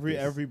 You got this.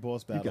 Every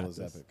boss battle got is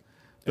this. epic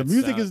The It's,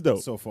 music is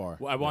dope. so far.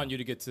 Well, I want you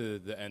to get to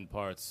the end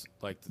parts.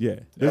 Like, Yeah,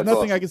 there's That's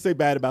nothing awesome. I can say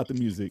bad about the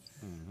music.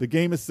 The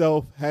game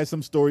itself has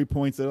some story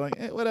points that are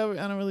like, whatever.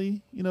 I don't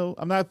really,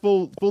 I'm not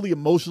fully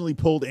emotionally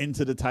pulled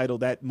into the title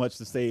that much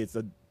to say it's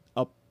a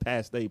up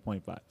past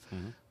 8.5.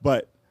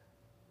 But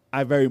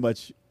I very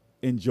much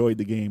enjoyed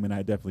the game, and I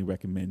definitely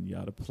recommend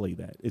y'all to play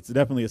that. It's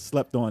definitely a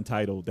slept-on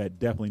title that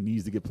definitely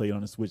needs to get played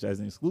on the Switch as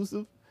an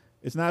exclusive.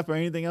 It's not for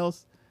anything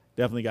else.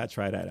 Definitely got to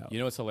try that out. You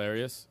know what's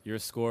hilarious? Your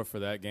score for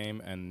that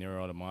game and Nier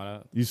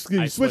Automata. You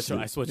I switch them.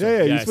 it. I switch Yeah,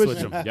 them. you I switch switch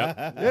them. them. Yep.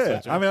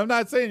 Yeah, I mean, I'm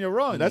not saying you're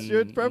wrong. That's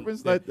your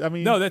preference. Yeah. Like, I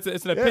mean, No, it's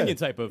an opinion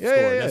type of score.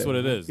 That's what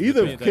it is.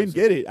 Either Opinion can type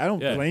get it. I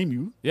don't Yeah. blame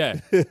you. Yeah,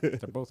 They're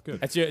both good.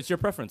 it's your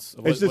preference.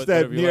 It's just that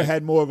whatever you Nier like.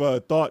 had more of a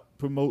thought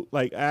promote.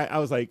 Like I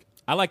was like,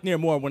 I like Nier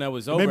more when I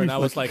was it over, made me and I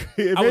was like,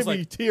 it I made was me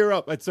like, tear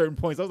up at certain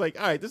points. I was like,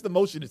 all right, this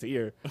emotion is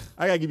here.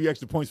 I gotta give you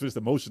extra points for this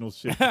emotional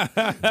shit. So,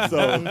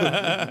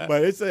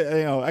 but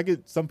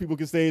it's some people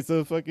can say it's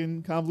a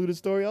fucking convoluted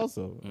story.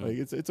 Also, like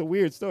it's a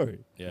weird story.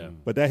 yeah.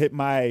 But that hit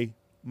my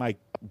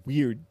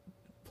weird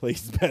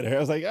place better. I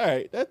was like, all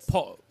right, that's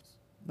Pause.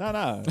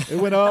 nah. It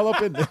went all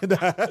up in.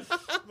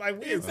 My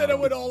weird said it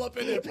went all up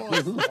in there.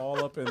 Pause.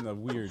 All up in the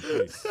weird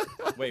place.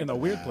 Wait, In a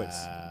weird place.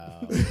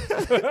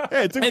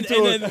 Yeah, it took me And- to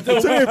and then the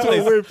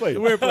a weird place.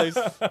 weird place.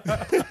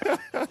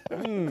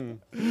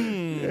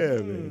 Yeah,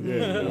 man.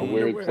 Yeah, A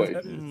weird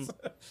place.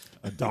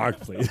 a dark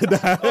place.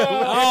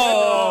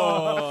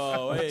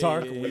 Oh, hey,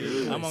 Dark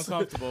weird I'm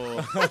uncomfortable.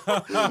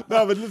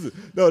 No, but listen.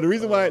 No, the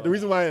reason why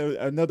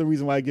another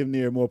reason why I give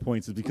Nier more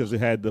points is because it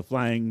had the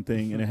flying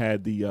thing and it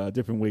had the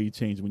different way you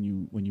change when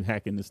you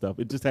hack into stuff.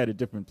 It just had a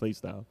different play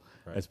style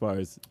as far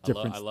as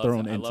difference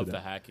thrown I into love the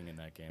that. hacking in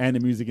that game. And the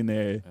music in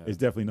there is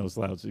definitely no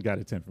slouch. It got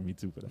a 10 for me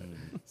too for that.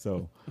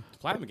 So,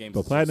 Platinum games.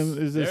 but Platinum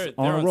is just they're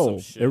on a some roll.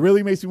 shit. It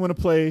really makes me want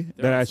to play. They're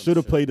That on I some should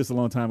have shit. played this a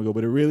long time ago,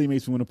 but it really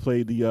makes me want to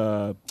play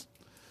the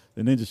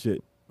ninja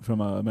shit from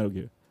Metal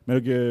Gear.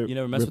 Metal Gear. You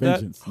never messed with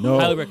Revengeance. that? No,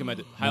 Highly recommend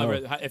it. No.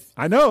 If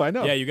I know.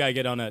 yeah, you gotta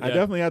get on that. I Yeah.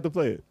 definitely have to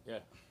play it. Yeah.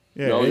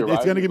 Yeah, No, you're it's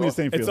right. gonna give me the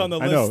same feeling. It's on the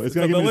I list. know it's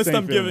gonna give on me the the list same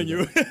I'm feeling. giving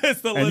you.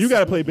 It's the And list. you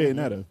gotta play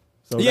Bayonetta.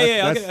 So Yeah,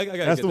 I that's, gotta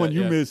that's get the one that,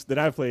 you yeah. missed that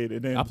I played,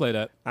 and then I'll play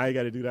that. I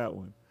got to do that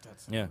one.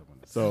 Yeah.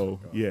 So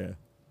yeah,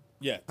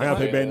 Yeah. I gotta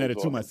play Yeah, Bayonetta that's 2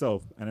 awesome.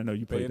 myself, and I know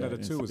you played Bayonetta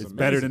that. 2 It's is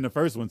better amazing. than the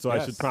first one, so I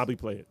Yes. should probably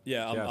play it.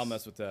 Yeah, I'll Yes.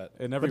 mess with that.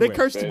 In every But they way.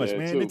 curse too much, Bayonetta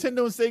man. 2. Nintendo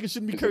and Sega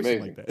shouldn't be It's cursing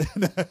amazing.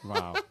 like that.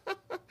 Wow.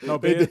 No,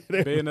 They-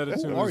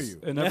 Bayonetta 2 Who are is you?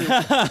 in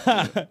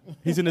every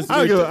He's in his I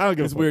don't weird, give a- I don't give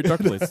a his fuck. weird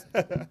dark place.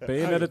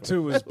 Bayonetta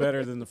 2 is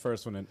better than the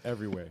first one in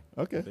every way.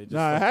 Okay, They just no,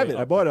 I like have they it.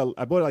 I up bought it.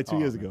 I bought it like 2 Oh,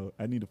 years man. ago.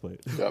 I need to play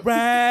it. Yep.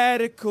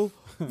 Radical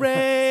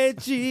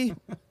Reggie.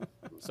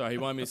 Sorry, he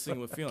wanted me to sing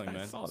with feeling,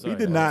 man. saw that. Sorry. He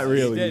did not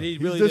really. He did. He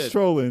really He's just did.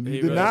 trolling. He He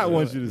did really not did.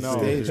 want you to No.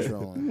 sing. Stage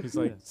trolling. He's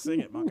like, sing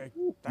it, monkey.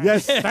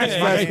 Yes, thanks,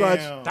 Damn.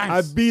 Sasquatch.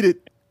 I beat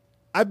it.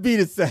 I beat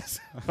it, Sass.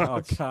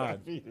 Oh,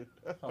 God.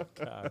 Oh,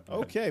 God.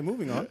 Okay,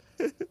 moving on.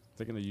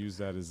 They're going to use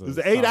that as a. It was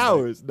 8 soundbite.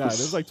 hours. Nah, it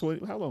was like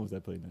 20. How long was I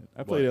playing that?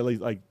 I played it at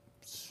least like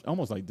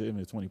almost like damn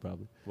near 20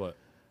 probably. What?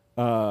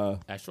 Uh,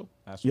 Astral?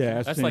 Astral yeah,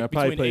 Chain. That's I like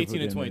probably between played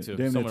 18 and for damn near- 22,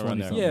 damn near somewhere around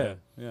 20 there. Yeah, something.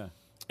 yeah.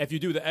 If you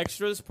do the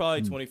extras,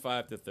 probably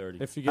 25 to 30.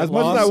 If you get As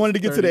much as I lost, wanted to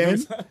get to 30 the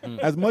end,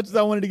 minutes. as much as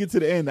I wanted to get to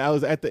the end, I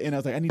was at the end. I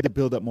was like, I need to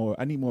build up more.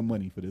 I need more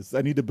money for this.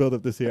 I need to build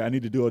up this here. I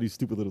need to do all these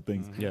stupid little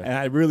things. Yeah. And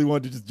I really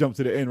wanted to just jump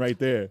to the end right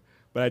there,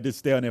 but I did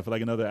stay on there for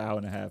like another hour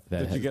and a half. That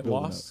Did you has get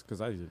building lost?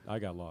 Because I did. I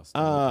got lost.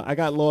 I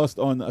got lost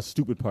on a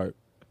stupid part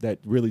that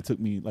really took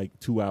me like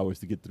 2 hours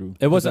to get through.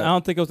 It wasn't. I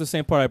don't think it was the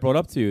same part I brought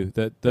up to you.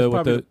 That the with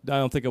probably the. I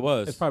don't think it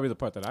was. it's probably the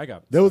part that I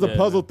got. There was a Yeah,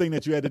 puzzle thing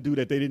that you had to do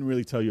that they didn't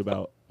really tell you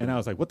about, and I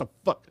was like, "What the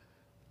fuck?"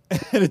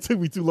 And it took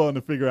me too long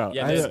to figure out.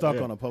 Yeah, I they're Stuck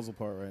on a puzzle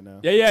part right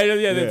now. yeah.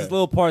 Yeah. There's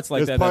little parts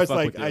like There's that. parts that fuck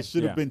like with you. I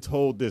should have Yeah. been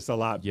told this a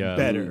lot Yeah.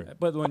 better.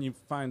 But when you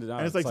find it out,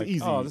 And it's like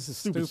easy. oh, this is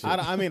Stupid stupid.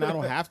 shit. I mean, I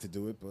don't have to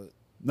do it, but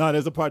No,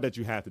 there's a part that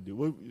you have to do.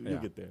 We'll Yeah.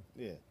 get there,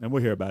 yeah, and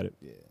we'll hear about it.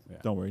 yeah.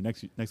 Don't worry,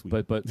 next week.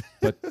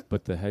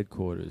 But the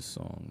headquarters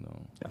song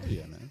though. Oh,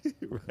 yeah,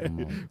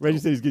 man. Reggie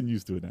said he's getting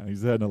used to it now.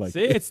 He's having to like.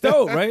 See, it's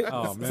dope, right?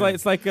 Oh, it's man.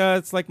 like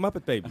it's like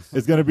Muppet Babies.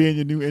 It's gonna be in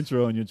your new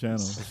intro on your channel.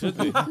 Should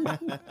be.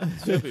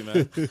 Should be,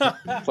 man. It's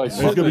like It's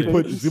gonna be Muppet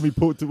put. Babies. It's gonna be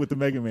put to, with the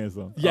Mega Man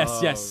song.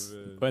 Yes,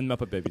 when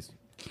Muppet Babies.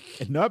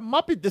 It's not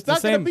Muppet. It's The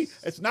not same- gonna be.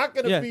 It's not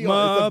gonna Yeah, be.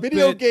 On, it's a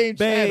video Muppet game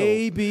channel.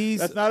 Babies.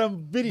 That's not a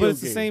video But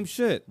it's game. the same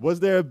shit. Was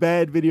there a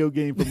bad video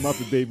game for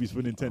Muppet Babies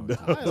for Nintendo?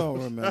 I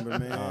don't remember,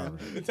 man.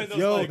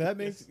 Yo, like- that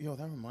reminds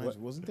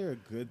me. Wasn't there a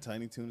good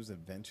Tiny Toons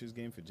Adventures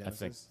game for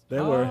Genesis?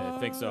 There were. I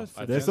think so.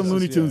 I There's think some so.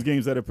 Looney Tunes yeah.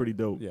 games that are pretty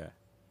dope. Yeah.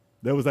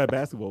 There was that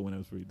basketball one that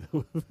was pretty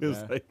dope.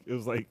 Yeah. It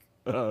was like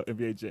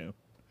NBA Jam.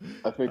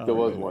 I think there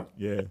was one.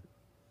 Yeah.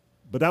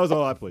 But that was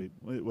all I played.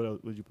 What else?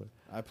 What did you play?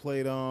 I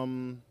played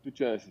The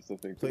Genesis, I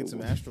think. played too.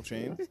 some Astral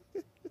Chain.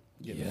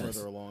 Getting Yes.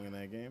 further along in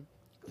that game.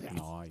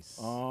 Nice.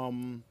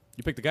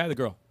 You picked the guy or the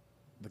girl?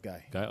 The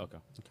guy. Guy. Okay.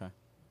 Okay.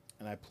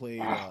 And I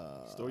played.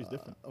 Story's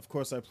different. Of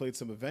course, I played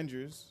some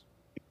Avengers.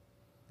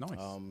 Nice.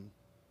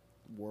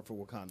 War for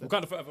Wakanda.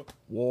 Wakanda forever.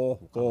 War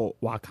for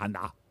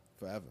Wakanda.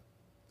 Forever,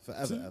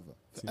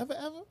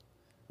 ever.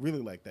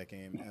 Really like that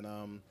game,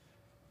 and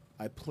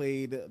I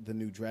played the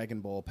new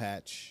Dragon Ball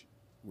patch,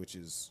 which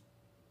is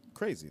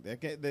crazy.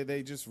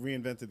 They just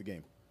reinvented the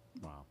game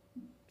Wow.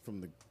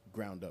 from the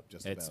ground up,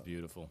 just It's about.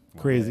 beautiful.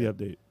 Crazy Yeah.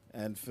 update.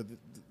 And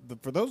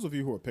for those of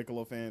you who are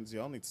Piccolo fans,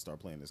 y'all need to start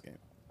playing this game.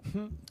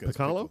 'Cause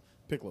Piccolo?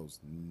 Piccolo's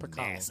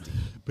nasty.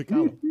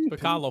 Piccolo.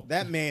 Piccolo.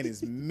 That man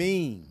is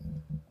mean.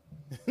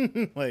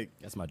 Like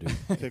That's my dude.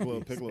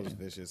 Piccolo's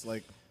vicious.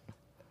 Like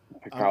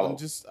Piccolo.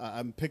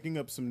 I'm picking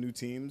up some new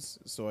teams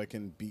so I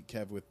can beat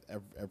Kev with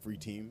every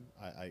team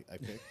I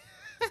pick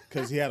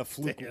because he had a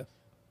fluke.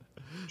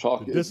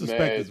 Chalk The is disrespect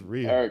mad. is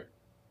real.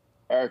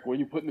 Eric, when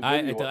you put in the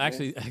I video,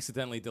 actually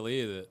accidentally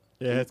deleted it.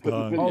 Yeah, it's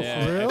gone. Oh,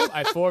 Yeah, for real?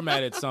 I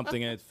formatted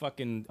something and it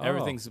fucking Oh.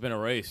 everything's been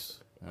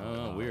erased. I don't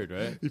know, weird,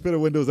 right? You put a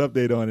Windows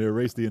update on it,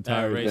 erase the I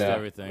entire. erased yeah,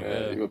 everything. yeah,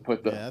 Yeah. you would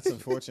put the Yeah, that's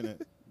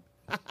unfortunate.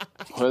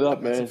 put it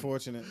up, That's man.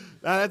 unfortunate.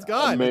 That's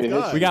gone. made It's it.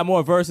 gone. We got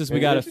more verses. We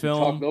Man, got to Chalk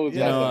film. knows You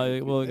that.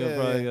 know, we'll Yeah,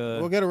 probably.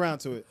 we'll get around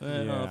to it.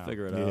 Yeah. I'll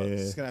figure it Yeah. out.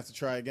 Just gonna have to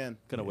try again.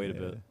 Gonna wait a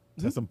bit.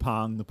 That's some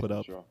Pong to put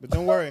up. Sure. But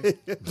don't worry,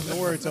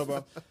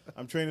 Tobo.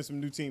 I'm training some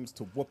new teams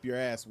to whoop your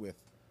ass with.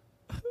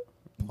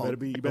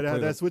 You better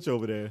have that switch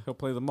over there. He'll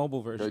play the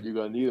mobile But version. you're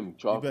gonna need him,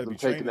 Chalk. better I'm be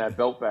taking training. that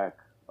belt back.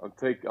 I'm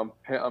taking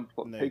that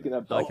I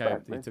belt like how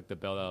back, he man. took the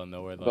belt out of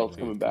nowhere. The belt's like,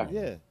 coming back.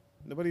 Yeah,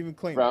 nobody even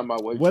claimed. Round it. my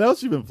way. What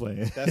else you been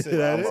playing? That's it.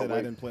 That That's it? it. I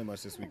didn't play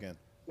much this weekend.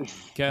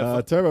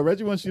 Kev, Turbo,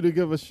 Reggie wants you to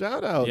give a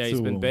shout out. yeah, to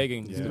he's been him.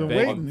 begging. He's He's been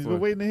begging waiting. He's for- been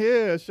waiting to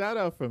hear a shout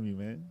out from you,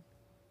 man.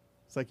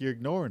 It's like you're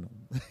ignoring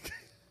him.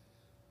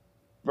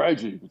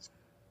 Reggie.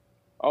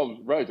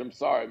 Reg, I'm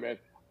sorry, man.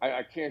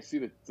 I can't see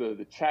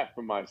the chat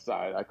from my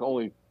side. I can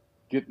only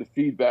get the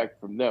feedback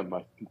from them.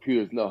 My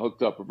computer's not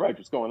hooked up. But Reg,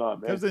 what's going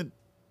on, man? Kev's in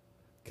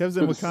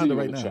Good to see Wakanda you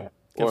right in the now. chat.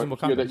 Kev's Or in hear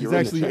Wakanda. that He's you're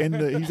actually chat.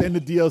 he's in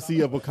the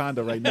DLC of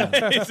Wakanda right now.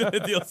 he's in the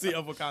DLC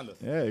of Wakanda.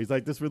 Yeah, he's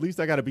like, this release,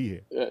 I gotta be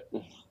here. Yeah.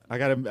 I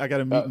gotta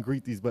meet and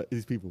greet these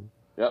people.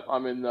 Yep,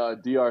 I'm in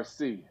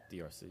DRC.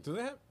 DRC. Do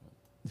they have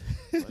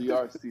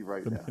DRC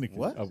right now. Dominican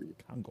What? of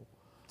Congo.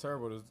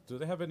 terrible? Do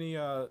they have any?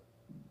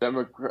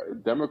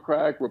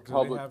 Democratic Do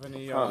Republic. they have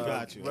any Congo.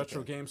 Got you,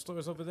 retro okay. game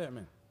stores over there,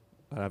 man?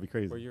 That'd be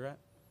crazy. Where you're at?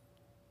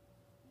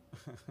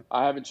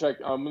 I haven't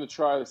checked. I'm going to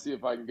try to see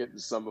if I can get to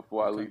some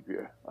before I leave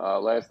here.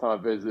 Last time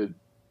I visited,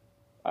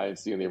 I didn't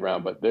see any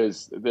around, but they're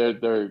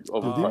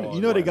overpriced.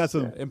 You know they got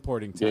some.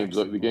 Importing games.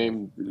 tax. The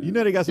game. You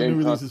know they got some game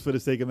new con- releases for the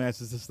Sega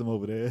Master System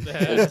over there.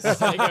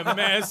 Sega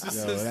Master Yo,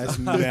 System. that's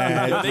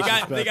mad.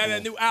 They got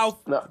that new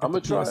Alf. No, I'm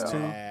gonna try.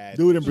 Mad.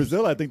 Dude, in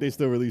Brazil, I think they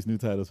still release new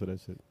titles for that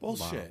shit.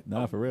 Bullshit.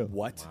 Nah, for real.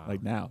 What?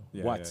 Like now.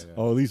 Yeah, What? yeah, yeah.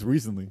 Oh, at least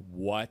recently.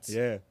 What?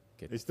 Yeah.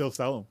 They still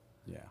sell them.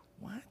 Yeah.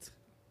 What?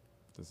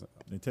 There's an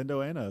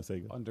Nintendo and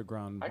Sega.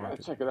 underground I gotta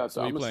market. check it out.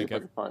 So So you I'm gonna see if I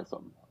playing, can find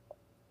something.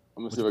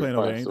 I'm gonna What see you if I can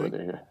playing find over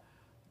something here.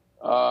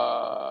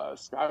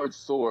 Skyward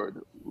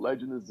Sword,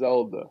 Legend of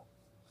Zelda,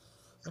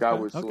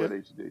 Skyward okay. Sword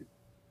HD,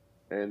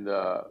 and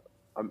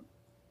I'm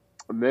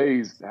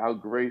amazed how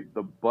great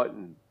the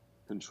button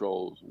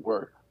controls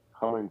work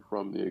coming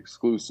from the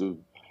exclusive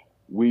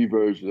Wii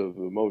version of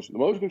the motion. The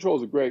motion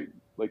controls are great,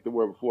 like they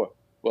were before,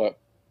 but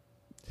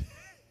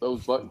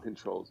those button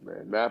controls,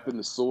 man. Mapping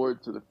the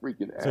sword to the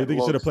freaking. So you think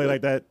you should have played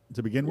like that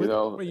to begin You with?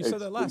 know, Wait, you said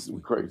it's that last freaking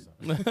week. Crazy.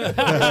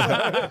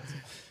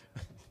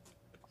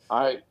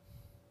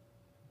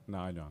 No,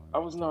 I know. I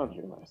wasn't on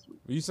here last week.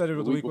 You said it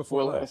was the week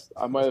before last.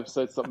 I might have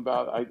said something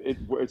about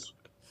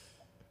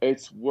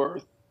it's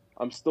worth.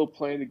 I'm still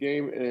playing the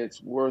game, and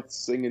it's worth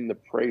singing the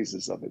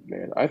praises of it,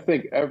 man. I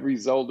think every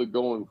Zelda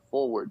going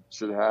forward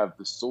should have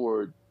the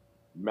sword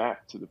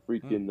mapped to the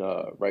freaking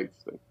right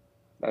stick.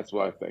 That's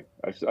what I think.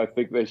 I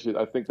think they should.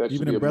 I think that Even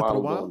should be in a Breath of the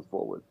model Wild? going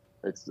forward.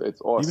 It's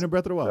awesome. Even in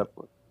Breath of the Wild?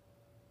 Definitely.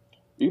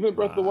 Even in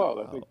Breath of the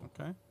Wild, I think.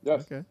 Okay.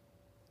 Yes. Okay.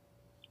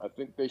 I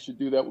think they should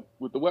do that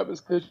with the weapons,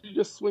 because you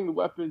just swing the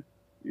weapon.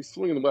 You're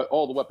swinging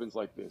all the weapons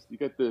like this. You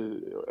get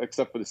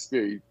except for the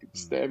spear. You can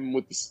stab him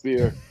with the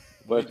spear.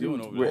 But you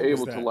doing over we're there?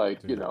 able What to, was that?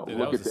 look Dude,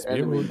 that at was a the spear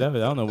enemy. move?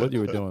 David, I don't know what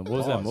you were doing. What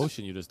was that Pause.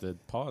 motion you just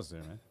did? Pause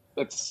there, man.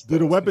 Do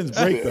the weapons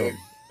break though?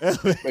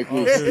 Make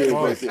me dude, feel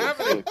pause. like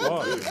it.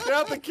 Pause. Get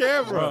out the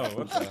camera,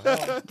 Bro, what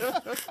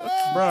the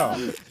hell?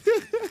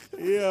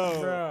 Bro.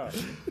 Yo, Bro.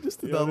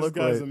 Just did yo, not this look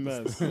guy's right. a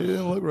mess. He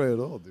didn't look right at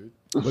all, dude.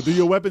 But do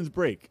your weapons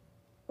break?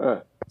 Uh,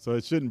 So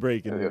it shouldn't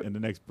break Yeah. in the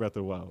next Breath of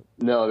the Wild.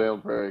 No, they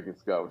don't break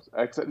against scouts.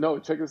 Except, no,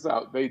 check this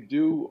out. They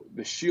do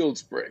the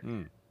shields break.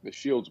 Mm. The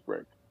shields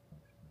break.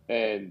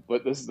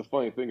 But this is the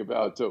funny thing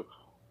about it too.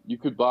 You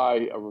could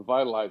buy a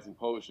revitalizing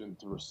potion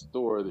to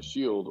restore the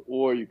shield,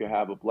 or you could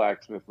have a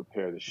blacksmith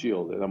repair the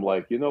shield. And I'm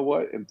like, you know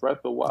what? In Breath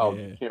of the Wild,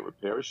 Yeah. you can't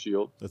repair a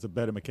shield That's a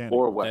better mechanic.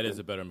 or a weapon. That is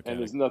a better And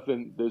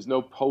mechanic. there's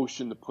no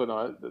potion to put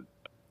on it.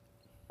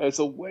 It's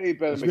a way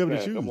better You should be able to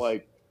mechanic. I'm choose.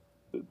 like,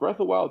 Breath of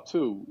the Wild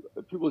 2,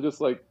 people are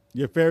just like,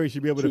 Your fairy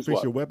should be able to Choose fix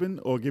what? your weapon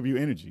or give you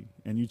energy,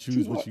 and you choose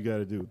Choose what what? you got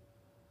to do.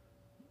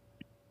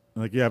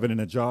 Like you have it in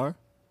a jar.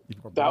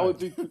 that would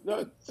be,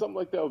 no, something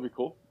like that would be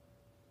cool.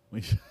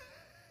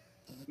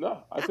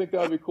 No, I think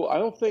that would be cool. I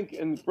don't think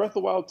in Breath of the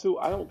Wild 2,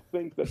 I don't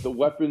think that the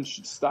weapons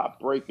should stop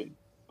breaking.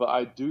 But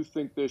I do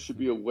think there should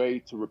be a way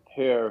to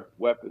repair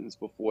weapons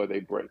before they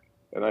break.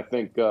 And I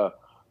think get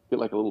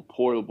like a little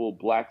portable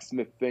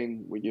blacksmith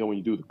thing when when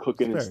you do the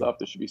cooking and Fair. stuff.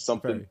 There should be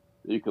something Fair.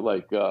 that you could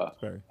like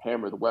Fair.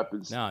 hammer the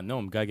weapons. Nah,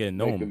 gnome. Gotta get a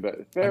Make them gnome.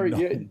 better. Fairy, A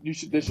yeah, gnome. you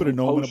should. There should Put a be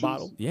gnome in a potions.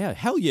 bottle. Yeah,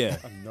 hell yeah.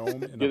 A gnome in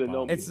Get a a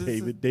gnome. bottle. It's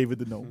David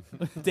the gnome.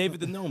 David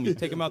the gnome. You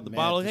take him out the Mad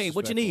bottle. Hey,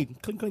 what you disrespectful.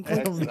 need? Clink, clink,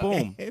 clink.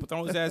 That's Boom.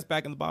 Throw his ass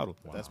back in the bottle.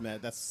 That's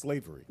mad. That's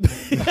slavery.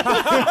 That's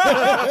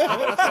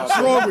What's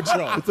wrong with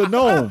y'all? It's a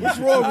gnome. What's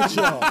wrong with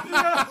y'all?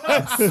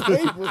 That's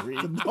slavery.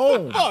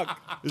 gnome.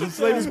 Fuck. Is it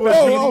slavery for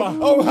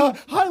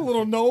Hi,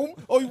 little gnome.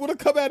 Oh, you want to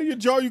come out of your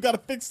jar? You got to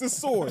fix this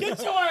sword.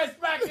 Get your ass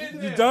back in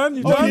there. You done?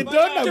 You Oh, done? you done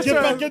now? Get Get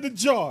your- back in the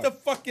jar. The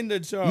fuck in the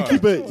jar. You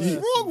keep it. What's You,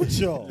 wrong with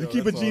y'all? you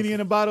keep a genie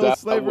in a bottle of that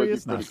slavery. would be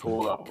It's not pretty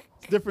cool. though.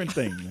 It's a different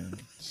thing, man.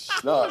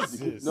 No,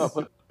 Jesus. no,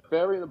 put a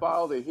fairy in the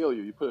bottle, they heal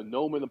you. You put a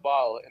gnome in the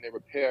bottle, and they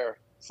repair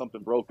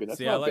something broken. That's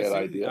See, not I a like. bad See,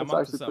 idea. I'm That's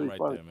onto actually something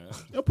pretty right funny. there, man.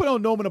 Don't put a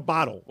gnome in a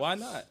bottle. Why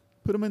not?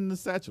 Put him in the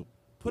satchel.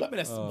 Put him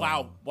in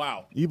a.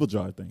 Wow. Evil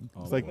jar thing.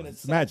 It's like boy.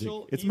 it's magic.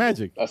 Satchel, It's evil-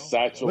 magic. A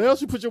satchel. Where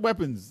else you put your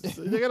weapons?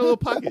 They got a little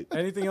pocket.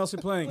 Anything else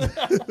you're playing?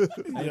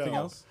 Anything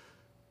else?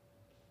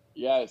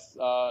 Yes,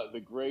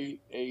 the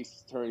Great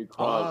Ace Attorney Ah.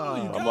 Chronicles.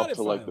 You I'm got up it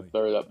to like the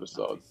finally. third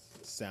episode.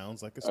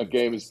 Sounds like a That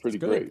game is pretty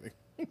It's great. good.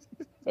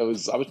 I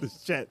was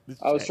This chat.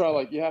 trying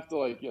like you have to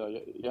like I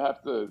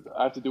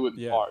have to do it in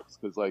Yeah. parts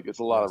because like it's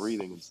a lot of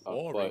reading and stuff.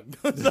 Boring.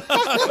 But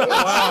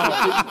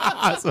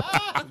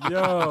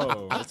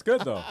Yo, it's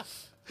good though.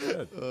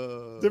 Good.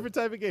 Different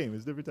type of game.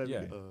 It's different type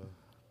Yeah. of game.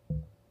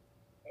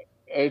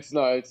 it's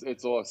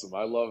awesome.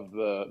 I love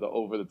the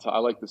over the top. I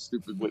like the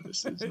stupid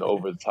witnesses and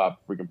over the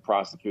top freaking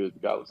prosecutors. The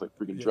guy looks like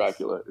freaking Yes.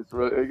 Dracula. It's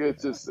really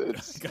it's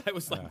The guy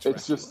was like.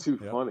 it's just too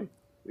Yep. funny.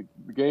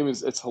 The game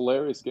it's a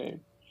hilarious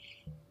game.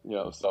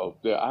 So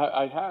yeah,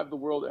 I have The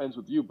World Ends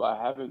With You, but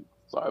I haven't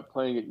started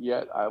playing it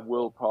yet. I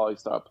will probably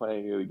start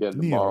playing it again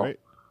Neo, tomorrow, right?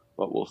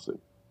 but we'll see.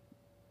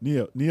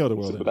 Neo, the We'll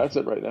world. see. But that's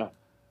it right now.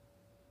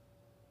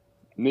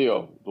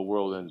 Neo, The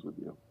World Ends With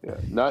You. Yeah,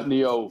 not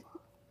Neo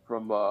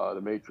from The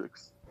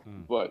Matrix,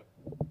 but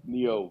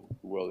Neo,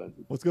 The World Ends With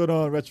You. What's going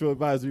on, Retro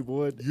Advisory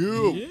Board?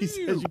 You. He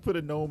says you put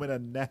a gnome in a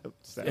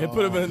knapsack. Yeah,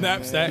 put him in a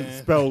knapsack.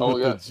 Spelled Oh,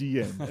 with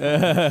yeah.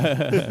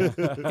 the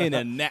GN. In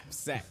a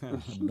knapsack.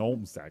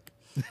 Gnome sack.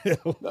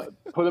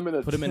 Put him in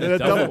a Put him in In a a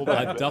duffel,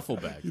 duffel a duffel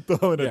bag. You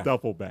throw in a Yeah.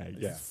 duffel bag.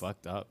 Yeah. It's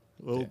fucked up.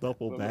 Little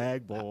duffel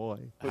bag, boy.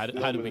 How did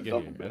we get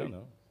here? I don't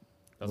know.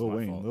 That's Lil my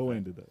Wayne. fault. Lil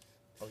Wayne did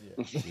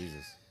that.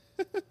 Jesus.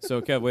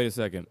 So, Kev, wait a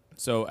second.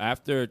 So,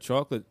 after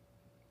Chocolate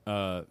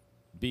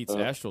beats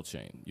Astral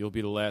Chain, you'll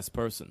be the last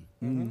person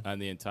on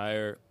the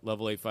entire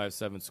level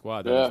 857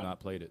 squad that has Yeah. not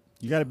played it.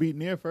 You got to beat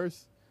Nier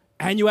first.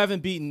 And you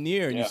haven't beaten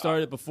Nier, and you Yeah.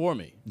 started before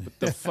me. What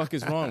the fuck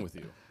is wrong with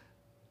you?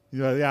 You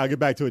know, yeah, I'll get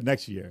back to it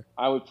next year.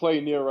 I would play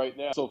Near right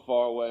now. So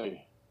far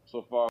away.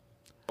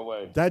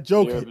 That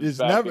joke Nier is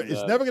back never. in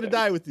It's the- never gonna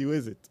die with you,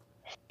 is it?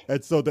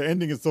 And so the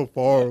ending is so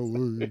far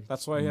away.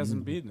 That's why he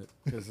hasn't beaten it.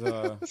 Because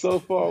So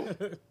far,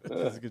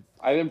 that's good.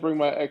 I didn't bring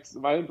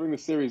the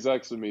Series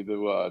X with me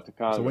to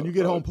Congo. So when you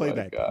get home, it's play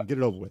like, that. Get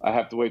it over with. I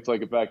have to wait till I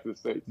get back to the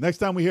States. Next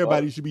time we hear about Well-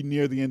 it, you should be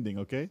near the ending.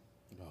 Okay.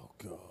 Oh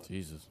God.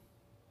 Jesus.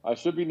 I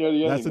should be near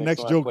the end. That's the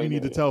next joke you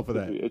need to tell for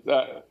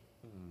that.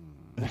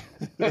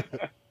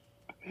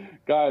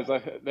 Guys,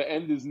 the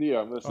end is near.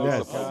 I'm gonna say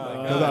Yes.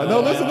 something. No,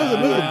 listen,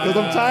 because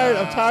I'm tired.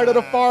 I'm tired of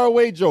the far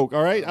away joke.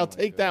 All right, I'll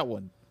take that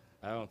one.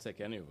 I don't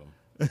take any of them.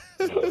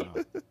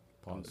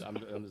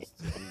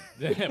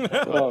 Damn.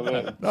 Oh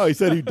man. No, he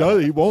said he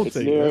does. He won't It's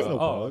take near- it. That's no Oh,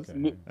 pause.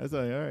 okay. That's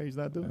all right. He's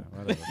not doing it.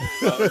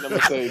 Whatever. I'm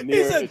gonna say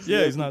near. It's yeah,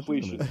 near he's not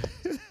doing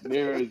completion.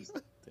 Near is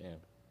Damn.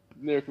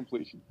 near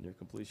completion. Near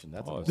completion.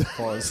 That's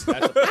Pause. there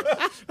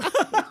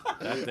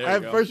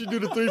At you go. first, you do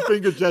the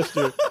 3-finger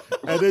gesture,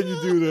 and then you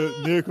do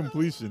the near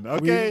completion.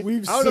 Okay,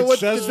 We've I don't know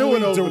what you're successfully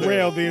doing over there.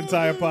 derailed the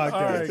entire podcast.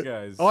 All right,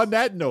 guys. On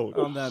that note,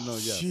 On that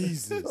note, yes.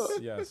 Jesus.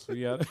 Yes,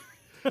 we got.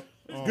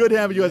 it's good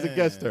having you as a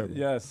guest, Turbo.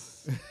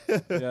 Yes.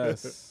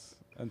 Yes.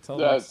 Until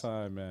Yes. next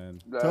time, man.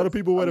 Tell the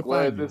people where I'm to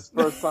find glad you. this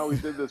first time we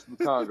did this with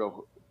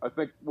Congo. I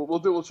think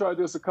we'll try to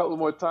do this a couple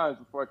more times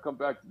before I come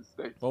back to the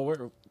States. Well,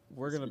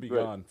 we're gonna be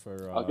Great. gone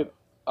for.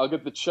 I'll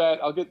get the chat.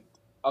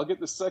 I'll get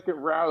the second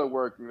router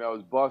working that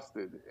was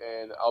busted,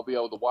 and I'll be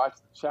able to watch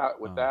the chat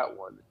with that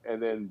one,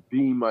 and then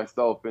beam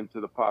myself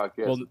into the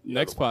podcast. Well, with the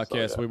next other one. So,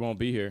 podcast yeah. we won't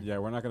be here. Yeah,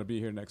 we're not gonna be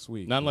here next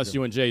week. Not unless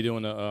you and Jay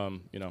doing the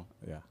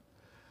Yeah.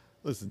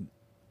 Listen,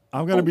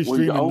 I'm gonna be well,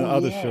 streaming the yeah,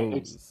 other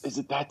shows. Is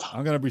it that time?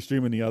 I'm gonna be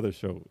streaming the other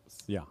shows.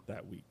 Yeah.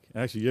 that week.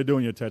 Actually, you're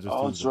doing your Tetris.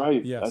 Oh, that's Tuesday.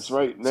 right. Yes. That's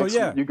right. Next so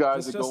yeah, week, you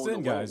guys this are just going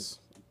in, to win. guys.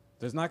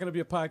 There's not going to be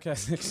a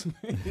podcast next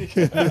week.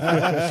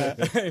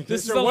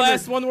 This is the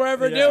last one we're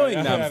ever Yeah, doing.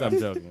 yeah, No, yeah. I'm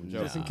joking. I'm joking.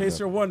 Just in case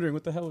you're wondering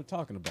what the hell we're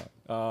talking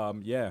about.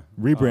 Yeah.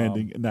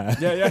 Rebranding. Nah.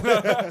 Yeah,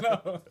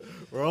 no.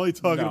 We're only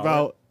talking No,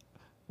 about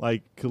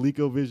like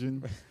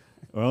ColecoVision.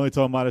 We're only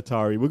talking about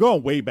Atari. We're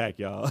going way back,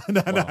 y'all.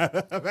 Imagine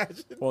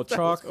Well, that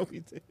Chalk, was what we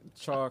did.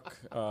 Chalk,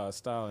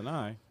 Style, and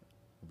I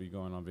will be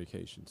going on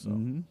vacation, so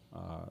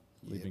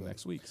leaving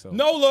next week. So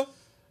Nola.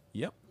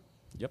 Yep.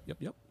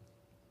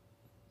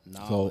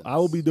 So I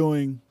will be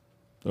doing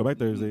Throwback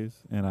Thursdays,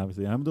 and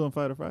obviously I'm doing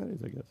Fighter Fridays,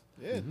 I guess.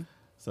 Yeah.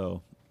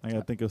 So I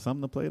gotta think of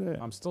something to play there.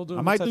 I'm still doing.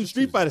 I might the do Tetris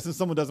Street Tuesday. Fighter since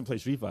someone doesn't play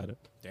Street Fighter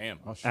Damn.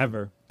 Oh, shoot.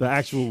 ever. The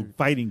actual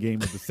fighting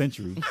game of the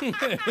century. Do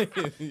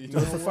it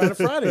for Fighter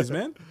Fridays,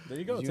 man. There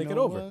you go. You Take it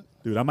know over.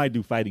 what? Dude, I might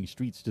do Fighting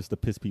Streets just to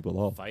piss people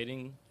off.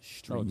 Fighting.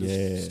 Oh,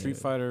 Yeah. Street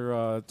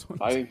Fighter. 20.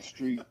 Fighting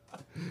Street.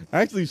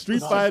 Actually, Street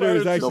Street Fighter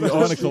is Fighter actually two.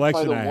 on a Street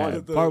collection Fighter I one.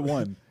 have. Part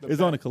 1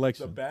 is on a The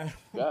collection. bad.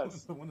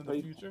 Yes. The one in the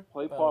Play, future.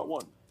 play part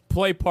one.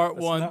 Play part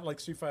It's one. not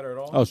like Street Fighter at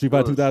all. Oh, Street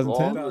Fighter Strongest-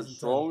 2010?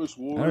 Strongest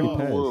I warrior already in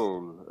the passed.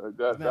 world.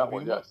 That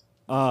one, beat 'em yes.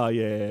 Oh,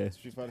 yeah.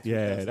 Street Fighter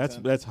Yeah,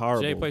 2010. that's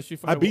horrible. Jay, play Street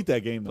I Fighter beat one.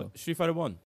 that game, though. Street Fighter 1.